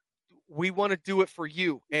worked. We want to do it for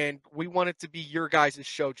you, and we want it to be your guys'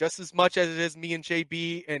 show just as much as it is me and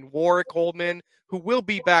JB and Warwick Holdman, who will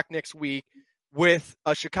be back next week with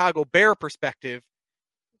a Chicago Bear perspective.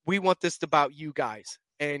 We want this about you guys,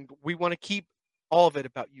 and we want to keep all of it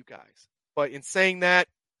about you guys. But in saying that,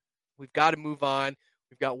 we've got to move on.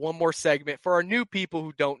 We've got one more segment. For our new people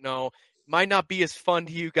who don't know, it might not be as fun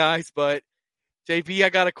to you guys, but JB, I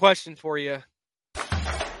got a question for you.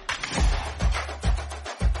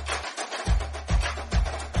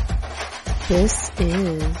 This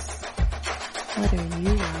is What Are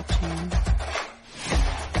You Watching?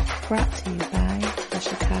 Brought to you by the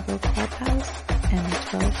Chicago Clubhouse and the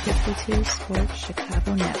 1252 Sports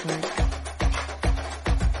Chicago Network.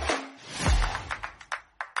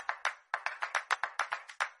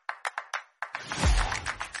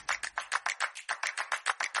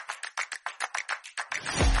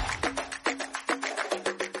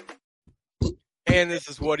 And this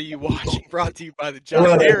is What Are You Watching? Brought to you by the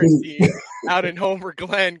John Darren team out in Homer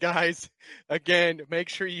Glen, guys. Again, make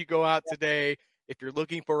sure you go out today. If you're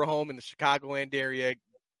looking for a home in the Chicagoland area,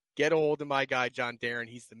 get a hold of my guy, John Darren.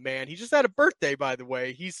 He's the man. He just had a birthday, by the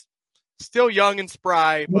way. He's still young and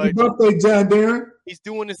spry, but happy birthday, John Darren. He's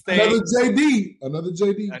doing his thing. Another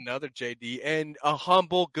JD. Another JD. And a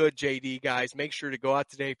humble, good JD, guys. Make sure to go out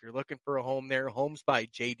today if you're looking for a home there.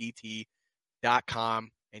 homesbyjdt.com.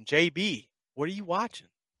 And JB, what are you watching?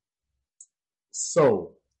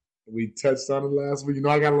 So we touched on it last week. You know,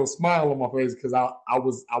 I got a little smile on my face because I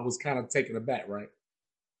was kind of taken aback, right?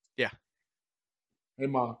 Yeah. Hey,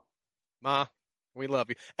 Ma. Ma, we love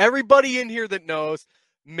you. Everybody in here that knows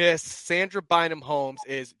Miss Sandra Bynum Holmes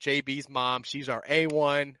is JB's mom. She's our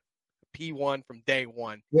A1, P1 from day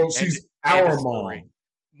one. Well, she's our mom.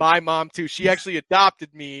 My mom, too. She actually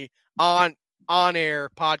adopted me on air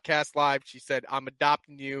podcast live. She said, I'm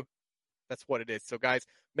adopting you. That's what it is. So, guys,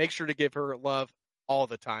 make sure to give her love all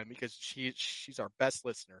the time because she's our best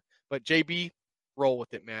listener. But, JB, roll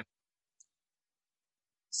with it, man.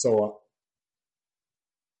 So,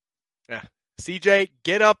 yeah. CJ,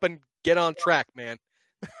 get up and get on track, man.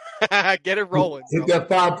 Get it rolling. Hit that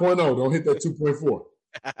 5.0. Don't hit that 2.4.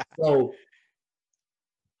 So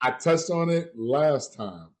I touched on it last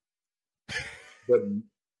time, but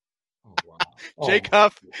oh wow,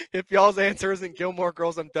 Jacob, if y'all's answer isn't Gilmore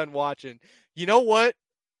Girls, I'm done watching. You know what?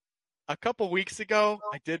 A couple weeks ago,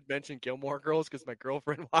 I did mention Gilmore Girls because my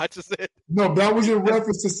girlfriend watches it. No, that was in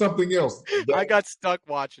reference to something else. I got stuck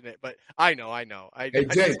watching it, but I know. I Hey,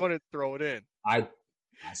 Jay, just wanted to throw it in. I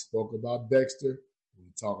spoke about Dexter.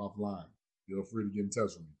 We talk offline. Feel free to get in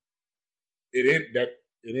touch with me. It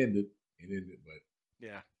ended, but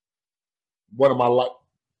yeah. One of my life.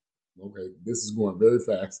 Okay, this is going very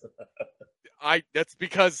fast. That's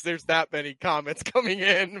because there's that many comments coming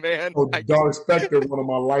in, man. Oh, Dark Spectre, one of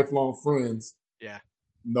my lifelong friends, yeah,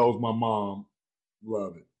 knows my mom.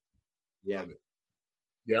 Love it. Love it.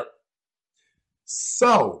 Yep.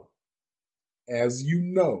 So, as you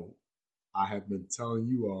know, I have been telling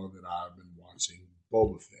you all that I've been watching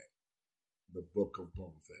Boba Fett, the book of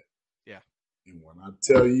Boba Fett. Yeah. And when I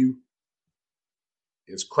tell you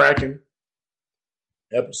it's cracking,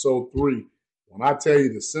 episode 3, when I tell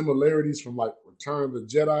you the similarities from like Return of the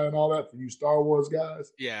Jedi and all that for you Star Wars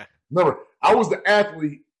guys. Yeah. Remember, I was the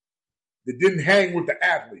athlete that didn't hang with the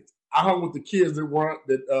athletes. I hung with the kids that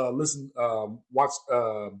watch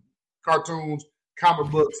cartoons,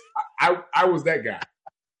 comic books. I was that guy.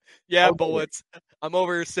 Yeah, Bullets. I'm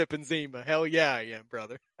over here sipping Zima. Hell yeah, I am,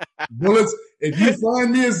 brother. Bullets, if you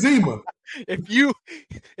find me a Zima. If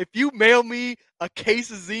you mail me a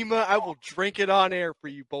case of Zima, I will drink it on air for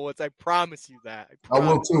you, Bullets. I promise you that. I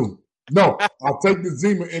will too. No, I'll take the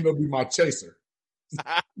Zima and it'll be my chaser.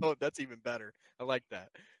 Oh, that's even better. I like that.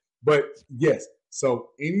 But yes,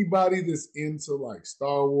 so anybody that's into like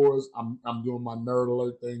Star Wars, I'm doing my nerd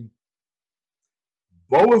alert thing.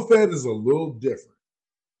 Boba Fett is a little different.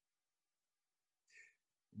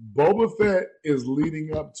 Boba Fett is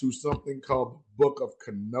leading up to something called the Book of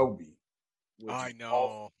Kenobi. I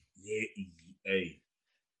know. Hey.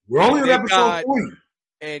 We're only on episode 3.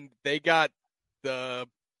 And they got the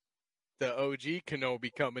OG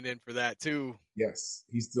Kenobi coming in for that too. Yes,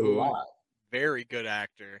 he's still alive. Very good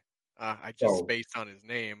actor. I just spaced on his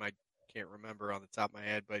name. I can't remember on the top of my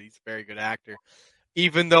head, but he's a very good actor.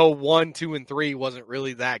 Even though 1, 2, and 3 wasn't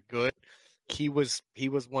really that good, he was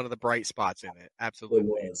one of the bright spots in it. Absolutely.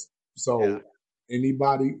 It was. So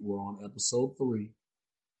anybody, we're on episode 3. If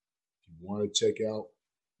you want to check out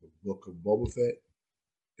the Book of Boba Fett,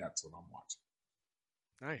 that's what I'm watching.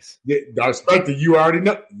 Nice. Yeah, Dark Spectre, you already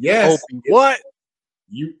know. Yes. What?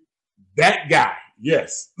 That guy.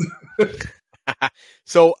 Yes.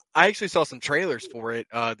 So I actually saw some trailers for it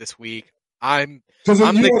this week. I'm the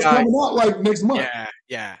guy coming out like next month.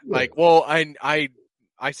 Yeah. Like, well,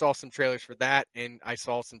 I saw some trailers for that, and I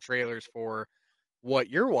saw some trailers for what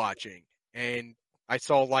you're watching, and I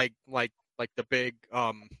saw like the big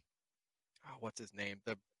what's his name,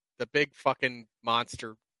 the big fucking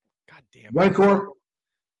monster. God damn it. Rancor?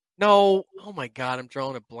 No. Oh my God, I'm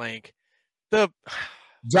drawing a blank. The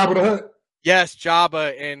Jabba the Hutt. Yes,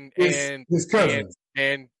 Jabba and his cousins.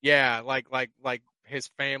 And yeah, like his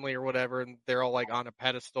family or whatever, and they're all like on a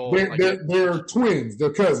pedestal. They're twins.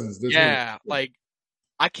 They're cousins. They're twins. Like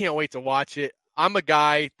I can't wait to watch it. I'm a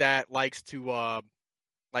guy that likes to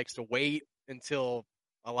wait until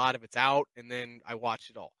a lot of it's out, and then I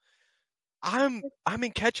watch it all. I'm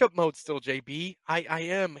in catch-up mode still, JB. I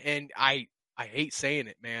am, and I hate saying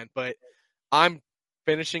it, man, but I'm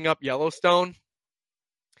finishing up Yellowstone.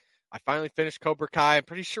 I finally finished Cobra Kai. I'm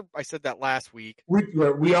pretty sure I said that last week.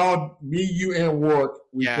 We all, me, you, and Warwick,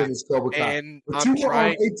 finished Cobra Kai. And but you were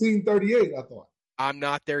on 1838, I thought. I'm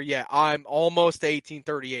not there yet. I'm almost to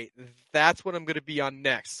 1838. That's what I'm going to be on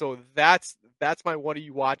next. So that's my what are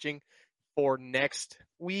you watching for next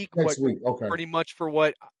week? Next week, okay. Pretty much for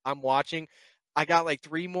what I'm watching. I got like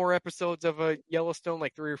 3 more episodes of Yellowstone,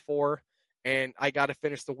 like 3 or 4. And I got to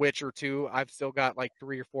finish The Witcher too. I've still got like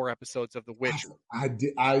 3 or 4 episodes of The Witcher.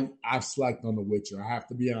 I've slacked on The Witcher. I have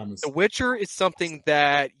to be honest. The Witcher is something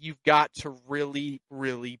that you've got to really,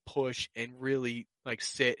 really push and really like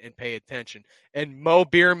sit and pay attention. And Mo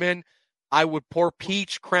Bierman, I would pour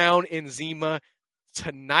peach, crown, and Zima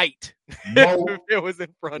tonight if it was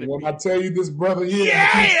in front of me. When I tell you this brother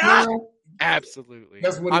absolutely.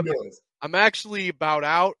 That's what he does. I'm actually about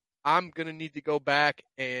out. I'm gonna need to go back,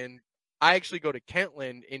 and I actually go to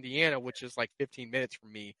Kentland, Indiana, which is like 15 minutes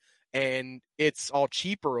from me, and it's all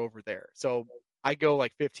cheaper over there. So I go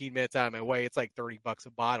like 15 minutes out of my way. It's like $30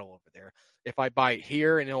 a bottle over there. If I buy it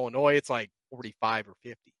here in Illinois, it's like 45 or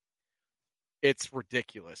 50. It's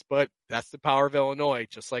ridiculous, but that's the power of Illinois,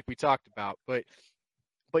 just like we talked about. But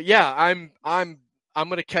yeah, I'm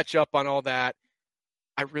gonna catch up on all that.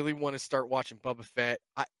 I really want to start watching Boba Fett.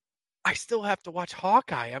 I still have to watch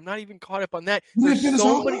Hawkeye. I'm not even caught up on that.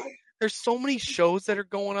 There's so many shows that are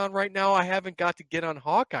going on right now. I haven't got to get on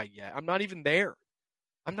Hawkeye yet. I'm not even there.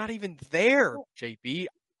 JB.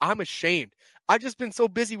 I'm ashamed. I've just been so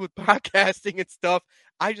busy with podcasting and stuff.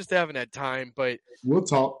 I just haven't had time, but we'll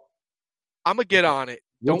talk. I'm going to get on it.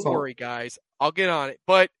 Don't worry, guys. I'll get on it.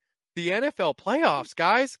 But the NFL playoffs,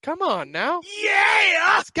 guys, come on now.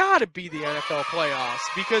 Yeah! It's got to be the NFL playoffs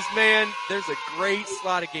because, man, there's a great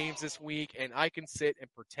slot of games this week, and I can sit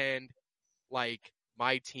and pretend like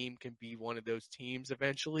my team can be one of those teams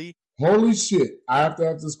eventually. Holy shit. I have to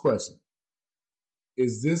ask this question.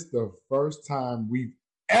 Is this the first time we've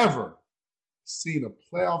ever seen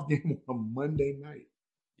a playoff game on Monday night?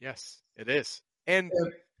 Yes, it is. And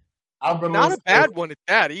not a bad one at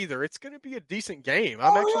that either. It's going to be a decent game.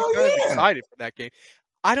 I'm actually kind of excited for that game.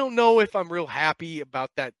 I don't know if I'm real happy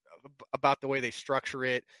about that, about the way they structure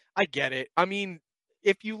it. I get it. I mean,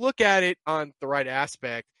 if you look at it on the right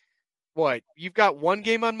aspect, you've got one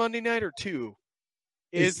game on Monday night or two?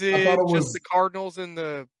 Is it just the Cardinals and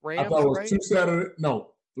the Rams? I thought it was 2 Saturday.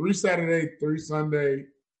 No, 3 Saturday, 3 Sunday,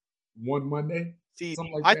 1 Monday. See,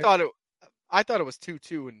 like I thought it was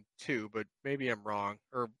 2-2 and 2, but maybe I'm wrong,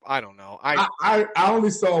 or I don't know. I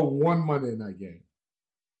only saw one Monday night game.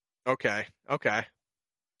 Okay.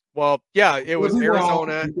 Well, yeah, it was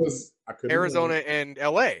Arizona and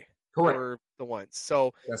LA. Correct. Were the ones.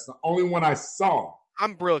 So that's the only one I saw.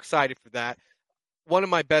 I'm real excited for that. One of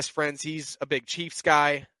my best friends, he's a big Chiefs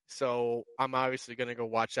guy, so I'm obviously going to go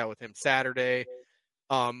watch that with him Saturday.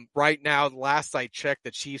 Right now, the last I checked,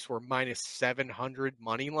 the Chiefs were minus 700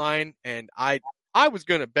 money line, and I was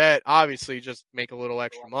going to bet, obviously, just make a little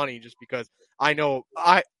extra money, just because I know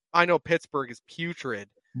Pittsburgh is putrid.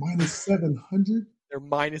 Minus 700? They're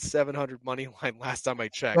minus 700 money line last time I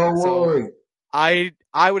checked. Oh, I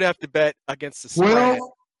would have to bet against the spread.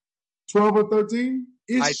 12 or 13?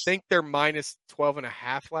 I think they're minus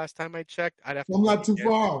 12.5 last time I checked. I'd have to. I'm not too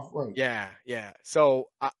far off, right? Yeah. So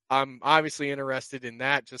I'm obviously interested in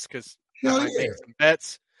that just because I might make some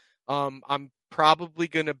bets. I'm probably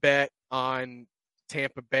going to bet on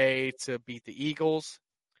Tampa Bay to beat the Eagles.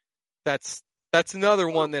 That's another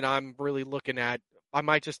one that I'm really looking at. I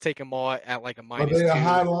might just take them all at like a minus. Are they 2. a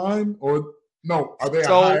high line or no? Are they a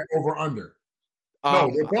high over under?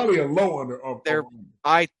 No, they're probably a low under.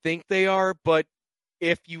 I think they are, but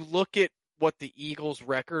if you look at what the Eagles'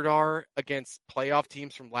 record are against playoff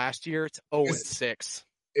teams from last year, it's 0-6.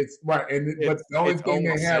 It's right, but the only thing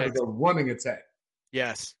they have is a running attack.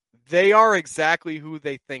 Yes, they are exactly who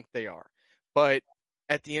they think they are, but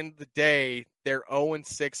at the end of the day, they're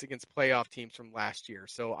 0-6 against playoff teams from last year.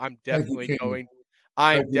 So I'm definitely going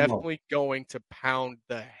to pound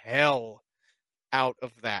the hell out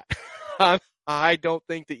of that. I don't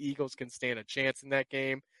think the Eagles can stand a chance in that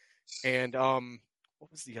game. And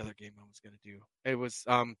what was the other game I was going to do? It was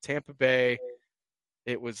Tampa Bay.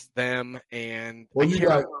 It was them and you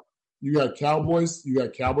got Cowboys. You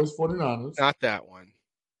got Cowboys 49ers. Not that one.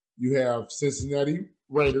 You have Cincinnati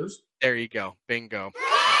Raiders. There you go. Bingo.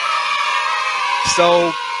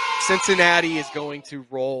 So Cincinnati is going to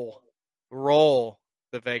roll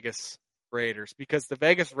the Vegas Raiders because the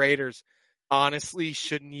Vegas Raiders honestly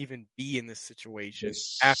shouldn't even be in this situation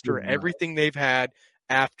after everything they've had,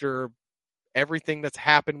 after everything that's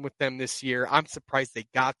happened with them this year. I'm surprised they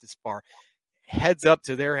got this far. Heads up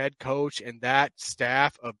to their head coach and that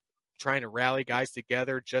staff of trying to rally guys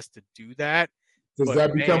together just to do that. Does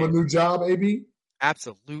that become a new job, AB?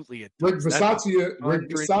 Absolutely it does. Rick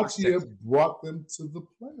Bisaccia brought them to the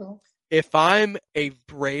playoffs. If I'm a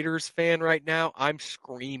Raiders fan right now, I'm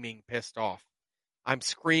screaming pissed off. I'm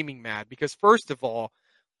screaming mad because, first of all,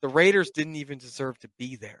 the Raiders didn't even deserve to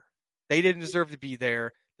be there. They didn't deserve to be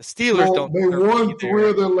there. The Steelers don't. They won 3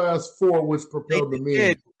 of their last 4, which propelled them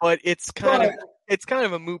in. But it's kind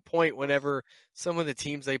of a moot point whenever some of the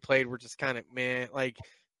teams they played were just kind of meh. Like,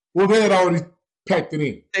 well, they had already packed it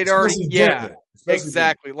in.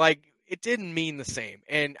 Exactly. Like, it didn't mean the same,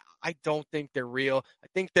 and I don't think they're real. I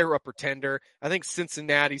think they're a pretender. I think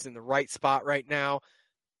Cincinnati's in the right spot right now.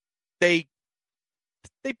 They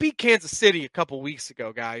beat Kansas City a couple weeks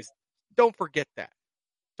ago, guys. Don't forget that.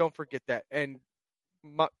 And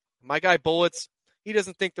my guy Bullets, he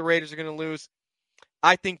doesn't think the Raiders are going to lose.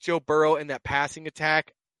 I think Joe Burrow and that passing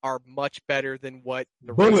attack are much better than what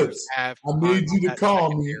the Raiders have. I need you to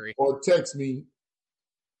call me or text me.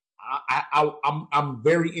 I'm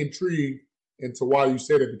very intrigued into why you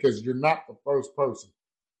said it because you're not the first person.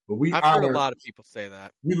 But I've heard a lot of people say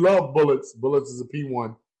that. We love Bullets. Bullets is a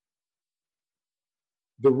P1.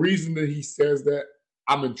 The reason that he says that,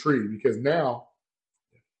 I'm intrigued because now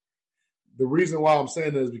the reason why I'm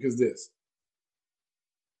saying that is because this.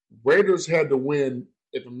 Raiders had to win,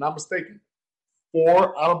 if I'm not mistaken,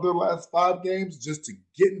 4 out of their last 5 games just to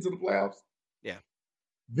get into the playoffs. Yeah.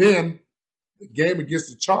 Then the game against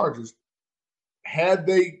the Chargers, had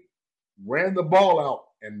they ran the ball out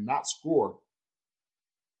and not scored,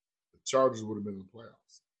 the Chargers would have been in the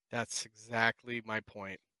playoffs. That's exactly my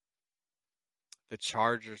point. The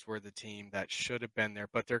Chargers were the team that should have been there,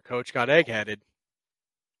 but their coach got egg-headed.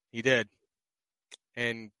 He did.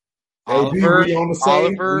 And Oliver, we on the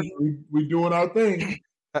same, we doing our thing.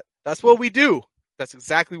 That's what we do. That's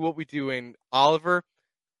exactly what we do. And Oliver,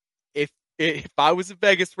 if I was a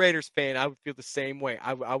Vegas Raiders fan, I would feel the same way.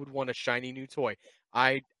 I would want a shiny new toy.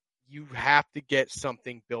 You have to get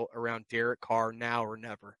something built around Derek Carr now or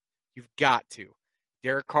never. You've got to.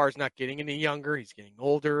 Derek Carr's not getting any younger. He's getting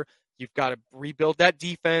older. You've got to rebuild that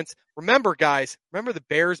defense. Remember, guys, the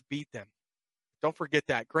Bears beat them. Don't forget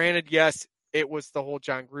that. Granted, yes, it was the whole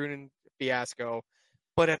John Gruden fiasco,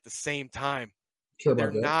 but at the same time,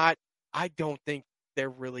 I don't think they're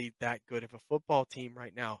really that good of a football team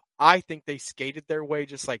right now. I think they skated their way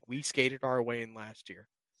just like we skated our way in last year.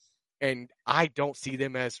 And I don't see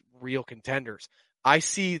them as real contenders. I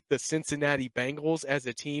see the Cincinnati Bengals as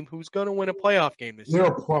a team who's going to win a playoff game this year.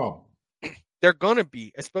 No problem. They're going to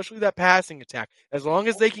be, especially that passing attack. As long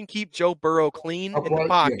as they can keep Joe Burrow clean in the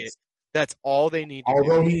pocket, that's all they need to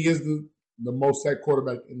do. Although he is the most sacked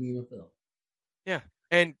quarterback in the NFL. Yeah.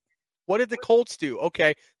 And what did the Colts do?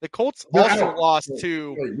 Okay, the Colts also lost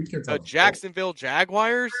to the Jacksonville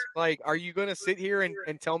Jaguars. Like, are you going to sit here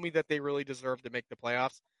and tell me that they really deserve to make the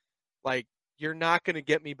playoffs? Like, you're not going to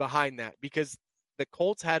get me behind that because the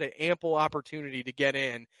Colts had an ample opportunity to get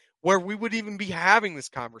in where we would even be having this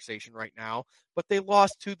conversation right now, but they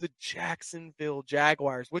lost to the Jacksonville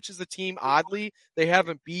Jaguars, which is a team, oddly, they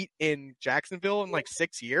haven't beat in Jacksonville in like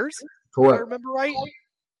 6 years. Correct. If I remember right?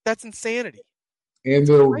 That's insanity. And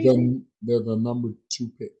they're the number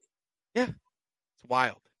 2 pick. Yeah. It's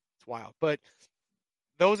wild. But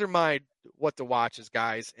those are my what to watches,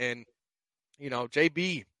 guys. And,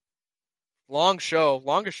 JB, longest show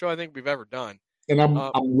I think we've ever done. And I'm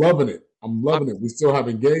loving it. I'm loving it. We still have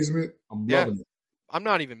engagement. I'm loving it. I'm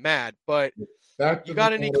not even mad, but you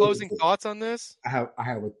got any closing thoughts on this? I have a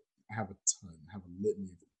ton. I have a litany.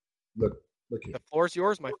 Look here. The floor's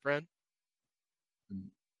yours, my friend.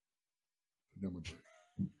 I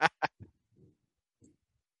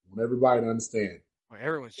want everybody to understand.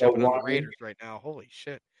 Everyone's jumping on the Raiders right now. Holy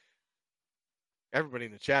shit. Everybody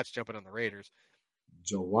in the chat's jumping on the Raiders.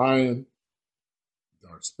 Joe Ryan,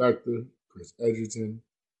 Dark Specter, Chris Edgerton,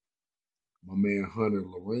 my man Hunter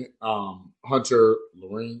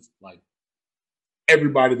Lorenz, like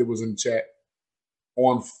everybody that was in the chat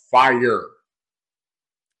on fire.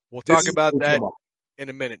 We'll talk about that in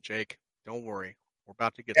a minute, Jake. Don't worry. We're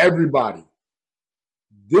about to get everybody.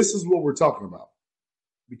 This is what we're talking about.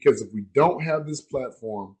 Because if we don't have this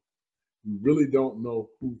platform, we really don't know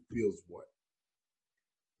who feels what.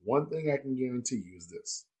 One thing I can guarantee you is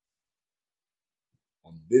this.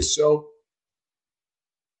 On this show,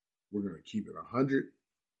 we're going to keep it 100.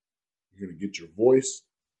 You're going to get your voice.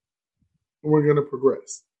 And we're going to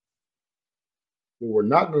progress. What we're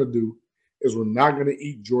not going to do is we're not going to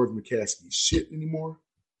eat George McCaskey's shit anymore.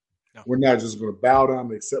 No. We're not just going to bow down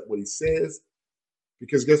and accept what he says.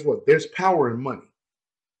 Because guess what? There's power in money.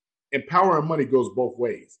 And power and money goes both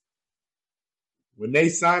ways. When they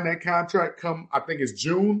sign that contract come, I think it's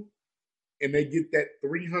June, and they get that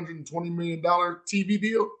 $320 million TV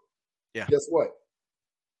deal, guess what?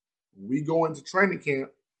 When we go into training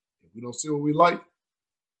camp, if we don't see what we like,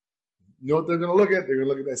 you know what they're going to look at? They're going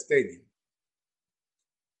to look at that stadium.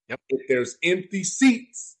 Yep. If there's empty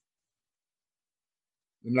seats,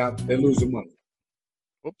 they're losing money.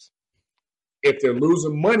 Oops. If they're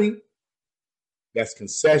losing money, that's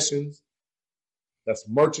concessions, that's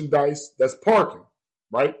merchandise, that's parking,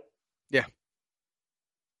 right? Yeah.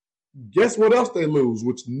 Guess what else they lose,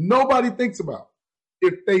 which nobody thinks about?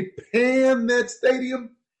 If they pan that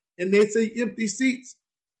stadium and they say empty seats,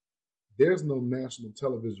 there's no national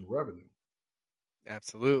television revenue.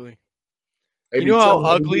 Absolutely. You know how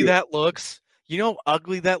ugly that looks? You know how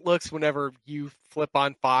ugly that looks whenever you flip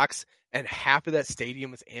on Fox and half of that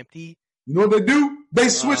stadium is empty? You know what they do? They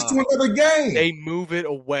switch to another game. They move it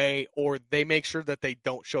away, or they make sure that they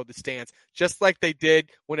don't show the stands. Just like they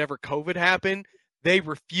did whenever COVID happened, they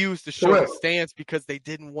refused to show the stands because they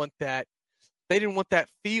didn't want that. They didn't want that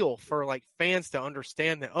feel for like fans to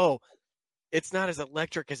understand that, it's not as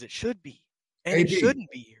electric as it should be, and it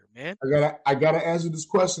shouldn't be here, man. I gotta answer this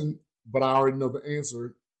question, but I already know the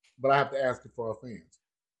answer. But I have to ask it for our fans.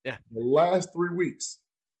 Yeah. The last 3 weeks,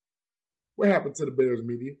 What happened to the Bears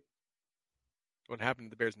media? What happened to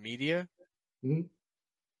the Bears media? Mm-hmm.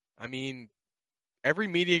 I mean, every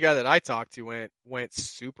media guy that I talked to went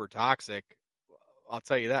super toxic. I'll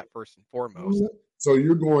tell you that first and foremost. So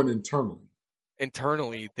you're going internally.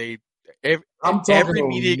 Internally, I'm talking every on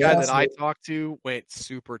media guy that I national- talked to went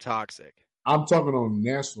super toxic. I'm talking on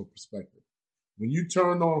national perspective. When you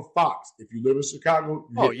turned on Fox, if you live in Chicago,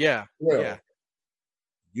 you hit Yeah. 12. Yeah.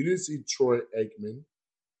 You didn't see Troy Aikman.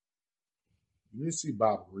 You didn't see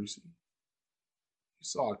Bob Reese. You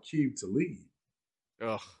saw Akeem Talib.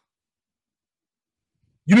 Ugh.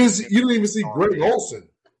 You didn't even see Greg Olson.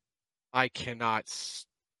 I cannot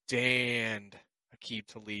stand Akeem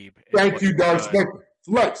Talib. Thank you, Dark Spectre.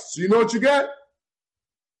 Flex. So you know what you got?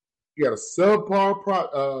 You got a subpar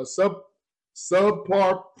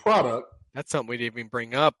product. That's something we didn't even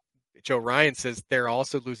bring up. Joe Ryan says they're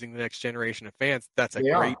also losing the next generation of fans. That's a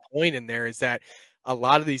great point in there, is that a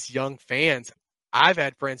lot of these young fans, I've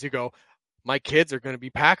had friends who go, my kids are going to be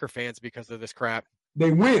Packer fans because of this crap.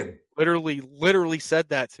 They win. Literally said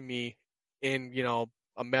that to me in,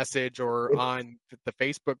 a message or on the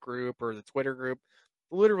Facebook group or the Twitter group.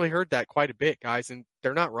 Literally heard that quite a bit, guys, and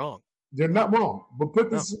they're not wrong. They're not wrong. But put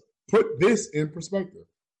this in perspective.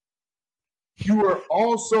 You are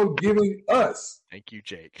also giving us. Thank you,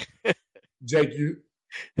 Jake. Jake,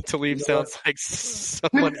 Talib sounds like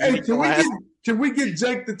someone eating glass. Can we get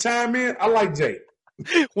Jake to chime in? I like Jake.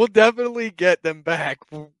 We'll definitely get them back.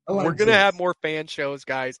 We're going to have more fan shows,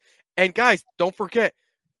 guys. And guys, don't forget,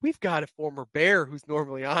 we've got a former Bear who's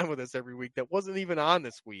normally on with us every week that wasn't even on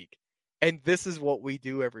this week. And this is what we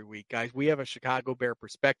do every week, guys. We have a Chicago Bear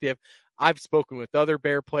perspective. I've spoken with other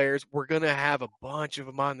Bear players. We're going to have a bunch of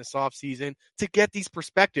them on this offseason to get these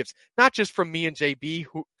perspectives, not just from me and JB,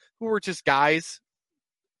 who are just guys.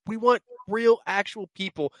 We want real, actual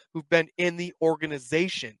people who've been in the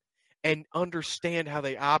organization and understand how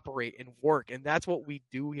they operate and work. And that's what we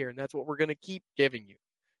do here, and that's what we're going to keep giving you.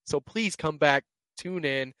 So please come back, tune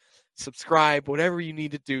in, subscribe, whatever you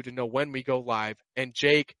need to do to know when we go live. And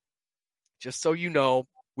Jake, just so you know,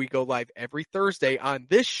 we go live every Thursday on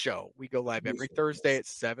this show. We go live every Thursday at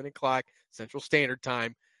 7 o'clock Central Standard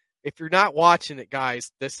Time. If you're not watching it,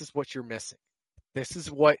 guys, this is what you're missing. This is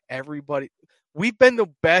what we've been the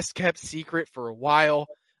best kept secret for a while.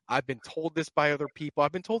 I've been told this by other people.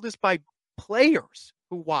 I've been told this by players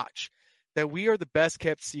who watch, that we are the best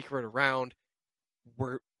kept secret around.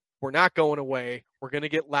 We're not going away. We're going to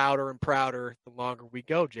get louder and prouder the longer we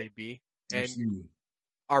go, JB. And Absolutely.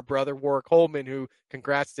 Our brother Warwick Holman, who,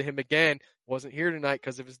 congrats to him again, wasn't here tonight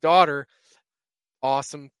because of his daughter.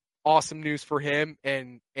 Awesome news for him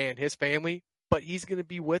and his family. But he's going to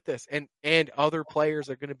be with us, and other players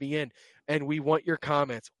are going to be in. And we want your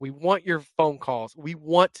comments. We want your phone calls. We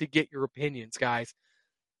want to get your opinions, guys.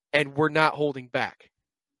 And we're not holding back.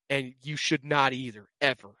 And you should not either,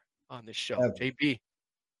 ever, on this show. Ever. JB,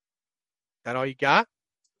 that all you got?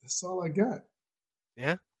 That's all I got.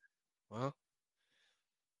 Yeah? Well,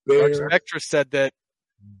 Bear, Dark Spectra said that.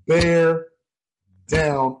 Bear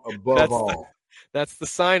down above all. That's the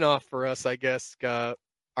sign-off for us, I guess.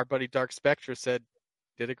 Our buddy Dark Spectra said,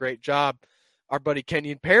 did a great job. Our buddy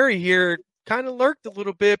Kenyon Perry here kind of lurked a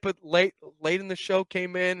little bit, but late in the show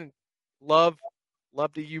came in. And love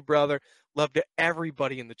to you, brother. Love to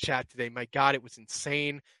everybody in the chat today. My God, it was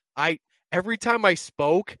insane. Every time I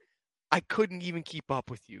spoke, I couldn't even keep up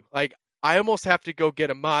with you. Like, I almost have to go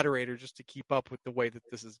get a moderator just to keep up with the way that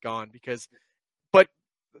this has gone, but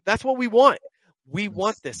that's what we want. We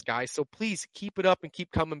want this, guys. So please keep it up and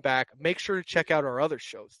keep coming back. Make sure to check out our other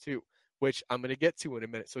shows too, which I'm going to get to in a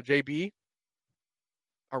minute. So JB,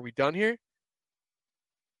 are we done here?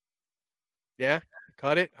 Yeah,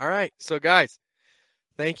 cut it. All right. So guys,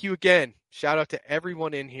 thank you again. Shout out to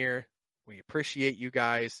everyone in here. We appreciate you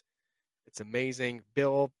guys. It's amazing.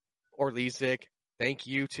 Bill Orlizik, thank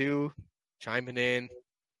you too, chiming in.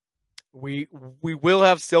 We will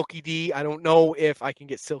have Silky D. I don't know if I can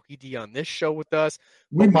get Silky D on this show with us.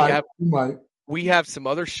 We might. We have some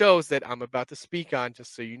other shows that I'm about to speak on,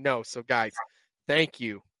 just so you know. So guys, thank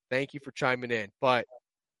you for chiming in. But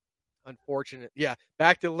unfortunate, yeah.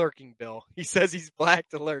 Back to lurking, Bill. He says he's back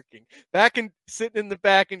to lurking, back and sitting in the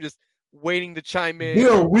back and just waiting to chime in.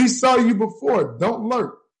 Bill, we saw you before. Don't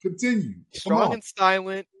lurk. Continue. Strong and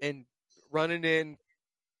silent and running in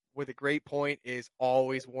with a great point is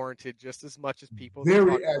always warranted just as much as people very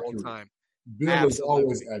talk accurate the whole time. Bill Absolutely. is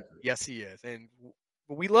always accurate. Yes, he is. And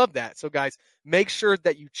we love that. So guys, make sure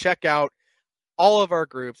that you check out all of our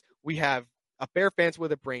groups. We have a Bear Fans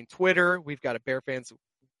with a Brain Twitter. We've got a Bear Fans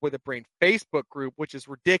with a Brain Facebook group, which is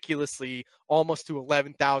ridiculously almost to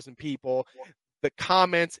 11,000 people. the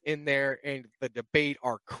comments in there and the debate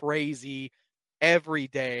are crazy every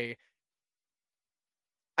day.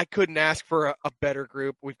 I couldn't ask for a better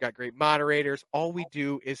group. We've got great moderators. All we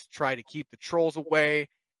do is try to keep the trolls away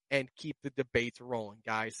and keep the debates rolling,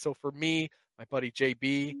 guys. So for me, my buddy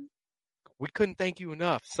JB, we couldn't thank you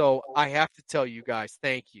enough. So I have to tell you guys,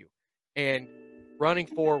 thank you. And running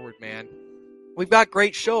forward, man, we've got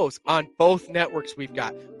great shows on both networks. We've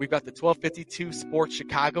got the 1252 Sports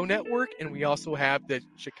Chicago Network, and we also have the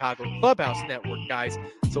Chicago Clubhouse Network, guys.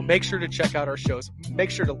 So make sure to check out our shows. Make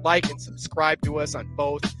sure to like and subscribe to us on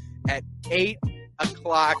both. At 8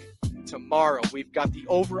 o'clock tomorrow, we've got the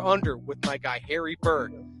over-under with my guy Harry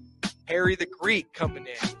Berg. Harry the Greek coming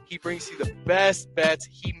in. He brings you the best bets.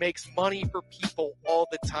 He makes money for people all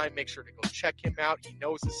the time. Make sure to go check him out. He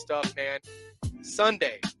knows his stuff, man.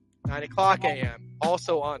 Sunday, 9 o'clock a.m.,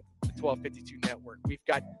 also on the 1252 Network. We've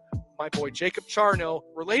got my boy Jacob Charno,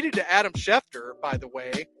 related to Adam Schefter, by the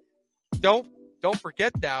way. Don't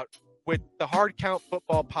forget that with the Hard Count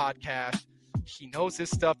Football podcast. He knows his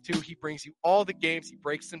stuff, too. He brings you all the games. He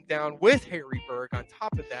breaks them down with Harry Berg. On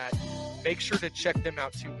top of that, make sure to check them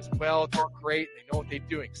out, too, as well. They're great. They know what they're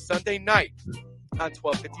doing. Sunday night on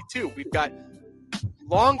 1252, we've got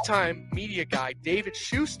longtime media guy David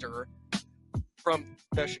Schuster from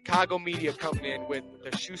the Chicago media coming in with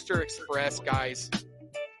the Schuster Express, guys.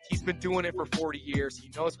 He's been doing it for 40 years.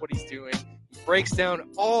 He knows what he's doing. He breaks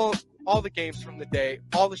down all the games from the day,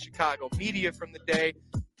 all the Chicago media from the day.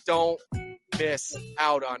 Don't miss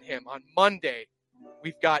out on him. On Monday,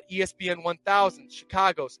 we've got ESPN 1000,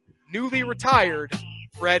 Chicago's newly retired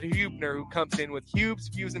Fred Hubner, who comes in with Hubes,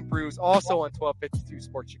 Views, and Brews, also on 1252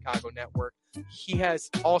 Sports Chicago Network. He has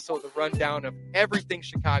also the rundown of everything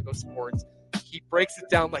Chicago sports. He breaks it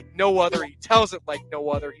down like no other. He tells it like no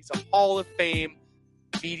other. He's a Hall of Fame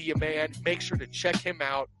media man. Make sure to check him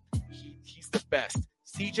out. He's the best.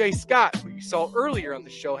 CJ Scott, who you saw earlier on the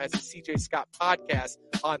show, has a CJ Scott podcast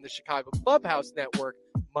on the Chicago Clubhouse Network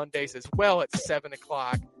Mondays as well at 7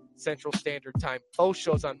 o'clock Central Standard Time. Both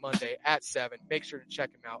shows on Monday at 7. Make sure to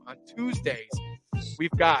check him out. On Tuesdays,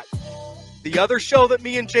 we've got the other show that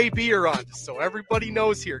me and JB are on, so everybody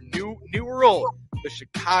knows here, new or old, the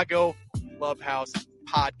Chicago Clubhouse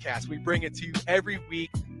podcast. We bring it to you every week.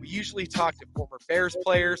 We usually talk to former Bears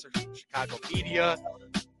players or Chicago media.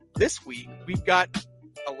 This week, we've got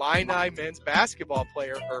Illini men's basketball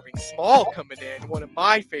player Irving Small coming in, one of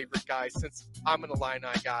my favorite guys since I'm an Illini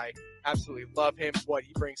guy. Absolutely love him, what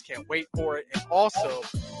he brings, can't wait for it. And also,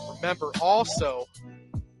 remember,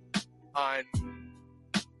 on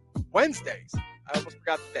Wednesdays, I almost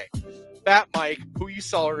forgot the day, Fat Mike, who you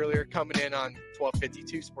saw earlier, coming in on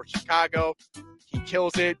 1252 Sports Chicago. He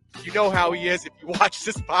kills it. You know how he is. If you watch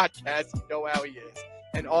this podcast, you know how he is.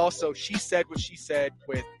 And also, She Said What She Said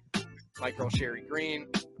with my girl Sherry Green,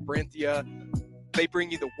 Brinthia. They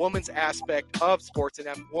bring you the woman's aspect of sports and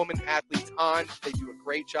have woman athletes on. They do a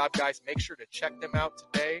great job, guys. Make sure to check them out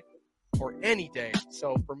today or any day.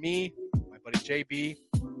 So for me, my buddy JB,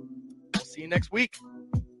 we'll see you next week.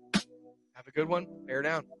 Have a good one. Bear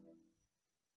down.